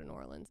stuff out of New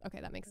Orleans.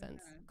 Okay, that makes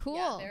sense. Cool.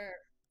 Yeah,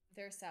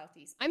 they're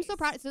southeast. I'm so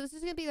proud. So this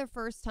is gonna be their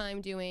first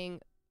time doing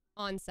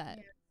on set.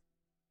 Yeah.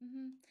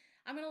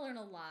 I'm gonna learn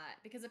a lot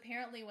because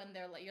apparently when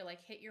you're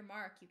like hit your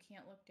mark, you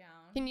can't look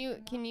down.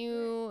 Can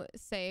you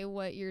say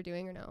what you're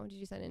doing or no? Did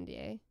you sign an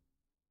NDA?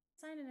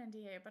 Sign an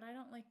NDA, but I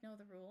don't know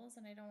the rules,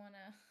 and I don't want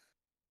to.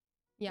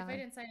 Yeah. If I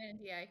didn't sign an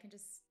NDA, I can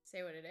just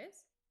say what it is.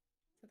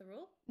 Is that the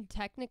rule?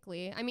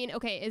 Technically, I mean,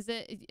 okay.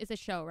 It's a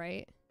show,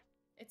 right?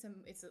 It's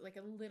like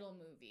a little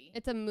movie.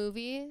 It's a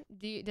movie.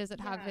 Does it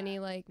have any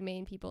like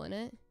main people in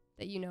it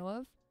that you know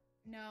of?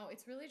 No,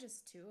 it's really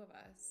just two of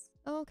us.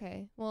 Oh,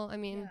 okay. Well, I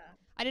mean,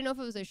 I didn't know if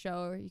it was a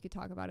show or you could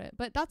talk about it,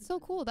 but that's so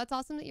cool. That's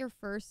awesome that your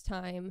first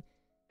time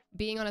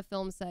being on a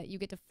film set, you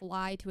get to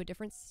fly to a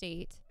different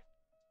state,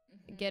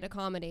 get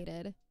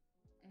accommodated,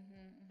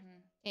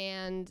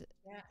 and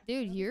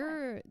dude,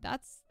 you're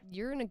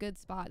in a good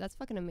spot. That's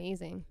fucking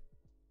amazing.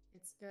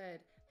 It's good.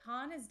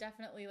 Han is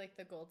definitely like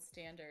the gold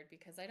standard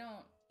because I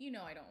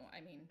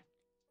mean,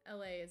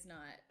 LA is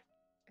not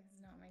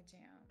my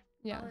jam.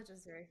 Yeah. College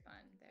is very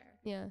fun there.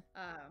 Yeah.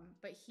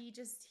 But he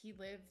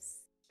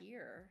lives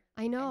here.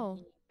 I know. And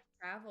he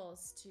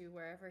travels to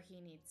wherever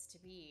he needs to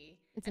be.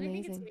 It's and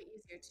amazing. I think it's way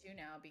easier too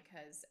now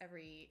because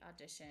every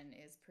audition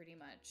is pretty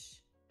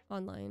much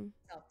online.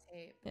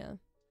 Self-tape. Yeah.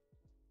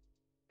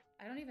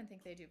 I don't even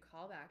think they do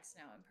callbacks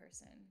now in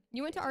person.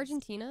 You went to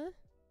Argentina?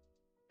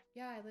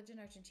 Yeah, I lived in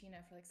Argentina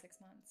for like 6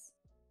 months.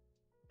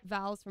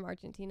 Val's from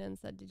Argentina and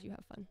said, "Did you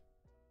have fun?"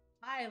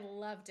 I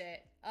loved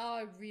it. Oh,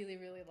 I really,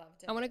 really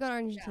loved it. I want to go to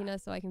Argentina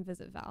so I can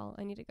visit Val.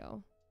 I need to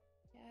go.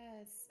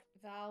 Yes.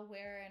 Val,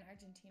 where in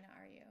Argentina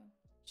are you?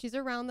 She's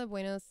around the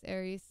Buenos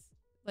Aires.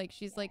 Like,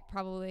 she's like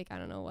probably like, I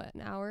don't know what, an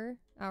hour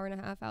and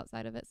a half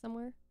outside of it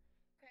somewhere.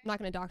 Okay. I'm not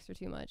going to dox her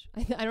too much.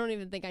 I don't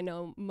even think I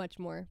know much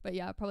more. But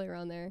yeah, probably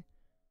around there.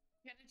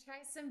 You're going to try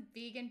some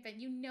vegan, but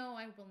you know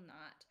I will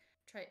not.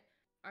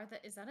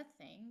 Is that a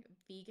thing?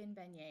 Vegan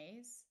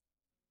beignets?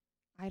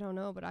 I don't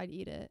know, but I'd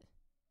eat it.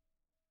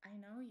 I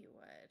know you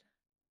would.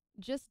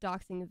 Just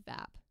doxing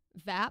VAP.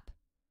 VAP?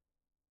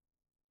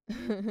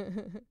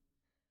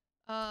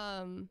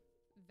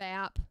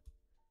 VAP.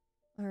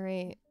 All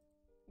right.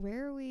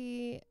 Where are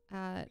we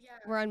at? Yeah.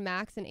 We're on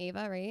Max and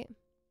Ava, right?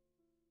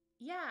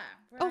 Yeah.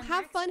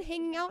 Have fun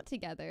hanging out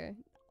together.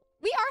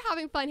 We are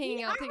having fun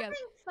hanging out together.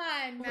 We're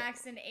having fun,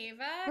 Max and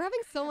Ava. We're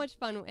having so much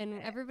fun,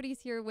 and everybody's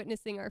here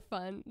witnessing our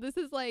fun. This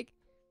is like,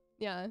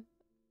 yeah.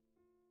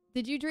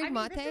 Did you drink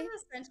mate? This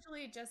is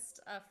essentially just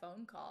a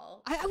phone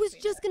call. I was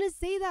just going to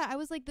say that. I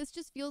was like, this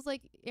just feels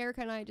like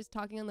Erika and I just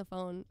talking on the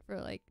phone for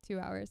like 2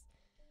 hours.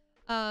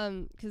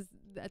 Because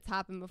that's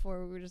happened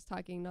before. We were just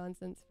talking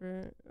nonsense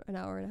for an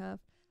hour and a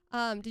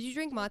half. Did you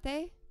drink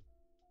mate?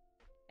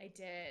 I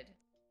did.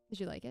 Did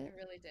you like it? I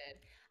really did.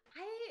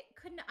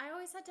 I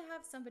always had to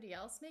have somebody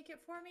else make it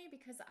for me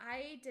because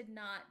I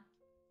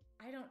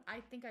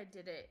think I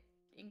did it.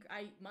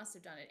 I must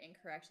have done it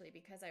incorrectly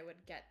because I would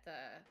get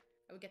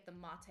the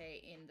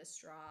mate in the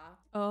straw.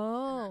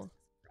 Oh.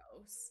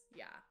 Gross.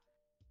 Yeah.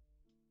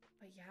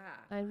 But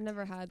yeah. I've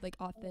never had like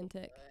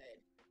authentic.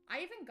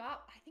 I think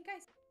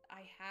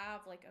I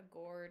have like a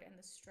gourd and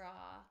the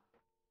straw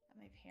at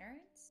my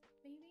parents,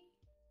 maybe.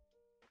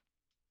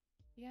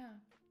 Yeah.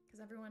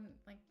 Because everyone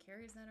like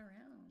carries that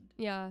around.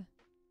 Yeah.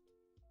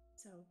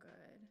 So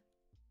good.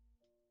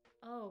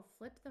 Oh,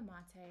 flip the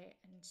mate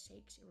and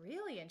shake.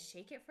 Really? And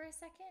shake it for a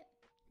second?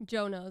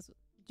 Joe knows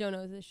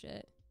this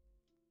shit.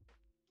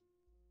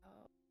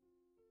 Oh.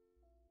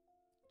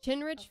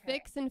 Chinrich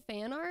Fix and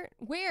fan art?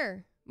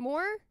 Where?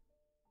 More?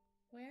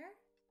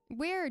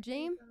 Where,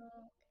 James?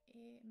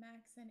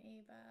 Max and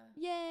Ava.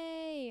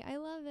 Yay! I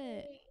love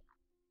it. Yay.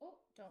 Oh,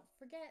 don't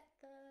forget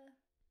the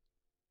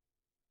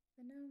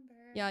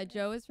number. Yeah,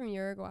 Joe is from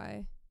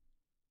Uruguay.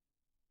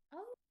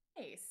 Oh,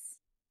 nice.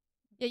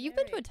 Yeah, you've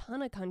been to a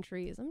ton of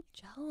countries. I'm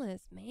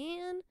jealous,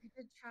 man.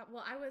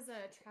 I was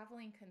a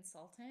traveling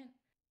consultant.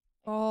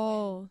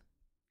 Oh.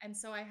 And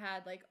so I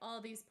had like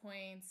all these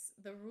points.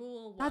 The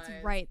rule was... That's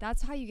right.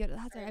 That's how you get it.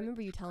 I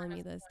remember you telling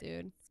me this,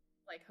 dude.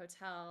 Like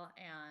hotel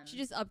and... She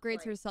just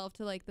upgrades herself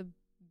to like the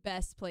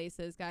best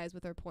places, guys,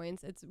 with her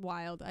points. It's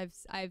wild.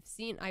 I've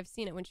seen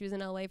it when she was in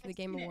LA for the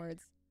Game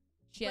Awards.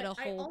 She had But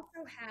a whole.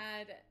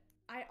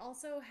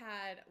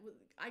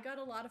 I got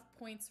a lot of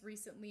points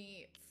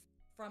recently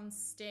from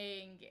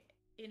staying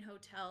in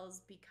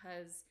hotels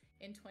because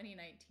in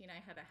 2019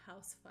 I had a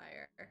house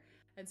fire.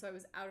 And so I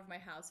was out of my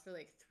house for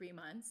like 3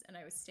 months and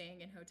I was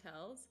staying in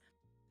hotels.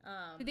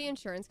 Did the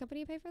insurance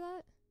company pay for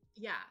that?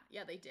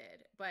 Yeah, they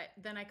did. But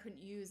then I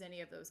couldn't use any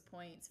of those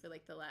points for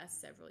like the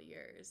last several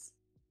years.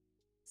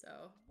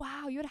 So.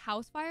 Wow, you had a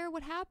house fire?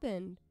 What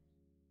happened?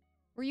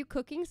 Were you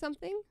cooking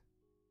something?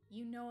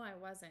 You know I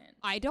wasn't.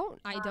 I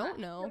don't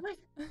know.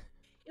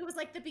 It was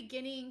like the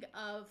beginning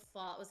of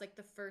fall. It was like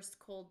the first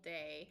cold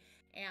day,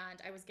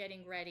 and I was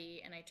getting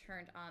ready, and I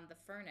turned on the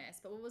furnace.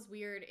 But what was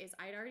weird is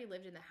I'd already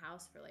lived in the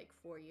house for like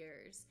 4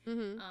 years.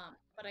 Mm-hmm.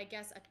 But I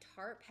guess a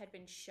tarp had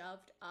been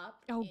shoved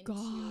up Oh, into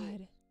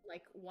God.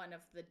 like one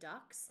of the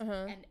ducts,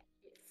 Uh-huh. and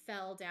it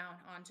fell down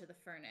onto the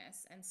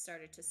furnace and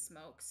started to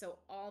smoke. So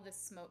all the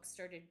smoke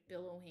started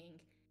billowing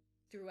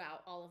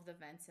throughout all of the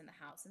vents in the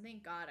house. And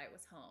thank God I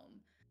was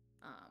home.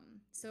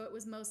 So it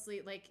was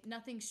mostly like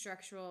nothing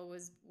structural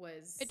was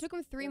It took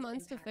them 3 was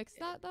months to fix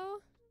impacted. that, though?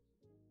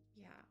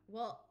 Yeah.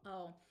 Well,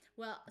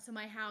 so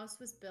my house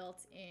was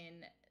built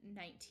in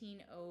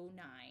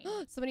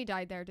 1909. Somebody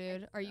died there,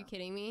 dude. Are you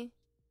kidding me?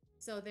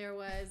 So there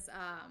was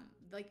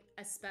like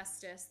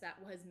asbestos that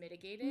was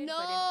mitigated.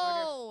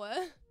 No!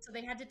 So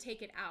they had to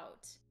take it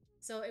out.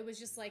 So it was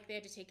just like they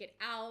had to take it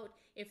out.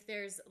 If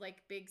there's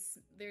like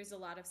there's a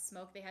lot of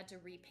smoke, they had to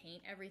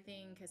repaint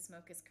everything because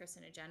smoke is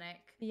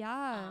carcinogenic.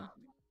 Yeah.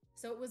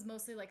 So it was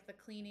mostly like the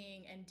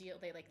cleaning and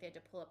they had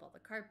to pull up all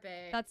the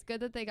carpet. That's good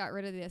that they got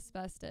rid of the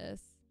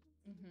asbestos.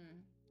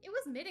 It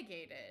was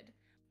mitigated,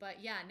 but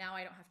yeah, now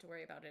I don't have to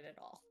worry about it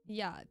at all.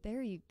 Yeah,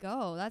 there you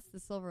go. That's the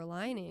silver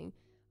lining.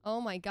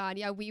 Oh my God.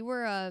 Yeah, we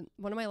were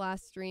one of my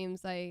last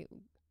streams. I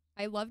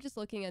love just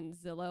looking at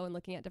Zillow and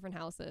looking at different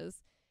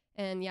houses.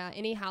 And yeah,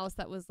 any house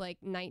that was like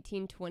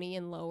 1920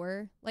 and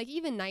lower, like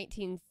even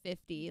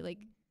 1950, like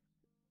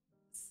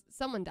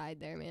someone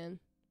died there, man.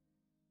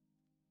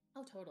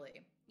 Oh,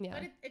 totally. Yeah.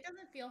 But it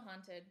doesn't feel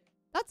haunted.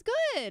 That's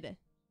good.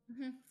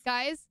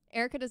 Guys,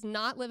 Erika does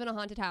not live in a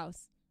haunted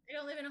house. I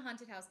don't live in a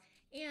haunted house.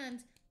 And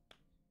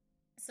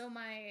so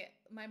my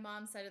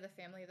mom's side of the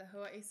family, the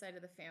Hawaii side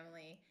of the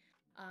family,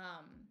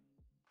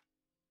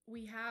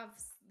 we have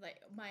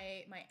like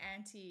my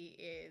auntie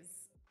is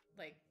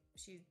like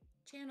she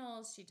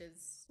channels, she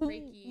does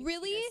Reiki,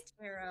 really? she does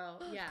tarot.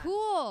 Yeah.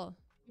 Cool.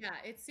 Yeah,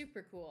 it's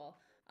super cool.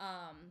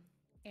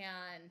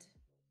 And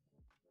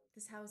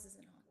this house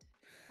isn't haunted.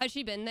 Has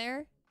she been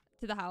there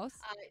to the house?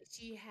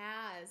 She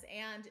has,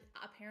 and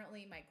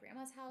apparently my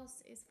grandma's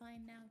house is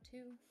fine now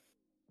too.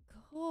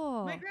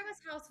 Cool. My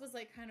grandma's house was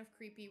like kind of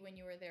creepy when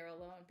you were there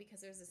alone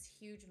because there's this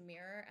huge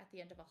mirror at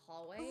the end of a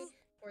hallway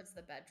towards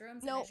the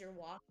bedrooms. No. And as you're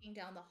walking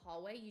down the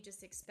hallway, you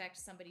just expect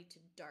somebody to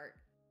dart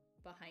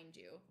behind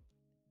you.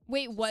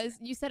 Wait,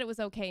 you said it was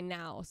okay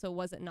now, so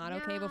was it not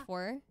okay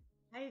before?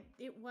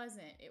 It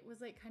wasn't. It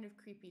was like kind of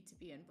creepy to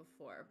be in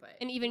before, but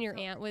And even it your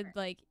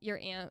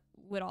felt aunt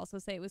would also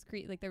say it was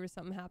creepy, like there was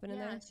something happening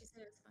there. Yeah, she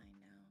said it's fine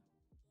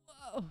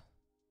now. Whoa,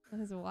 that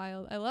is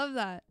wild. I love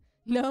that.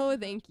 No,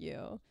 thank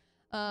you.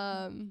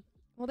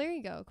 Well, there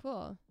you go.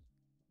 Cool.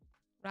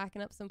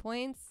 Racking up some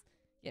points,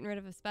 getting rid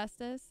of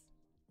asbestos.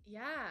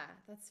 Yeah,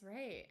 that's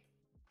right.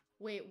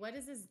 Wait, what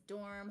is this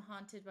dorm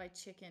haunted by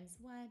chickens?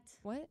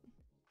 What?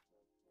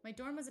 My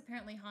dorm was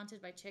apparently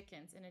haunted by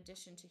chickens in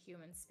addition to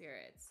human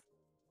spirits.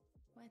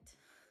 What?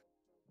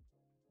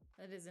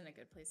 That isn't a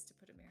good place to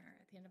put a mirror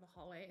at the end of a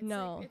hallway. It's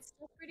No. like, it's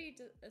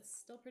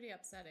still pretty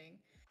upsetting.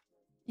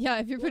 Yeah,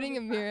 if you're Well, putting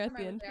a mirror at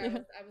the end.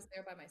 I was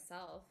there by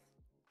myself.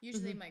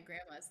 Usually my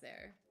grandma's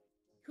there.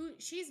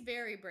 She's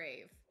very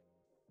brave.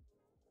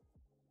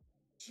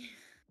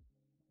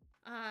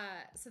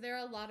 So there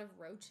are a lot of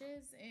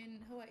roaches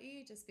in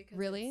Hawaii just because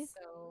Really? it's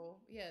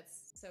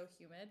so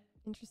humid.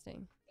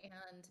 Interesting.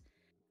 And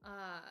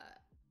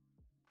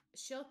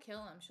she'll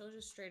kill him. She'll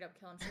just straight up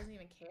kill him. She doesn't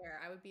even care.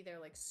 I would be there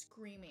like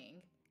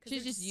screaming.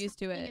 She's just used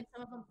to it. And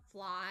some of them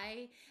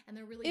fly and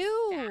they're really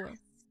Ew.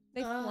 fast.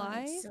 They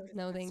fly? It's so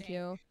No, thank disgusting.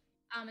 you.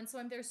 And so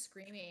I'm there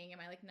screaming, and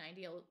my like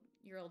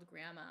 90-year-old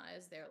grandma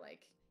is there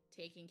like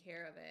taking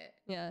care of it.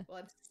 Yeah.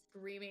 While I'm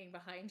screaming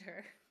behind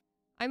her.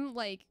 I'm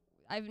like,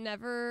 I've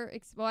never,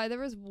 there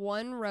was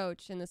one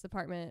roach in this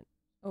apartment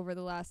over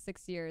the last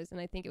 6 years, and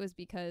I think it was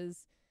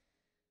because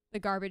the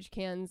garbage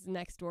cans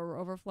next door were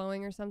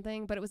overflowing or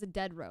something, but it was a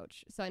dead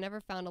roach, so I never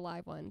found a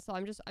live one. So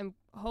I'm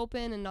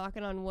hoping and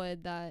knocking on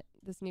wood that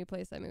this new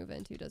place I move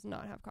into does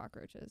not have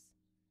cockroaches,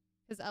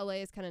 because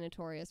LA is kind of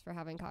notorious for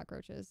having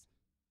cockroaches.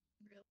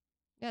 Really?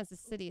 Yeah, it's a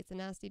city. It's a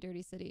nasty,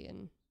 dirty city,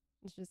 and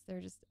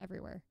they're just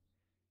everywhere.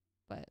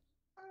 But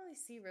I don't really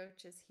see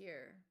roaches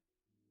here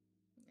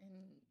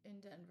in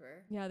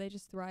Denver. yeah, they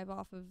just thrive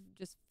off of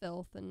just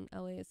filth, and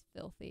LA is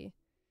filthy.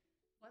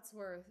 What's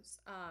worse,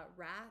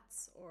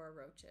 rats or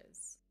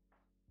roaches?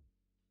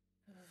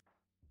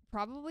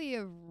 Probably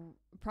a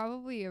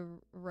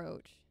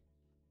roach.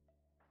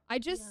 I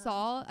just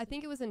saw, I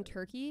think it was in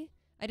Turkey.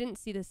 I didn't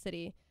see the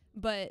city,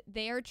 but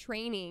they are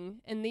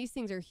training, and these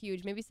things are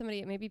huge.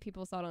 Maybe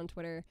people saw it on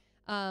Twitter.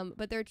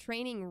 But they're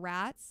training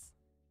rats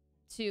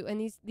and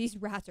these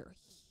rats are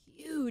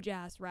huge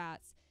ass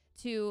rats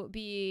to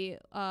be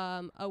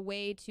a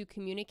way to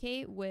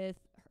communicate with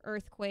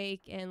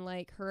earthquake and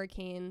like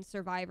hurricane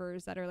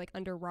survivors that are like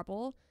under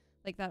rubble,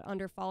 like that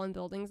under fallen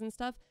buildings and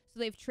stuff. So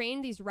they've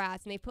trained these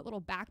rats and they've put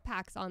little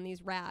backpacks on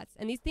these rats,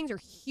 and these things are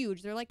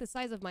huge. They're like the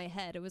size of my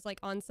head. It was like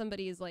on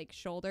somebody's like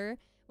shoulder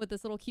with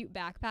this little cute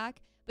backpack.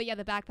 But yeah,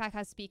 the backpack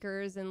has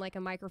speakers and like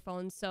a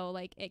microphone, so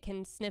like it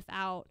can sniff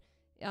out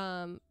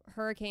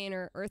hurricane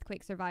or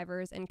earthquake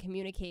survivors and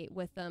communicate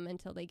with them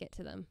until they get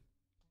to them.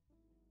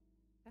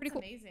 That's pretty cool.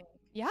 amazing.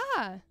 Yeah.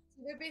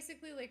 So they're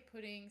basically like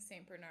putting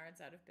St. Bernards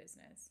out of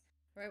business,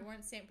 right?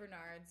 Weren't St.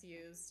 Bernards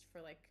used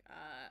for like,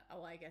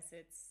 I guess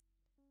it's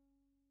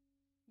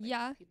like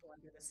Yeah. people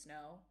under the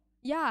snow?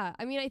 Yeah.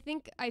 I mean, I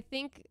think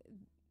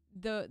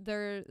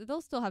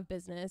they'll still have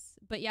business,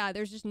 but yeah,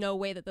 there's just no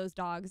way that those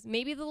dogs,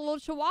 maybe the little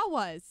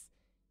chihuahuas,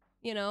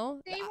 you know,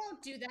 They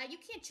won't do that. You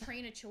can't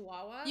train a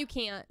chihuahua. you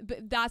can't,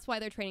 but that's why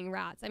they're training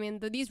rats. I mean,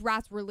 these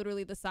rats were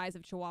literally the size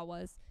of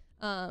chihuahuas.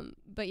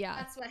 But yeah,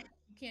 That's why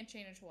you can't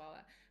train a chihuahua.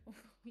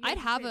 You I'd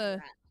have to have train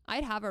rat.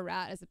 I'd have a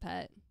rat as a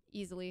pet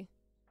easily.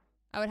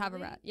 I would have a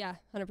Really? rat. Yeah,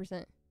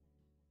 100%.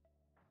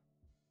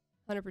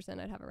 100%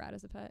 I'd have a rat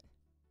as a pet.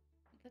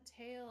 The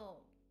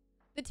tail.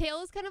 The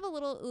tail is kind of a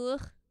little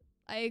ugh.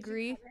 I Did you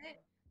agree. cut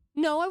it?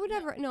 No, I would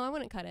never. No, I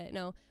wouldn't cut it.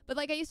 No, but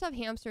like I used to have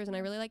hamsters, and I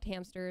really liked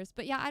hamsters.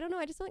 But yeah, I don't know.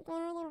 I just like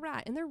going on a little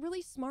rat, and they're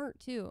really smart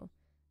too.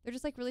 They're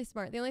just like really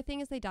smart. The only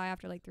thing is they die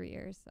after like 3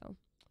 years. So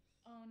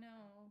Oh no.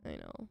 I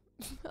know.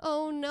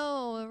 Oh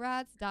no, a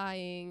rat's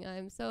dying.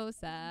 I'm so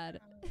sad.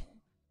 No.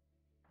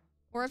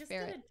 Or a Just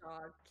ferret. get a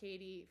dog,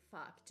 Katie.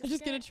 Fuck.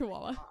 Just get a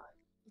chihuahua. dog.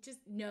 Just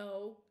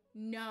no.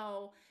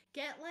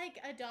 Get like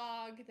a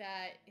dog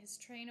that is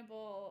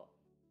trainable.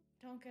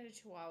 Don't get a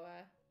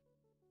chihuahua.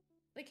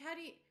 Like how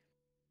do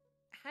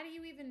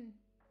you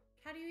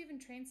even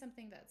train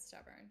something that's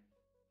stubborn?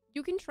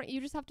 You can train.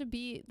 You just have to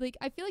be like.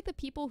 I feel like the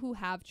people who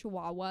have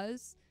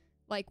chihuahuas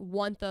like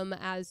want them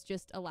as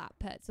just a lap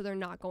pet, so they're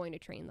not going to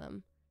train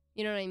them.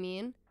 You know what I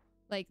mean?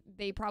 Like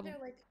they probably They're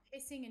like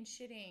pissing and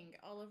shitting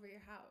all over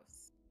your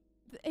house.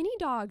 any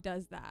dog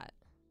does that.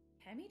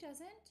 Hemi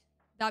doesn't.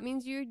 That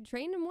means you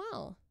train them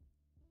well.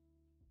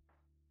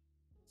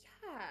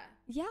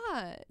 Yeah.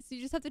 Yeah. So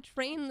you just have to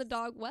train the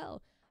dog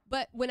well.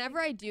 But whenever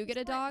I do get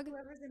a dog,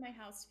 Whoever's in my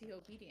house to be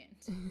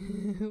obedient.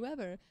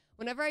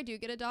 whenever I do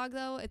get a dog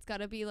though, it's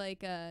gotta be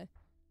like a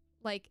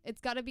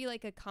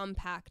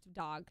compact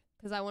dog,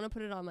 because I want to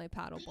put it on my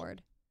paddleboard.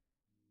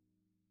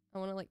 I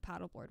want to like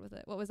paddleboard with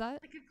it. What was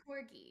that? Like a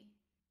corgi.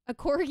 A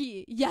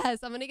corgi. Yes,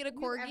 I'm gonna get a Have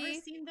you corgi.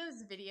 ever seen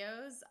those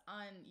videos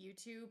on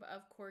YouTube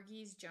of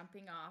corgis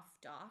jumping off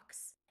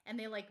docks and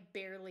they like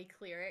barely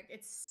clear it?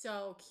 It's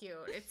so cute.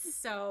 It's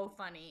so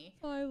funny.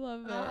 Oh, I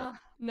love it. Ugh.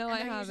 No, And I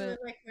they're usually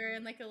haven't. like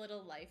wearing like a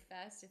little life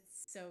vest.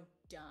 It's so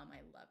dumb.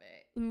 I love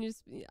it.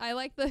 And I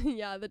like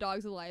the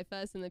dogs with life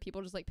vest, and then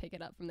people just like pick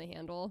it up from the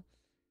handle,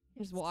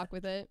 and just walk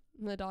with it,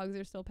 and the dogs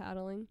are still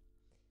paddling.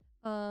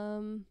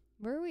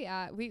 Where are we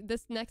at?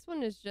 This next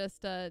one is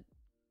just to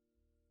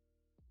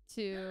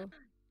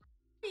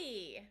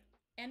Hey,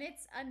 and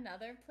it's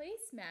another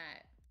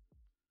placemat.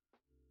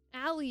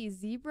 Allie,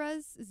 zebra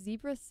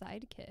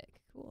sidekick.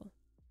 Cool.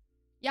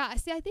 Yeah,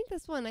 see, I think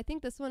this one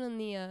in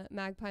the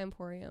Magpie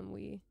Emporium,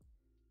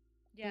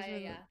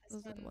 Yeah.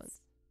 those are the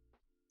ones.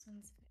 This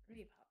one's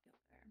pretty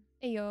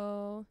popular.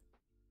 Ayo.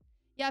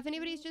 Yeah, if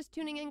anybody's just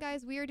tuning in,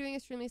 guys, we are doing a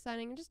Streamily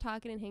signing and just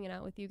talking and hanging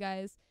out with you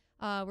guys.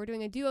 We're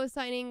doing a duo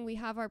signing. We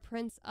have our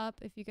prints up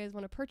if you guys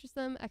want to purchase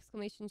them.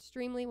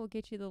 !Streamily will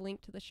get you the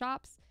link to the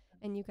shops,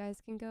 and you guys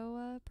can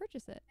go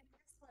purchase it. Like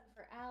this one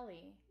for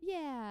Allie.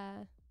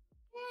 Yeah.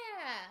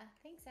 Yeah.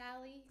 Thanks,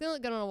 Allie. It's going to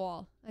look good on a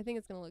wall. I think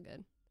it's going to look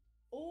good.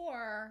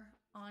 Or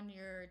on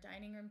your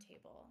dining room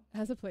table.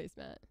 As a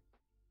placemat.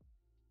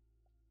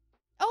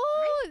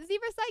 Oh,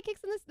 Zebra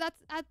Sidekick's in this.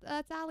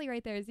 That's Allie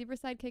right there. Zebra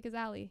Sidekick is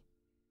Allie.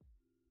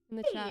 In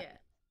the chat. Hey.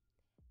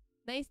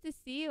 Nice to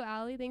see you,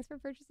 Allie. Thanks for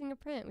purchasing a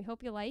print. We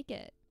hope you like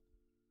it.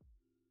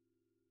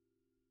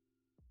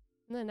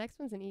 And the next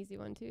one's an easy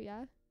one too,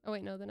 yeah? Oh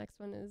wait, no, the next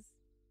one is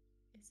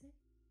it?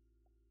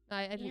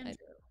 I didn't. Andrew.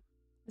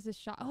 This is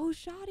Shot. Oh,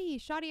 Shoddy.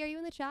 Shoddy, are you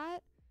in the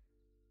chat?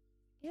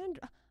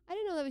 Andrew. I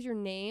didn't know that was your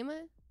name.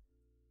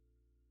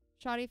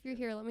 Shoddy, if you're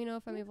here, let me know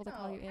if I'm able to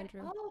call you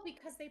Andrew. Oh,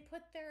 because they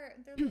put their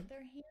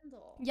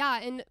handle. Yeah,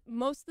 and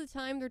most of the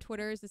time their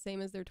Twitter is the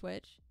same as their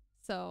Twitch.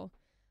 So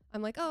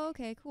I'm like, oh,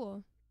 okay,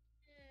 cool.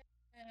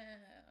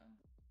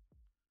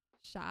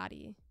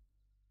 Shoddy.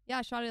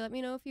 Yeah, Shoddy, let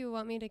me know if you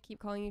want me to keep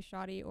calling you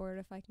Shoddy or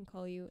if I can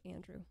call you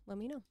Andrew. Let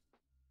me know.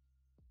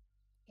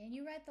 Can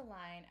you write the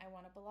line, I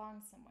want to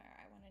belong somewhere.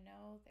 I want to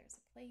know there's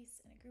a place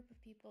and a group of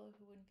people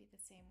who wouldn't be the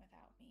same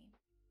without me.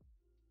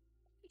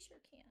 We sure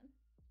can.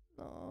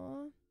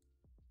 Aww.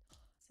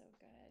 So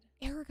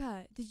good.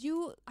 Erika,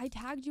 I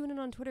tagged you in it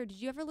on Twitter. Did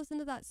you ever listen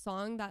to that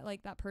song that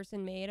like that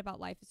person made about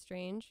Life is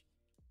Strange?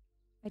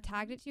 I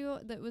tagged it to you.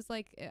 That was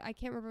like, I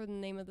can't remember the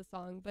name of the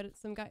song, but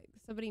it's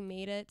somebody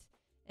made it,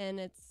 and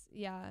it's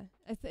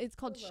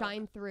called Cool.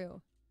 Shine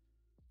Through.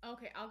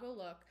 Okay, I'll go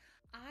look.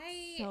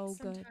 I So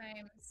good.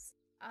 sometimes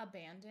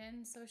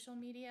abandon social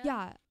media.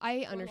 Yeah,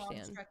 I for long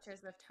understand.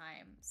 stretches of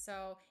time.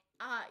 So,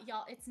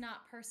 y'all, it's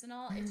not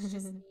personal. It's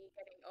just me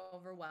getting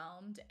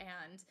overwhelmed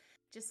and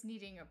just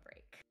needing a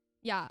break.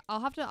 Yeah,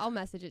 I'll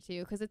message it to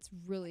you because it's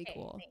really Okay,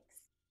 cool.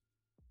 thanks.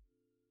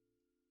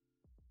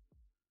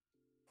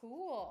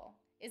 Cool.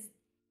 Is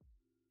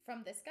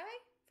from this guy?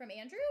 From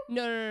Andrew?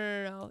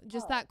 No.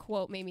 Just Oh. that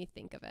quote made me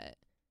think of it.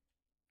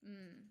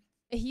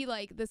 He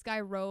this guy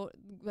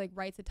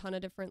writes a ton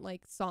of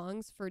different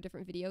songs for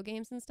different video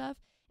games and stuff,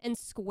 and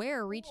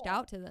Square reached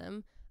out to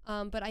them,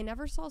 but I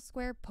never saw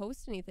Square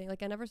post anything.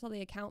 I never saw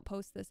the account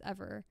post this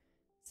ever,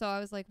 so I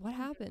was like, what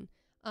happened?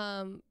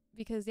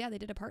 Because they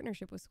did a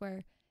partnership with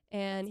Square,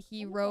 and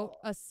he wrote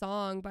a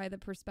song by the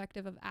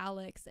perspective of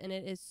Alex, and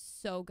it is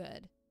so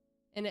good,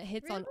 and it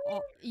hits on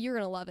all. You're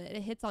gonna love it.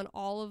 It hits on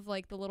all of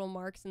the little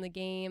marks in the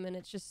game, and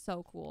it's just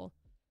so cool.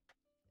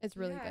 It's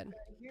really good. I'd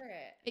love to hear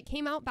it. It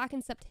came out back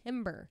in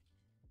September.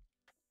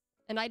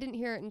 And I didn't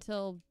hear it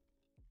until,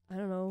 I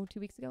don't know,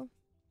 2 weeks ago.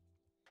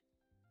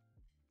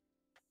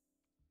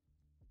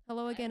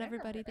 Hello again,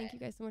 everybody. Thank you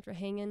guys so much for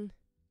hanging.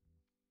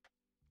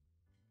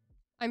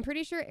 I'm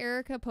pretty sure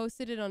Erika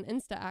posted it on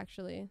Insta,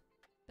 actually.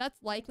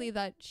 That's likely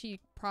that she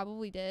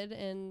probably did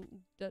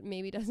and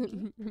maybe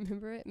doesn't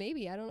remember it.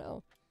 Maybe. I don't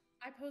know.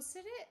 I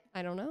posted it?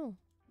 I don't know.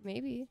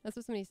 Maybe. That's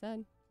what somebody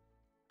said.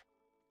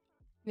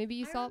 Maybe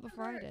you saw it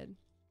before I did.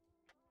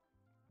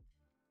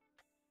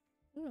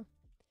 I don't know.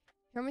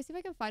 Here, let me see if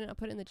I can find it. I'll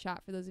put it in the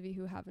chat for those of you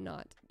who have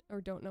not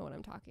or don't know what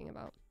I'm talking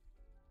about.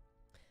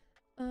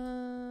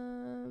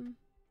 Alex,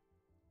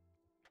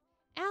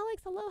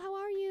 hello, how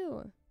are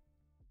you?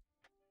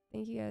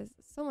 Thank you guys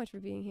so much for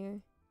being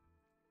here.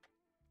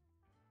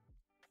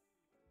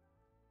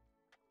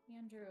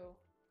 Andrew.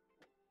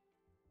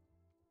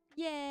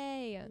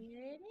 Yay! Here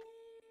it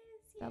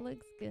is. That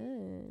looks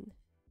good.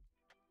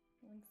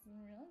 Looks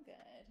real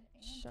good.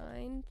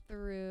 Shine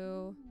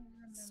Through.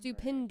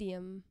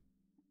 Stupendium.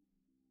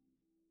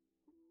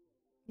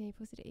 Yeah, he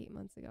posted it 8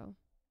 months ago.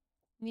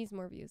 Needs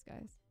more views,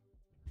 guys.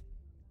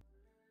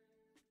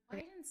 Why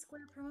didn't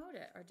Square promote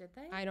it, or did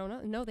they? I don't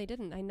know. No, they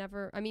didn't.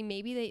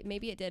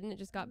 Maybe it did and it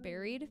just got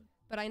buried,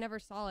 but I never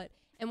saw it.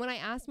 And when I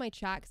asked my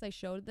chat, because I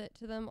showed it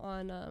to them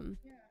on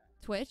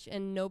Twitch,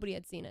 and nobody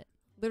had seen it.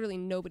 Literally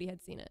nobody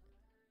had seen it.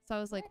 So I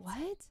was like,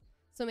 what?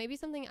 So maybe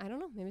something, I don't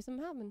know, maybe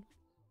something happened.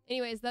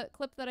 Anyways, that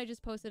clip that I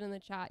just posted in the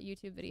chat,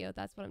 YouTube video,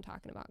 that's what I'm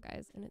talking about,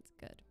 guys. And it's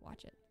good.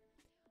 Watch it.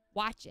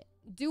 Watch it.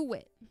 Do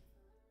it.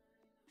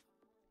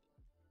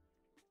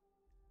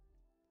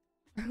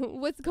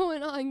 What's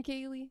going on,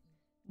 Kaylee?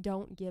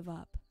 Don't give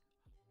up.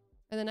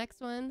 For the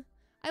next one,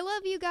 I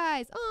love you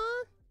guys.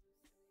 Aw.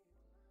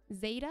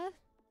 Zeta?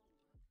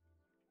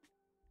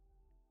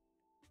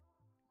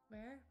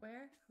 Where?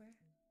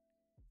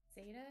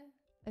 Zeta?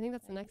 I think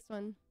that's the next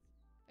one.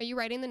 Are you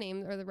writing the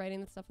name or writing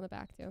the stuff on the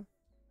back too?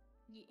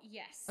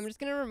 Yes. I'm just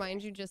gonna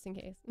remind you just in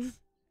case.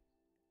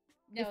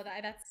 No,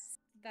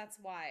 that's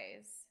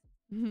wise.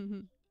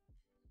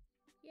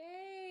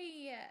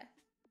 Yay!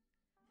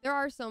 There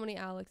are so many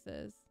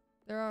Alexes.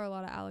 There are a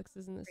lot of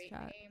Alexes in this Great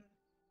chat. name.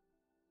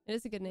 It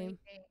is a good name.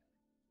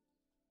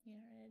 You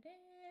know what it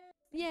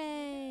is.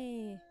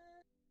 Yay!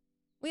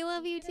 We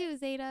love you too,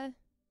 Zeta.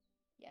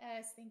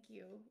 Yes, thank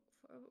you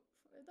for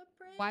the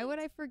praise. Why would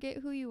I forget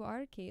who you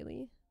are,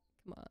 Kaylee?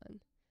 Come on.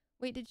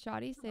 Wait, did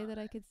Shoddy say that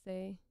I could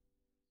say?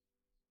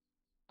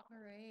 All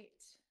right.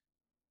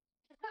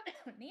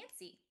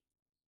 Nancy.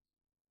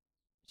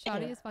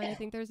 Shoddy is fine. I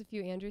think there's a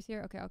few Andrews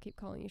here. Okay, I'll keep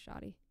calling you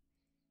Shoddy.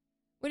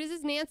 What is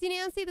this, Nancy?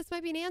 This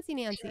might be Nancy.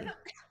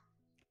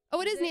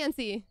 Oh, it is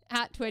Nancy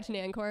at Twitch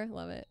Nancor.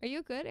 Love it. Are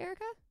you good,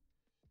 Erika?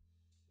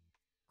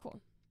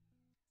 Cool.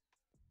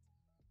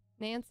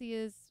 Nancy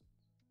is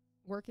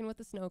working with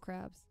the snow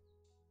crabs.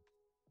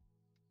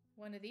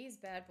 One of these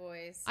bad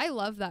boys. I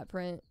love that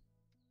print.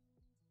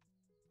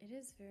 It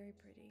is very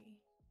pretty.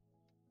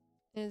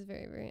 It is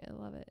very, very, I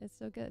love it. It's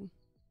so good.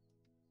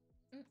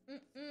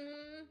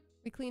 Mm-mm-mm.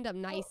 We cleaned up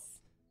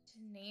nice. To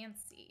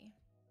Nancy.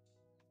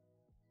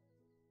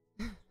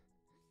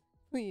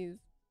 Please.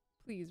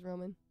 Please,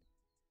 Roman.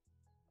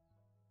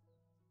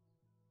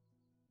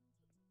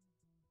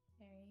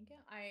 There you go.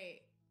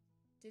 I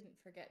didn't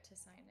forget to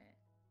sign it.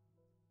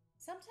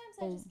 Sometimes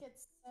I just get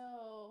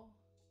so...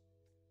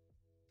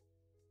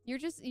 You're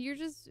getting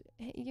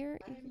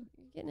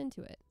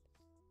into it.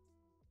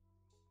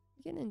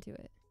 You're getting into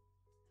it.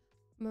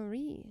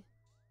 Marie.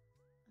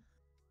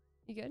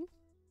 You good?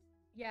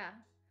 Yeah.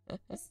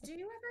 Do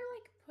you ever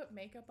put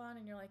makeup on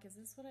and you're like, is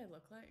this what I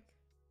look like?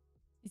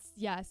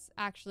 Yes,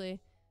 actually.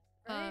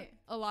 Right?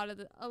 A lot of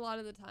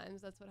the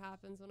times that's what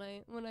happens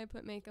when I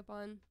put makeup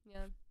on.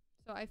 Yeah.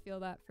 So I feel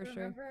that for sure. I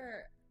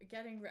remember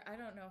getting, I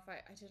don't know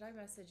if did I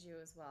message you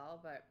as well,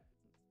 but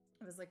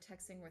I was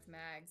texting with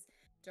Mags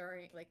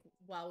during like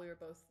while we were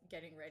both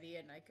getting ready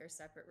in like our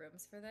separate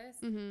rooms for this.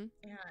 Mm-hmm.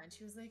 And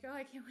she was like, "Oh,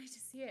 I can't wait to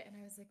see it." And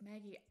I was like,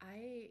 "Maggie,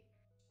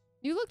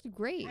 You looked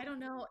great. I don't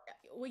know.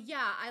 Well,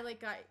 yeah, I like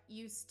got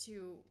used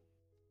to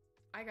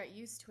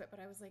it, but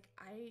I was like,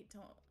 I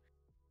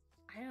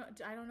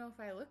don't know if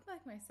I look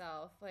like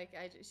myself. Like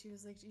she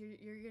was like,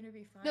 you're gonna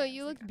be fine. No, I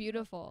you was looked like,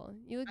 beautiful.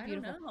 You look I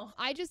beautiful. don't know.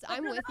 I'm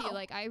don't with you. know.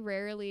 Like I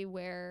rarely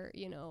wear,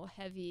 you know,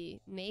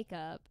 heavy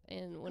makeup,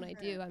 and when I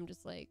do, I'm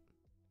just like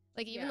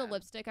even the Yeah.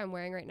 lipstick I'm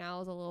wearing right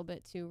now is a little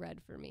bit too red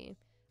for me.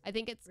 I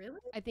think it's Really?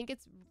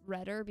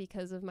 redder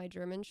because of my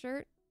German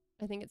shirt.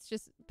 I think it's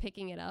just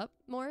picking it up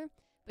more.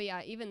 But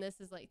yeah, even this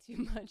is like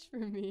too much for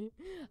me.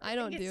 I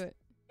don't do it.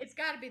 It's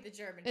got to be the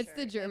German It's shirt.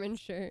 the German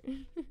shirt.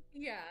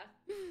 Yeah.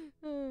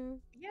 Uh,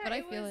 Yeah. but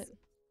I feel it.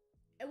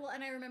 Well,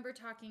 and I remember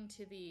talking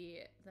to the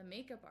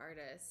makeup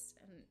artist,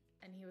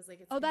 and he was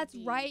like, Oh, that's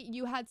right.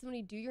 You had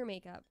somebody do your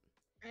makeup.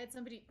 I had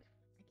somebody.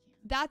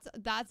 I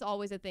can't. That's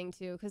always a thing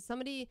too, because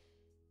somebody,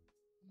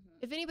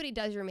 if anybody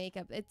does your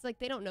makeup, it's like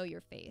they don't know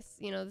your face.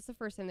 You know, this is the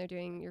first time they're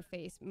doing your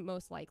face,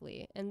 most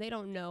likely, and they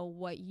don't know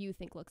what you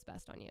think looks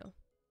best on you.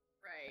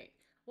 Right.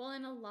 Well,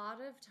 and a lot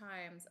of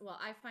times, well,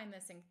 I find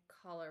this in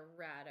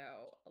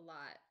Colorado a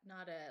lot,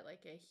 not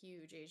a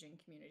huge Asian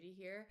community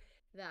here,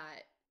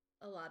 that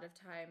a lot of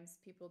times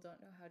people don't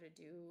know how to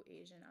do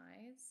Asian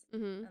eyes,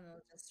 Mm-hmm. and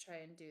they'll just try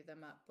and do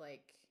them up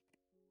like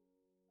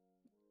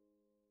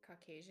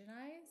Caucasian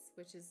eyes,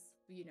 which is,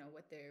 you know,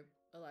 what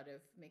a lot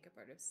of makeup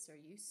artists are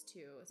used to,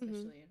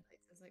 especially in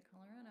places like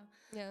Colorado.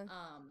 Yeah.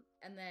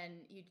 And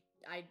then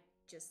I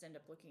just end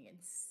up looking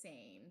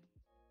insane.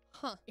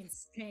 Huh.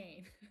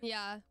 Insane.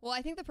 Yeah. Well,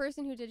 I think the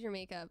person who did your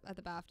makeup at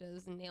the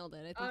BAFTAs nailed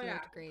it. I think you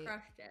looked great.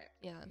 Crushed it.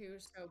 Yeah. He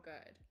was so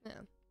good.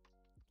 Yeah.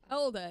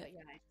 Hold it. But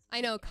yeah,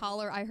 I know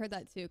I heard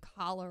that too.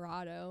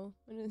 Colorado.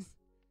 What is?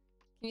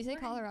 Can you say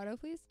What? Colorado,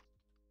 please?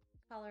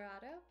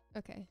 Colorado?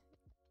 Okay.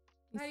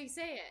 How do you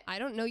say it? I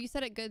don't know. You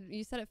said it good.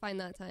 You said it fine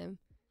that time.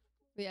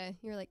 But yeah,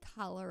 you're like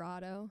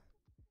Colorado.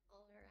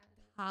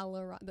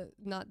 Colorado.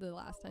 Not the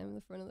last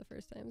time. One of the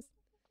first times.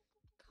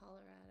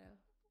 Colorado.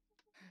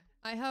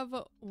 I have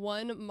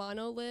one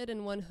monolid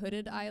and one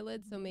hooded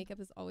eyelid, so makeup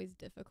is always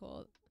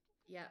difficult.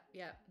 Yep.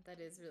 That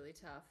is really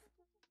tough.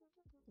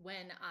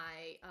 When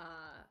I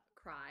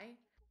cry,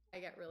 I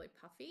get really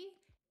puffy,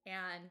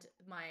 and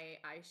my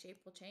eye shape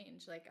will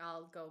change. Like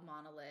I'll go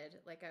monolid.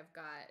 Like I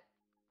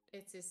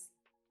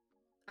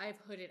have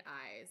hooded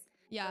eyes.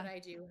 Yeah. But I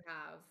do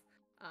have.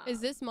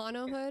 Is this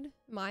mono hood?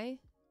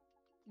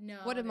 No.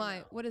 What am no, I?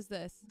 no. What is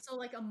this? So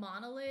like a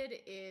monolid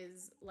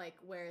is like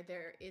where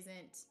there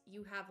isn't,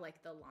 you have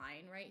like the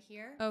line right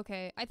here.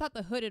 Okay. I thought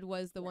the hooded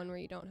was the one where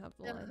you don't have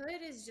the The line.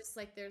 hood is just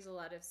like there's a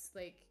lot of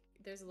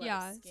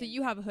Yeah, of so skin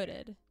you have here.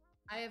 hooded.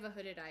 I have a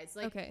hooded eyes.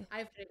 Like Okay. I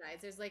have hooded eyes.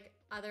 There's like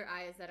other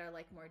eyes that are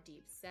like more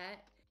deep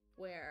set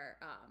where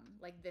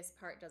like this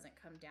part doesn't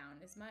come down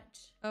as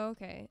much.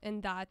 Okay.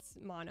 And that's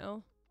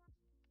mono.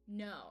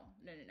 No.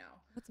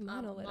 What's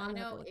monolid? I'm gonna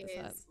have to Mono look this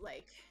up. is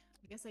like,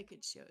 I guess I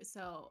could show.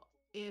 So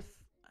I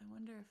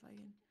wonder if I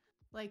can,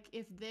 like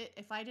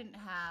if I didn't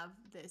have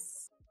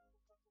this,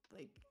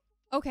 like.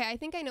 Okay, I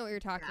think I know what you're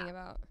talking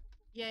about.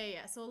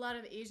 Yeah. So a lot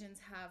of Asians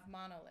have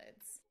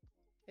monolids.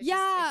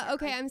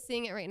 Okay, I'm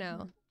seeing it right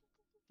now.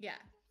 Yeah.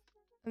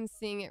 I'm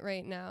seeing it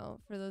right now.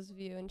 For those of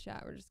you in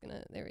chat, we're just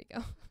gonna, there we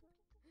go.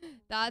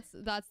 That's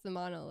the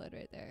monolid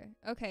right there.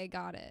 Okay,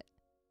 got it.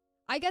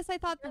 I guess I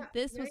thought that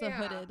this was a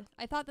hooded.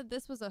 I thought that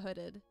this was a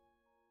hooded.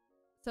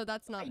 So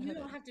that's not You hooded.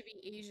 don't have to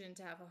be Asian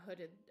to have a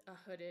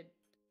hooded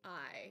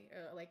eye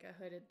or like a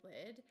hooded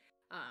lid.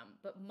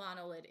 But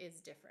monolid is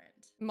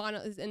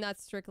different. And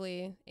that's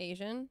strictly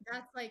Asian.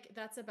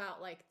 That's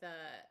about like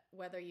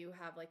whether you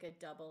have like a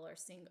double or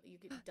single. You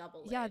could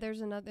double. Yeah, lid. there's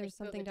Like,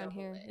 something the down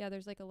double here. lid. Yeah,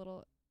 there's like a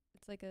little.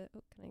 It's like a.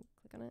 Oh, can I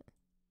click on it?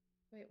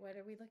 Wait, what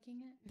are we looking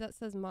at? That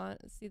says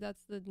See,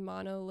 that's the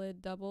monolid,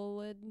 double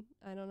lid.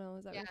 I don't know.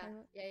 Is that what you're talking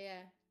about?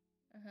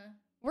 Yeah.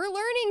 We're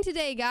learning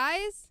today,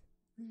 guys.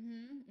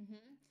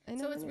 I know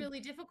So it's we're- really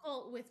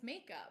difficult with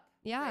makeup.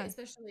 Yeah. Right?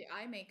 Especially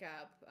eye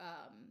makeup.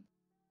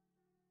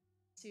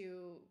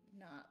 To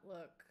not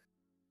look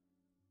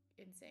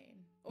insane.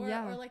 Or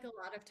like a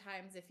lot of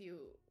times if you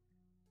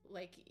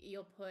like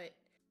you'll put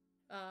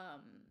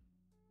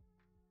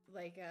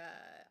like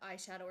a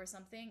eyeshadow or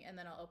something and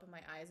then I'll open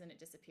my eyes and it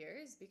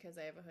disappears because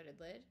I have a hooded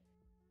lid.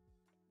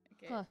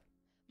 Okay. Huh.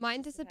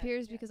 Mine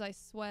disappears because I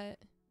sweat.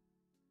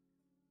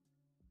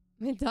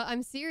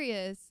 I'm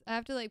serious. I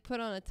have to like put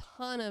on a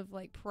ton of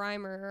like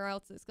primer or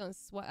else it's gonna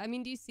sweat. I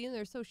mean, do you see them?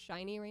 They're so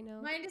shiny right now.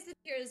 Mine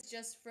disappears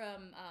just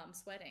from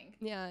sweating.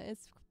 Yeah,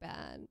 it's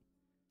bad.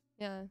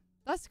 Yeah,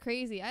 that's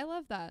crazy. I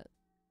love that.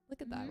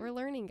 Look at that. We're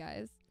learning,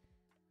 guys.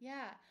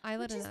 Yeah.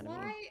 Eyelid Which is anatomy.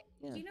 why,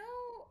 Yeah. you know,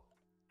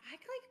 I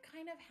like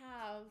kind of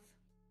have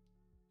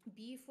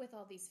beef with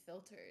all these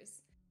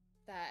filters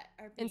that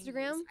are being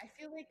Instagram? used. I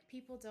feel like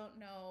people don't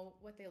know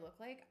what they look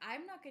like.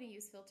 I'm not going to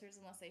use filters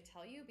unless I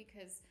tell you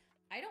because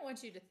I don't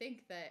want you to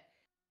think that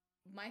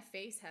my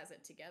face has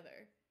it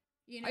together.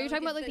 You know, Are you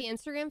talking about like the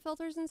Instagram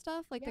filters and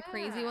stuff? Like the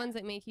crazy Yeah. ones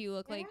that make you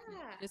look like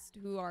just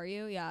who are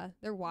you? Yeah,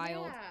 they're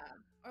wild.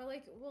 Yeah. Or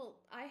like, well,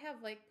 I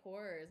have like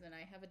pores and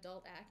I have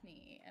adult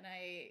acne and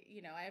I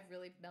have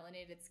really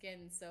melanated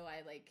skin, so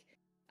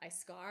I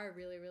scar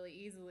really, really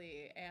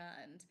easily,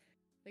 and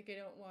like I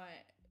don't want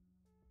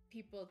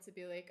people to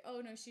be like,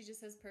 oh no, she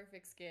just has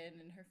perfect skin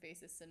and her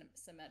face is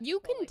symmetrical. You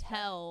can like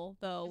tell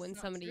though when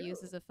not somebody true.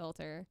 uses a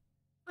filter.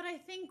 But I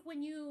think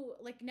when you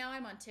like, now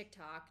I'm on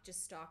TikTok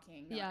just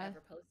stalking, not Yeah.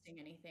 ever posting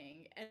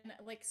anything, and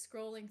like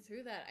scrolling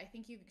through that, I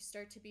think you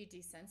start to be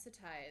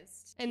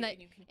desensitized And to, that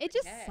you can it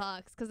just forget.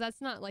 sucks because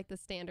that's not like the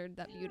standard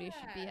that beauty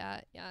should be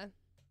at. Yeah.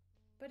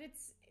 But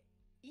it's,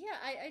 yeah,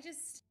 I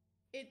just,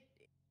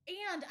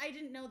 and I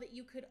didn't know that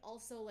you could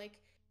also like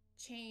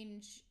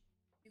change,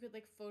 you could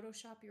like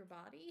Photoshop your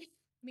body.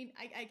 I mean,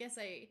 I guess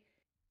I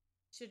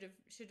should have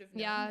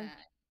known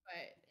that,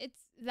 but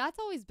That's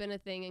always been a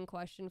thing in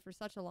question for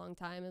such a long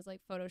time, is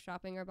like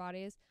photoshopping our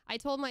bodies. I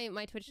told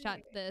my Twitch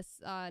chat this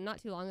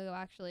not too long ago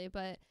actually,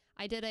 but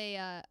I did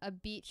a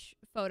beach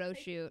photo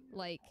shoot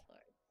like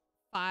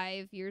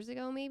 5 years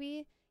ago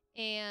maybe,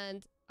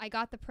 and I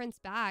got the prints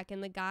back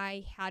and the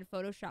guy had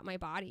photoshopped my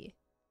body.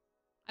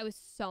 I was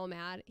so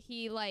mad.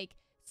 He like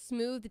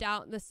smoothed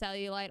out the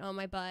cellulite on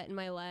my butt and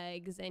my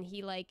legs, and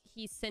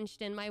he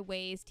cinched in my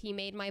waist. He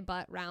made my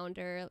butt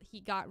rounder.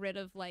 He got rid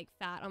of like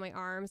fat on my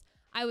arms.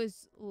 I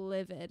was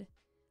livid.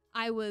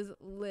 I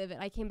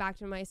came back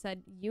to him. I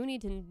said, you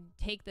need to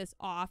take this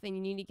off and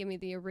you need to give me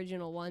the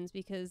original ones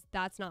because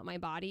that's not my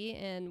body,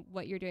 and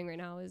what you're doing right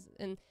now is,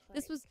 and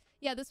this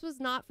was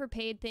not for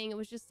paid thing. It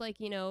was just like,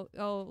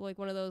 oh, like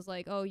one of those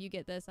like, oh, you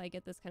get this, I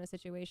get this kind of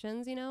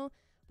situations,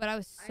 but I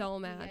was so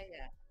mad.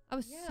 I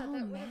was so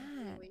mad.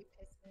 Really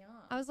pissed me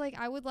off. I was like,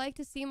 I would like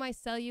to see my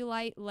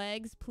cellulite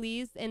legs,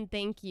 please, and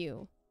thank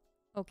you.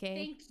 Okay?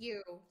 Thank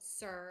you,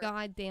 sir.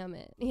 God damn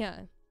it. Yeah.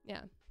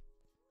 Yeah.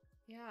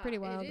 Pretty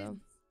wild, though.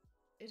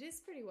 It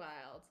is pretty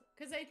wild.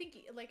 Because I think,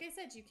 like I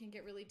said, you can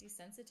get really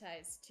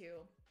desensitized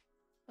to,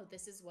 oh,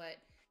 this is what,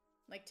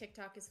 like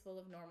TikTok is full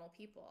of normal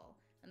people.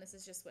 And this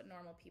is just what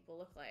normal people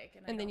look like.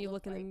 And then you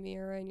look in the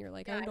mirror and you're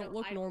like, yeah, I don't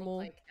look normal.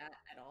 Look like that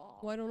at all.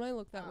 Why don't I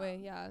look that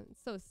way? Yeah.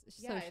 It's so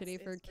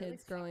shitty for it's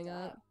kids really growing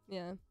fucked up.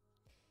 Yeah.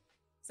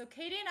 So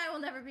Katie and I will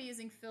never be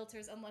using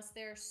filters unless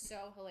they're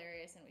so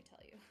hilarious and we tell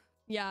you.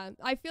 Yeah.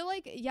 I feel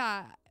like,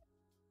 yeah,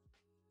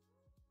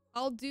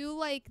 I'll do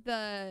like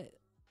the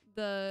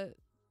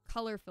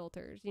color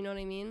filters. You know what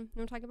I mean? You know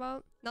what I'm talking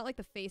about? Not like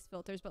the face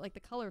filters, but like the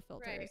color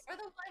filters. Right. Or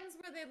the ones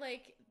where they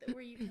like,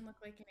 where you can look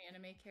like an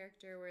anime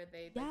character, where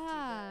they like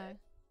yeah. do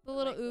the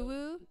little like,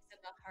 uwu.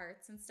 and the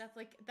hearts and stuff.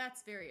 Like,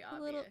 that's very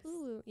obvious. Little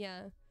uwu.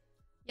 Yeah.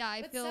 Yeah,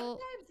 I feel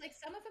sometimes, like,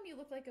 some of them you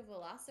look like a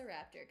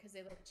velociraptor because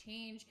they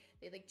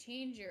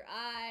change your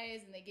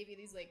eyes and they give you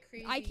these like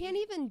crazy. I can't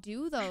even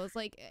do those.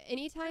 Like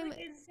anytime, like,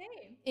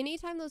 insane.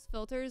 Anytime those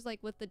filters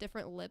like with the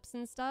different lips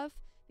and stuff,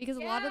 because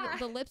a lot of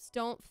the lips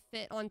don't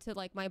fit onto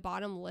like my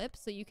bottom lip,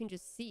 so you can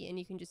just see and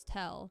you can just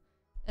tell,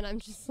 and I'm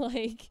just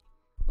like,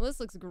 well,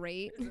 this looks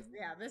great.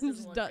 This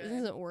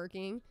isn't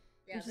working.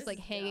 Yeah, it's just like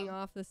hanging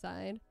off the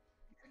side.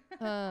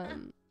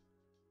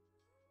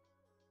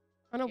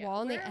 On a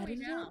wall and they edited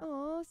it?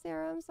 Oh,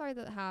 Sarah, I'm sorry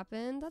that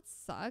happened. That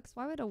sucks.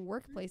 Why would a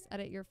workplace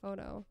edit your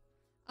photo?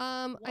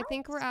 I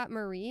think we're at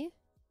Marie.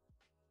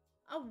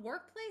 A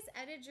workplace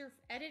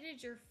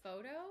edited your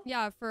photo?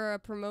 Yeah, for a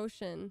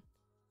promotion.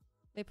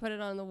 They put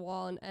it on the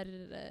wall and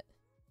edited it.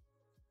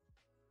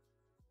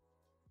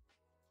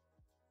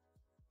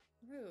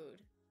 Rude.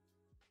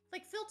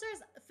 Like,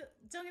 filters,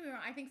 don't get me wrong,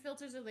 I think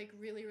filters are like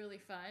really, really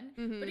fun.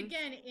 Mm-hmm. But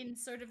again, in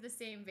sort of the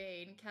same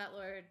vein, Cat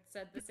Lord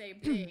said the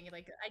same thing.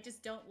 Like, I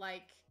just don't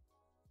like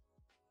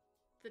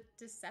the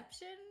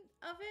deception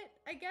of it,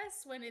 I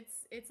guess, when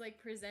it's like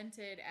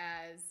presented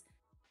as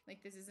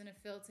like, this isn't a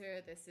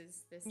filter, this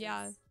is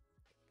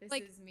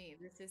like, is me,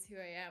 this is who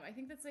I am. I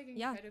think that's like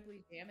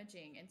incredibly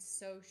damaging and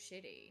so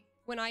shitty.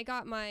 When I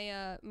got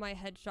my my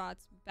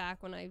headshots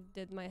back, when I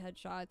did my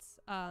headshots,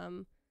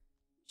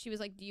 she was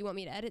like, do you want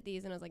me to edit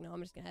these? And I was like, no,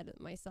 I'm just gonna edit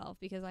myself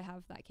because I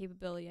have that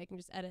capability. I can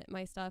just edit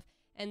my stuff.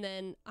 And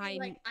then I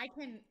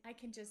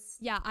can just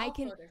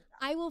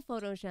I will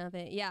Photoshop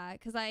it. Yeah,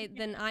 because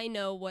then I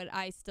know what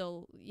I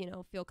still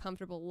feel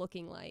comfortable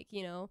looking like,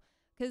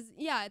 because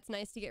it's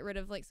nice to get rid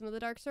of like some of the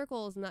dark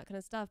circles and that kind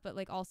of stuff, but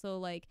like also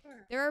like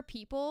there are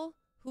people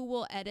who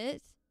will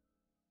edit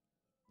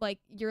like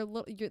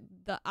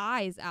the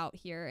eyes out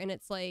here, and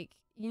it's like,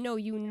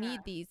 you need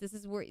these. This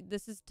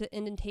is to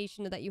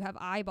indentation that you have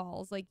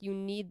eyeballs. Like, you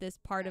need this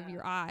part of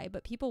your eye,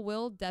 but people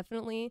will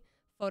definitely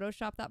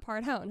Photoshop that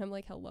part out. And I'm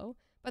like, hello.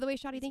 By the way,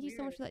 Shadi, thank you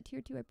so much for that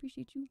tier 2. I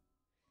appreciate you.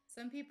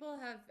 Some people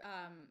have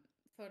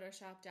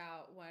Photoshopped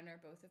out one or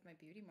both of my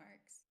beauty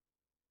marks.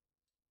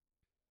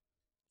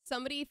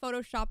 Somebody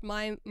Photoshopped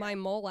my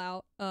mole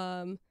out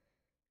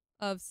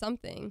of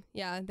something.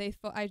 Yeah,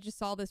 I just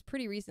saw this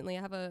pretty recently.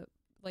 I have a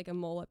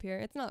mole up here.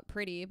 It's not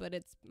pretty, but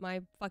it's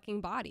my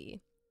fucking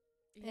body.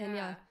 And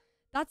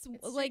That's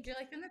It's like, strange. You're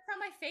like, then that's not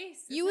my face.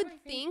 you It's would not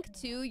my face think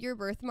anymore." too, your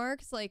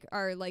birthmarks like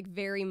are like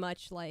very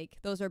much like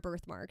those are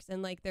birthmarks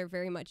and like they're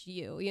very much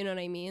you. You know what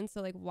I mean?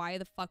 So like, why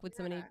the fuck would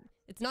somebody? Yeah.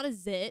 It's not a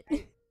zit.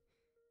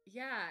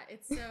 Yeah,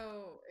 it's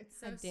so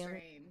God damn it.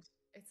 strange.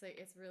 It's like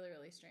it's really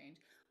really strange.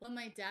 Well,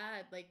 my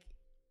dad, like,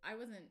 I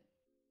wasn't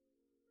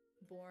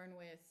born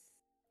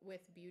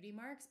with beauty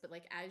marks, but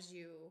like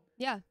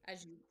Yeah,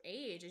 as you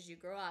age, as you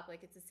grow up,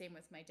 like it's the same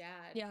with my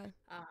dad. yeah.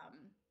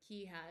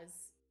 He has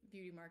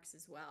beauty marks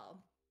as well.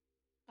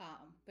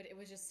 But it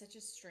was just such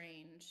a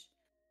strange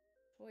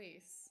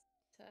choice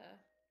to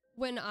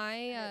When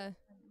edit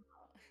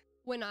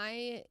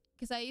I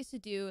because I used to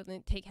do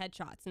like, take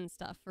headshots and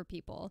stuff for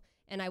people,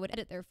 and I would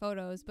edit their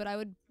photos, but I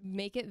would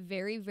make it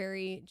very,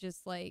 very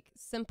just like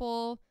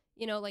simple,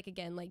 you know, like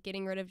again, like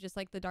getting rid of just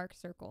like the dark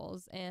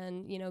circles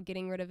and, you know,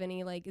 getting rid of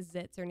any like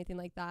zits or anything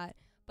like that.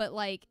 But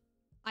like,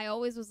 I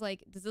always was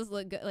like, does this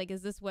look good? Like,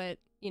 is this what,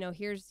 you know,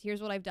 here's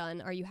what I've done.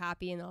 Are you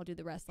happy? And I'll do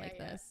the rest like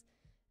yeah. this.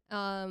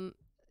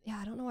 Yeah,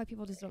 I don't know why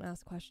people just don't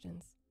ask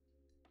questions.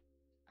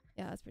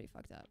 Yeah, that's pretty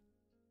fucked up.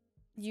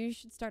 You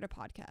should start a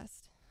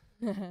podcast.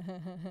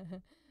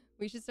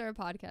 We should start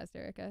a podcast,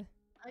 Erika.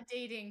 a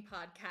dating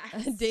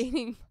podcast. A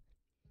dating.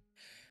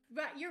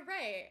 But you're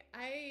right.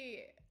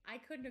 I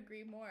couldn't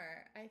agree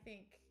more. I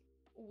think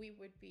we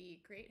would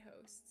be great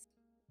hosts,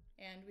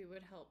 and we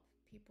would help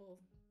people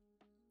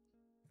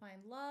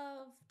find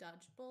love,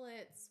 dodge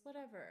bullets,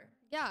 whatever.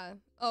 Yeah.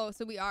 Oh,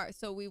 so we are.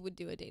 So we would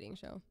do a dating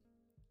show.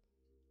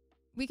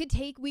 We could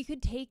take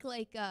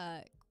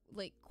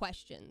like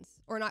questions,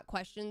 or not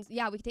questions.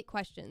 Yeah, we could take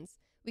questions.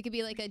 We could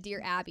be like a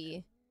Dear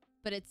Abby,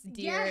 but it's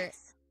Dear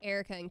Yes!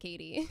 Erika and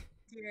Katy.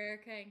 Dear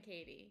Erika and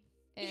Katy.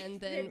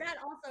 And then that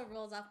also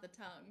rolls off the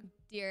tongue.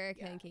 Dear Erika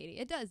Yeah. and Katy.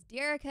 It does.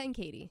 Dear Erika and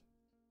Katy.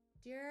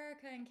 Dear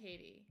Erika and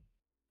Katy.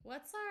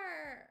 What's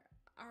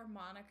our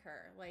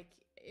moniker? Like,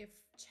 if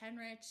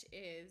Chenrich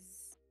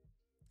is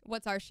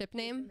What's our ship in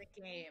name?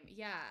 the game,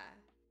 yeah.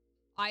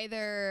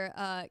 Either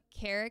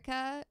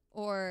Karika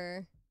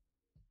or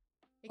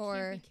It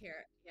Or- can't be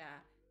Carrot. Yeah.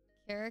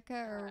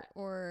 Karika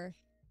or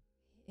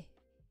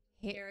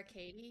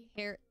Katy.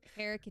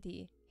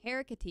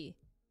 Herikity.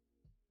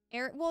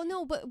 Well,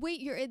 no, but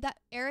wait, you're that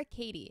Eric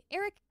Katy.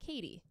 Eric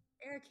Katy.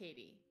 Eric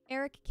Katy.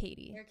 Eric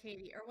Katy.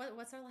 Or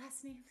what's our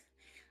last name?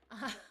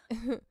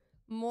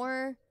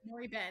 More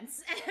Mori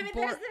Bentz. I mean,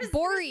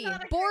 Bori.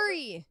 not a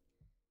Bori.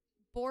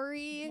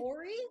 Bori?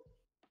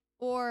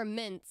 Or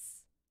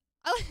Mince.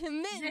 I like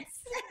Mince.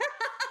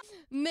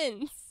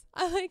 Mince.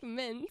 I like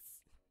Mince.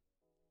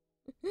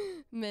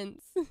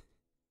 Mince.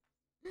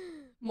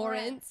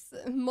 Moritz.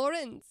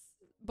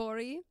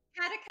 Bori.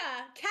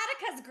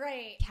 Katika's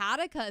great.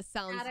 Katika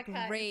sounds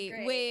Katika is great.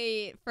 great.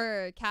 Wait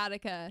for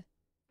Katika.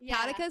 Yeah,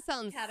 Katika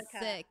sounds Katika.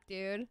 sick,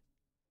 dude.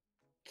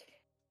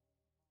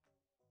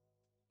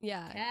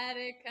 Yeah.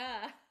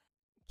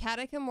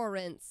 Katika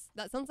Moritz.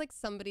 That sounds like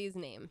somebody's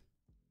name.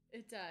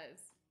 It does.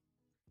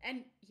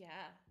 And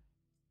yeah.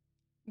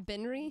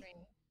 Binry?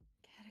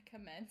 Katika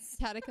Mintz.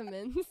 Katika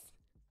Mince.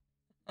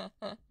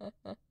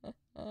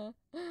 I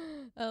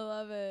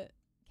love it.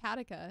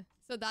 Katika.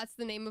 So that's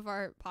the name of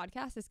our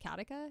podcast is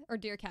Katika or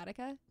Dear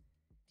Katika?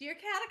 Dear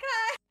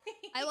Katika.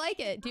 I like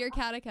it. Dear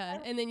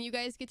Katika. And then you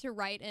guys get to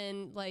write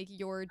in like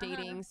your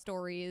dating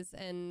stories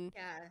and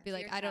Yeah. be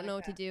like, Dear I don't know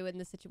what to Katika. do in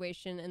this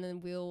situation, and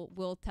then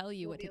we'll tell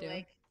you We'll what to be do.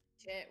 Like,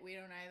 shit, we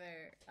don't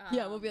either.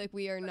 Yeah, we'll be like,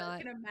 we are but not,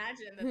 I can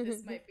imagine that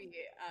this might be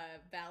a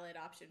valid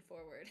option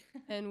forward.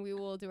 and we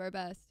will do our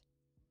best.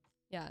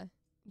 Yeah.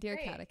 Dear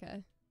Great.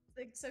 Katika.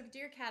 So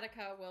Dear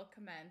Katika will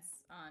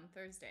commence on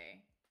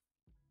Thursday.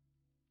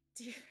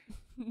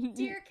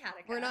 Dear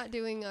Katika. We're not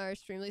doing our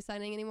Streamily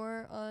signing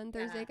anymore on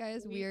Thursday, Yeah,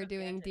 guys. We we've are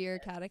doing abandoned Dear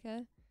it.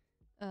 Katika.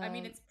 I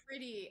mean, it's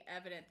pretty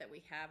evident that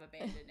we have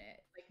abandoned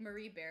it. Like,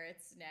 Marie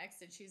Barrett's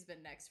next, and she's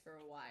been next for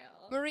a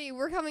while. Marie,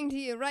 we're coming to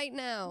you right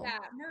now. Yeah,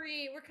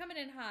 Marie, we're coming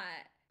in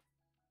hot.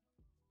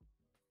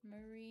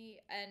 Marie,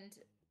 and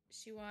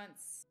she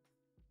wants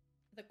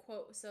the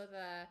quote, so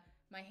the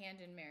my hand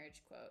in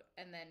marriage quote,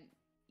 and then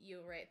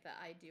you'll write the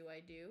I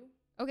do.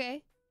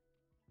 Okay.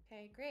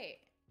 Okay, great.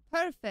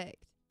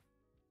 Perfect.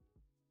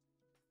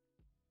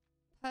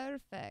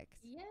 Perfect.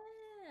 Yeah.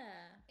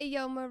 Hey,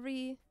 yo,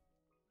 Marie.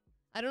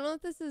 I don't know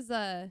if this is,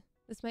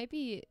 this might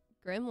be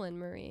Gremlin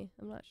Marie.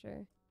 I'm not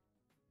sure.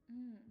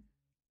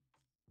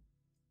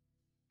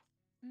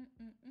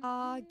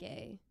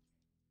 Gay.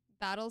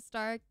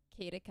 Battlestar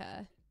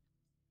Katika.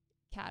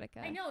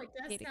 Katika. I know, it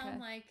does Katika. sound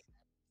like,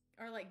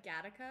 or like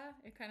Gattaca.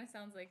 It kind of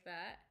sounds like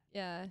that.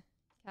 Yeah.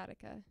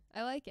 Katika.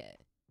 I like it.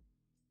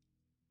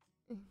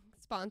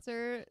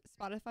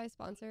 Spotify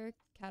sponsor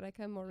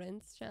Katika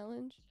Moritz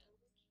challenge.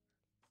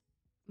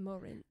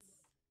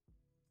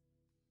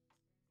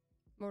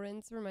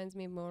 Moritz reminds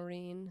me of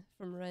Maureen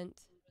from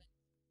Rent.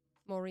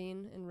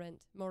 Maureen and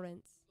Rent.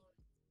 Moritz.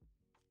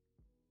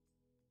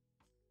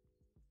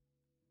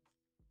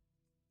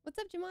 What's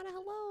up, Jamada?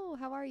 Hello.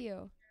 How are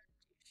you?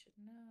 You should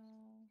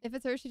know. If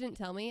it's her, she didn't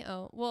tell me.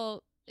 Oh,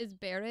 well, is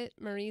Barrett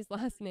Marie's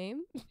last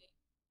name?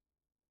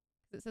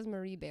 It says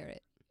Marie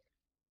Barrett.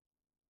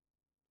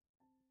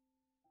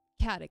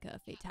 Katica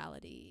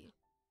fatality.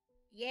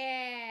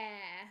 Yeah.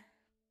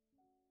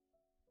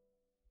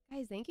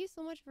 Guys, thank you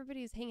so much for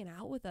everybody who's hanging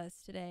out with us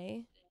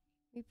today.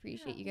 We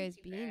appreciate you Yeah, guys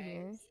thank you being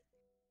here. guys.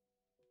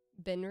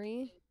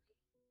 Benry.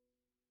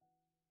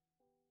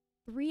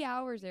 3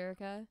 hours,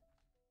 Erica.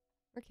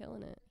 We're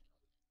killing it.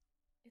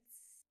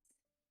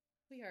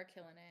 We are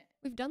killing it.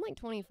 We've done like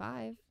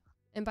 25.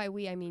 And by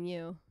we, I mean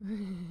you.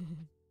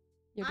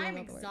 You're doing I'm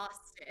all the work.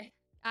 exhausted.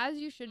 As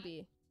you should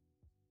be.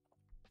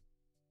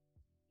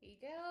 Here you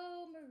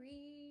go,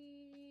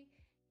 Marie.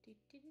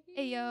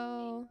 Hey,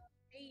 yo.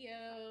 Hey,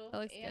 yo. That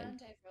looks good.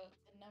 And I wrote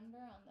the number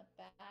on the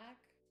back.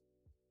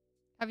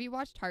 Have you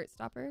watched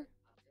Heartstopper?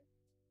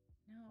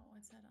 No,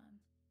 what's that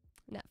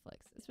on? Netflix.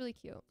 It's really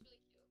cute.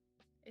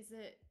 Is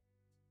it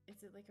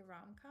like a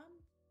rom-com?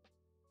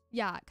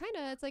 Yeah, kind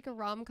of. It's like a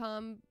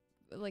rom-com.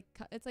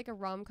 It's like a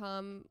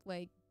rom-com,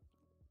 like,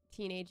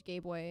 teenage gay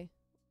boy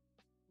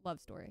love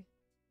story.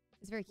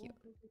 It's very cute.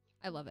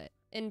 I love it.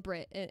 In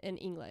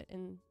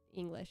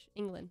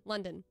England,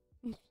 London.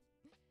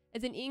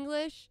 It's an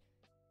English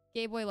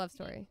gay boy love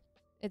story.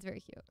 It's very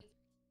cute.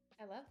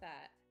 I love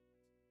that.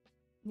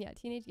 Yeah,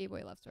 teenage gay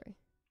boy love story.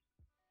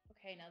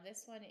 Okay, now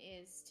this one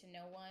is to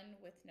no one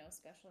with no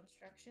special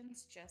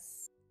instructions,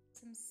 just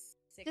some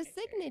signatures. Just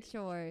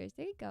signatures.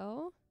 There you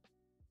go.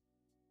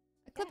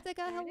 Ecliptica,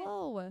 there it is.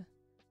 hello.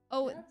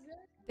 Oh, Love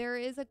that. there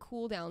is a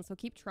cooldown, so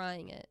keep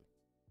trying it.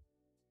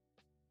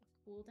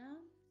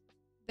 Cooldown?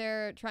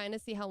 They're trying to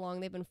see how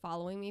long they've been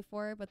following me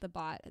for, but the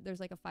bot,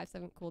 there's like a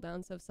 5-second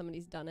cooldown, so if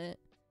somebody's done it,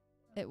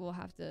 it will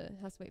has to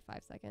wait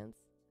 5 seconds.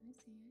 I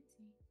see.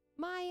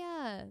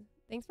 Maya,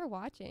 thanks for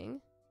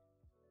watching.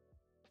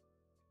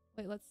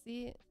 Wait, let's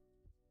see.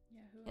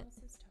 Yeah, who Yeah. else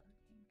is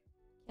talking?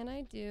 Can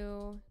I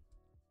do...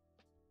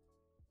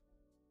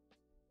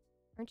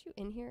 Aren't you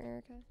in here,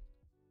 Erica?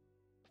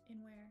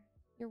 In where?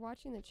 You're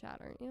watching the chat,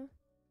 aren't you?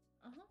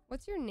 Uh-huh.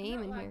 What's your I'm name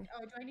not in logged- here?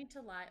 Oh, do I need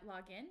to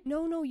log in?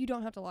 No, you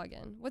don't have to log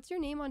in. What's your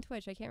name on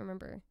Twitch? I can't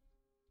remember.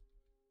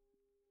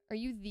 Are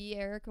you the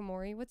Erika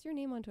Mori? What's your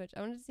name on Twitch?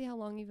 I wanted to see how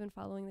long you've been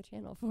following the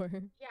channel for.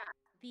 Yeah,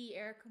 the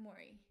Erika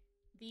Mori.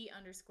 The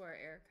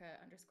 _Erika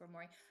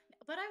 _Mori.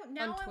 But I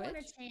want to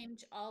Twitch?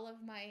 change all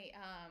of my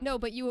No,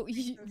 but you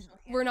social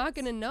we're not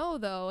handles. gonna know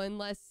though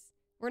unless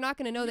we're not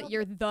gonna know No, that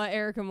you're the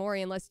Erika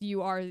Mori unless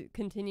you are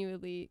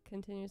continuously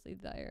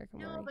the Erika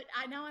Mori. No, but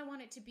now I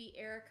want it to be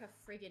Erika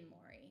friggin'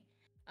 Mori.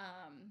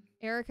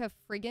 Erika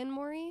friggin'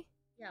 Mori?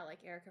 Yeah, like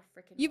Erika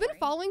frickin' You've been Mori.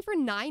 following for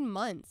 9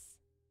 months.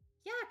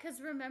 Yeah, because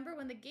remember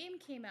when the game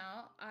came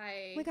out,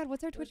 Oh my god,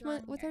 what's our was Twitch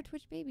on what's there. our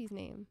Twitch baby's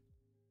name?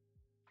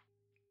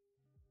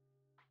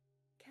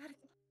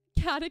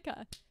 God,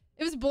 Katica.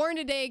 It was born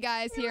today,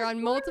 guys, It here was on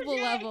born multiple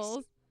today.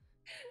 levels.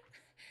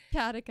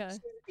 Katica. she's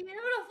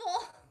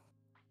beautiful.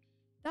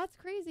 That's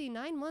crazy.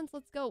 9 months.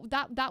 Let's go.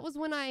 That was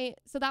when I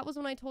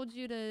told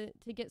you to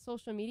get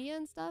social media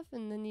and stuff,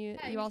 and then you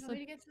Yeah, you also told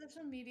me to get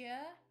social media.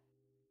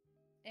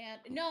 And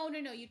no,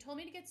 you told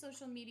me to get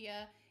social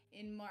media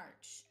in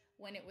March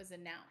when it was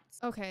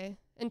announced. okay.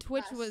 And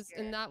Twitch Last was year.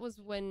 and that was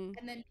when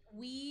And then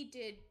we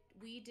did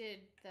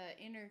the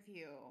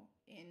interview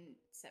in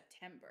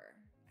September.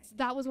 I think.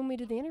 that was when we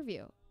did the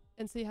interview.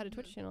 And so you had a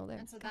Twitch channel there.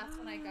 And so that's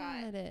when I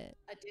got it.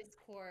 a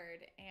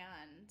Discord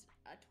and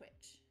a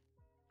Twitch.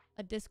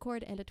 A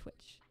Discord and a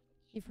Twitch.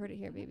 You've heard it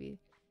here, baby.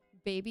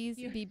 Babies,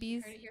 You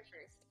BBs. heard it here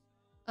first.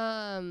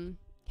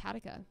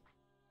 Katica.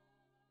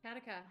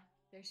 Katica,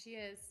 there she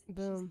is.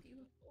 Boom. She's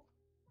beautiful.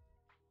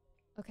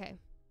 Okay.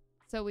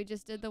 So we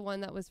just did the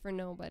one that was for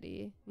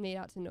nobody, made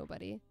out to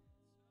nobody.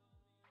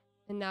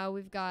 And now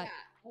we've got Yeah.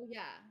 Oh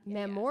yeah.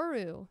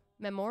 Memoru.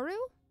 Memoru?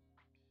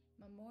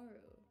 Mamoru.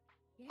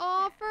 Yeah.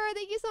 Oh, Fur,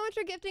 thank you so much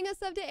for gifting a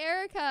sub to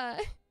Erica.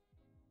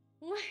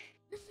 What?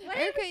 What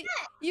Erica, is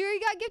that? you already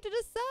got gifted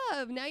a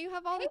sub. Now you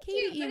have all Thank the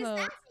Katy you. What does emotes.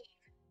 that mean?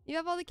 You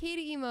have all the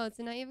Katy emotes,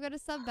 and now you've got a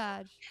sub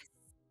badge.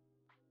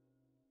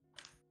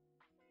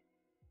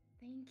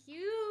 Thank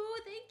you.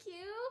 Thank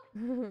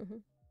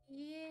you.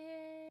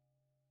 Yeah.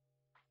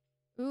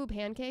 Ooh,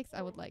 pancakes.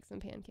 I would like some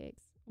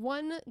pancakes.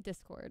 One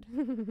Discord.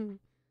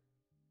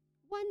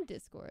 One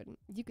Discord.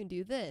 You can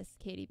do this,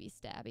 Katy B.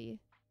 Stabby.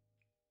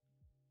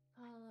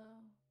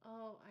 Follow.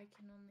 Oh, I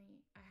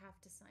have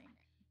to sign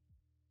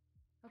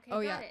it. Okay,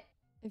 Oh, got yeah. it.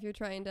 If you're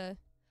trying to...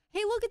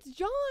 Hey, look, it's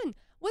John.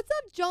 What's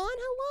up, John?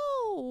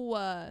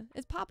 Hello.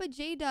 It's Papa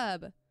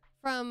J-Dub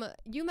from...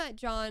 You met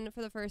John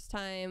for the first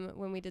time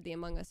when we did the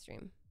Among Us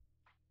stream.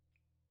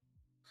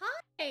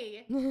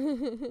 Hi.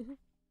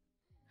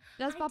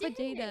 That's I Papa did.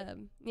 J-Dub.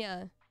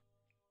 Yeah.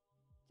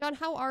 John,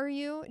 how are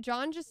you?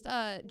 John just,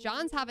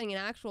 John's having an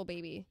actual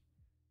baby.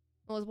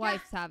 Well, his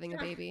wife's having a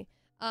John- baby.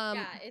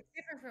 Yeah, it's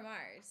different from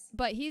ours.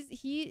 But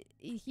he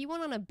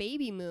went on a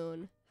baby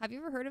moon. Have you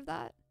ever heard of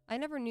that? I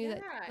never knew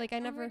that. Like, I tell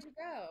me never. where'd you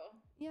go?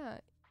 Yeah.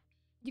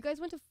 You guys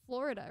went to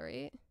Florida,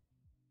 right?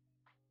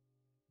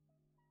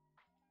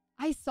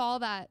 I saw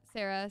that,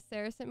 Sarah.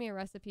 Sarah sent me a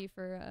recipe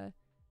for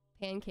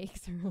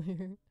pancakes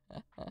earlier.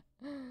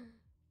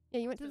 Yeah,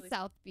 you went to Really the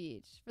South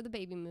Beach for the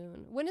baby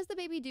moon. When is the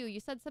baby due?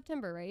 You said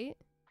September, right?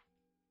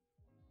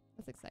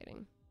 That's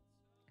exciting.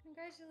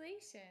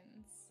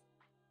 Congratulations.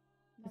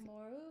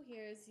 Mamoru,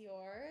 here's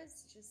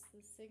yours. Just the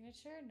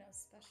signature, no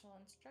special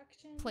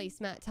instructions.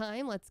 Placemat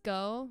time. Let's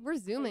go. We're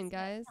zooming, Placemat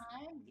guys.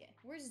 time. Yeah,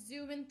 we're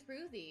zooming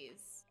through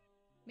these.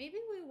 Maybe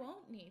we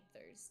won't need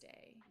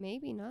Thursday.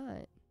 Maybe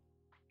not.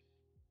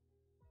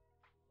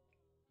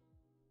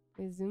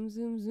 We zooming.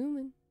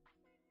 Zoom,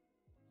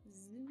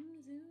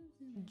 zoom, zoom.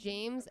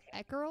 James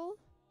Eckerl?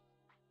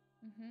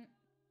 Mm-hmm.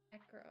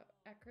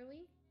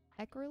 Eckerly?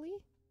 Eckerly?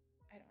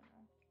 I don't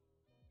know.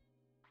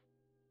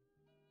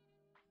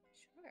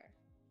 Sure.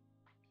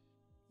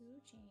 Ooh,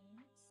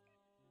 James.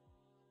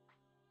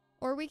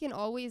 Or we can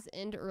always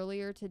end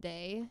earlier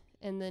today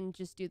and then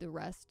just do the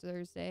rest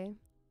Thursday.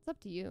 It's up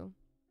to you.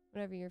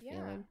 Whatever you're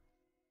feeling.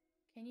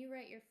 Can you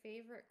write your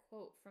favorite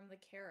quote from the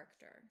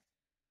character?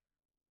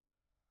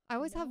 I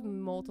always have No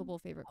multiple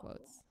favorite quotes.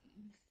 problem.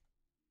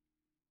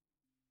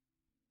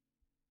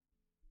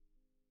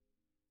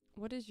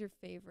 What is your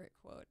favorite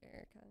quote,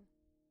 Erica?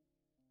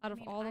 Out I of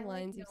mean, all the I like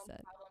lines you've no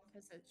said. problem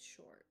because it's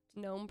short.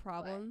 Gnome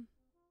problem.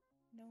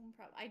 No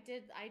problem. I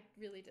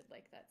really did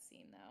like that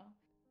scene though.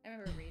 I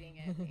remember reading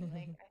it, being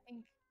like, I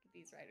think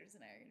these writers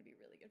and I are going to be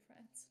really good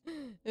friends.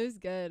 It was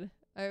good.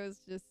 I was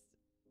just...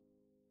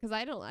 Because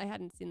I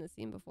hadn't seen the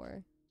scene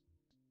before.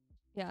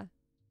 Yeah.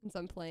 And so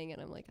I'm playing it,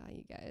 I'm like,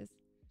 you guys.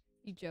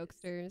 You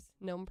jokesters.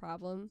 Gnome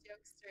problem.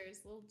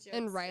 Jokesters, little jokesters.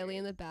 And Riley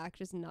in the back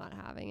just not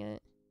having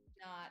it.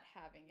 Not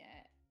having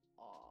it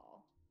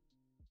all.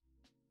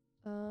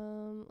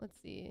 Let's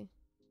see.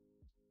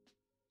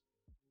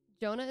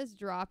 Jonah is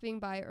dropping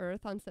by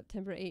Earth on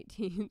September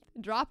 18th.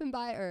 Dropping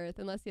by Earth,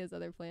 unless he has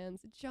other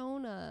plans.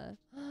 Jonah.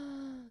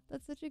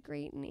 That's such a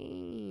great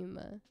name.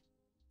 Guy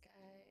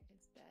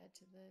is bad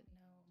to the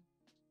gnome.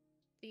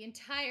 The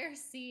entire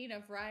scene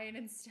of Ryan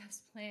and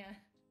Steph's plan.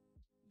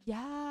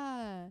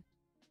 Yeah.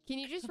 Can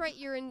you just write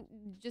your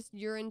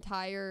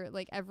entire,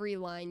 like, every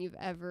line you've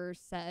ever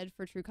said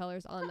for True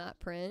Colors on that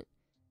print?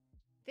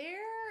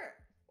 There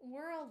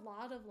were a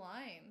lot of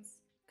lines.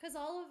 Because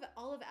all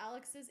of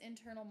Alex's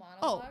internal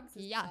monologues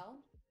as yeah. well.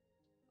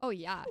 Oh,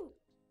 yeah. Ooh,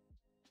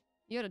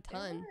 You had a there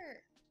ton.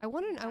 were- I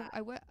wonder. Yeah.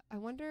 I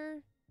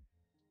wonder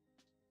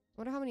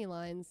how many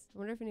lines. I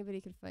wonder if anybody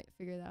could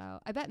figure that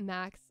out. I bet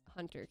Max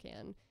Hunter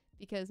can,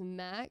 because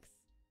Max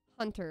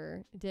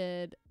Hunter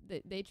did.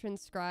 They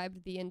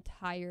transcribed the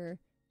entire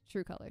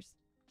True Colors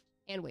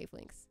and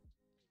Wavelengths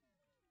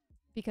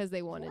because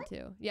they wanted What?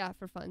 to. Yeah,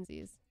 for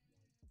funsies.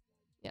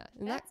 Yeah,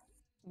 and that's That's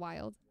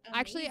wild.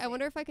 Actually, I amazing.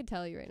 wonder if I could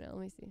tell you right now.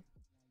 Let me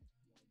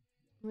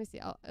see.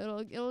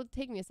 It'll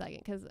take me a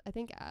second because I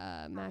think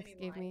How Max many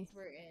gave me. lines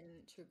were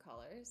in True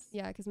Colors.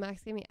 Yeah, because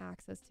Max gave me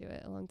access to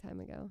it a long time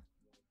ago.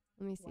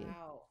 Let me see.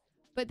 Wow.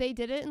 But they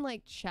did it in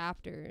like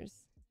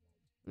chapters.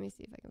 Let me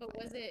see if I can But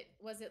find it.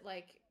 was it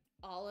like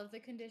all of the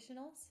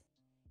conditionals?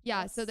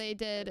 Yeah, so That's they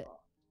did.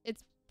 cool.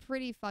 It's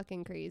pretty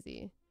fucking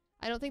crazy.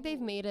 I don't think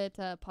they've Ooh. made it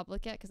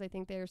public yet because I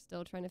think they're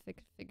still trying to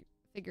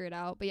figure it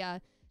out. But yeah,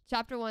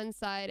 chapter 1,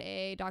 side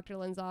A, Dr.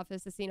 Lynn's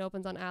office. The scene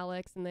opens on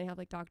Alex, and they have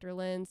like Dr.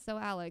 Lynn. So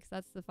Alex,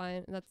 that's the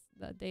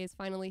day is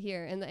finally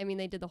here. And I mean,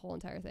 they did the whole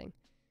entire thing.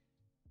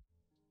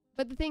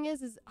 But the thing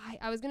is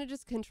I was gonna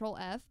just control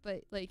F,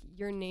 but like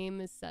your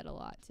name is said a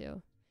lot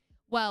too.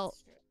 Well,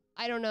 That's true.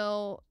 I don't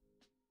know.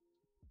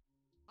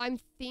 I'm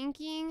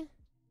thinking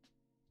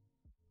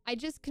I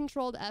just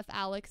controlled F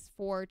Alex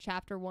for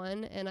chapter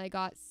 1 and I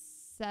got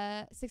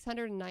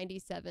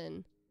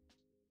 697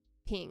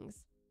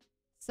 pings.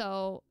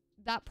 So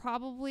that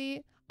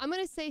probably, I'm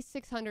going to say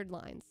 600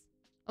 lines.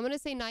 I'm going to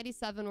say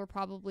 97 were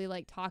probably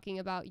like talking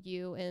about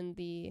you in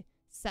the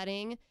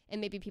setting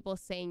and maybe people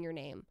saying your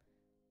name.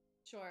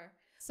 Sure.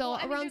 So Well,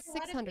 I mean, around there's a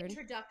lot of 600.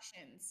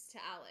 introductions to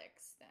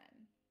Alex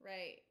then,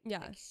 right? Yeah.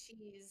 Like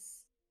she's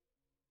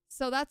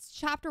So that's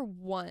chapter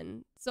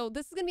 1. So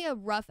this is going to be a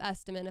rough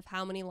estimate of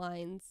how many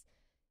lines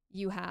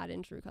you had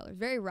in True Colors.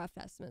 Very rough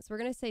estimates. We're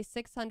going to say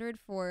 600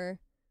 for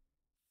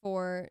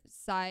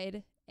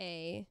side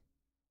A.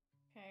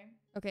 okay.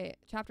 Okay,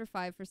 chapter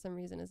 5 for some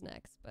reason is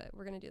next, but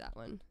we're going to do that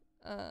one.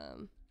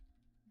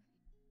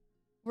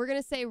 We're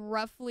going to say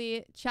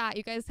roughly, chat,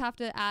 you guys have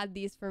to add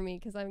these for me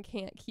because I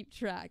can't keep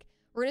track.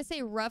 We're going to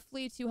say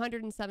roughly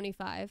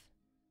 275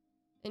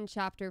 in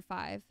chapter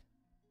 5.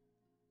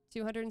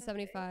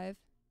 275.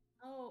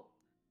 Oh,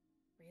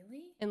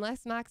 really?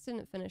 Unless Max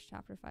didn't finish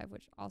chapter 5,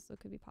 which also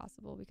could be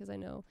possible because I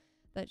know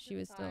that she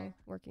was still 5.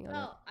 working on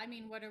Well, I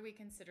mean, what are we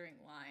considering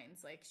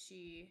lines? Like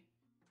she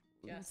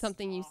it. just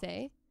Something you talked.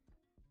 say?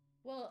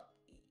 Well,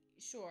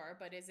 sure,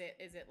 but is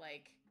it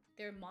like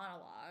they're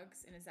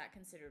monologues, and is that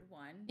considered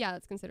one? Yeah,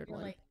 that's considered Or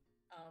one. like,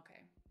 oh,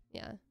 okay.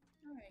 Yeah.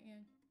 All right, yeah.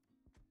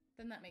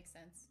 Then that makes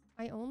sense.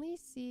 I only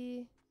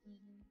see,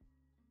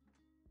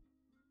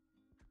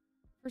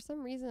 for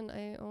some reason,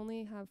 I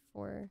only have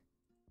 4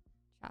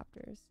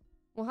 chapters.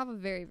 We'll have a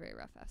very, very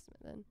rough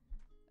estimate then.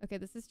 Okay,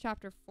 this is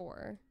chapter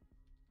 4.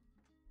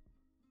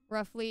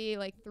 Roughly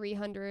like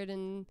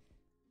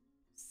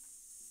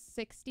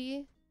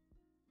 360.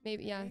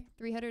 Maybe, yeah, Okay.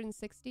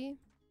 360.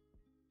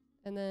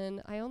 And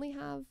then I only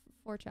have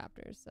 4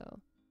 chapters, so.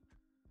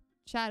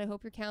 Chat, I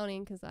hope you're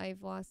counting because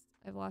I've lost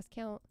I've lost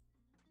count.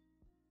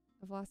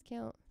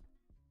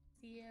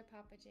 See ya,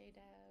 Papa J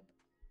Dub.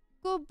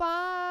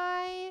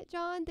 Goodbye,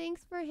 John.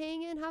 Thanks for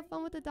hanging. Have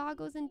fun with the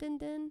doggos and Din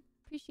Din.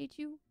 Appreciate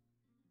you.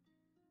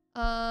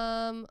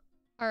 All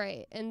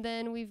right, and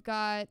then we've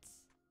got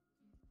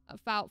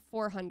about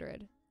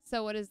 400.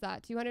 So what is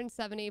that?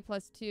 270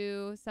 plus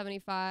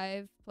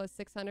 275 plus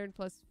 600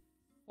 plus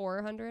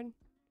 400.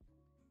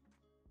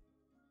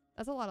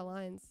 That's a lot of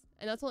lines,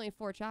 and that's only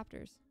 4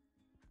 chapters.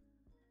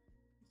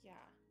 Yeah.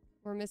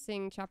 We're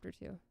missing chapter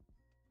 2.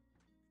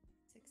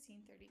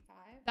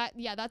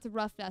 1635. That's a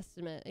rough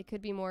estimate. It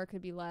could be more, it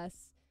could be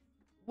less.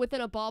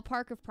 Within a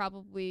ballpark of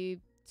probably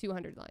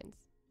 200 lines.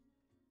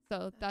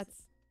 So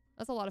that's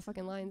a lot of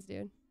fucking lines,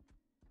 dude.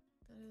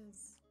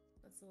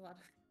 That's a lot of.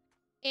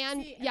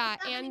 And See, yeah,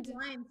 that many and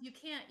lines, you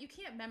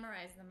can't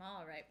memorize them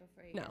all right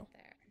before you get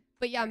there.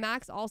 but yeah,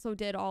 Max also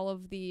did all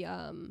of the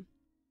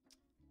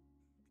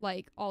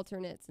like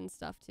alternates and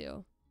stuff too.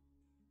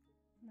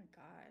 Oh my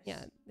gosh.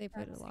 Yeah, they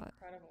put a lot.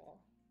 Incredible.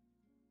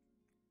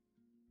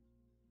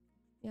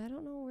 Yeah, I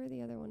don't know where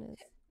the other one is.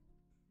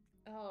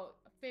 Oh,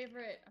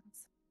 favorite.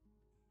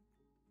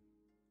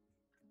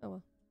 Oh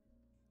well,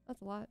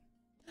 that's a lot.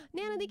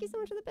 Nana, thank you so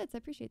much for the bits. I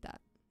appreciate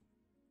that.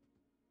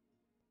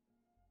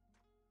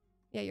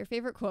 Yeah, your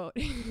favorite quote.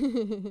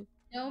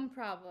 No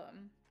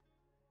problem.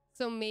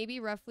 So maybe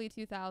roughly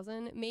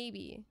 2,000.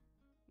 Maybe.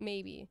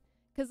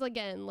 Because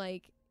again,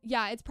 like,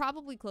 yeah, it's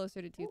probably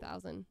closer to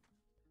 2,000.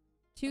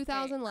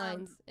 2,000 Okay,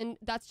 lines. And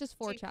that's just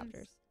 4 James,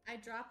 chapters. I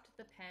dropped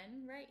the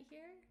pen right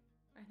here,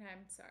 and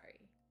I'm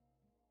sorry.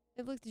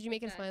 Did you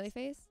make it a smiley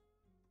face?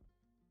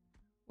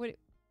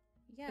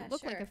 Yeah, It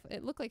looked sure.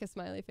 it looked like a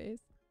smiley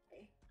face.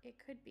 It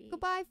could be.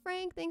 Goodbye,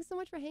 Frank. Thanks so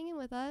much for hanging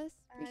with us.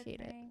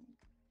 Appreciate it. Frank.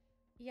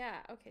 Yeah,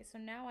 okay, so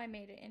now I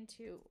made it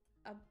into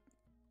a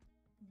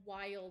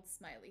wild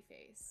smiley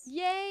face.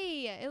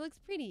 Yay! It looks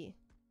pretty.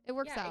 It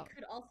works out. It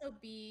could also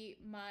be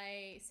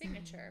my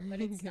signature,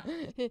 but it's not.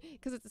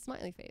 Because it's a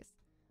smiley face.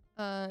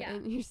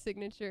 And your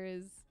signature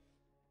is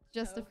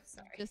just a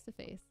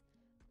face.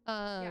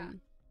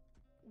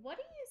 What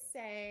do you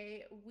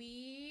say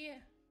we?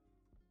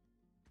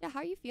 Yeah, how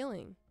are you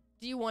feeling?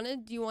 Do you want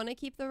to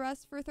keep the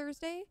rest for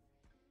Thursday?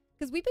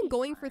 Because we've been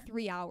going for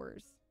 3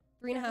 hours,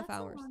 3.5 hours. That's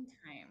a long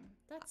time.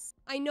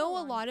 I know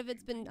a lot of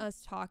it's been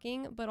us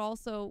talking, but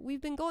also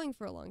we've been going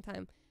for a long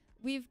time.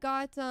 We've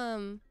got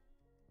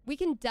we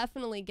can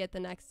definitely get the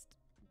next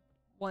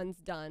ones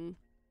done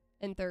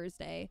on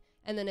Thursday,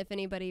 and then if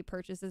anybody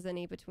purchases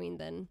any between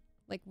then,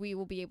 like, we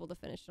will be able to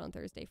finish it on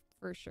Thursday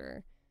for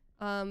sure.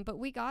 But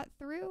we got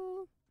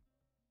through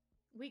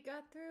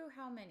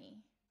how many?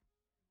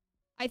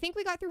 I think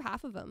we got through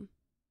half of them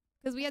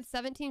because we had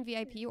 17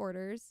 VIP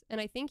orders,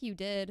 and I think you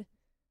did.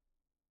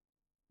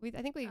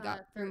 I think we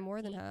got through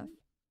more than half.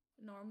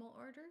 Normal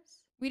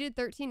orders? We did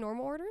 13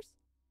 normal orders?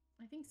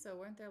 I think so.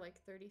 Weren't there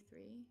like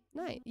 33?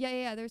 Nice.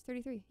 Yeah. There's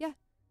 33. Yeah.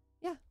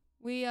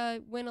 We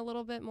went a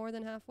little bit more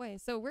than halfway.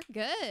 So we're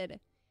good.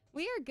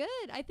 We are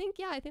good. I think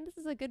this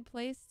is a good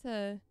place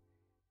to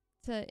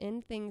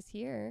end things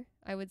here,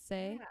 I would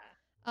say.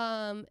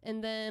 Yeah.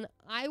 And then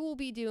I will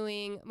be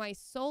doing my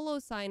solo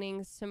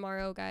signings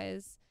tomorrow,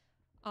 guys,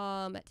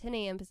 at 10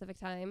 a.m. Pacific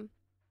time.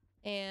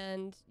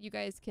 And you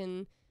guys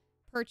can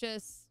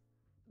purchase,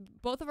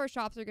 both of our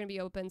shops are going to be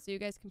open, so you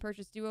guys can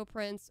purchase duo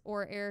prints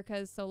or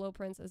Erika's solo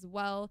prints as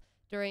well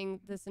during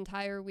this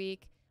entire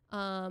week.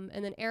 And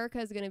then Erika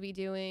is going to be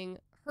doing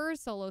her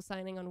solo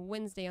signing on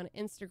Wednesday on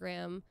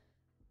Instagram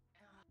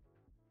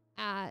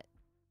at...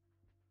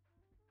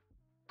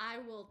 I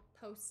will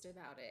post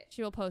about it.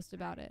 She will post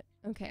about it.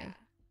 Okay. Yeah.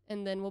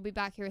 And then we'll be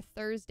back here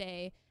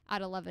Thursday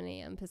at 11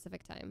 a.m.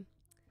 Pacific time.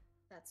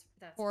 That's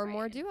for right.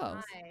 more And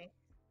duos. I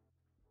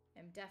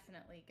am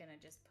definitely going to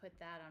just put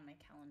that on my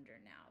calendar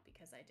now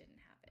because I didn't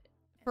have it.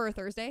 For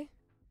Thursday?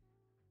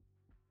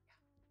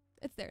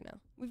 It's there now.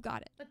 We've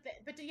got it.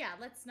 But yeah,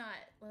 let's not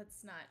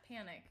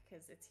panic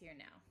because it's here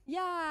now.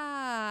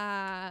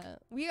 Yeah,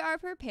 we are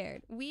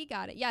prepared. We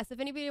got it. Yes, if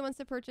anybody wants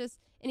to purchase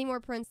any more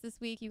prints this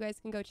week, you guys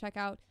can go check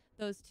out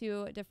those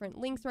 2 different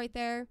links right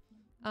there,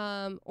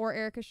 or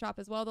Erika's shop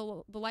as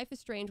well. The Life is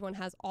Strange one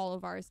has all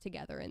of ours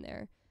together in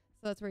there,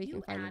 so that's where you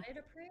can find them. You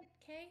added a print,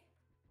 Kay?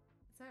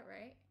 Is that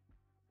right?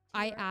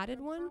 I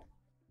added one.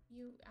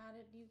 You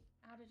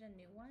added a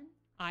new one.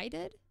 I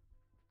did.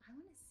 I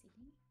want to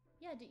see.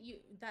 Yeah,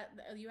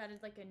 you added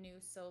like a new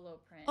solo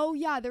print? Oh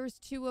yeah, there was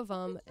 2 of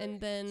them,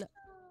 and then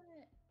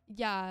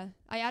yeah,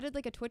 I added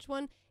like a Twitch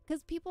one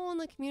because people in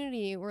the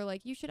community were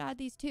like, "You should add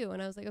these too,"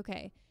 and I was like,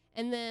 "Okay."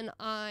 And then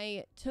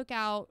I took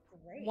out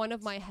one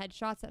of my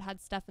headshots that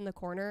had Steph in the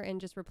corner and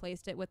just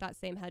replaced it with that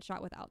same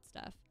headshot without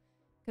Steph,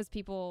 because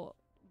people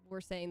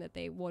were saying that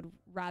they would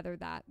rather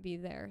that be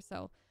there.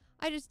 So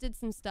I just did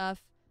some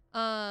stuff.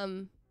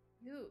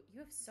 You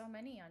have so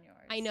many on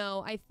yours. I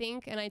know. I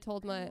think, and I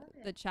told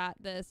the chat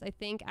this, I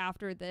think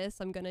after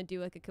this, I'm going to do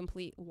like a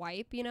complete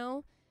wipe,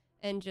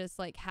 and just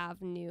like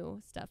have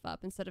new stuff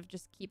up instead of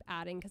just keep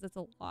adding because it's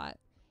a lot.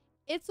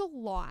 It's a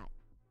lot.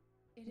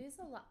 It is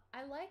a lot.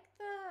 I like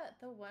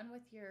the one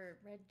with your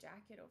red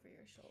jacket over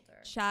your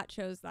shoulder. Chat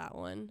chose that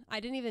one. I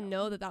didn't even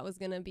know that was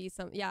going to be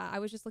some. Yeah, I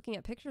was just looking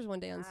at pictures one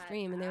day on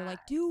stream and they were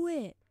like, do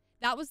it.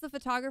 That was the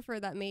photographer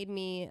that made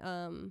me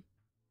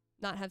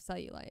not have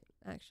cellulite,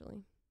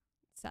 actually.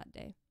 Sad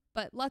day.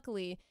 But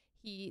luckily,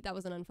 that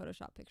was an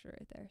unphotoshopped picture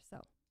right there.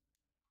 So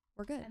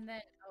we're good. And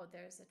then,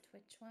 there's a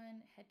Twitch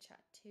one. Headshot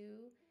 2.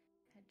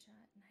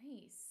 Headshot.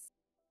 Nice.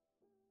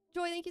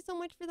 Joy, thank you so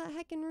much for that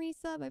heckin'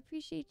 resub. I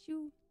appreciate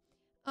you.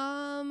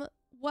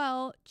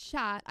 Well,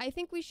 chat, I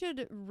think we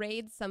should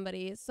raid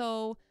somebody.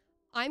 So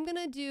I'm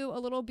gonna do a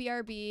little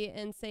BRB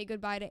and say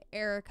goodbye to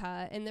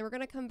Erika, and then we're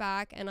gonna come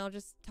back and I'll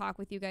just talk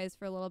with you guys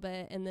for a little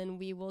bit, and then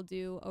we will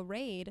do a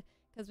raid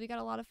because we got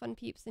a lot of fun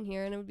peeps in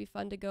here, and it would be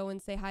fun to go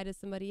and say hi to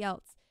somebody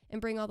else and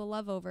bring all the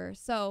love over.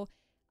 So,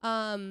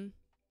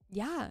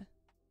 yeah.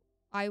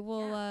 I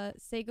will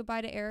say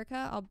goodbye to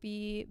Erika. I'll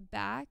be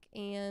back,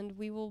 and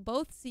we will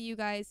both see you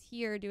guys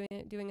here doing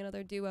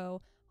another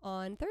duo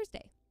on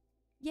Thursday.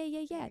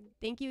 Yeah.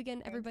 Thank you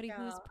again, everybody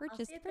who's purchased.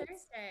 I'll see you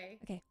Thursday.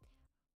 Okay.